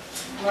painted,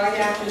 right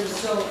after the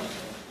sewing.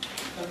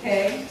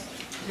 Okay?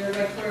 Is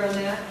everybody clear on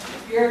that?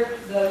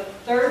 The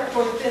 3rd,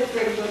 4th, 5th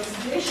grade books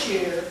this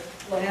year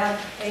will have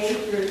A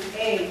through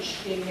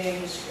H in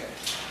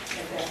manuscript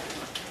at that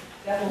point.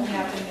 That won't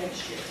happen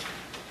next year.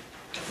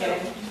 Okay?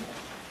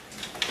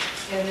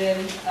 And then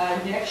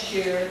next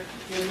year,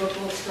 your book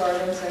will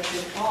start on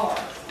section R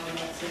on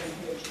that same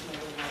page,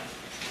 number 1.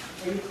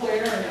 Are you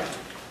clear or no?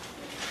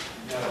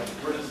 No,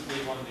 where does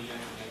we want to begin?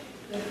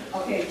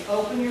 Okay,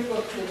 open your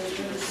book to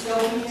where the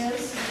spelling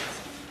is.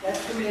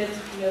 That's the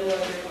middle of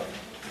your book.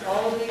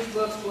 All of these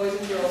books, boys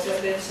and girls,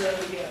 have been sewn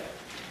together.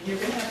 And you're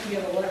going to have to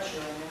give a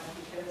lecture on that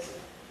because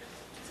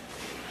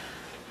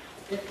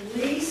at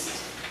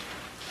least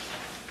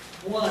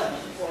 1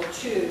 or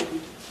 2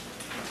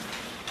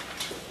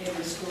 in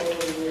the school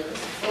year,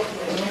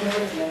 hopefully no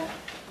more than that,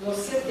 will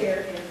sit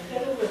there and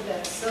fiddle with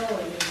that sewing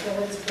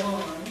until it's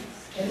gone,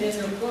 and then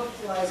their book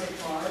flies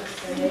apart,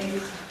 and they,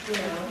 you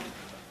know.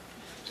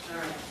 All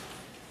right.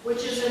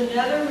 Which is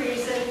another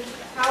reason,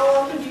 how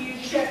often do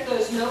you check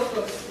those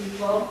notebooks,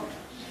 people?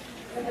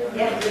 Every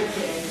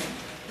day.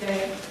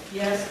 Okay,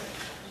 yes?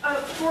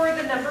 For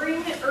the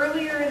numbering,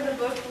 earlier in the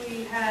book,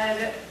 we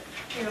had,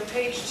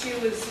 page 2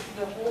 is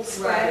the whole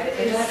spread. Right,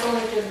 and that's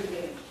only for the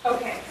beginning.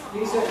 Okay.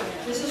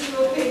 This is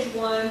real page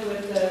 1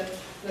 with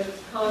the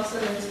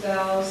consonants,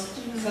 vowels,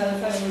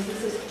 silent families.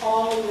 This is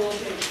all real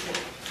page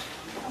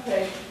 2.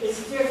 Okay,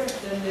 it's different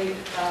than the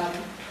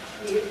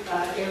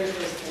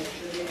air-based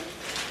picture.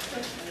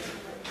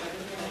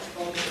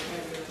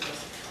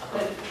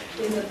 But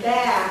in the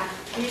back,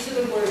 these are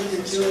the words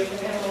you're doing,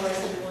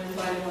 analyzing one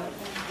by one.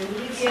 In the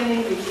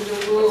beginning, these are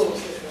the rules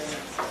that we're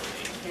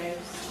in. Okay,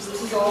 so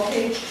this is all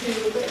page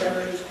 2, the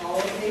errors, all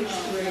of page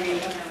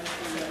 3.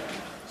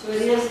 So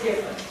it is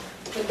different.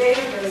 But they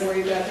aren't going to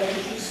worry about that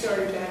because you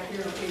started back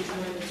here on page 1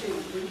 and 2.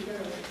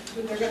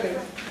 When they're going to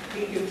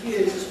be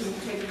confused is when you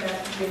take it back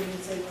to the beginning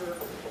and say, we're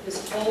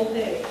this whole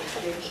page,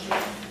 page 2.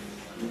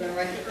 You're going to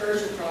write the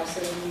Ers across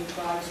it and you need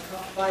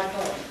 5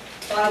 columns.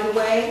 By the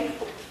way,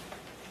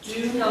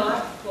 do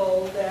not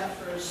fold that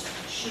first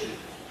sheet.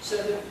 So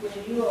that when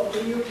you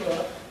open your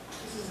book,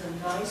 this is a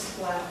nice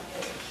flat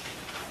page.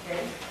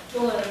 Okay?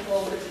 You'll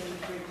unfold it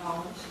into 3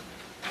 columns.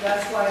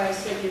 That's why I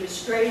said get a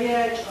straight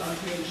edge on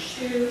page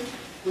 2.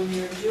 When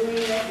you're doing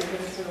it, you're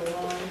going to put a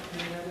line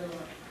and another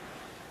line.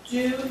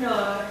 Do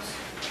not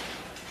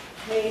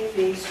take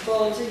these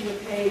folds in your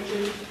page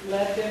and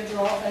let them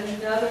draw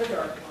another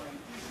dark line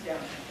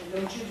down. And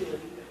don't you do it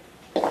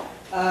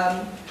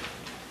either.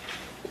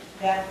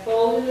 That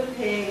fold in the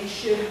page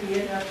should be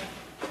enough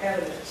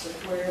evidence of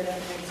where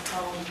that next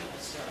column will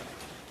start.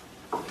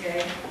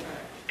 Okay?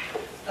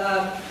 All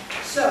right.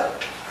 So,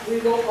 we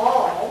will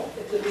all,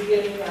 at the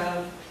beginning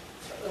of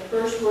the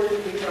first word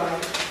that we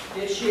write,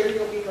 this year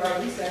you'll be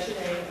writing section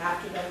A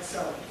after that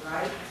sewing,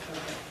 right?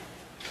 Okay.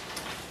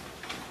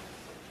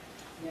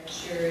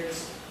 Next year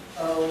it's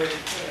O,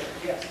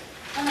 yes.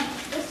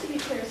 Just to be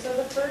clear, so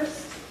the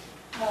first,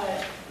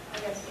 I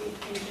guess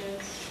 8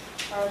 pages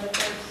are the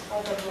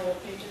roll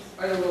pages.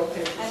 Are the roll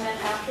pages. And then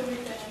after we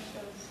finish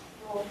those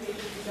roll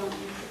pages, we don't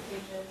use the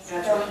pages.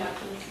 That's going right. up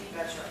to the seat.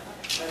 That's right.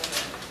 That's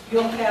right.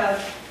 You'll have,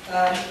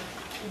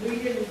 we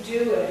didn't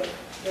do it,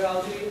 but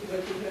I'll do it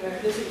when I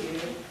visit you.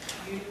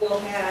 You will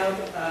have,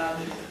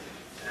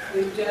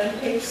 we've done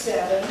page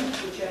 7,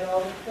 which had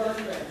all the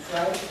programs,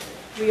 right?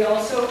 We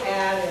also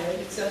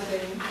added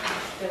something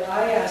that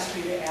I asked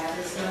you to add.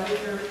 It's not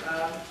in your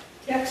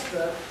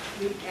textbook.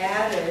 We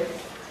added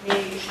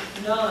page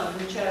 9,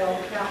 which had all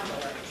the capital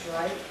letters,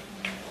 right?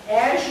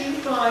 As you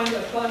find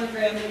a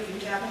phonogram that you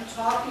haven't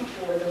taught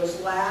before, those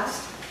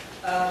last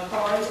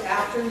cards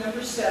after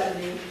number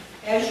 70,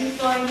 as you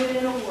find it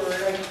in a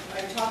word,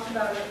 I talked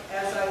about it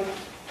as I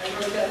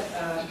wrote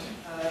that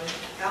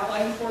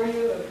outline for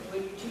you of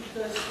when you teach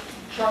those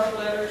sharp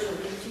letters or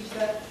when you teach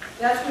that.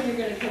 That's when you're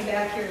going to come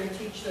back here and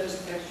teach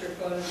those extra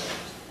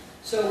phonograms.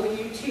 So when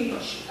you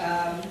teach,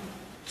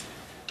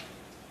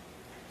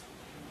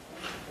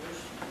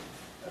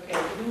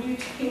 when you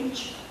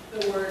teach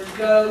the word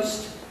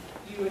ghost,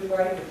 you would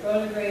write your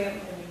phonogram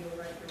and then you would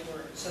write your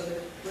word. So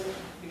that,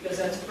 because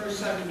that's the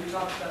first time we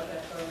talked about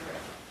that phonogram.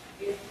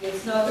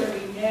 It's not going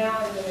to be now,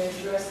 I'm going to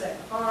address that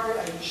card,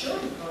 I can show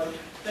you the card,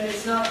 but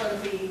it's not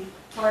going to be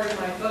part of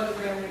my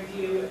phonogram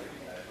review.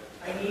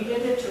 I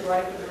needed it to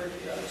write the word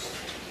ghost.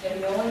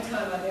 And the only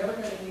time I'm ever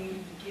going to need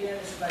to begin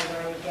is by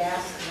writing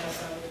gas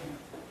unless I'm in here.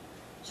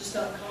 It's just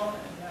not common,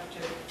 you have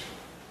to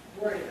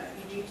worry about it.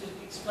 You need to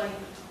explain,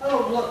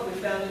 oh, look, we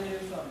found a new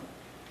phone.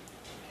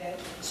 Okay?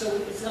 So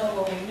it's not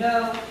what we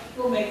know,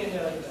 we'll make a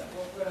note of it.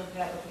 We're going to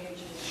have a page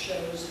that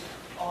shows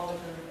all of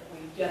them that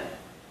we've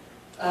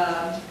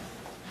done.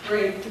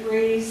 Grade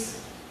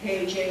 3's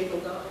page 8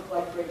 will not look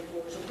like grade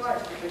 4's or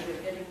 5's because you're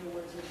hitting the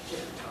words at a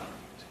different time.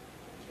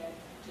 Okay?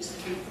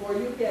 Just before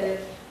you get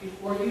it,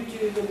 before you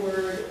do the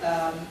word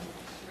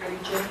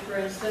region, for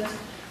instance,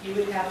 you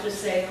would have to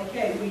say,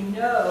 okay, we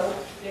know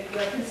that you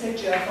can say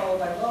Jeff followed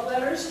by what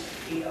letters?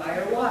 E-I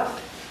or Y.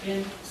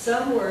 In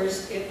some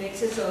words, it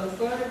makes its own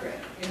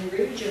phonogram. In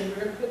region,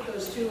 we're going to put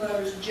those 2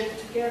 letters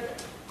together,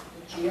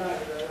 the GI,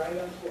 right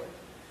on board.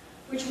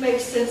 Which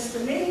makes sense to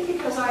me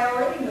because I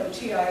already know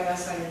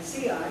T-I-S-I and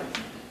C-I.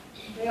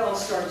 They all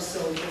start with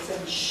syllables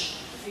and sh.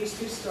 These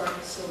 2 start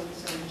with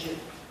syllables and G.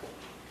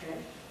 Okay?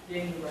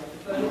 Then you write the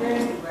photogram,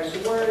 you write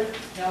the word,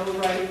 now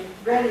we're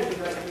ready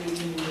to write the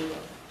new book.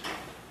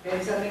 Okay,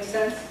 does that make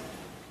sense?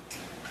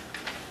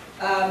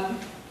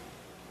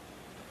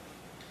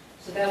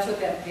 So that's what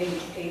that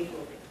page 8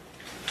 will be.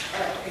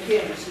 All right,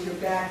 again, so you're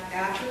back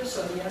after,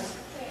 so yes?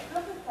 Okay, I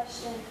have a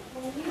question.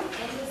 When you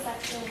end the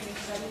section and you're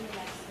starting the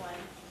next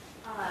one,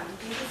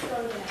 do you just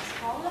go to the next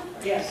column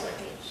or Yes. what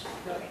page?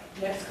 No,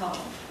 next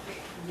column.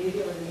 You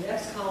go to the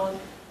next column,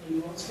 and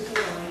you won't skip a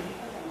line,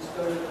 you just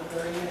go to the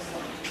very next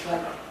line, just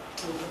like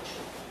the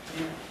picture.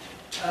 You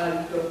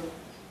go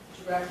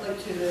directly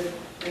to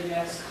the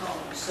next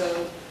column.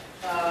 So,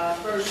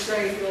 first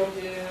grade, you'll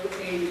do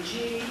A to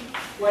G.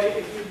 Wait,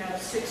 if you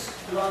have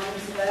 6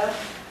 lines left,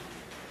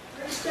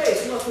 next day,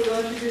 so look, we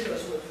don't have to do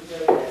those with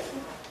the go next.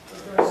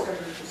 We're going to start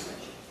with this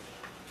section.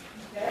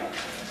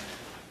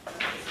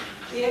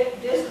 Okay?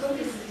 This book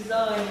is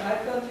designed,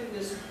 I've gone through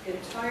this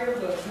entire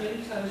book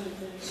many times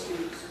with many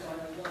students on a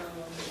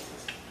one-on-one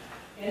basis.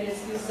 And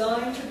it's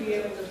designed to be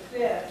able to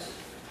fit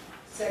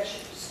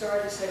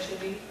start at section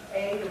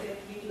A with it,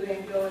 B to A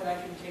and go, and I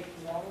can take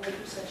them all the way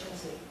through section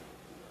Z.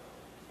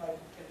 If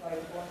I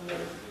want to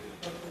look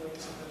the way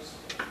it's supposed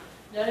to.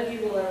 None of you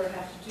will ever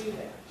have to do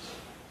that.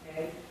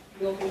 Okay?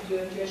 You'll be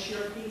doing just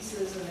your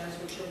pieces, and that's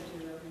what you'll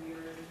do every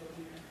year, and you'll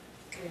be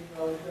doing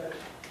really good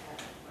at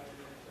it by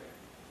year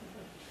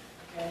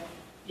 3. Okay?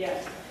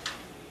 Yes?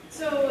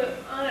 So,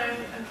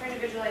 I'm trying to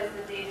visualize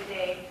the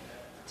day-to-day.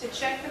 To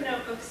check the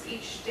notebooks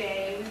each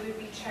day, we would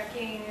be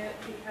checking,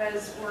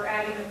 because we're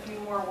adding a few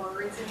more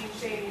words in each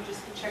day, and you'd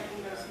just be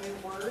checking those new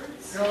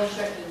words. You're only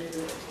checking the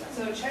new words.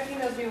 So checking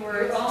those new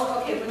We're words.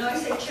 all, okay, when I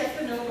say check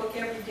the notebook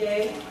every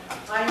day,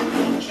 I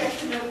mean check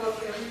the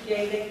notebook every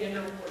day that you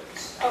know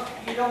words.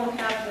 Okay. You don't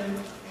have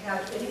them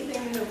have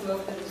anything in the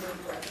book that is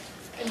incorrect.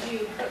 And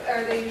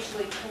are they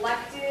usually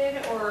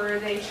collected, or are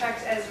they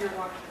checked as you're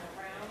walking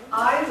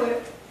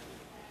around?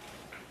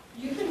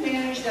 You can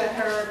manage that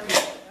hierarchy.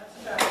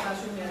 That's about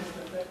classroom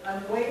management, but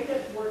a way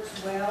that works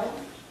well,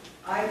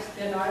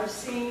 that I've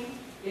seen,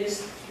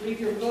 is leave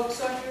your books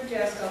on your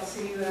desk. I'll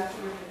see you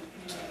after your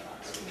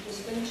class. You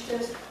just finish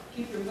this,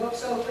 keep your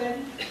books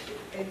open,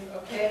 and,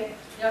 okay?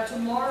 Now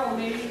tomorrow,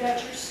 maybe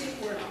that's your seat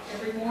work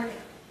every morning,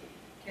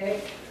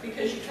 okay?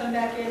 Because you come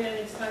back in and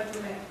it's time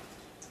for math.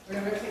 We're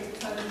not going to take the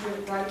time to do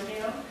it right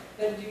now,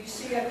 but do you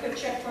see I put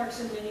check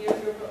marks in many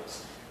of your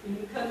books? When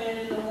you come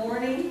in the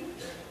morning,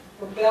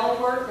 or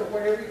bell work, or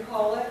whatever you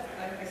call it,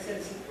 I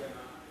said seat work.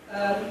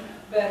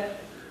 But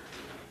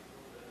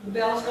the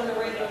bell's going to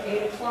ring at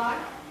 8 o'clock.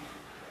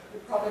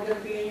 You're probably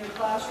going to be in your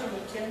classroom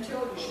at 10 till.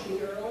 You should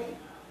be early.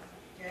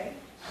 Okay?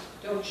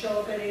 Don't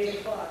show up at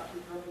 8 o'clock.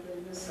 You're probably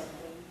going to miss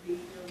something.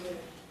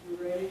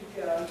 You're ready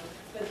to go.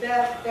 But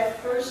that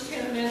first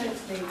 10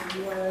 minutes, maybe,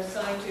 you want to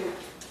assign to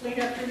clean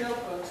up your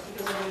notebooks,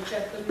 because I'm going to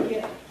check them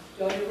again.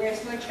 Don't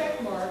erase my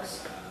check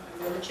marks.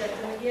 I'm going to check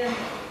them again.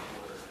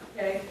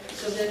 Okay?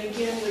 So then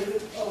again, we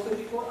would open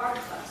before art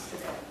class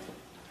today.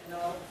 And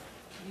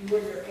you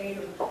were your 8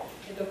 of them.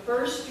 And the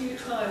first few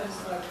times,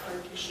 it's like,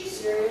 is she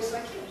serious? I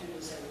can't do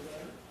this every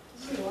day.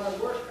 This is a lot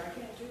of work. I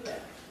can't do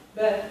that.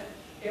 But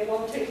it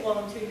won't take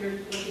long until you're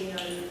looking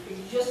at it. You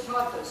just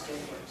taught those 10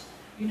 words.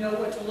 You know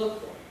what to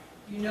look for.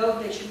 You know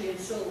they should be in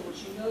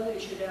syllables. You know they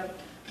should have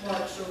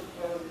marks or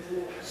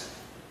rules.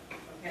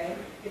 Okay?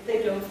 If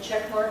they don't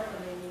check mark,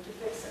 then they need to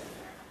fix it.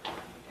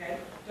 Okay?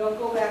 Don't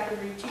go back and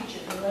reteach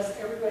it unless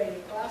everybody in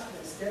the class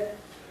missed it.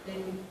 Then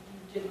you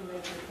didn't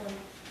make your point.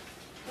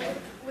 Okay?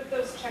 With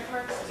those check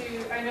marks,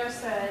 I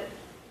noticed that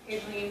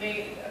occasionally you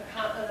made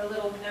a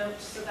little note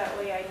so that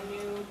way I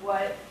knew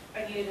what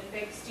I needed to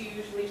fix. Do you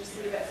usually just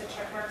leave it as a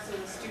check mark so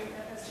the student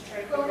has to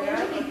try to Well, figure it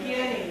out? in the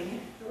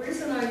beginning, the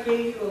reason I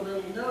gave you a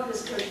little note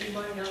is because you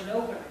might not know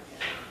what I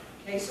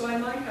did. Okay, so I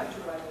might have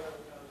to write a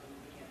little note in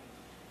the beginning.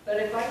 But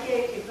if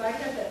I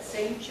had that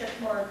same check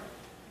mark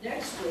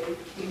next week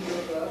in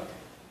your book,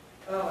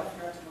 oh, I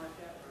forgot to mark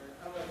that word.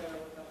 Oh, I gotta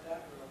look up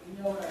that word. You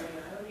know what I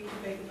mean? I don't need to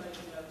make a bunch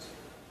of notes.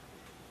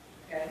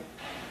 Okay?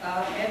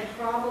 And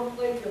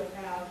probably you'll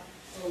have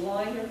a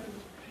line of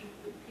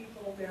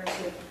people there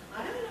saying,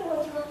 I don't know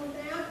what's wrong with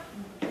that.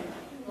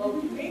 Well,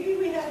 maybe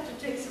we have to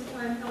take some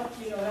time to help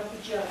you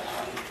judge.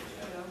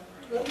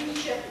 Let me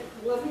check.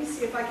 Let me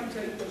see if I can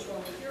tell you what's wrong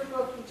with your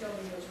book. You tell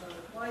me what's wrong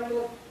with my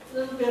book. A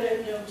little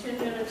bit of 10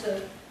 minutes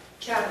of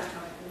chatter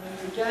time. And when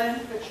you're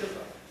done, put your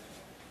book.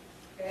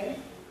 Okay?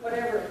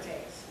 Whatever it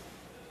takes.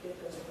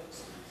 Get those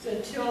books. So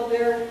until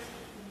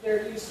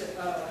they're used to,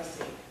 oh, I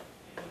see.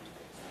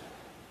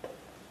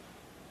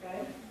 Okay?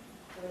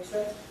 That makes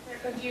sense?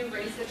 Do you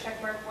erase the check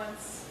mark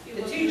once you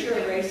The look teacher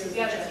through it? erases the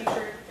Yeah, check the mark.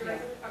 teacher Yeah.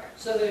 erases. Okay.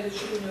 So there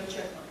should be no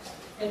check marks.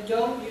 And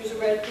don't use a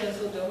red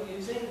pencil, don't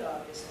use ink,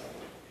 obviously.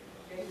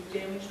 Okay, you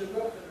damage the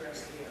book for the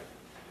rest of the year.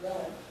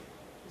 Well,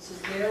 this is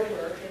their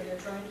work, and they're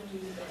trying to do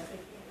the best they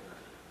can.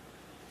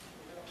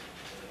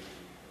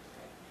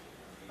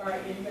 All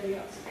right, anybody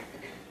else?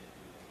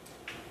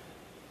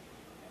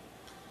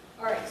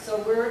 All right,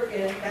 so we're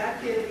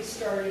back here, we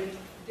started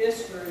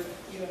this group,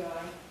 you and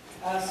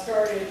I,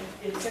 started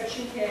in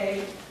section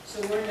K,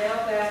 so we're now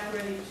back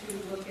ready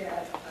to look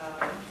at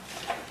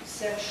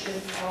section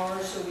R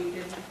so we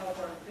can help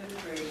our fifth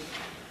grade.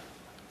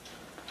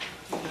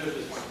 There's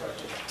just one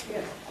question.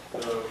 Yeah.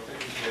 So,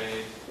 second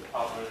grade, the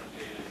top right of the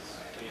page is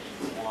page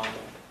 1,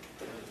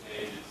 and the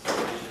page is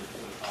page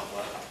 2 on the top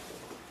left.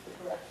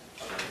 Correct.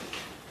 Okay.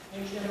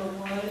 Page number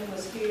 1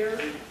 was here,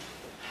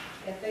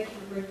 and thank you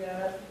for bringing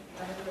that up.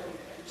 I haven't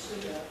really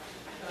understood that.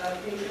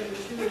 Page number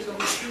 2 is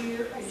over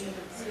here, page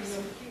number 3 is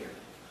over here.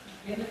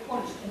 In the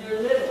corners, and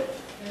they're little.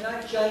 They're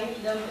not giant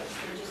numbers.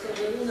 They're just a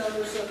little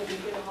number so that we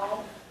can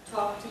all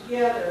talk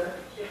together.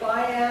 If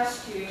I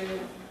ask you,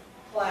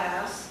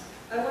 class,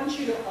 I want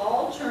you to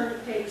all turn to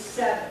page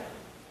 7.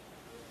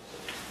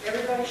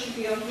 Everybody should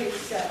be on page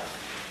 7.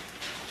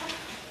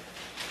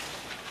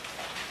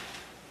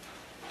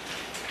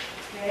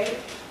 Okay?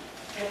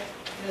 At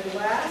the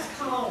last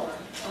column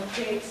on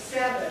page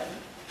 7,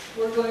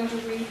 we're going to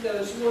read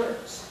those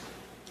words.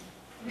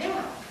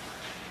 Now,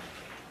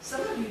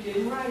 some of you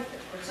didn't write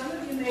them, or some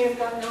of you may have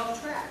gotten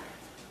off track,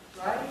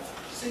 right?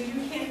 So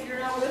you're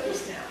not with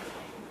us now.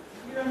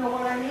 You don't know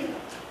what I mean.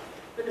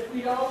 But if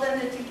we'd all done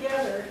it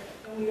together,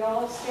 and we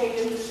all stayed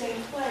in the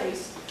same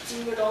place,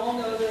 we would all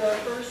know that our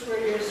first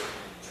word is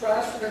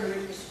trust. We're going to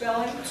read the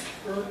spelling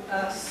for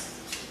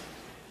us,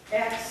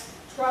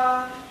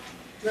 extra,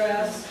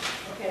 dress,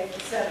 okay,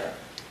 etc.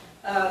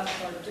 Or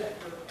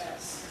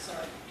S,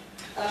 sorry.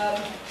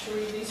 To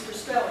read these for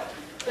spelling.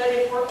 But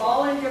if we're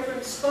all in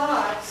different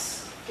spots,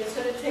 it's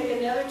going to take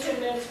another 10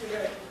 minutes for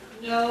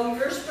you. No,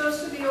 you're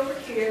supposed to be over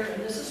here,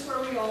 and this is where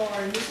we all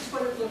are, and this is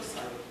what it looks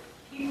like.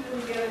 Keep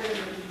them together in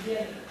the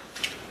beginning.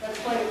 That's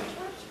why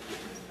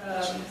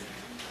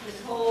this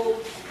whole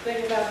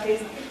thing about being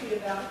picky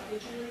about,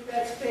 did you leave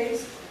that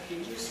space?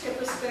 Did you skip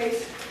a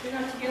space? You're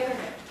not together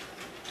now.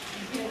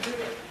 You can't do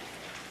it.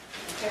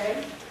 Okay?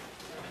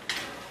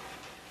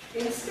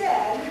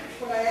 Instead,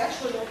 what I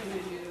actually want you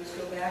to do is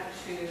go back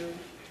to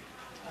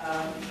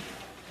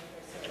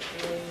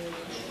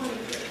page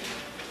 23.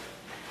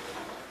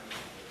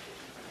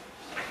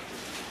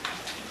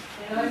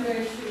 And I'm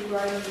going to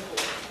write on the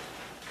board.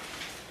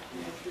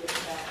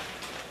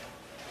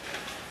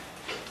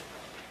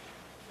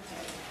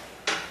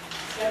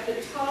 At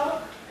the top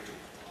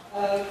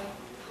of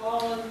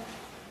column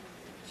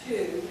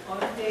 2 on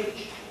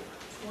page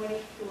 23,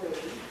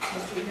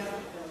 since we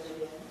haven't filled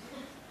it in,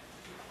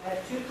 I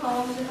have 2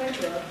 columns in my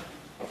book.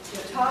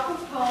 The top of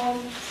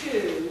column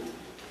 2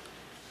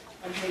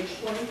 on page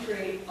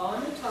 23,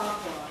 on the top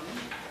line,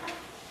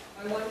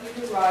 I want you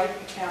to write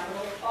a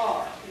capital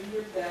R in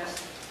your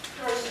best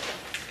cursive.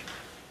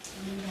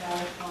 You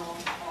have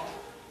column R.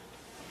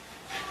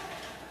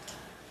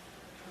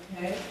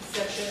 Okay,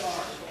 section R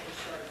is what we're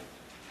starting.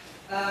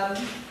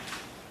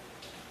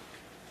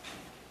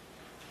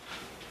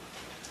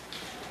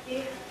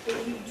 If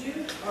you do,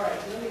 all right,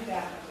 let me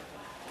back up.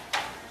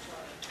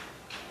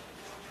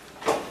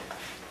 Sorry.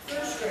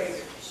 First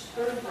graders,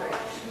 third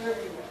graders,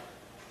 wherever you are.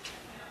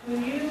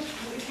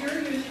 If you're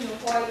using a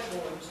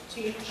whiteboard to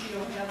teach, you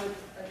don't have a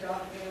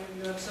document,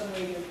 you have some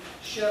way to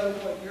show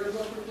what your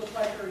book would look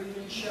like, or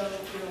even show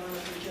if you don't want a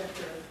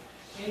projector of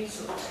any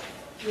sort.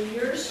 When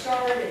you're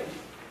starting,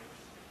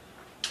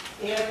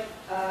 if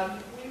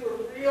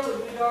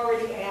we'd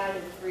already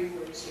added 3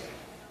 words here.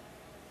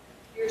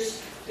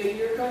 Then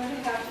you're going to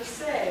have to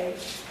say,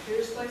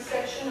 here's my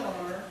section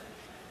R,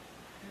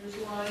 here's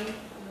line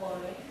 1,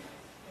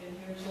 and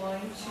here's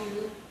line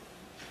 2.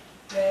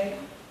 Okay?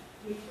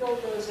 We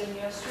filled those in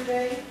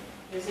yesterday.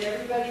 Is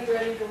everybody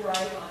ready to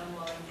write on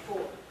line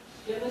 4?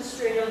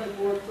 Demonstrate on the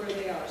board where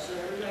they are so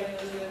everybody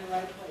knows they're in the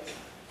right place.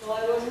 Well,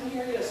 I wasn't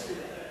here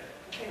yesterday.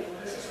 Okay, well,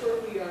 this is where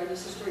we are,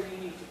 this is where you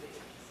need to be.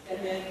 And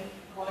then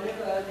one of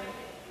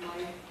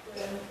my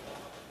friend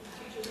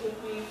who teaches with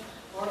me,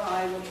 or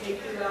I will take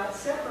you out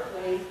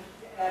separately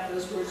to add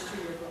those words to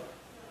your book.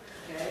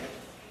 Okay?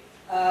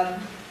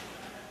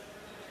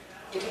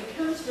 It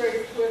becomes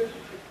very quickly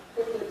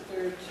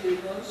clear to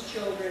most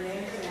children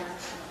and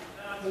parents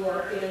who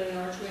are in an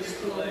archway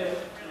school that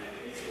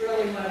it's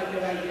really not a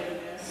good idea to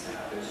miss.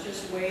 There's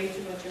just way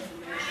too much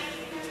information.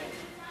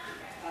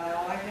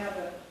 I have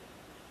a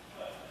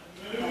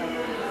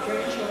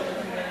grandchildren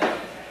here.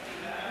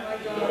 My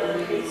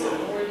daughter hates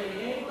it more than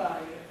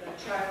anybody if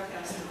a child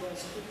has to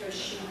miss because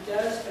she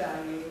does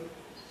value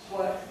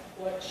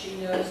what she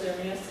knows they're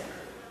missing.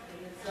 And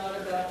it's not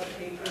about the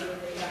paper that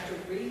they have to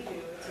redo.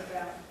 It's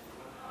about,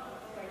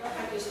 I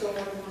just don't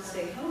want them to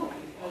stay home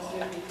because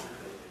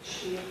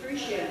she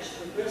appreciates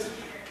the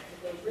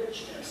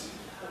richness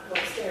of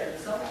what's there.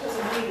 It's not because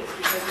of me, it's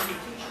because of the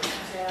teacher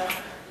she's had,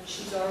 and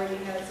she's already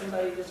had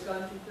somebody that's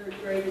gone through 3rd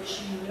grade that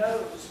she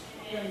knows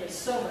and there's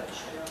so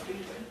much about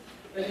people.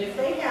 But if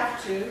they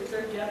have to, if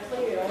they're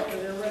deathly ill or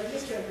they're running a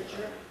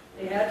temperature,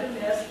 they had to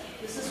miss,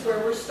 this is where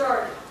we're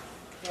starting.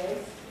 Okay?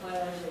 My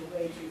lines are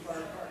way too far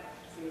apart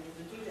to be able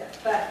to do that.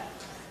 But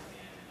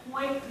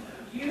when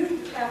you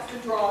have to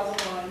draw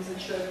the lines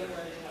and show them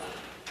where they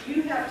are.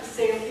 You have to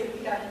say, okay,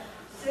 we got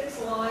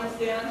 6 lines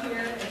down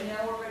here, and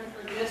now we're ready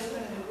for this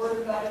one, and the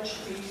word about it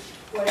should be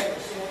whatever.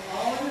 So we're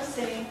all in the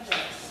same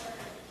place.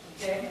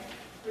 Okay?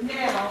 But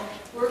now,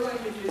 we're going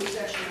to do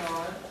section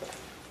R.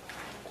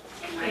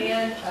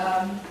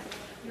 And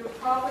you're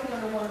probably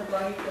going to want to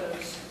write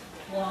those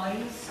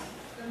lines,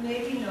 but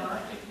maybe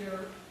not if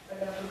you're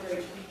an upper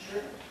grade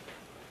teacher.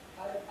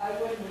 I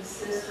wouldn't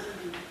insist that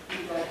you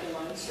write the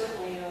lines.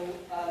 Certainly,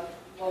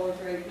 lower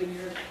grade, when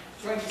you're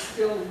trying to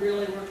still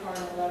really work hard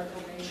on a lot of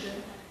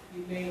information,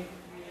 you may need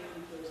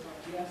those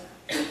lines. Yes?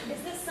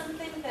 Is this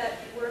something that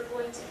we're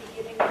going to be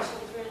giving the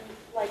children,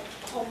 like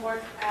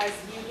homework as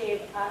you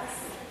gave us?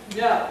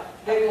 No,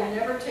 they will Okay.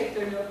 never take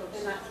their notebooks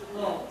They're not taking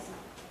home. notes?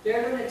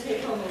 They're going to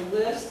take home a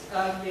list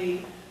of the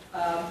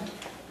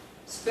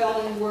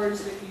spelling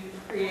words that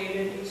you've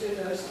created. These are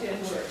those 10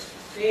 words.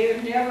 They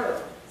are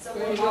never So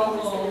going we're to go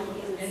always home going to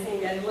be in the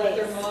same and let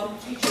their place. mom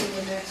teach them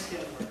the next 10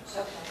 words.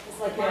 Okay, it's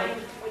like Okay. mine,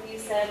 when you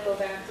said go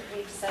back to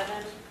page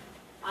 7,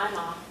 I'm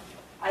off.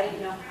 I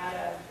didn't know how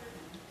to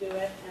do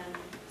it, and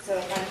so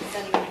if I'm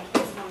sending my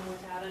kids home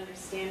without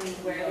understanding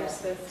where they're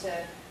supposed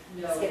to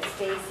No, skip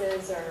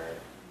spaces or,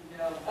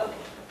 no, okay.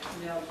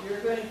 no. You're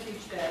going to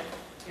teach that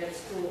at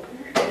school.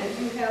 And if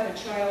you have a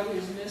child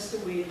who's missed a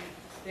week,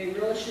 they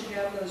really should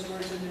have those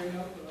words in their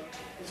notebook.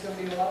 It's going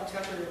to be a lot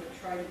tougher to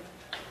try to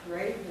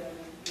grade them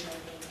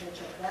and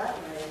catch up that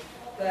way.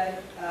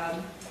 But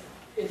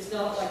it's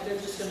not like they're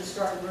just going to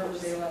start wherever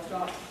they left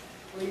off.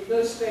 Leave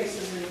those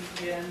spaces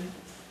in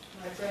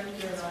my friend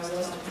here and I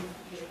will help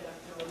you get that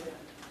filled in.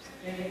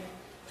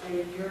 And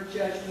in your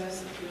judgment,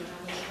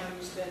 how much time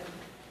you spend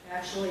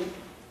actually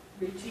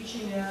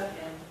reteaching that,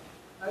 and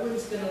I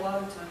wouldn't spend a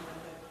lot of time on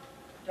that.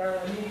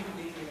 Darla, you need to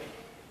be here.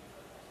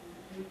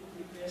 You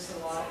miss a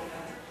lot,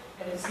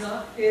 and it's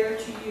not fair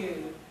to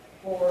you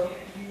for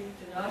you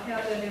to not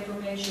have that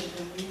information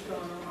when we've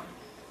gone on.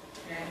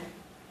 Okay?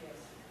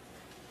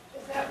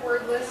 Yes. Is that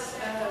word list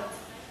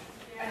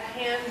a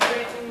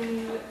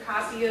handwritten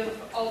copy of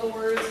all the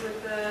words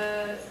with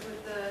the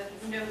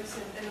notes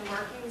and the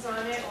markings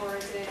on it, or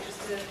is it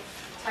just a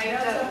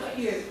typed That's up? up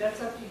to you.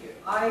 That's up to you.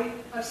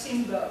 I've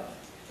seen both,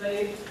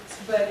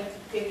 but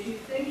if you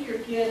think you're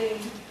getting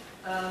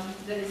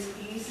that it's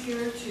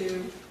easier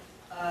to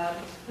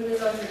put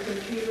it on your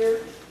computer,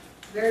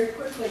 very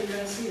quickly you're going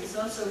to see it's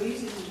not so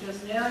easy,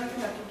 because now you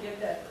have to get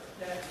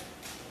that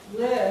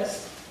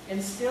list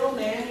and still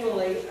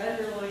manually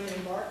underline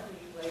and mark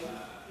neatly.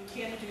 You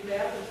can't do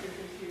that with your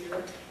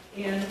computer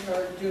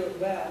or do it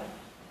well.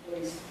 At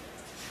least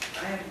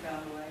I haven't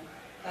found a way.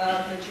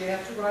 But you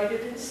have to write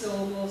it in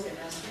syllables. It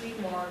has to be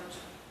marked,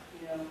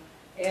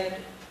 and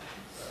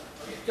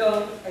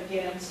don't,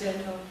 again,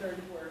 send home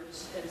 30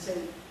 words and say,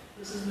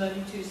 this is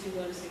Monday, Tuesday,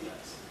 Wednesday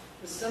list.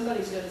 Because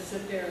somebody's going to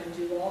sit there and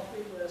do all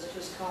 3 lists,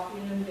 just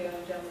copying them down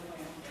the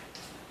plan.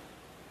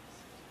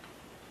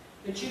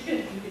 But you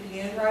can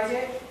handwrite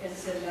it and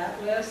send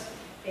that list,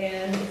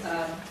 and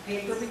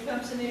paper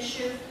becomes an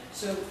issue.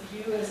 So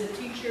you as a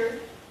teacher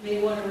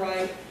may want to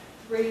write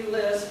 3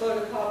 lists,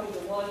 photocopy the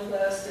 1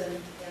 list and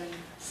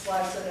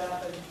slice it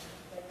up, and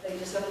they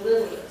just have a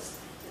little list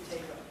to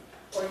take on.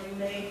 Or you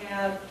may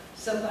have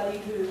somebody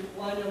who,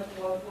 one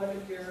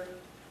of your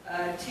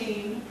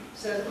team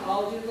says,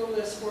 I'll do the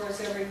list for us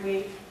every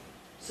week.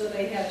 So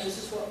they have, this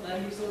is what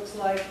Mondays looks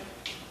like,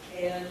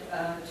 and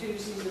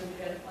Tuesdays,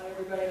 and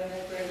everybody on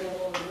that grade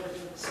level, and we're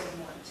doing the same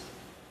ones.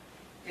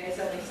 Okay, does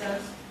that make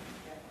sense?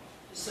 Okay.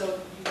 Just so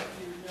you're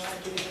not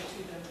getting it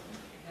to them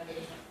ahead of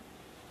time.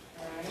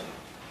 All right?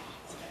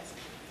 Okay.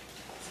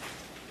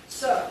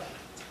 So,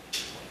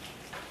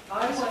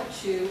 I want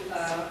to,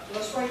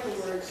 let's write the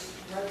words,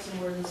 write some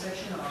words in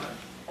section R.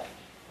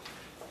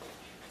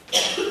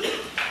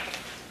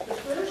 The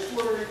first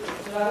word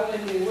that I want to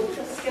do, we're going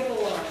to skip a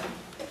line,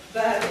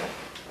 but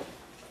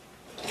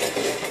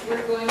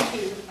we're going to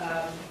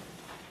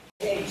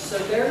age. So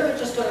they're not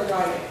just going to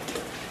write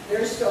it.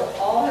 They're still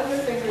all have their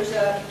fingers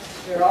up.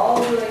 They're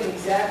all doing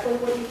exactly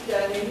what you've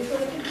done, and you're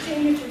going to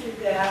continue to do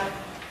that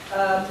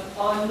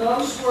on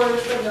most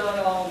words, but not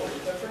all words.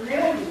 But for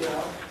now, you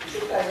will. You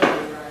guys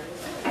already write it.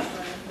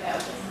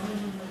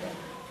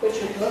 Put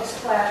your books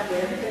flat,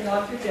 get everything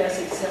off your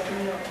desk except for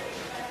your notes.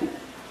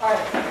 All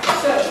right,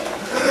 so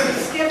we're going to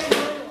skip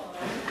one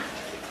line,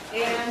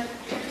 and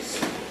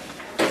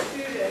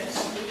students,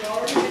 we've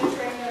already been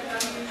trained on how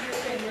to use your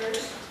fingers,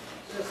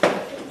 so it's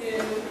nothing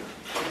new.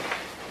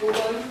 We're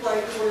going to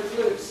write the word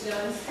loose. Now,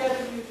 instead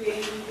of you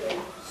being a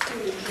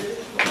student, you're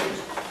the teachers,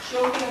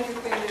 show me on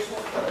your fingers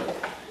what word.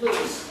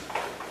 Loose.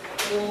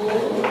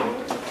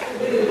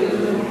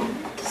 Loose.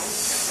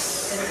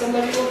 And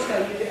somebody will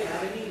tell you to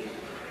add an E.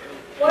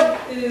 What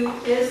oo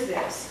is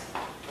this?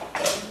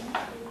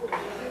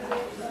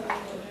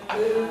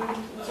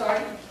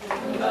 Sorry?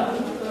 Tell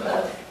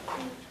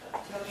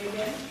me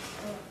again.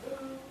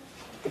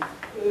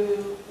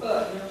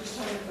 Just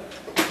tell me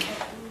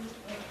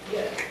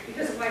yeah,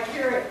 because if I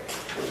hear it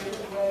in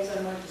different ways,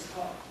 I might just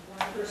talk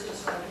one person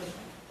so I can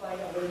find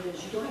out what it is.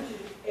 You don't have to do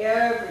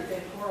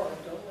everything orally.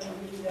 Don't let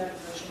me do that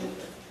unless you do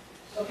it.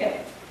 Okay.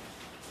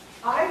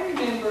 I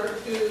remember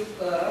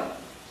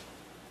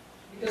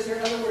because there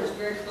are other words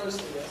very close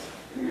to this.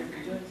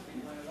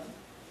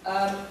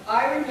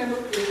 I remember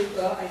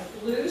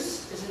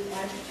loose is an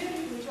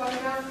adjective we talk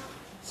about.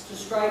 It's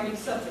describing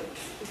something.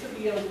 It could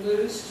be a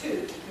loose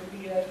tooth, it could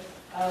be a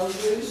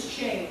loose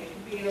chain, it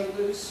could be a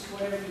loose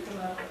whatever you come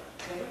up with,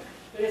 okay?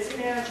 But it's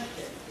an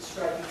adjective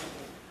describing something.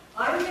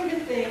 I'm going to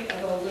think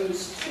of a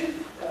loose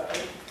tooth, though,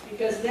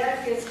 because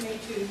that gets me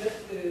to the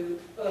food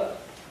of,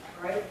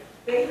 right?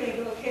 They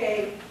think,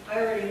 okay,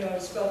 I already know how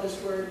to spell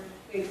this word.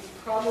 They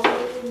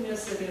probably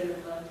miss it in a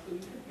month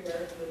when you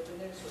compare it with the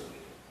next word.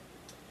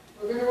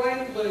 We're going to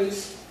write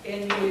loose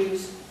and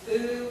use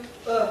foo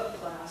up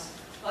class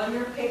on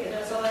your paper.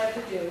 That's all I have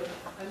to do.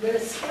 I'm going to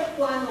skip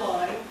one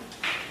line.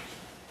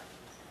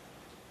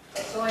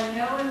 So I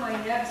know in my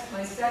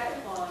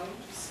second line,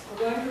 we're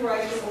going to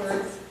write the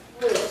word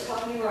loose.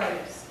 Help me write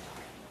it.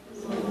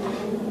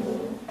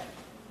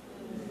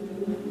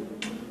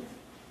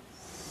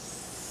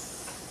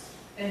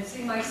 And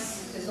see, my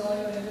is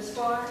only going this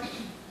far.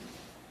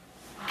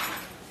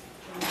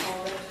 And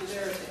all up to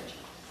their attention.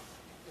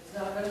 It's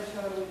not going to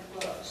totally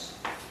close.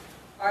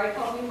 All right,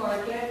 help me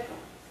mark it.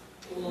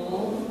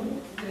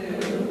 1,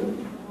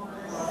 2,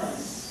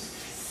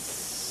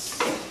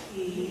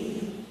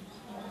 E.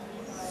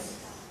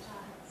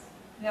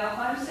 Now,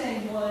 I'm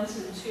saying 1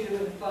 and 2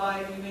 and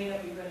 5. You may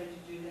not be ready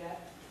to do that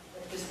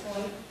at this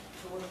point,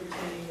 so we're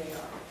pretending they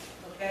are.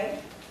 Okay?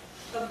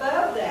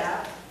 Above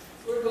that,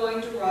 we're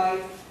going to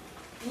write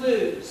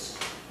lose.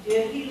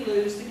 Did he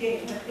lose the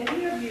game? Have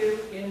any of you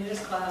in this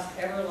class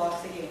ever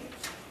lost a game?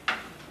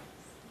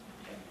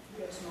 Okay.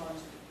 You have some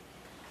honesty.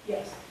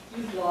 Yes,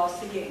 you've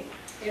lost the game.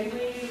 And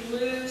when you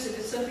lose, if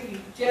it's something you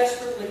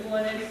desperately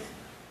wanted, you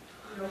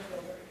don't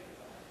feel very good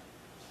about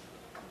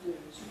it.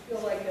 Lose. You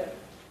feel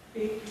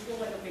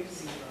like a big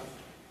zero.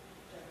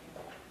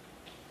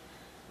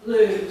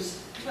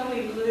 Lose. Tell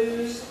me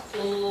lose,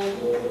 full.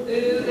 Ooh,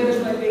 there's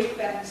my big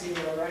fat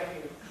zero right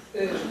here.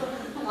 Ooh.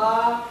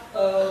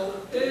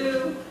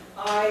 Ooh.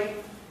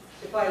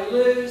 If I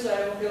lose, I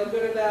don't feel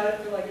good about it. I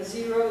feel like a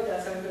zero.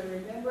 That's how I'm going to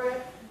remember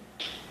it.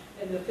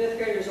 And the 5th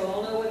graders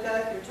all know what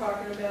that you're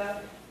talking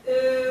about.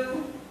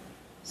 Ooh,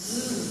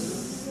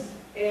 zzz.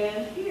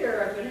 And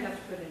here I'm going to have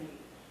to put an E.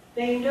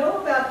 They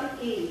know about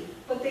the E.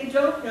 What they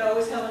don't know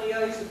is how many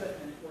O's you put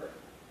in the word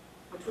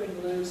between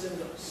lose and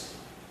loose.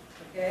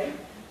 Okay?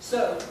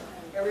 So,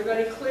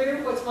 everybody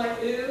clear? What's my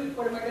ooh?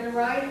 What am I going to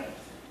write?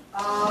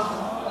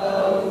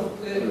 Ooh.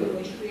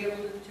 They should be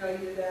able to tell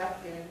you that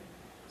in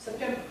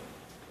September.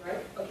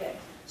 Right? Okay.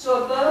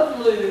 So above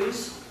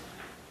lose,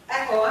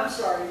 oh, I'm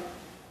sorry.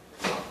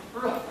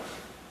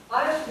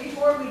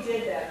 Before we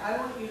did that, I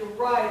want you to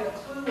write a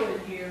clue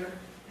word here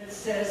that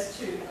says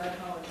tooth. I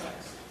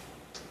apologize.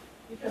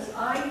 Because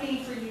I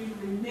need for you to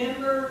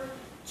remember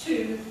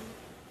tooth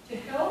to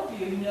help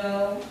you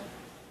know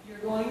you're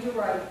going to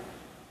write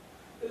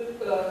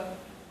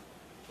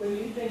when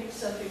you think of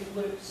something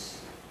loose.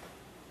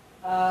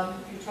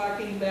 If you're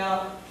talking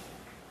about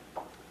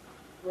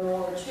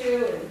World War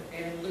II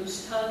and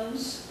loose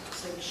tongues,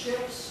 sink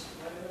ships,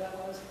 whatever that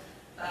was.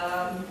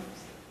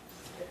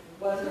 It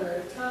wasn't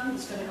a tongue,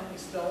 it's going to help me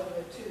spell it with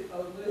a tooth.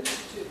 Oh, loose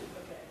tooth.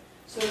 Okay.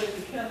 So it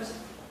becomes,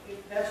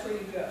 that's where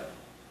you go.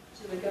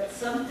 So we've got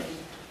something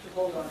to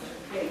hold on to.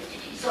 Okay.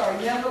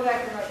 Sorry, now go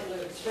back and write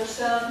loose. First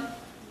sound.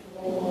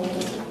 Ooh.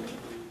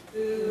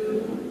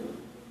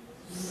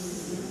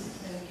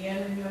 And again,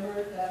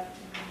 remember that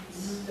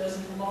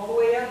doesn't come all the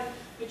way up.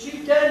 But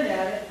you've done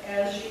that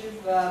as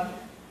you've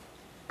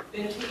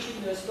been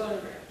teaching those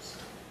phonographs.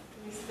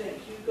 Let me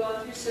think. You've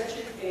gone through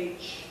section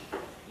H.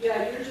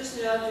 Yeah, you're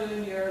just now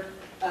doing your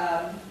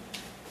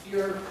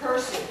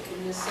cursive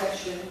in this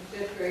section,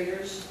 5th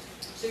graders.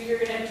 So you're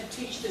going to have to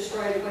teach this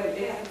right away.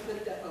 They have to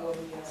put the O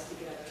and the S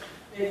together.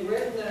 They've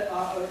written the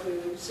O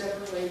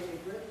separately.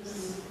 They've written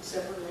this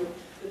separately.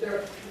 But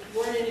there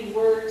weren't any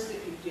words that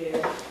you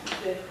did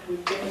that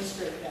would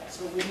demonstrate that.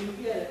 So when you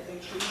get it,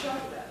 make sure you talk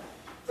about it.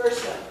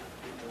 First up.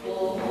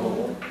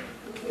 O,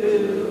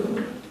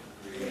 U,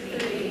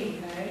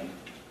 okay.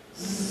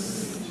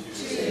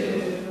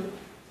 2,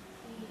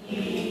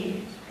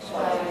 E,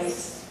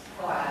 twice,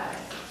 5.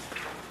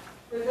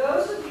 For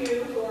those of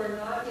you who are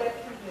not yet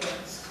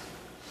convinced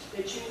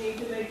that you need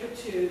to make a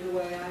 2 the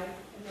way I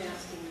am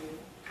asking you,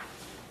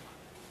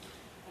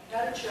 I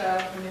had a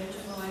child come into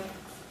my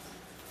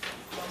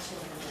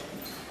classroom today,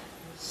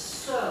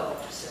 so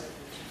upset with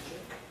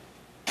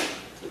the teacher,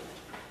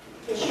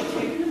 because she'd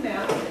taken the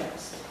math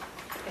test,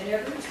 and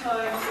every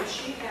time that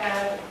she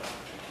had,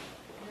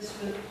 this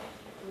was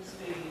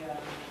the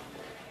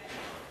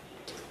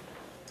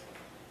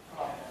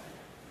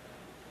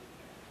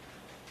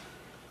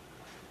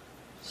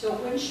so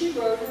when she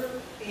wrote her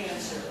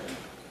answer,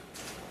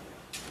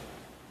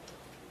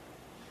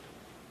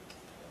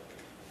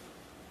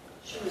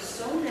 she was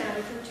so mad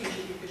at her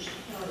teacher because she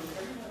counted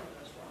every one of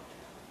those wrong.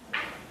 I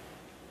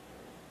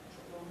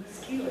said, well, Miss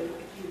Keeley,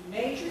 if you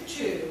made your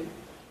 2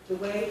 the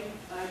way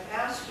I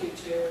asked you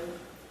to,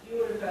 you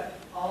would have got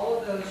all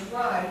of those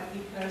right,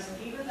 because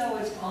even though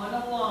it's on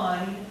a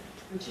line,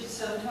 which it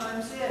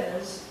sometimes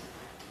is,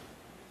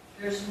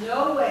 there's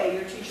no way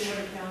your teacher would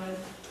have counted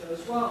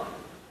those wrong.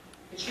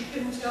 But she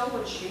couldn't tell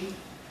what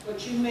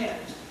you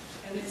meant.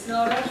 And it's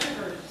not up to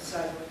her to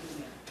decide what you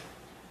meant.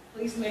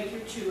 please make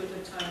your 2 at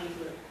the time you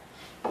group.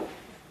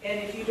 And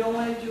if you don't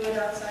want to do it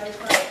outside of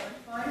class,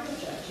 I'm fine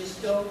with that.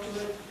 Just don't do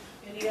it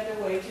any other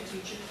way to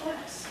teach your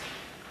class.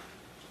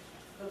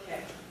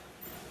 Okay.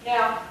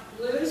 Now,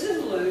 lose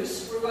and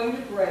loose, we're going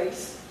to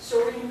brace.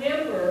 So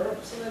remember,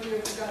 some of you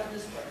have forgotten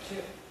this part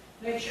too.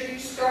 Make sure you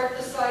start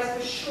the size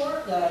of a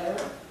short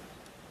letter,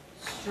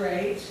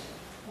 straight,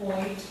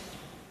 point,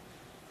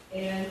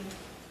 and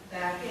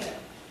back in.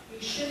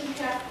 You shouldn't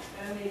have,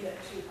 I made that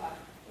too high,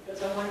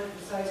 because I wanted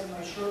the size of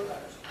my short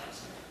letters.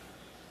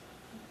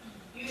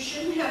 You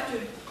shouldn't have to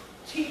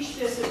teach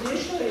this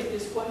initially at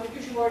this point,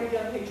 because you've already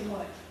done page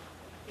 1.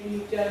 And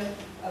you've done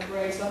a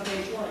brace on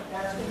page 1.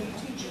 That's when you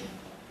teach it.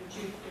 But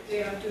if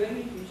they aren't doing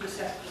it, you just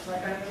have to, just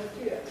like I know with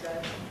you,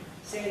 okay?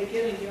 Say it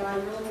again, and I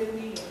really didn't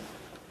mean it.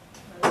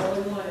 I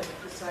really wanted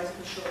the size of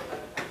the short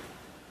letter.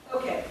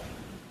 Okay.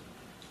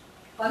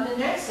 On the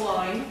next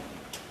line,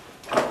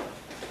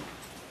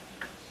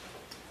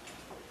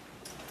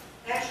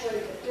 actually,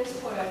 at this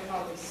point, I'd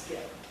probably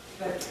skip.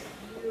 But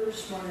you're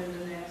smarter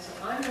than that, so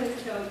I'm going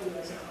to tell you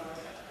as a class.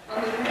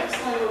 On the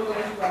next line, we're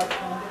going to write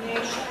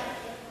combination.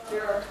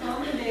 There are a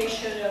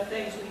combination of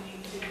things we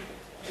need to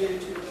do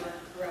to learn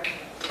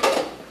correctly.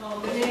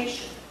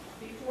 Combination.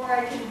 Before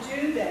I can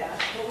do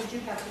that, what would you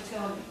have to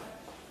tell me?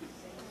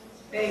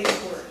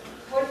 Base word.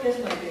 What is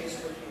my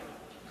base word here?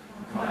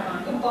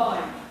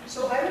 Combine.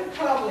 So I would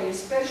probably,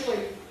 especially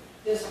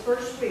this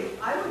first week,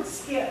 I would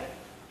skip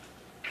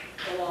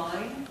the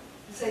line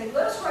and say,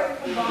 let's write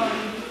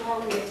combine before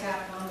we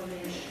attack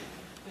combination.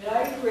 But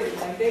I agree,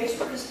 my base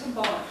word is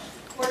combine.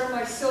 What are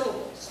my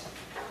syllables?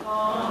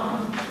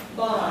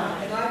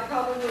 Combine. And I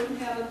probably wouldn't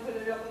have them put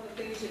it up on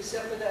the page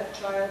except for that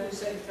child who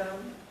said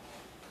come.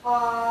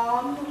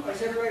 Or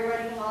is everybody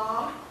writing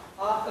combine.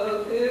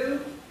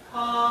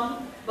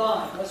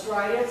 Let's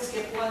write it,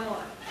 skip one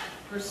line.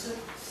 First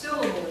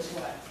syllable is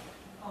what?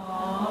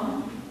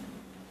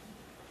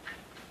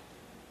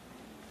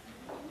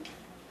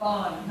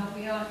 Bond. Help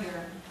me out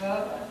here.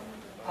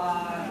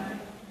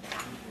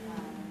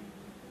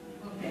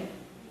 Okay.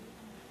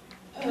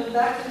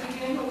 Back to the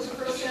beginning, what was the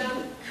first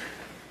sound?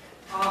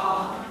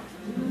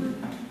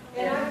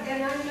 And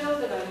I know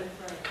that I'm in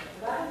front of you,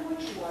 but I don't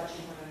want you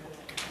watching what I'm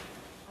doing.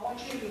 I want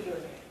you to be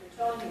doing it. You're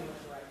telling me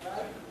what's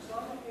right? So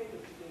I'm okay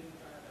with you being in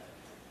front of it.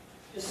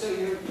 Just so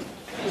you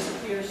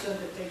disappear so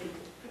that they can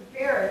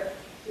compare it.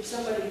 If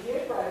somebody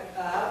did write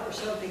up or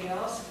something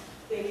else,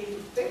 they need to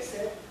fix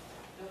it.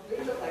 Don't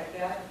leave it like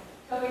that.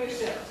 Cover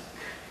yourselves.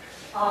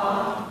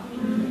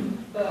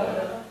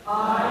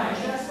 I,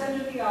 just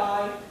under the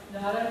I,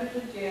 not under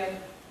the jib.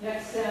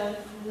 Next sound,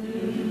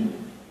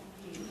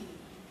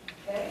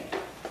 okay?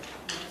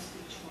 That's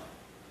each one.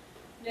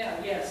 Now,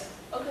 yes.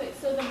 Okay,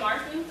 so the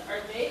markings,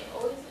 are they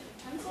always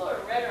in pencil or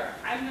red, or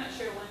I'm not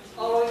sure when to use?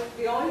 Oh,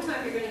 the only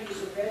time you're going to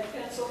use a red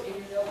pencil in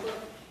your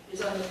notebook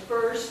is on the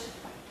first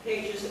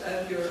pages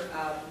of your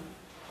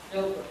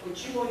notebook,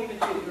 which you won't even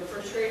do. You're a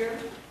first grader?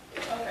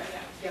 Okay,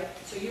 Yeah,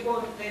 so you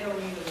won't, they don't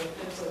need a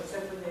red pencil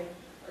except when they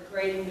are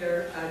grading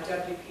their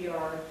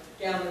WPR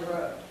down the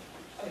road.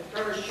 At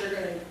first, you're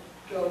going to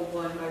go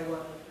one by one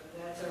with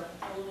them. That's a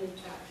whole new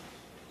task.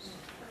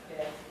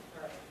 Okay,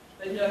 all right.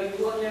 But no, you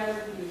will never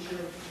use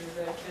your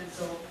red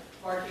pencil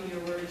marking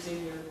your words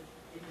in your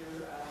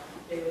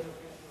daily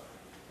vocabulary.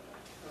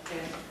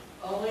 Okay?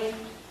 Only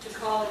to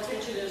call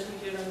attention as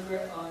we did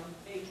on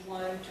page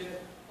 1 to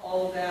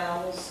all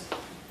vowels,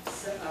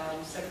 second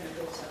and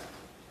third sound.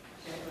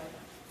 Okay,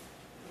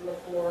 right? Look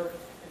forward,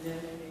 and then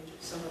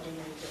some of them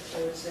make the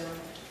third sound.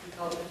 We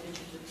call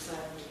attention to the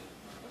silent.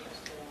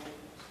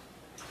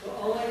 So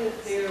only the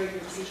theory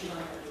you're teaching on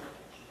that.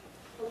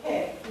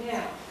 Okay,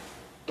 now,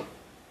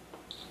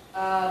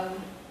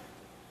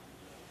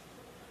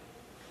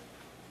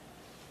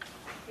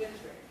 fifth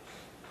graders,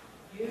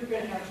 you're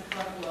going to have to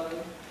front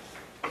load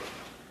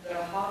the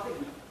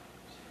hopping,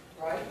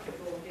 right?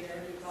 Before we get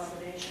into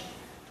combination,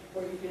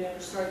 before you can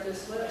ever start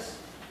this list.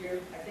 I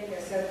think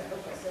I said, I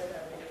hope I said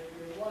that in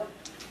year 1.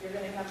 You're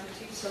going to have to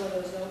teach some of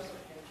those notes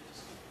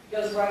pages.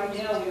 Because right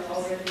now we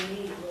already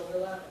need Rule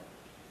 11.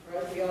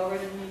 Right? We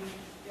already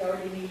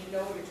need to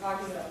know what you're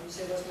talking about when you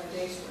say, what's my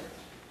base word?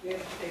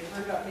 They've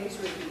heard about base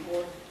word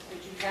before,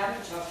 but you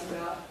haven't talked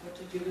about what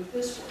to do with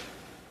this word.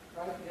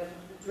 Right? You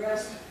haven't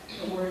addressed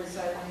the word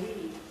inside the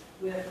E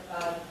with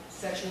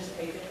sections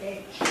A to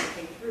H,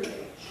 A through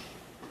H.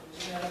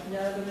 There's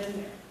none of them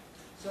in there.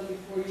 So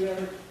before you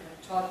ever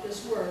taught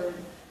this word,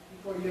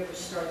 before you ever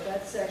start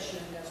that section,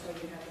 that's why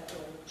you have that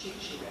little cheat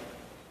sheet.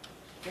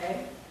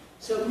 Okay?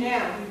 So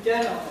now you've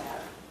done all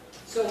that.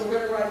 So we're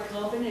going to write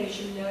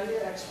combination. Now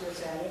you're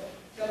experts at it.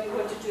 Tell me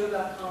what to do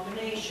about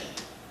combination.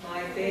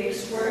 My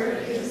base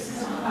word is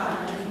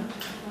combine.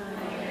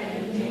 My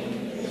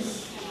ending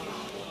is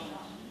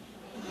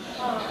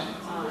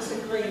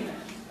disagreement.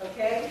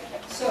 Okay?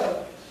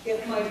 So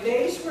if my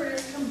base word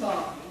is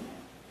combined,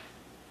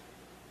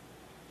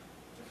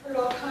 I've heard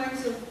all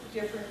kinds of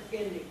different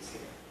endings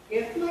here.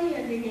 If my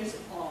ending is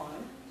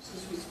on,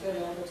 since we spend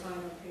all the time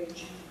on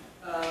page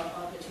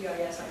on the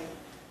TIS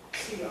I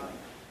see on,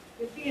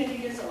 if the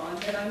ending is on,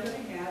 then I'm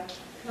going to have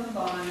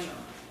combine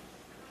on.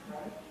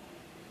 Right?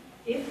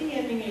 If the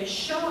ending is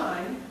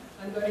shine,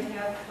 I'm going to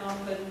have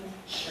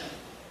combination.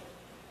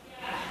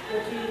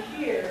 What you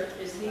hear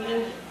is the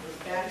ending. It's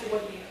back to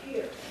what you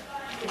hear.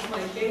 If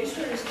my base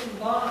word is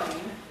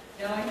combined,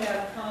 now I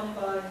have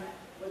combine.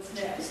 What's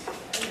next?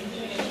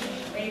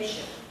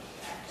 Combination.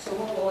 So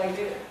what will I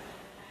do?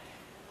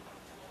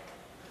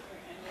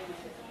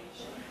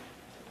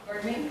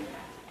 Pardon me?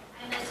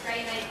 I must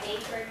write my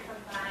base word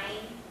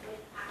combined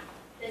with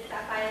the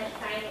silent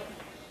final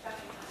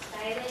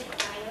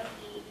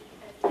E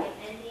because my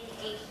ending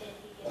Asian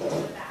begins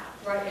with a vowel.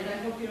 Right, and I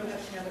hope you don't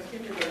have to have a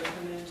kindergarten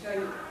come in and tell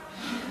you.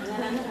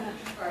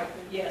 All right,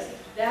 but yes,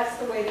 that's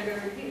the way they're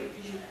going to repeat it,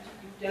 because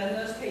you've done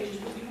those pages,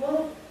 but you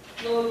won't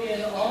load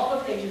in all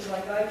the pages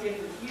like I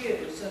did with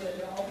you, so that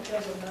it all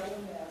becomes a metal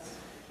mess.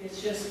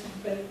 It's just,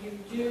 but you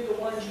do the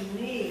ones you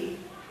need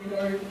in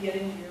order to get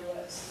into your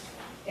list.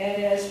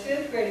 And as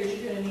fifth graders,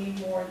 you're going to need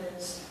more than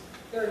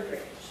third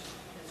graders.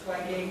 That's why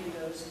I gave you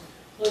those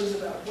clues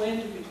about when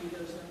do we do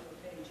those number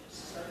of pages.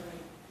 Does that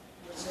make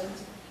more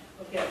sense?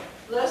 Okay,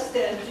 let's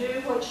then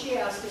do what she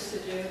asked us to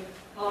do,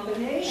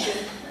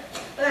 combination.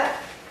 But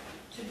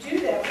to do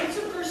that, what's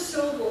the first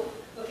syllable?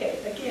 Okay,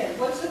 again,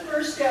 what's the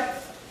first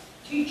step,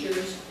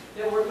 teachers,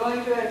 that we're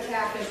going to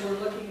attack as we're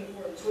looking at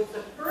words? What's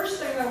the first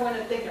thing I want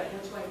to think of?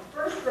 What's my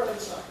first road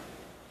sign?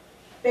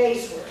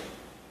 Base word.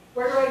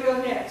 Where do I go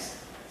next?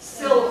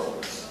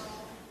 Syllables.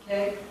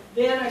 Okay?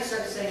 Then I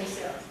start saying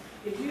sounds.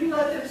 If you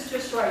let them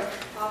just write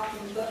top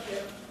and left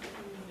there,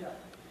 no.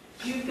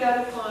 You've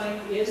got to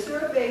find, is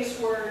there a base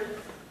word?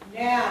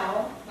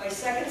 Now, my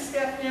second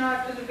step now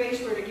after the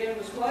base word again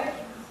was what?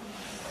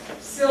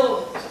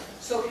 Syllables.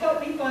 So help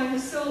me find the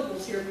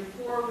syllables here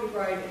before we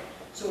write it.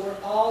 So we're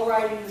all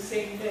writing the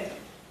same thing.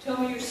 Tell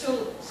me your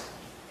syllables.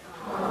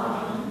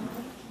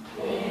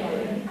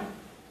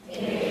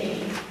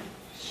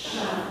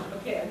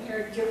 Okay, I'm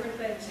hearing different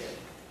things here.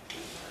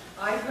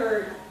 I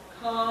heard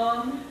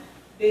com,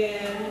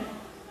 bin,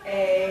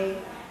 a,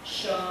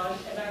 shun,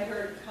 and I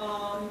heard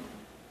com,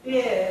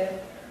 bin,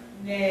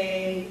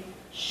 nay,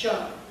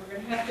 shun. We're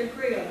going to have to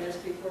agree on this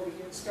before we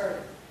get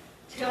started.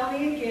 Tell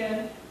me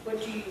again, what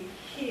do you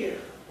hear?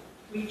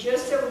 We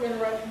just said we're going to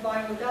write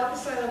combine without the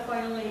silent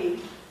final E.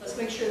 Let's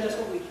make sure that's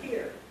what we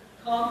hear.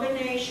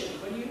 Combination,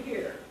 what do you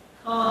hear?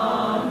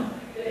 Com,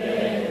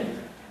 bin,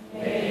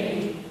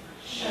 nay,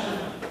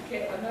 shun.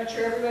 Okay, I'm not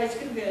sure everybody's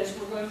convinced.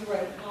 We're going to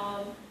write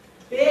com,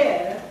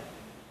 bin,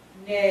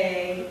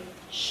 nay,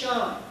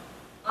 shun.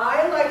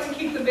 I like to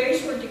keep the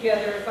base word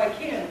together if I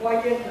can.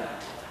 Why didn't I?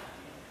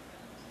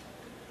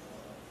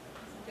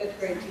 Fifth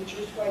grade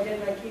teachers, why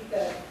didn't I keep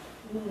that?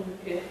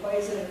 Why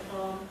isn't it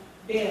com,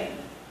 bin?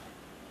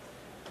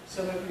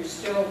 Some of you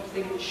still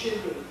think it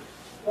should be.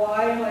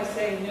 Why am I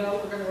saying no?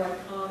 We're going to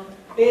write com,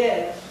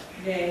 bin,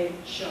 nay,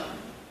 shun.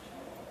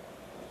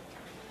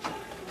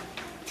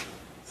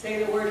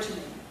 Say the word to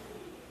me.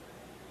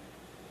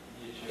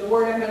 The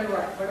word I'm going to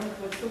write.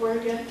 What's the word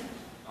again?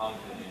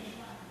 Combination.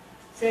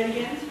 Say it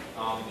again.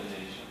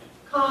 Combination.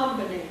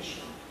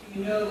 Combination. Do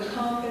you know the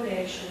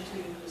combination to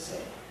the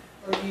same?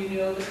 Or do you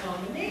know the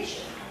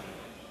combination?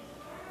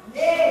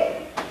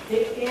 Nay. The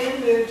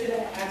N moved to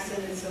the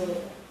accented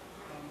syllable.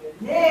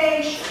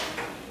 Combination.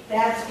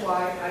 That's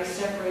why I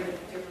separated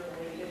it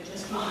differently than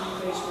just keeping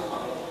the base word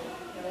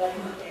together. And I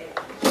can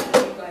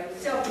A by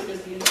itself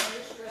because the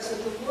entire stress of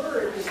the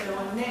word is now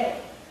on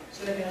nay.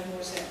 So it has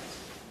more sense.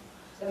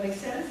 Does that make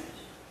sense?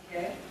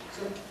 Okay?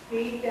 So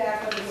feedback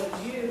on what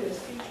you as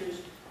teachers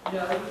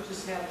know, you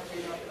just have to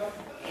figure out.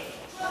 Okay.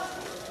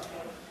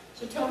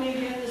 So tell me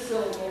again the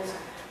syllables.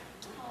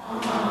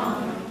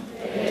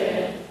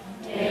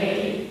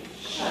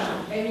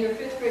 And your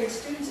fifth grade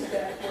students at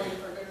that point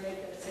are going to make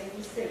that same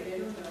mistake. They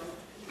don't know.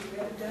 We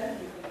haven't done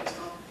anything that's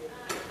complicated.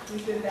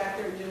 We've been back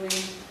there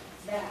doing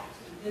that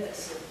and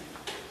this.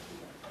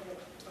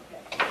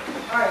 Okay.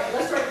 All right,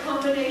 let's write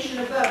combination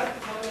of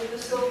both. Tell me the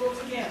syllables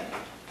again.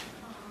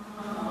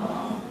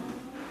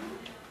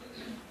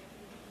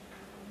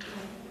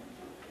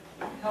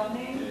 Help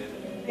me.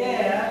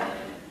 Yeah.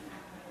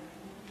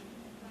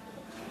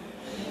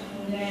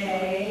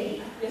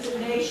 Nay. Is it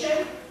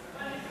nation?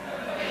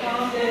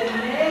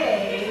 Combination.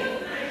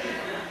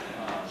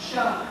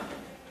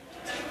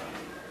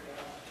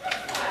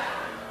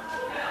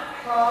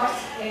 Cross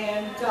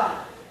and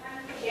dot.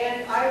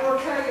 And I will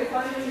tell you, if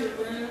I'm in your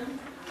room,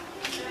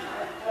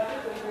 up at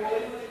the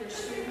grade with your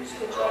students,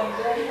 which I'm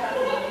very happy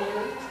to do,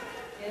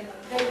 and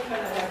they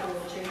kind of have a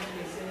little change in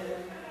this in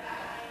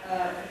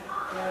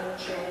and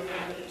show them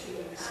the 2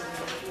 weeks and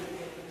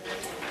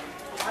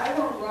I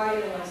won't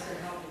write unless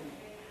they're helping me.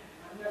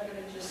 I'm not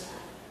going to just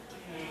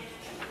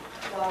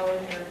flower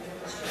in there and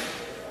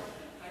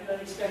I'm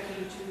not expecting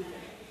you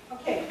to.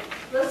 Okay,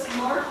 let's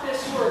mark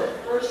this word.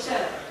 First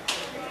sentence.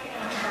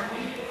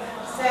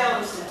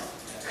 Sound set.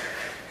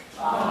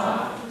 Do I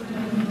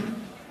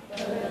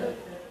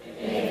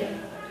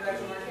have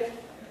to mark it?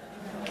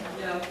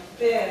 No.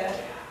 Bed.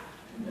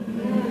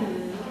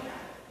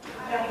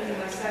 What happened to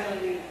my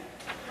silent E?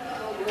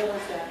 What roll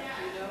is that?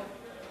 Do you know?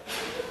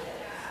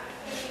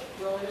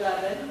 Roll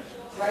 11.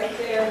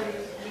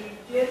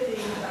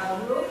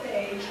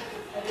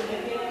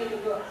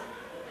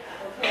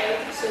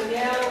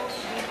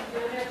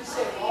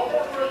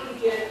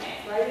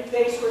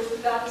 base words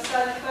without the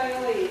silent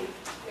final E.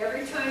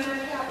 Every time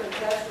that happens,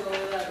 that's rule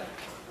 11,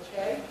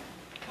 okay?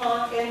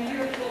 And when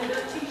you're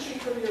teaching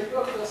from your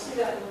book, you'll see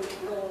that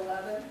rule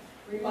 11.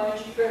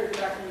 Reminds you better go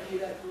back and review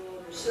that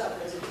rule yourself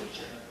as a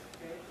teacher,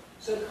 okay?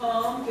 So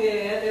calm,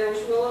 good, there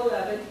was rule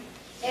 11.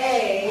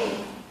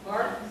 A,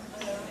 Mark?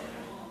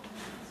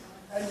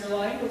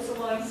 Underline, what's the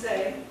line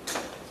say?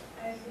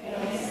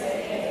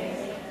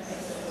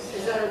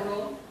 Is that a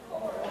rule?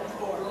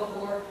 Rule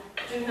 4.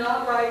 Do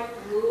not write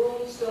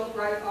rules, don't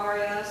write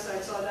RS. I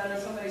saw that in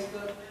somebody's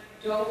book.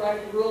 Don't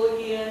write rule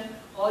again.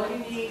 All you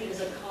need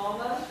is a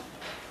comma.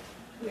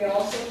 We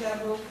also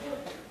have rule 4.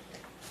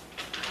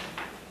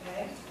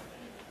 Okay?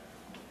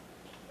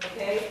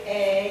 Okay,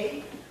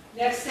 A.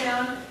 Next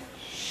sound,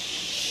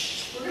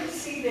 shh. We're going to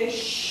see this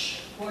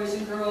shh, boys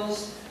and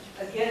girls,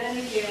 again and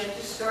again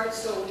to start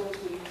syllables.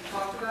 We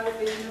talked about it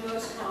being the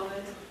most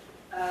common.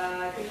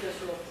 I think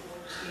that's rule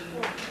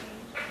 14.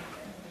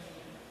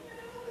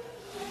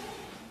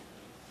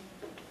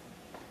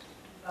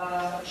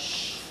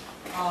 Shh,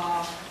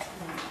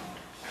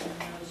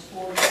 those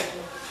 4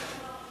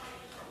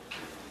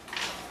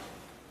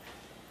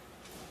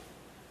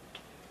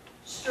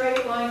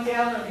 straight line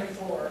down on your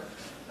 4.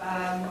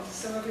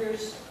 Some of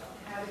yours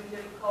having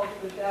difficulty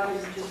with that, or you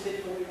just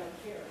did what we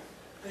don't care.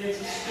 But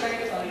it's a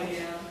straight line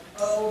down,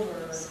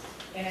 over,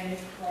 and it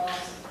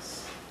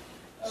crosses.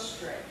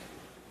 Straight.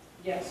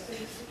 Yes? So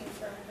just to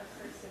confirm for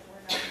cursive,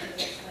 we're not going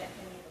to let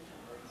any of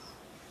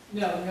the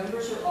numbers. No,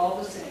 numbers are all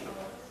the same,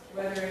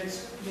 whether it's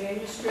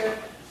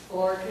manuscript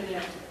or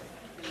connected.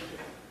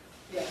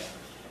 Yes.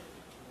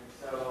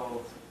 So,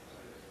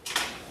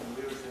 when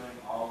we were doing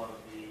all of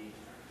the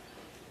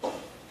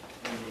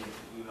endings,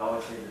 we would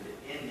always say that the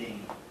ending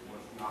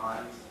was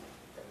not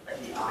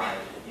PI,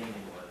 the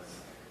ending was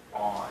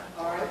on.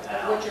 All right,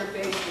 and what's your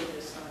base for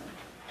this time?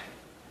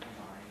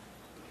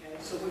 Okay,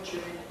 so what's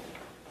your ending?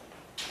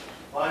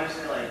 Well, I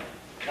understand, like,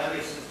 that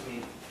makes sense to me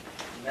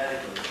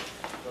medically,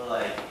 but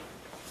like,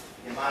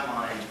 in my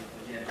mind,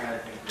 again, trying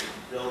to think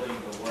of building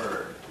the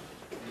word,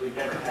 we've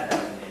never had that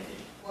as an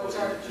ending. What's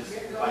So our, just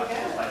yeah, by, no, we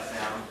have. by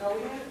sound. No,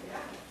 we have,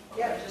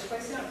 yeah, just by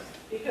sound.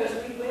 Because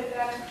we went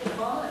back to the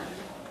on,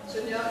 so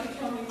now you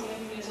tell me the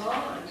ending is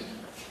on.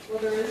 Well,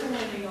 there is an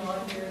ending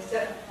on here,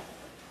 except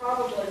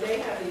probably they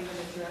haven't even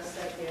addressed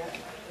that yet.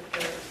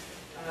 But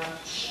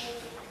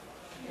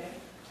okay.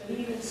 But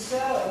even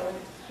so,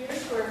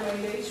 here's where my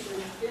base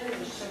word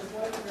finished, so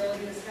what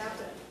really has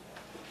happened?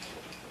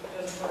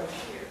 Because of what I'm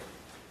here.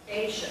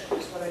 Asia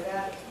is what I've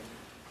added.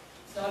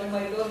 It's not in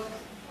my book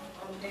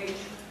on page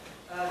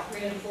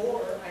 3 and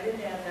 4. I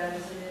didn't add that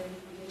as an ending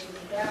beginning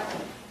with that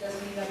one.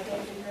 Doesn't mean I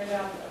can't figure it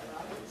out though,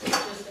 right? It's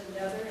just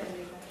another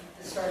ending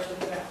that starts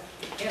with that.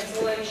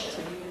 Cancellation,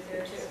 I need it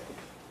there too.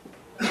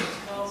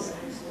 There's also,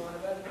 there's a lot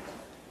of other ones.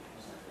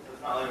 So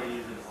it's not like we're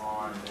using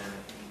on and then.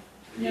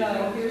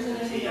 No, here's an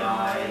ending.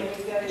 TI.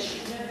 We've got a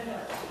sheet. No.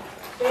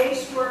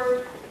 Base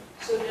word,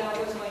 so now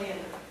what's my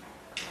ending?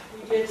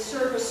 We did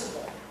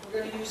serviceable. We're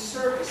going to use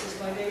service as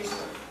my base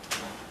word.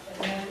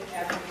 And then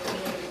after the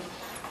ending,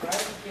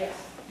 right? Yes.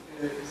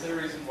 Is there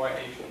a reason why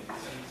Asian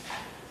isn't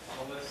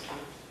on the list?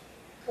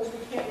 Because we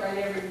can't write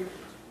every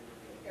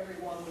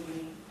one we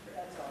need,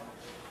 that's all.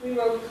 We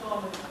wrote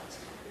common ones.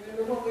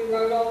 Remember when we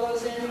wrote all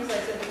those endings, I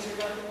said these are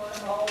not the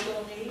ones all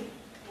we'll need?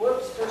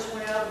 Whoops, first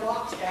one out of the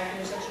box, back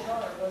in such an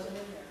honor, it wasn't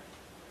in there.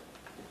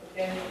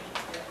 Okay?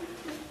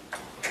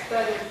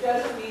 But it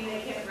doesn't mean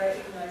they can't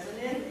recognize an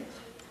ending,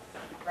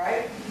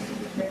 right?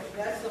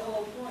 That's the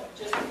whole point.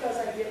 Just because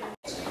I didn't,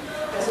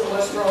 that's what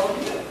was for all of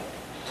you,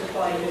 to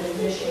find an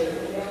initiator.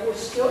 Now we're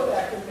still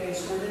back with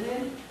base word and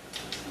ending,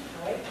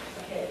 right?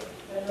 Okay,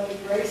 then let me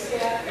brace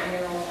that, and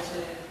then on to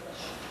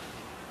English.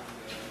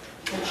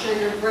 Make sure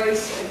your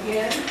brace,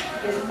 again,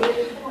 is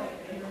midpoint.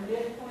 And your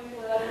midpoint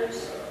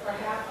letters are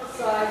half the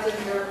size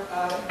of your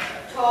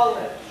tall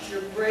letters.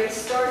 Your brace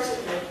starts at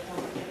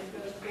midpoint, and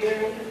it goes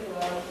very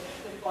below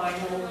the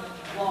final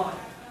line.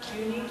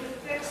 You need to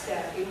fix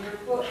that in your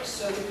book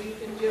so that you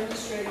can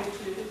demonstrate it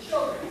to the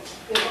children.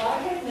 If I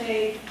had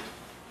made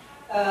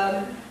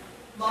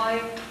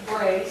my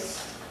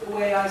brace the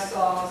way I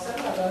saw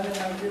some of them, and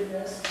I did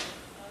this,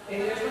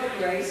 okay, there's my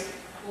brace.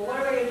 Well, what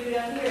am I going to do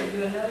down here?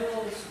 Do another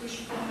little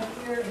squishy thing up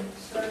here and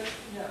start?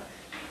 No.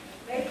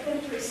 Make them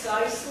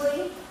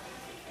precisely,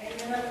 and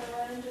you're not going to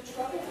run into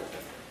trouble with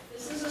it.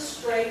 This is a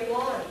straight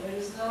line. It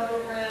is not a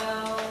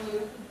round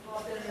loop and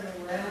pop in and a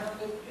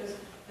round loop, because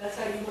that's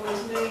how you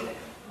always made it.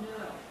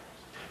 No.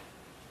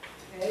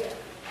 Okay?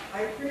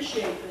 I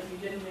appreciate that you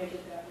didn't make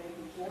it that way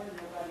before and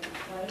nobody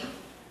complained.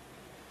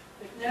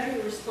 But now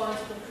you're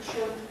responsible for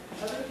showing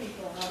other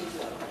people how to do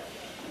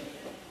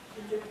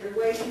it. You're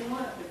wasting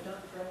one, but not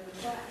in front of the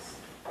class.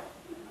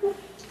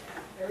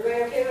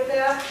 Everybody okay with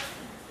that?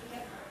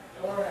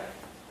 All right.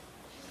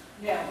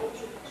 Now, what's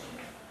your question?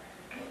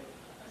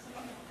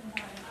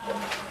 I was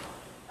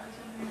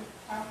wondering,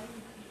 how do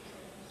you keep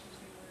those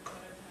two words that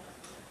are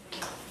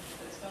not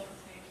that spell the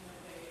same when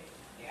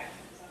the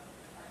accent is on the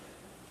part?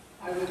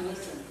 I would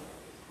listen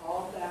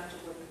all back to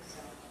what it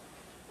sounds like.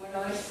 When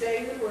I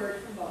say the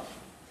word combine,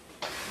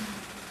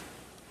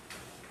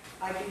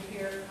 I can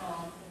hear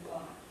calm and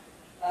calm.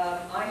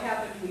 I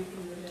happen to be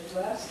from the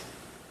Midwest,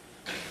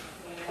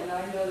 and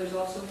I know there's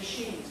also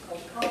machines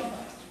called combine,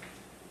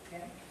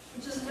 okay?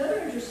 Which is another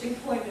interesting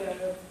point that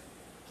I would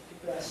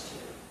digress to.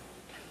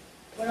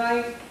 When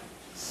I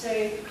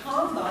say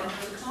combine,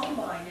 there's a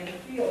combine in a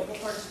field,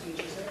 what part of speech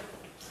is it?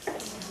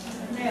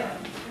 Now,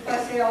 if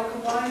I say I'll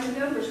combine the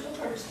numbers, what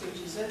part of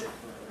speech is it?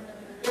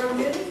 There are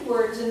many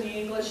words in the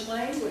English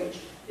language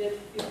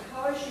that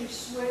because you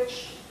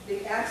switch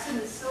the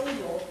accented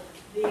syllable,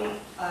 the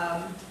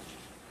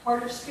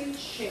part of speech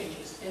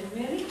changes. And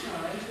many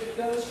times it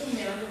goes from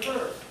noun to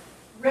verb.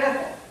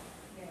 Rebel,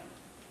 noun.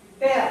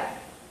 Rebel,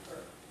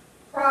 verb.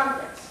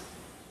 Progress,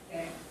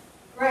 okay.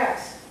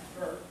 Grass,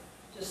 verb.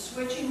 Just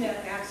switching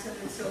that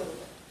accented syllable,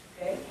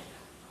 okay?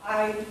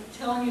 I'm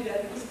telling you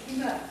that because it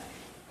came up.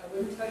 I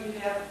wouldn't tell you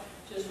that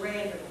just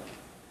randomly.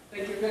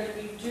 But you're going to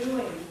be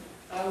doing,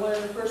 one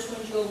of the first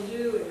ones you'll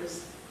do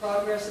is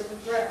progress and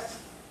regress.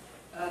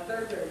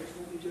 Third graders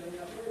will be doing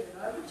that with it.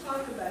 I would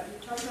talk about,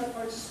 you're talking about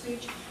parts of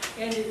speech,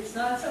 and it's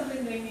not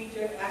something they need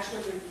to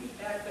actually repeat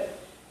back, but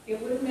it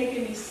wouldn't make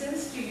any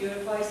sense to you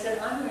if I said,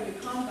 I'm going to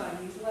combine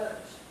these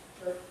letters.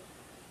 Or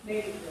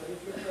maybe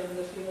if you're from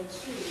the field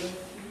too,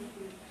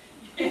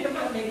 it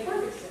might make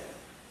perfect sense.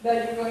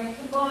 But you're going to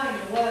combine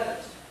the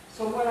letters.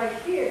 So what I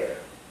hear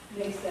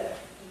makes that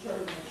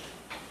determination.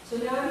 So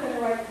now I'm going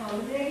to write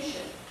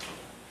combination.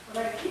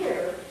 What I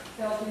hear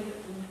tells me that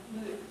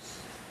we lose.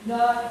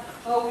 Not,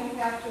 oh, we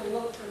have to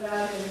look for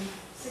that in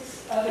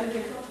 6 other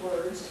different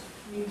words.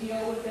 We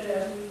deal with it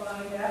as we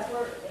find that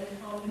word.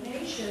 In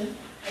combination,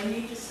 I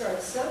need to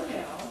start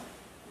somehow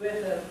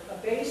with a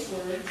base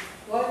word.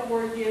 What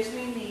word gives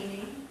me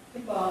meaning?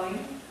 Combine.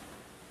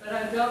 But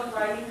I'm not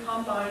writing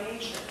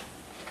combination.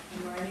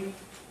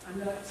 I'm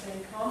not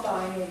saying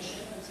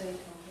combination, I'm saying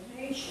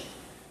combination.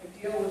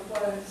 I deal with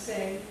what I'm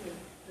saying,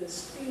 the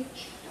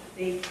speech,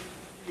 the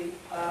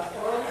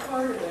oral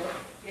part of it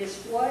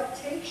is what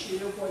takes you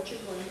to what you're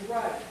going to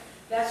write.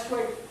 That's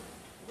where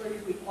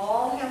we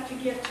all have to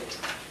get to.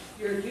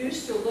 You're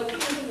used to looking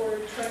at the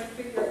word, trying to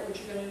figure out what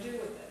you're going to do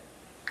with it.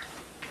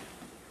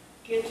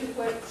 Get to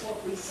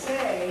what we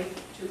say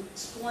to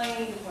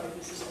explain why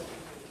this is what we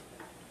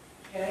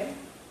do. Okay?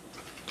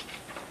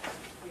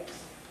 Yes.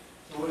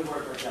 So what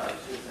words like that,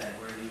 she was saying,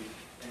 where you,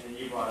 and then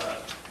you brought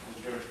up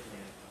the difference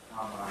between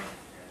combine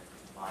and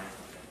combine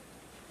something.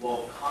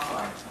 Well,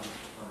 combine comes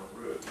from a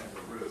root, as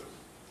a root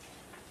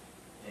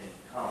in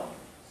cone.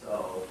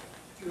 So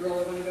you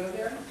really want to go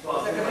there?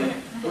 Well,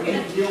 when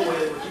you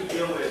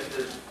deal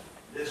with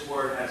this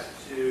word has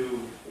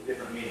 2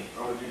 different meanings,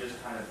 or would you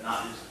just kind of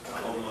not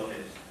just overlook it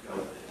and just go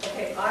with it?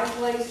 Okay, I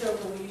glazed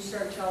over when you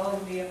started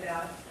telling me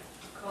about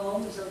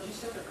comb. Is that what you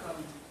said, or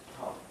comb?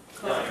 Oh.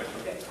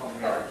 Okay.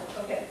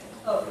 Okay.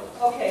 Oh,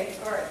 okay.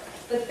 All right.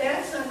 But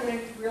that's not going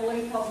to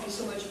really help me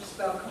so much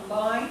spell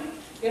combine.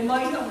 It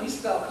might help me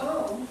spell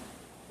comb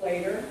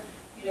later.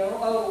 You know,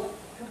 oh,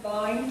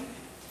 combine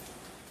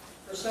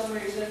for some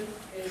reason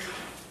is,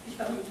 you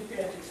know, you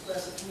have to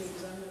express it to me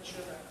because I'm not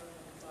sure about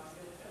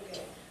combine.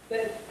 Okay.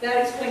 But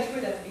that explains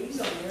where that B's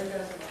on there,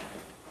 doesn't it?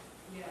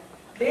 Yeah.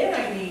 Then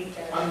I need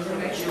that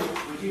information.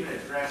 Would you even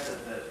address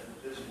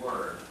that this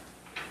word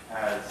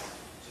has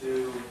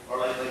 2, or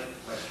like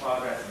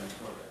progress and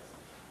progress?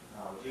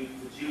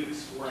 Would you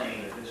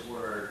explain that this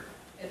word?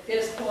 At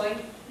this point?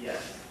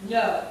 Yes.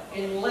 No,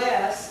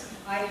 unless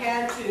I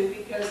had to,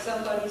 because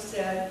somebody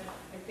said,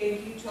 I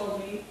think you told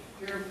me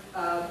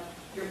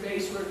your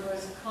base word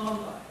was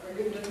combine,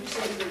 or you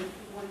said the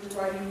word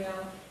you're writing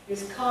now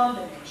is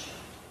combination.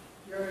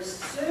 You're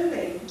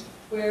assuming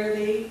where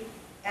the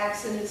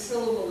accented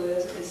syllable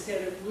is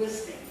instead of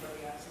listing for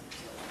the accented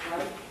syllable,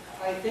 right?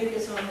 I think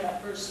it's on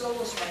that first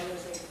syllable line,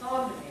 there's a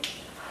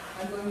combination.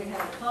 I'm going to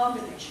have a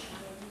combination.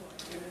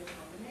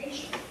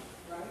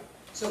 Right?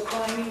 So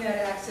finding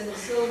that accented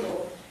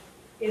syllable,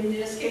 in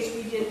this case,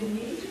 we didn't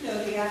need to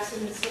know the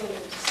accented syllable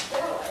to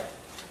spell it.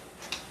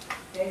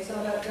 Okay, it's not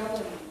about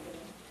doubling anything,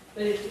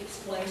 but it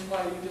explains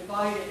why we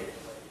divided it.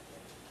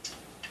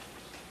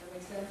 That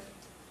make sense?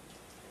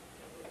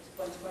 It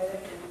explains why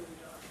that can be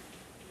done.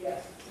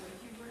 Yes. So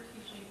if you were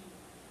teaching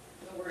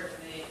the word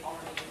and they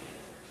already knew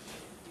the word,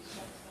 you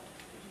stuff,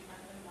 would you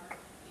have them mark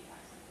the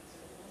accented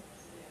syllable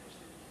so they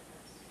understood the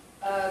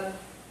difference?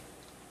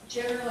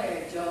 Generally,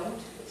 I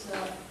don't. It's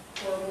not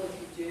horrible if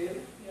you do.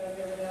 You know,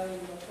 every now and then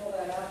you'll pull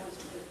that out as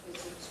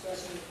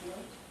expressing the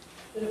point.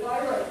 But if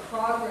I write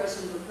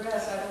progress and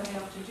regress, I don't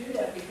have to do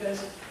that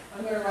because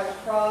I'm going to write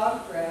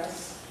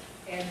progress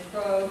and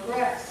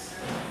progress.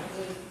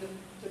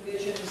 The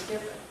division is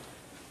different.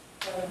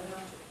 So I don't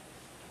have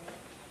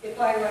to. If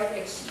I write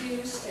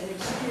excuse and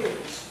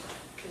excuse,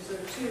 because there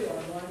are 2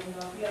 on one and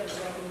not the other,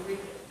 so I can read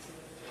it.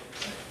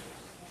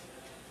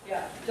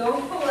 Yeah,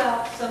 don't pull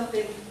out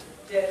something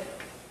that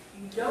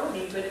you don't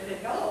need, but if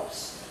it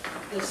helps,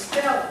 the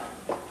spelling,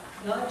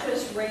 not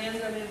just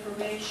random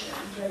information.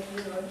 That,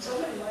 you know,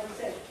 somebody might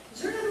say,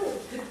 is there another,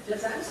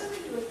 does that have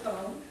something to do with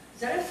comb?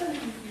 Does that have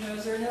something, you know,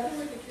 is there another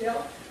way to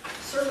help?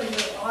 Certainly,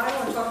 I don't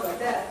want to talk about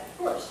that. Of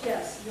course,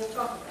 yes, you'll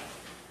talk about it.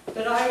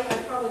 But I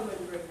probably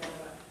wouldn't bring that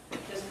up,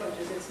 just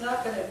because it's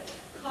not gonna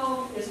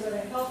it's gonna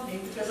help me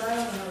because I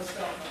don't know how to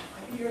spell them.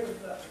 I can hear the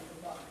book from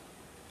the bottom.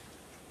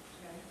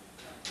 Okay?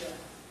 Yeah.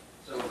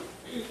 So,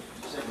 you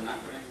said we're not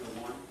putting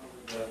the one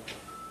over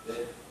the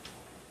bid?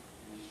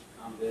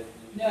 Bid?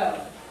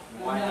 No,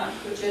 Why I'm not?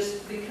 not, but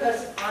just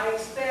because I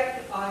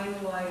expect I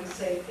to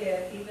say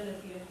if, even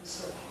if you didn't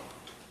search.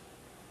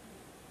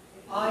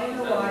 I and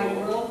Y,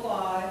 Rule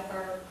 5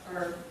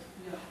 are,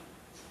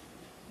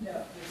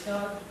 no, it's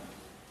not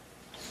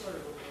sort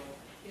of a rule.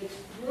 It's,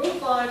 Rule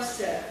 5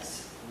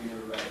 says, We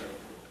never read it.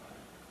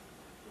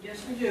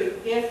 yes we do,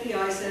 if the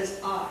I says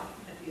I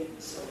at the end of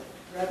the syllable.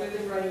 Rather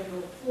than writing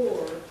Rule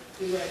 4,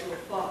 we write Rule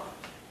 5.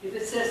 If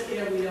it says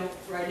if, we don't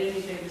write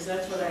anything, because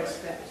that's what I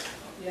expect.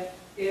 Yep.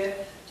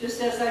 If,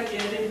 just as I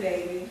did in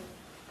baby,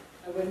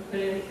 I wouldn't put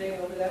anything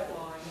over that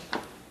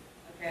line,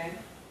 okay?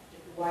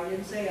 If the Y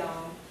didn't say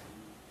on,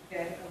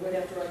 okay, I would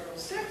have to write Rule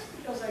 6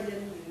 because I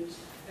didn't use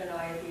an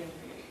I at the end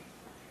of baby.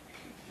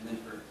 And then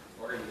for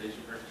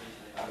organization purposes,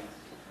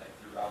 like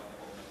throughout the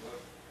whole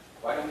notebook,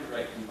 why don't we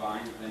write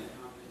combined event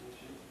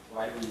combination?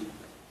 Why do we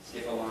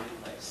skip a line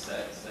like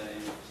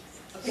setting?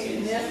 Okay,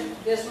 and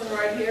this one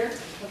right here,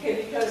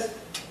 okay, because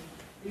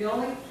the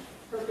only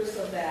purpose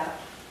of that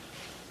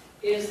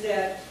is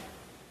that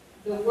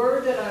the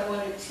word that I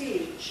want to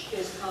teach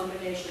is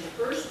combination.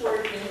 The first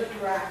word in the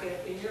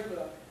bracket in your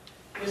book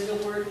is the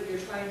word that you're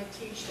trying to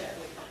teach that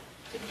week.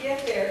 To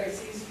get there,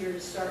 it's easier to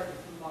start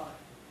with combine.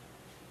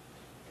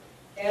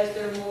 As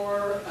they're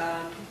more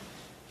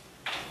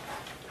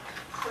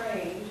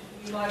trained,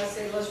 you might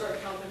say, let's write a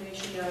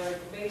combination, now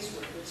write the base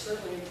word. But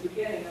certainly in the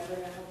beginning, I'm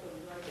going to help them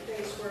write the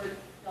base word.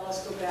 Now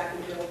let's go back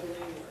and build the new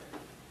word.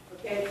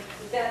 Okay?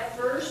 But that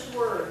first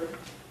word,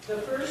 the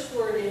first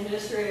word in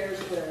Mr.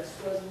 Ayers' list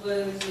was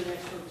lose, the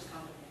next word was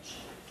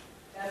combination.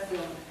 That's the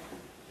only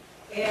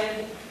thing.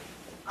 And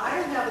I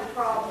don't have a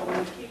problem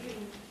with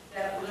keeping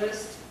that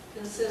list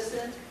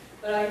consistent,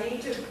 but I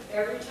need to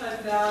every time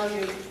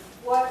value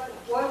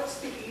what's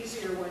the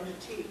easier one to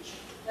teach.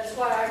 That's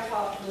why I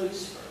taught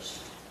lose first.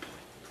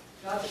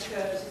 Not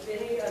because of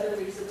any other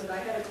reason, but I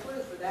had a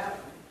clue for that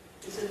one.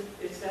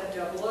 It's that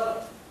double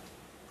O.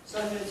 So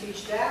I'm going to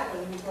teach that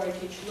one before I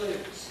teach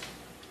lose.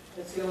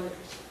 That's the only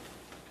reason.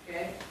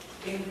 Okay?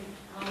 In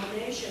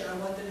combination, I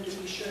want them to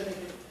be sure that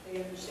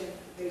they understand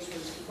that the base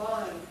word is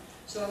combined.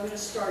 So I'm going to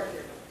start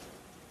there.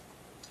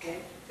 Okay?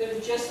 Could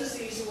have just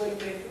as easily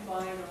been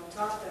combined on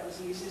top. That was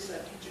the easiest. I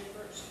teach it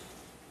first.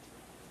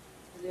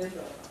 And then go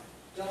on.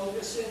 Don't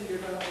assume you're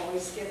going to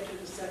always skip to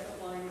the second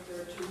line if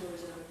there are two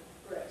words in the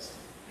phrase.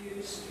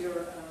 Use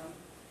your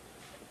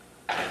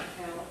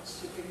talents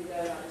to figure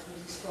that out. As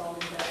Mrs.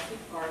 Spalding, that's the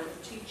part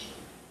of teaching.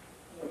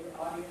 Let your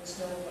audience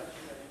know what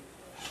you're ready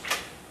for.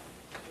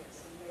 Yes,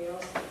 anybody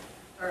else?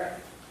 All right.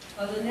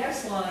 On the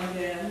next line,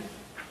 then,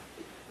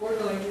 we're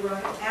going to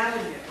write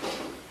avenue.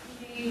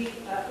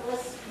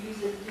 Let's use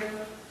a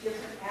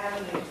different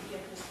avenue to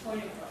get this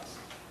point across.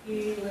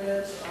 He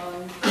lives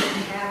on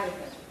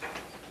Avenue.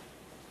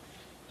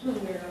 We're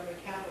not going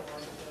to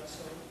capitalize it, though,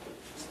 so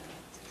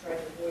try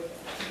to avoid that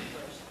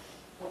first.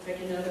 We'll pick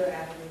another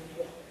avenue to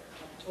get there,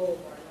 a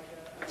boulevard,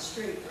 like a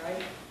street,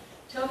 right?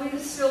 Tell me the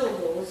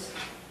syllables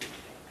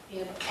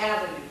in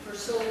avenue.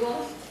 First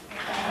syllable?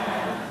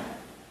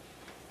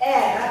 I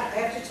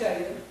have to tell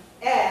you,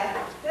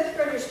 fifth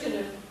graders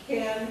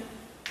can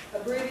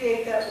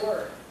abbreviate that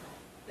word.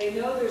 They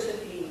know there's an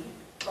E,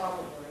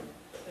 probably,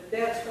 but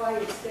that's why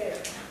it's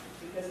there,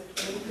 because it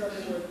came from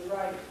the word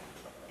writing.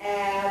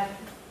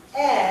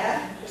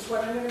 Is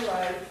what I'm going to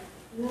write.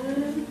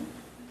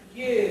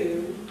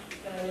 You.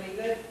 Can I leave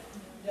it?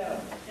 No.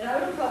 And I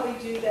would probably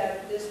do that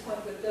at this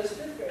point with those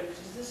fifth graders,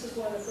 because this is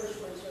one of the first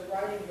words they're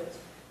writing that's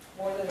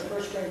more than a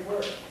first grade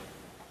word.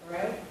 All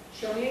right?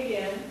 Show me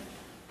again.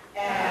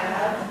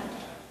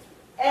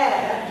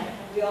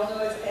 We all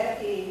know it's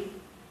F-E.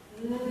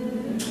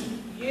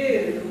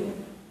 You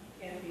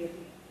can't be at the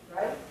end,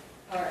 right?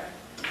 All right.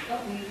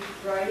 Help me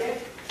write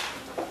it.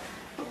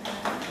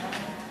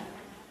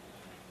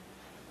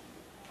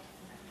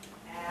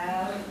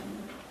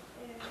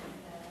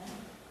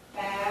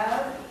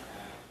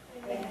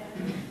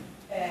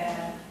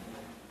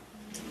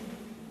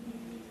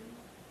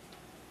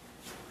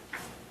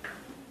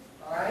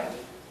 All right,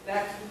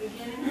 back to the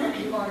beginning of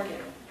the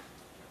market.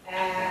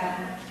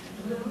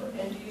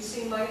 And do you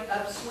see my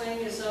upswing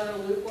is on a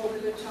loop over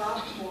the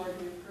top for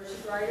the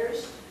cursive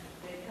writers?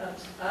 It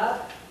comes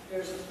up.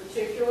 There's a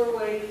particular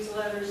way these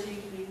letters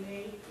need to be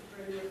made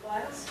for your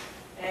class.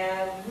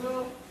 And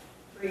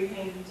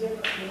freehand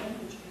differently,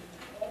 which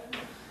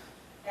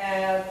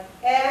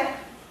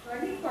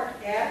I need mark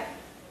at.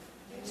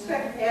 Do you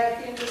expect at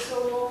the end of the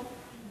syllable?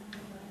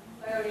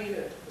 I don't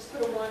either. Let's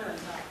put a 1 on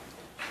top.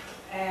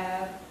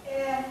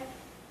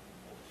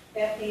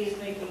 F-E is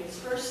making its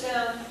first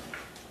sound.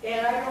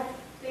 And I don't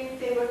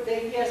think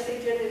yes, they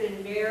did it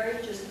in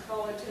marriage, just to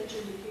call attention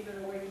to keep it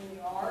away from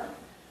the R.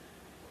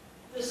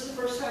 This is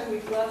the first time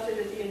we've left it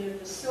at the end of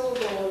the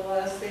syllable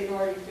unless they've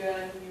already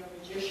done,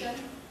 magician.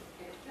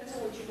 It depends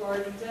on what you've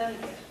already done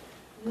again.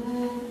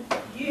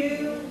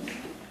 U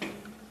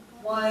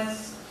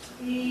once,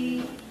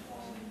 E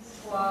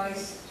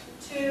twice,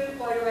 2.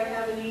 Why do I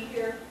have an E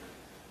here?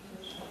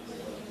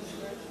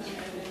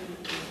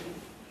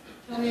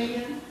 Tell me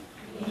again.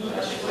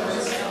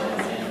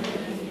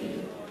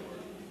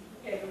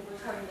 Okay, but we're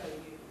talking about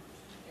U.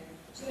 Okay.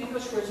 So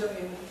English words don't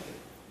end with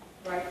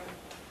U, right?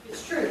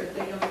 It's true that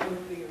they don't end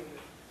with V or U.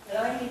 And I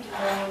need to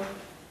know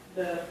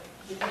the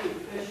U,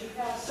 because you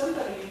have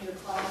somebody in your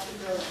class who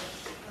goes,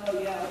 oh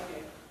yeah,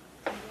 okay.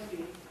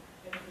 Maybe,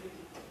 and V.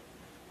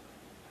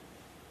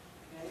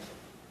 Okay?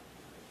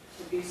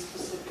 To be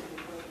specific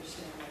with what you're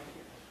saying right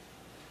here.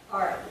 All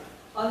right.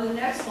 On the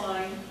next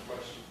line,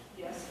 Question,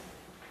 yes.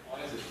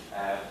 why is it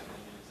add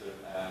instead of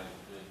add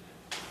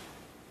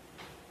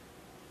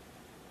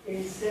then?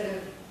 Instead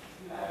of,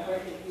 you have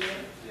right here,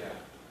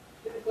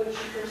 Yeah, what's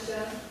your first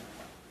sound?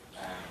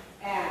 add.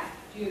 Add.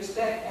 Do you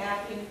expect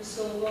add in the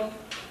syllable?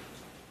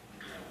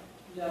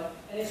 No. No.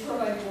 And it's where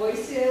my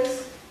voice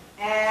is.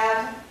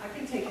 Add. I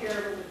can take care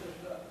of it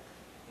with the book.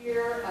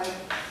 Here, I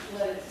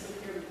let it sit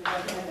here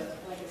because I have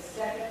like a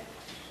second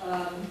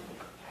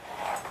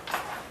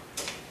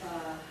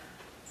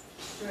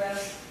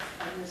stress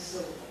on this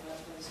syllable.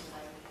 That's what it's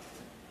like.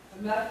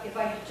 I'm not, if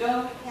I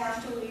don't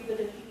have to leave it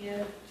at the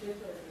end,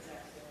 particularly if it's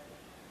accident,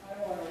 I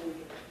don't want to leave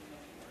it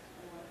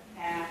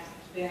at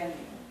the end here. I want to add,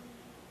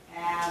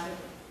 venue,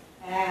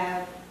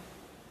 add,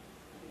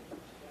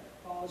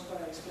 follows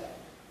what I expect.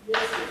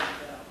 This is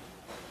though.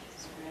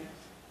 Okay.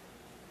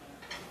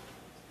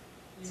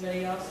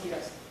 Anybody else?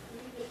 Yes.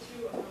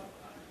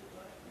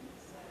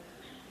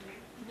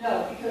 No,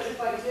 because if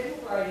I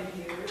didn't write it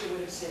here, it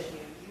would have said you.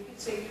 You could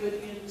say you at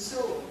the end of the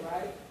syllable,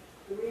 right?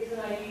 The reason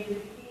I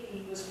needed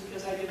E was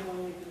because I didn't want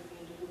to leave it at the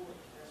end of the word.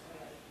 That's why I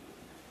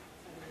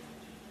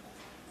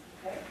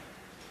had E. Okay?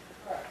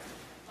 All right.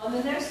 On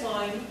the next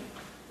line,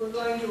 we're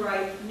going to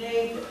write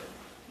neighbor.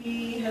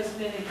 He has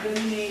been a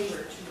good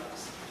neighbor to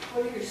us.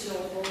 What are your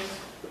syllables?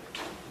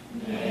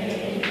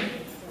 Neighbor.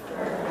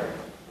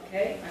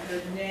 Okay, I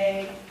heard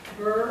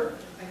neighbor.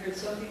 I heard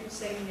some people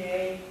say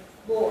neighbor.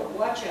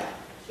 Watch out.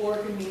 Or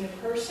can mean a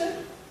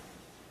person,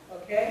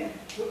 okay?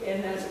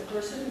 And that's a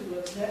person who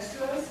lives next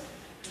to us.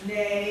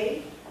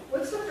 Nay.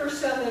 What's the first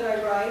sound that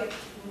I write?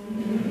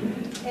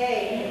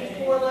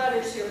 A. 4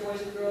 letters here,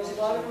 boys and girls. A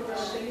lot of them are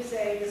think it's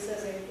A. This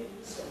says A.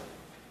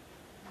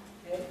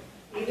 Okay?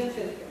 Even 5th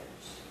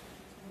graders.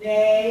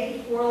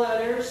 Nay, 4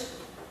 letters.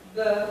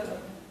 The,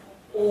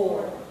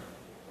 or.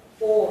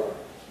 Or.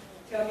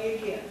 Tell me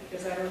again,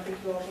 because I don't think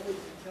you all believe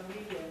it. Tell me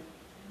again.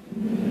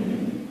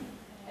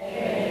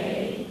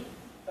 A.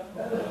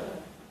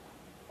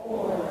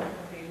 Or.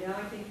 Okay, now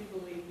I think you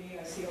believe me.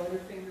 I see all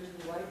your fingers in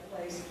the right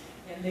place,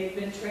 and they've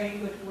been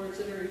trained with words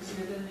that are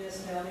easier than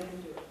this. Now they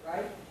can do it,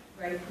 right?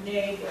 Right?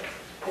 Neighbor.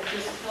 But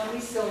just how many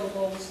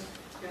syllables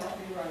to help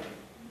me write it?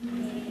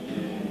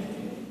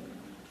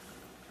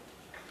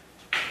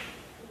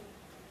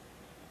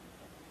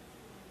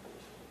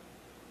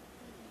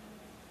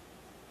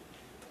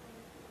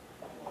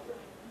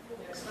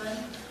 Next one.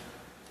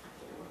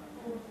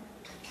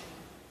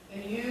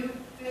 And you,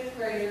 5th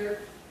grade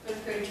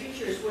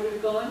teachers would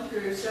have gone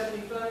through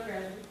 70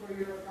 phonograms before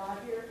you got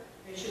here.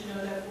 They should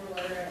know that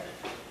 4-letter A.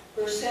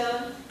 First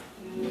sound,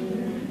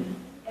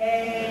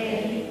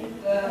 A,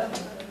 the,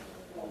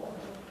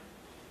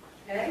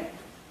 okay?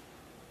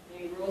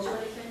 Any rules or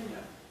anything?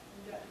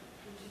 No.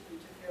 We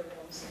took care of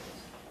all the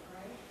things.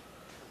 All right?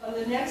 On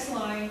the next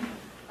line,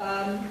 I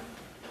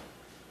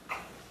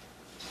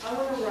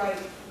want to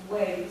write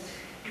weight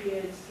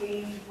is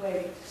gained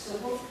weight. So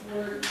what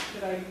word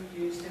could I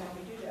use to help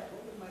me do that?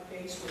 What would my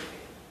base word be?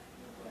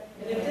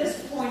 And at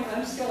this point,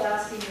 I'm still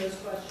asking those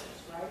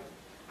questions, right?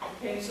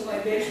 Okay, so my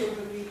base word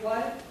would be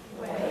what?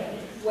 Weigh.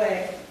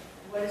 Weigh.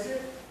 What is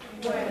it?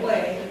 Weigh.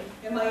 Weigh.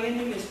 And my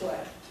ending is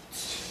what?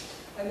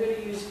 I'm going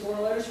to use 4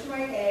 letters for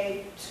my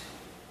A.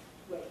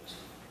 Weight.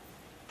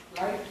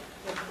 Right?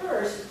 But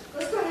first,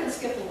 let's go ahead and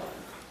skip a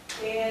line.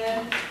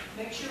 And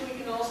make sure we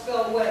can all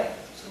spell weigh.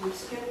 So we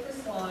skip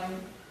this line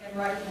and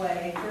write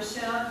weigh. First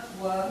sound,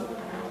 W.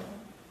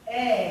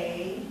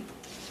 A.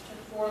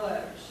 Took 4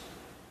 letters.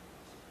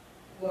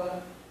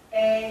 W.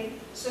 A.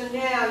 So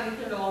now you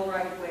can all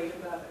write weight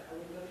above it. I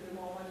will go through them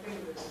all my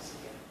finger business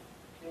again.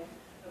 Okay?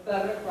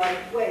 Above it,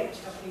 write weight.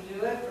 Help me do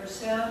it. First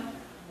sound,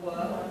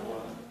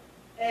 W.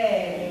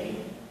 A.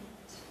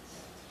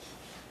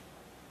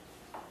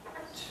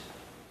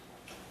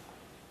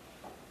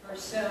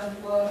 First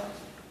sound, W.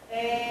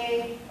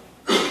 A.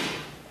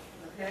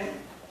 Okay?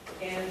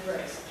 And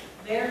brace.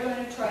 They're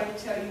going to try to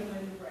tell you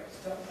when to brace.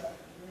 Don't let them.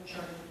 You're in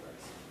charge of the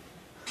brace.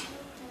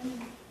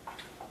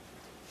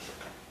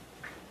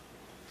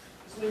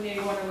 Because we may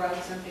want to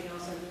write something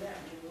else under that.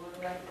 Maybe we want to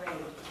write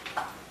range.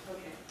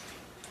 Okay.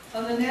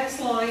 On the next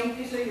line,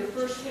 these are your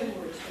first 10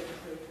 words for the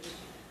graders.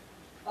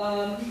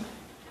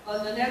 On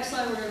the next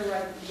line, we're going to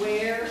write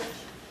where.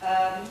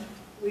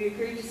 We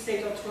agreed to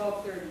stay till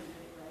 12:30 today,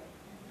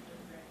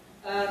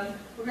 right?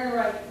 We're going to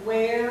write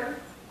where.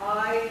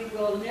 I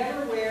will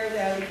never wear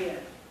that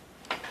again.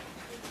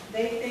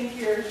 They think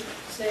you're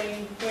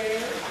saying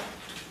where,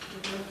 be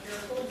very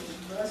careful, you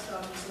must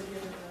obviously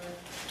give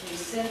it a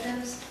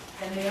sentence,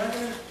 and they are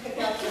going to pick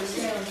out those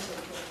sounds so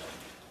quickly.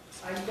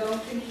 I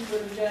don't think you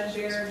would have done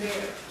bear and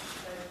bear.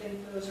 I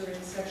think those are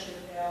in section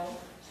L,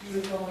 so you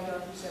would have only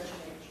gone through section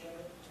H. You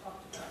haven't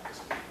talked about this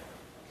before,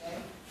 okay?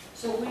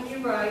 So when you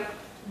write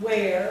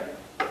wear,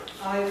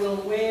 I will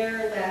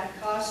wear that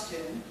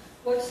costume,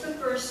 what's the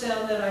first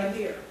sound that I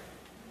hear?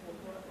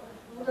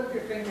 Hold up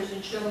your fingers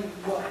and show me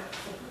what.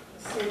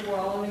 Let's see if we're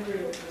all in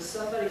agreement, because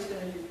somebody's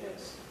going to do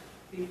this.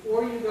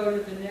 Before you go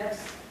to the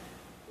next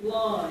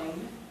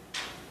line,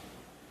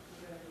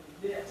 you're going to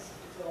do this.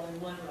 It's only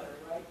one letter,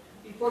 right?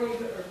 Before you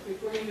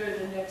go to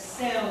the next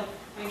sound,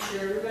 make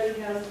sure everybody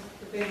has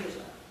the fingers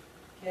up.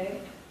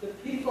 Okay? The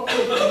people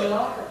who do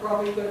not are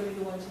probably going to be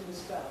the ones who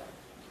misspell it,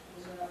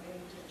 because they're not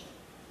paying attention.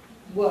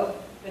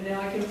 What? And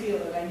now I can feel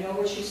it. I know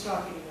what she's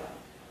talking about.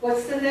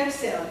 What's the next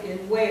sound in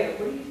where?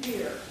 What do you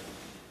hear?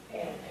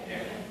 Air.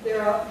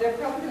 They're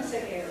probably going to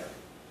say air.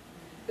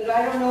 But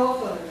I don't know if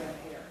they're going to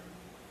air.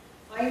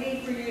 I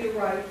need for you to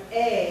write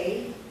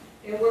A,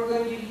 and we're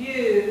going to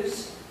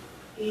use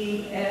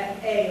E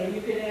at A. Or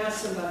you can ask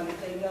somebody if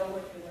they know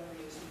what you're going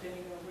to use,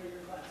 depending on where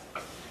your class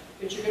is.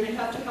 But you're going to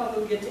have to help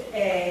them get to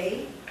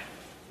A.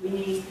 We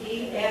need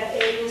E at A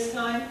this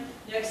time.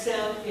 Next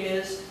sound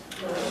is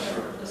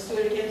let's do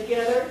it again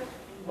together.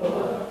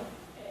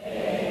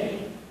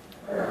 A.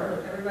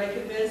 Everybody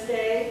convinced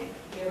A?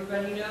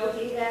 Everybody know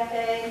E at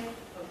A?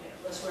 Okay,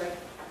 let's write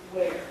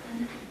wear.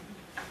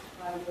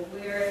 I will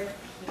wear it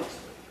next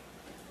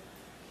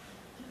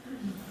week.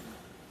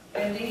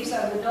 And these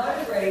I would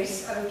not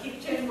erase. I would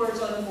keep 10 words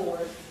on the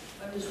board.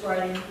 I'm just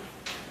writing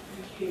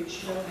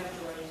huge. You don't have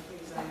to write as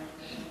big as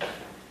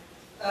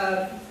I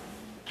am.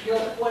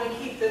 You'll want to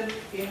keep them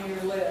in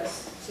your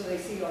list so they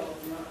see all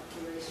of them, not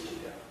erase as you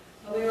go.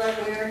 Let me write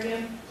where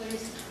again,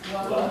 please.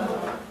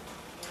 One.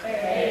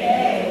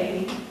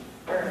 A.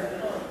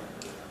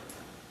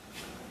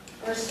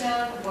 First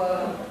sound,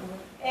 whoa.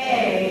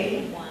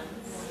 A.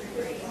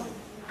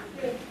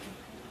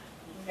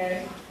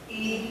 Okay.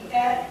 E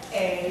at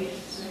A.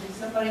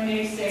 Somebody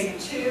may say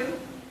 2.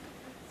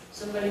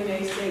 Somebody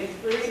may say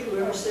 3.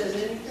 Whoever says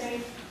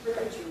anything,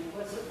 correct you.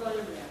 What's the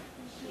phonogram?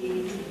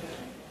 E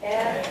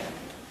at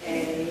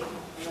A.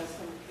 That's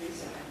number 3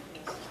 sound.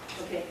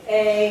 Okay.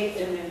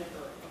 A and then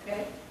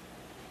okay?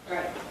 All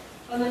right.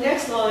 On the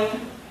next line.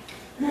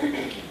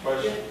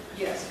 Question.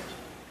 Yes.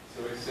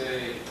 So we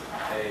say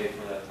A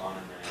for that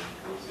phonogram,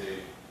 we say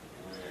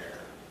where.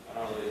 I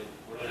don't really,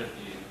 wouldn't it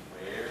be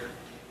where?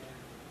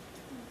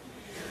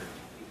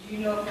 Do you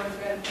know if I've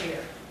got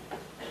air?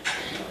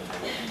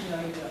 No,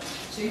 you don't.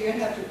 So you're going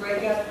to have to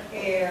break up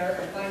air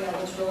and find out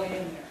what's really in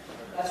there.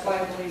 That's why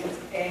I believe it's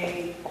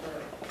A,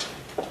 or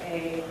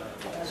A,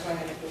 that's why I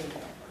have to put it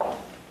there.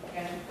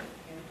 Okay?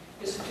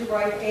 Just to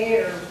write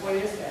air, what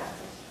is that?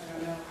 I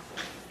don't know.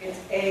 It's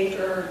A,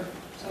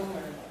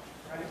 somewhere,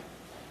 right?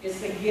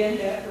 It's again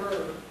that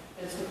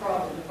that's the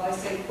problem. If I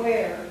say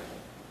where, it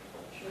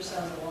sure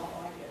sounds a lot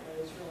like it, but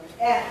it's really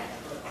at.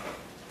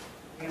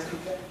 You have to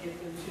get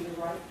them to the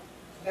right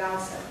vowel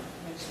sound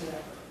next to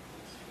that.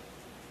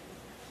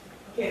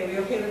 Okay, are we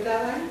okay with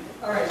that one?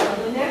 All right, so on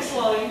the next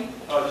line.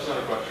 Oh, just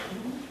another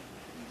question.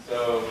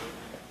 So.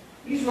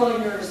 He's really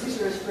nervous. These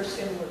are his first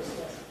 10 words.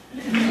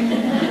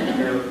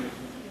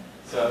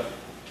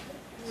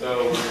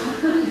 So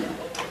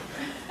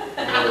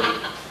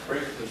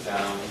break the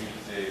sound, we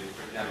usually say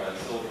break it down by a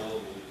syllable, we'll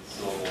use a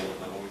syllable, and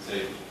then when we say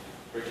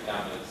break it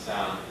down by the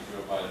sound, we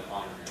go by the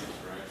phonograms,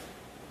 right?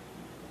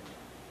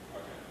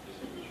 Okay, just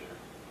to be sure.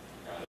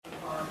 Got it.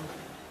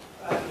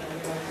 I've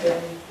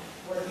been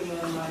working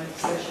on my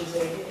sections 8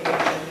 to 8,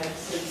 and that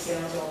city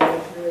sounds all the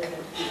way through it, and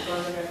the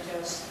phonograph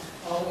tests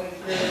all the way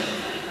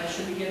through. I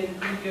should be getting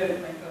pretty good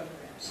at my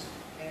phonograms.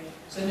 Okay?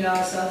 So now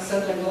it's not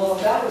something, well,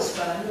 that was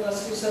fun,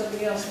 let's do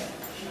something else now.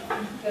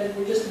 And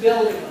we're just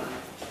building on it.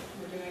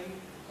 We're doing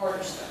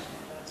harder stuff,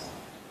 that's all.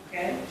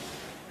 Okay?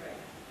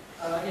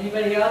 Right.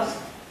 Anybody else?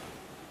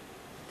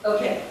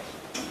 Okay.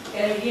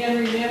 And again,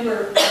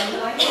 remember,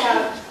 I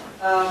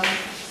have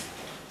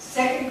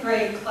second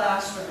grade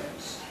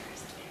classrooms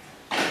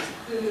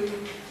who,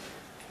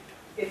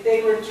 if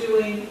they were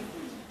doing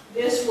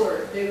this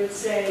word, they would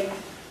say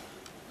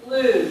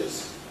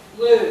lose,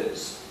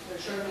 lose. They're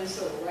showing this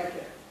syllable right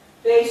there.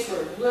 Base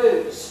word,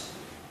 lose.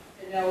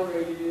 And now we're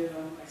ready to do it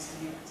on my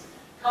hands.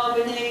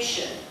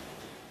 Combination,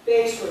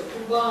 base word,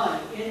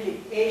 combine,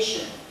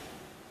 indication.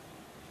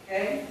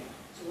 Okay?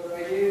 So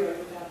what do? I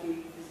would not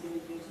be as many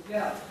things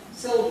about.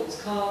 Syllables,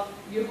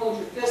 you hold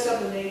your fists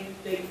up and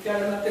they've got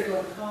them up there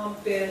going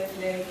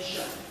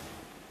combination.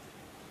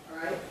 All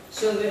right?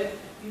 So that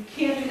you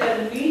can't do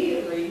that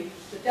immediately,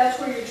 but that's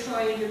where you're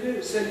trying to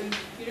move. So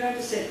you don't have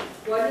to say,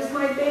 what is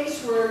my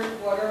base word?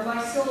 What are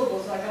my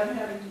syllables? Like I'm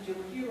having to do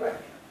with you right now.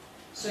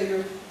 So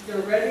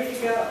you're ready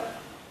to go.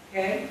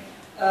 Okay?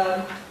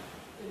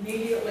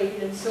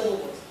 Immediately in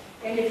syllables.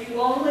 And if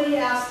you only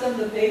ask them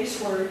the base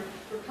word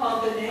for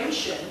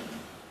combination,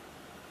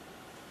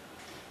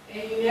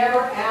 and you never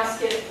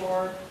ask it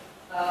for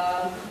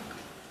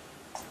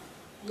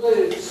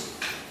lose,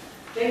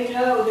 They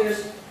know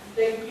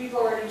you've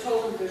already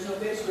told them there's no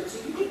base word,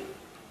 so you can,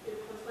 if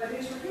my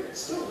base word here, it's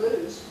still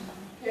lose,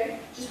 okay?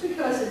 Just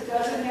because it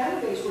doesn't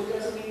have a base word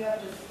doesn't mean you have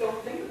to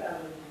don't think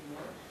about it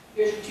anymore.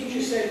 Because your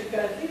teacher said you've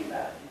got to think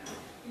about it now.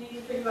 You need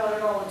to think about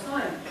it all the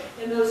time.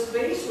 And those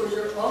base words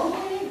are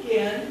only,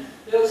 again,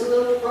 those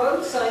little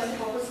road signs to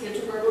help us get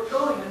to where we're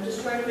going. I'm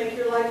just trying to make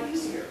your life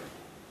easier.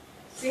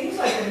 Seems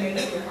like it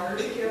makes it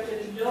harder if you have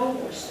to know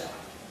more stuff.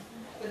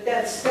 But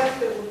that stuff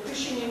that we're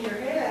pushing in your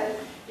head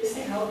is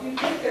to help you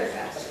get there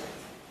faster.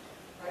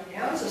 Right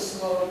now it's a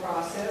slower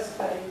process,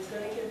 but it's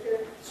going to get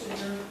there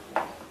sooner.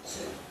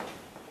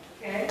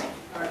 Okay?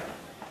 All right.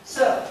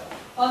 So,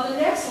 on the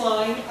next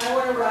line, I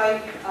want to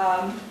write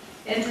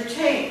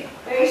entertain,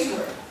 base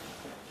word.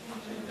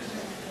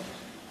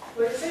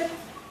 What is it?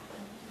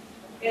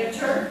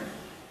 Enter.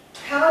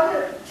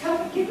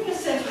 Give me a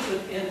sentence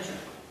with enter,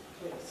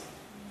 please.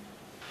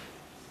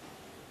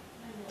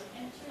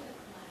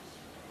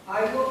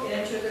 I will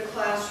enter the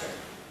classroom.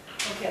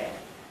 Okay.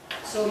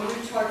 So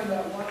you're talking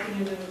about walking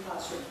into the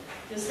classroom.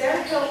 Does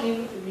that help me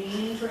with the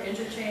meaning for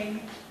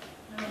entertain?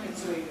 I don't think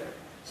so either.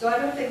 So I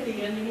don't think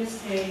the ending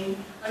is tain.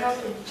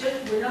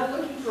 We're not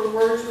looking for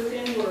words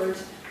within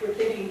words. We're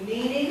thinking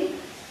meaning,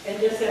 and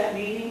does that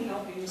meaning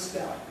help me to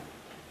spell?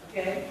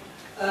 Okay?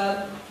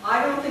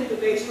 I don't think the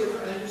base word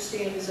for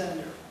understand is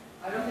under.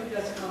 I don't think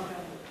that's a compound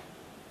word,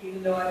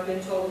 even though I've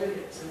been told it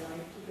is, and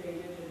I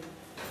debated and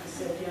I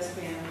said yes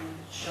ma'am and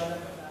shut up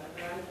about it.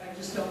 But I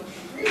just don't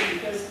agree,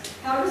 because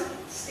how does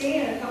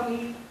stand help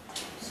me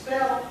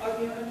spell,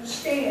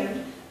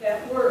 understand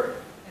that word?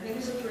 I think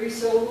it's a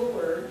 3-syllable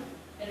word,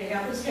 and it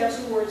happens to have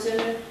some words in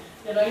it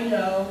that I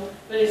know,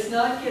 but it's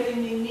not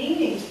giving me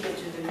meaning to get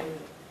to the meaning.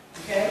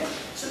 Okay?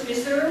 So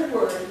is there a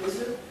word,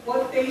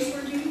 what base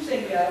word do you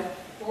think of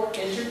for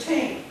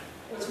entertain?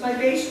 What's my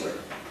base word?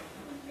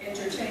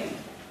 Entertain.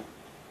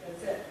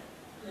 That's it.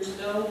 There's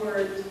no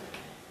word,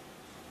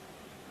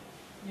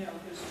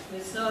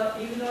 it's not,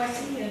 even though I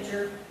see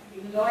enter,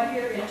 even though I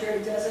hear enter,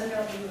 it doesn't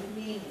help me with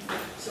meaning.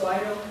 So I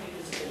don't think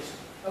it's a base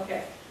word.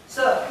 Okay.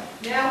 So,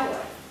 now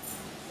what?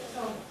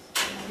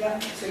 Yeah,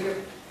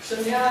 so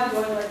now I'm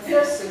going like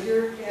this, so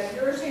you have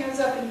your hands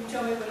up and you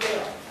tell me what they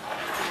are.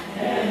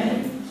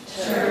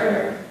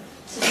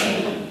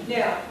 Entertain.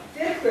 Now,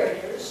 5th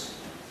graders,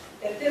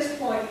 at this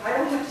point, I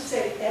don't have to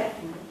say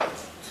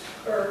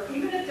or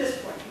even at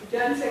this point, you've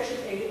done section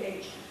A to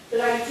H,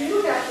 but I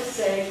do have to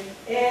say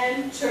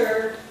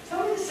enter.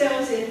 Tell me the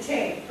sounds in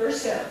tame.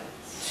 First sound.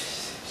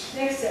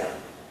 Next sound.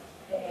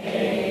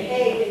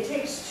 A. It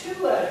takes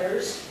 2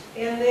 letters,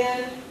 and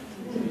then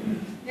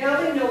now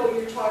they know what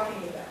you're talking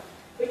about.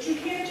 But you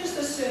can't just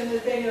assume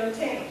that they know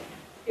tame.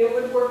 It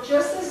would work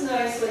just as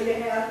nicely to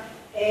have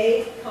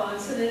a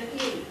consonant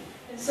E.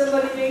 And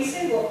somebody may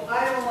say, well,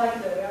 I don't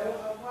like that.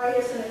 Why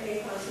isn't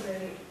it a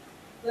consonant E?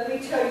 Let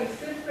me tell you,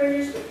 5th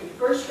graders, but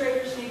your 1st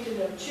graders need to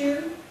know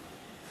too.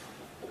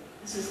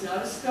 This is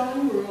not a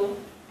spelling rule.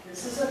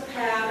 This is a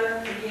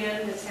pattern,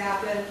 again, that's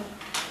happened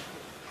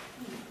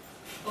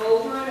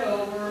over and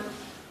over.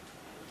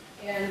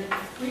 And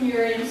when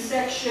you're in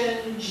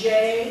section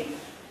J,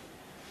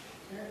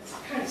 it's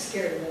kind of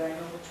scary that I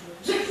know which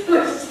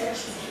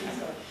section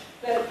these are.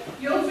 But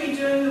you'll be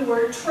doing the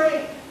word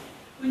train.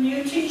 When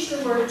you teach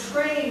the word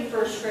train,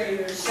 1st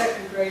graders,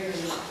 2nd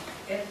graders,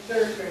 and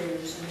 3rd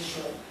graders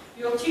initially,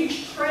 you'll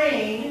teach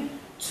train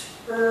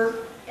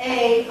for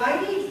A.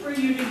 I need for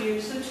you to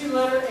use the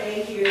 2-letter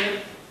A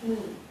here.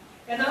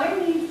 And I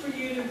need for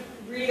you to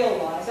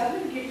realize, I'm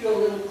going to give you a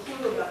little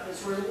clue about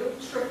this, or a little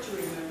trick to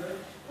remember.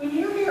 When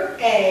you hear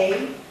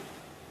A,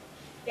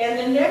 and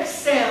the next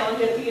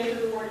sound at the end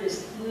of the word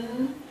is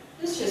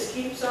this just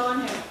keeps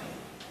on happening.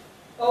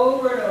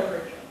 Over and over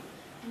again.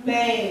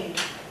 Main,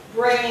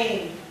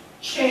 brain,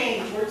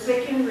 change, words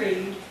they can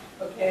read,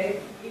 okay?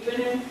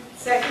 Even in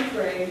 2nd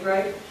grade,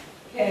 right?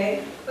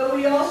 Okay? But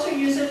we also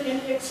use it in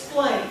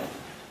explain,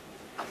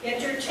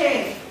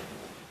 entertain,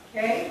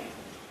 okay?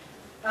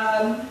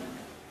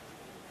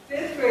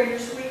 5th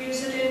graders, we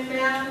use it in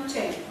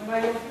mountain, when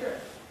I go through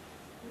it.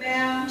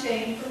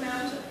 Mountain for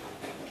mountain.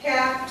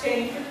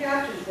 Captain for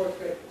captain, 4th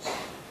graders.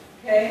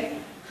 Okay?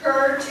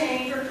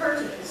 Curtain for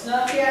curtain. It's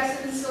not the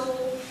accident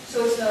syllable,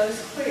 so it's not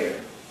as clear.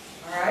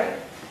 Alright?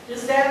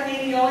 Does that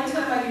mean the only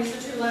time I use the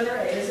 2-letter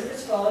A is if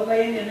it's followed by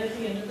an N at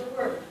the end of the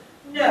word?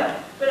 No.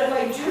 But if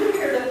I do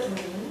hear the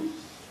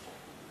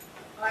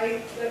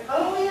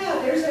oh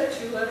yeah, there's that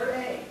 2-letter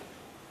A.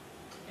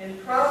 And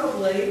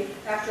probably,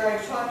 after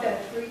I've taught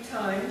that 3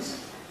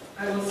 times,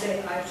 I will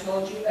say, I've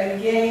told you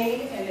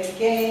again and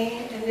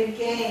again and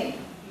again,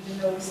 even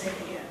though we say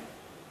again.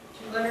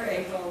 2-letter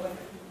A followed by the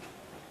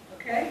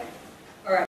Okay?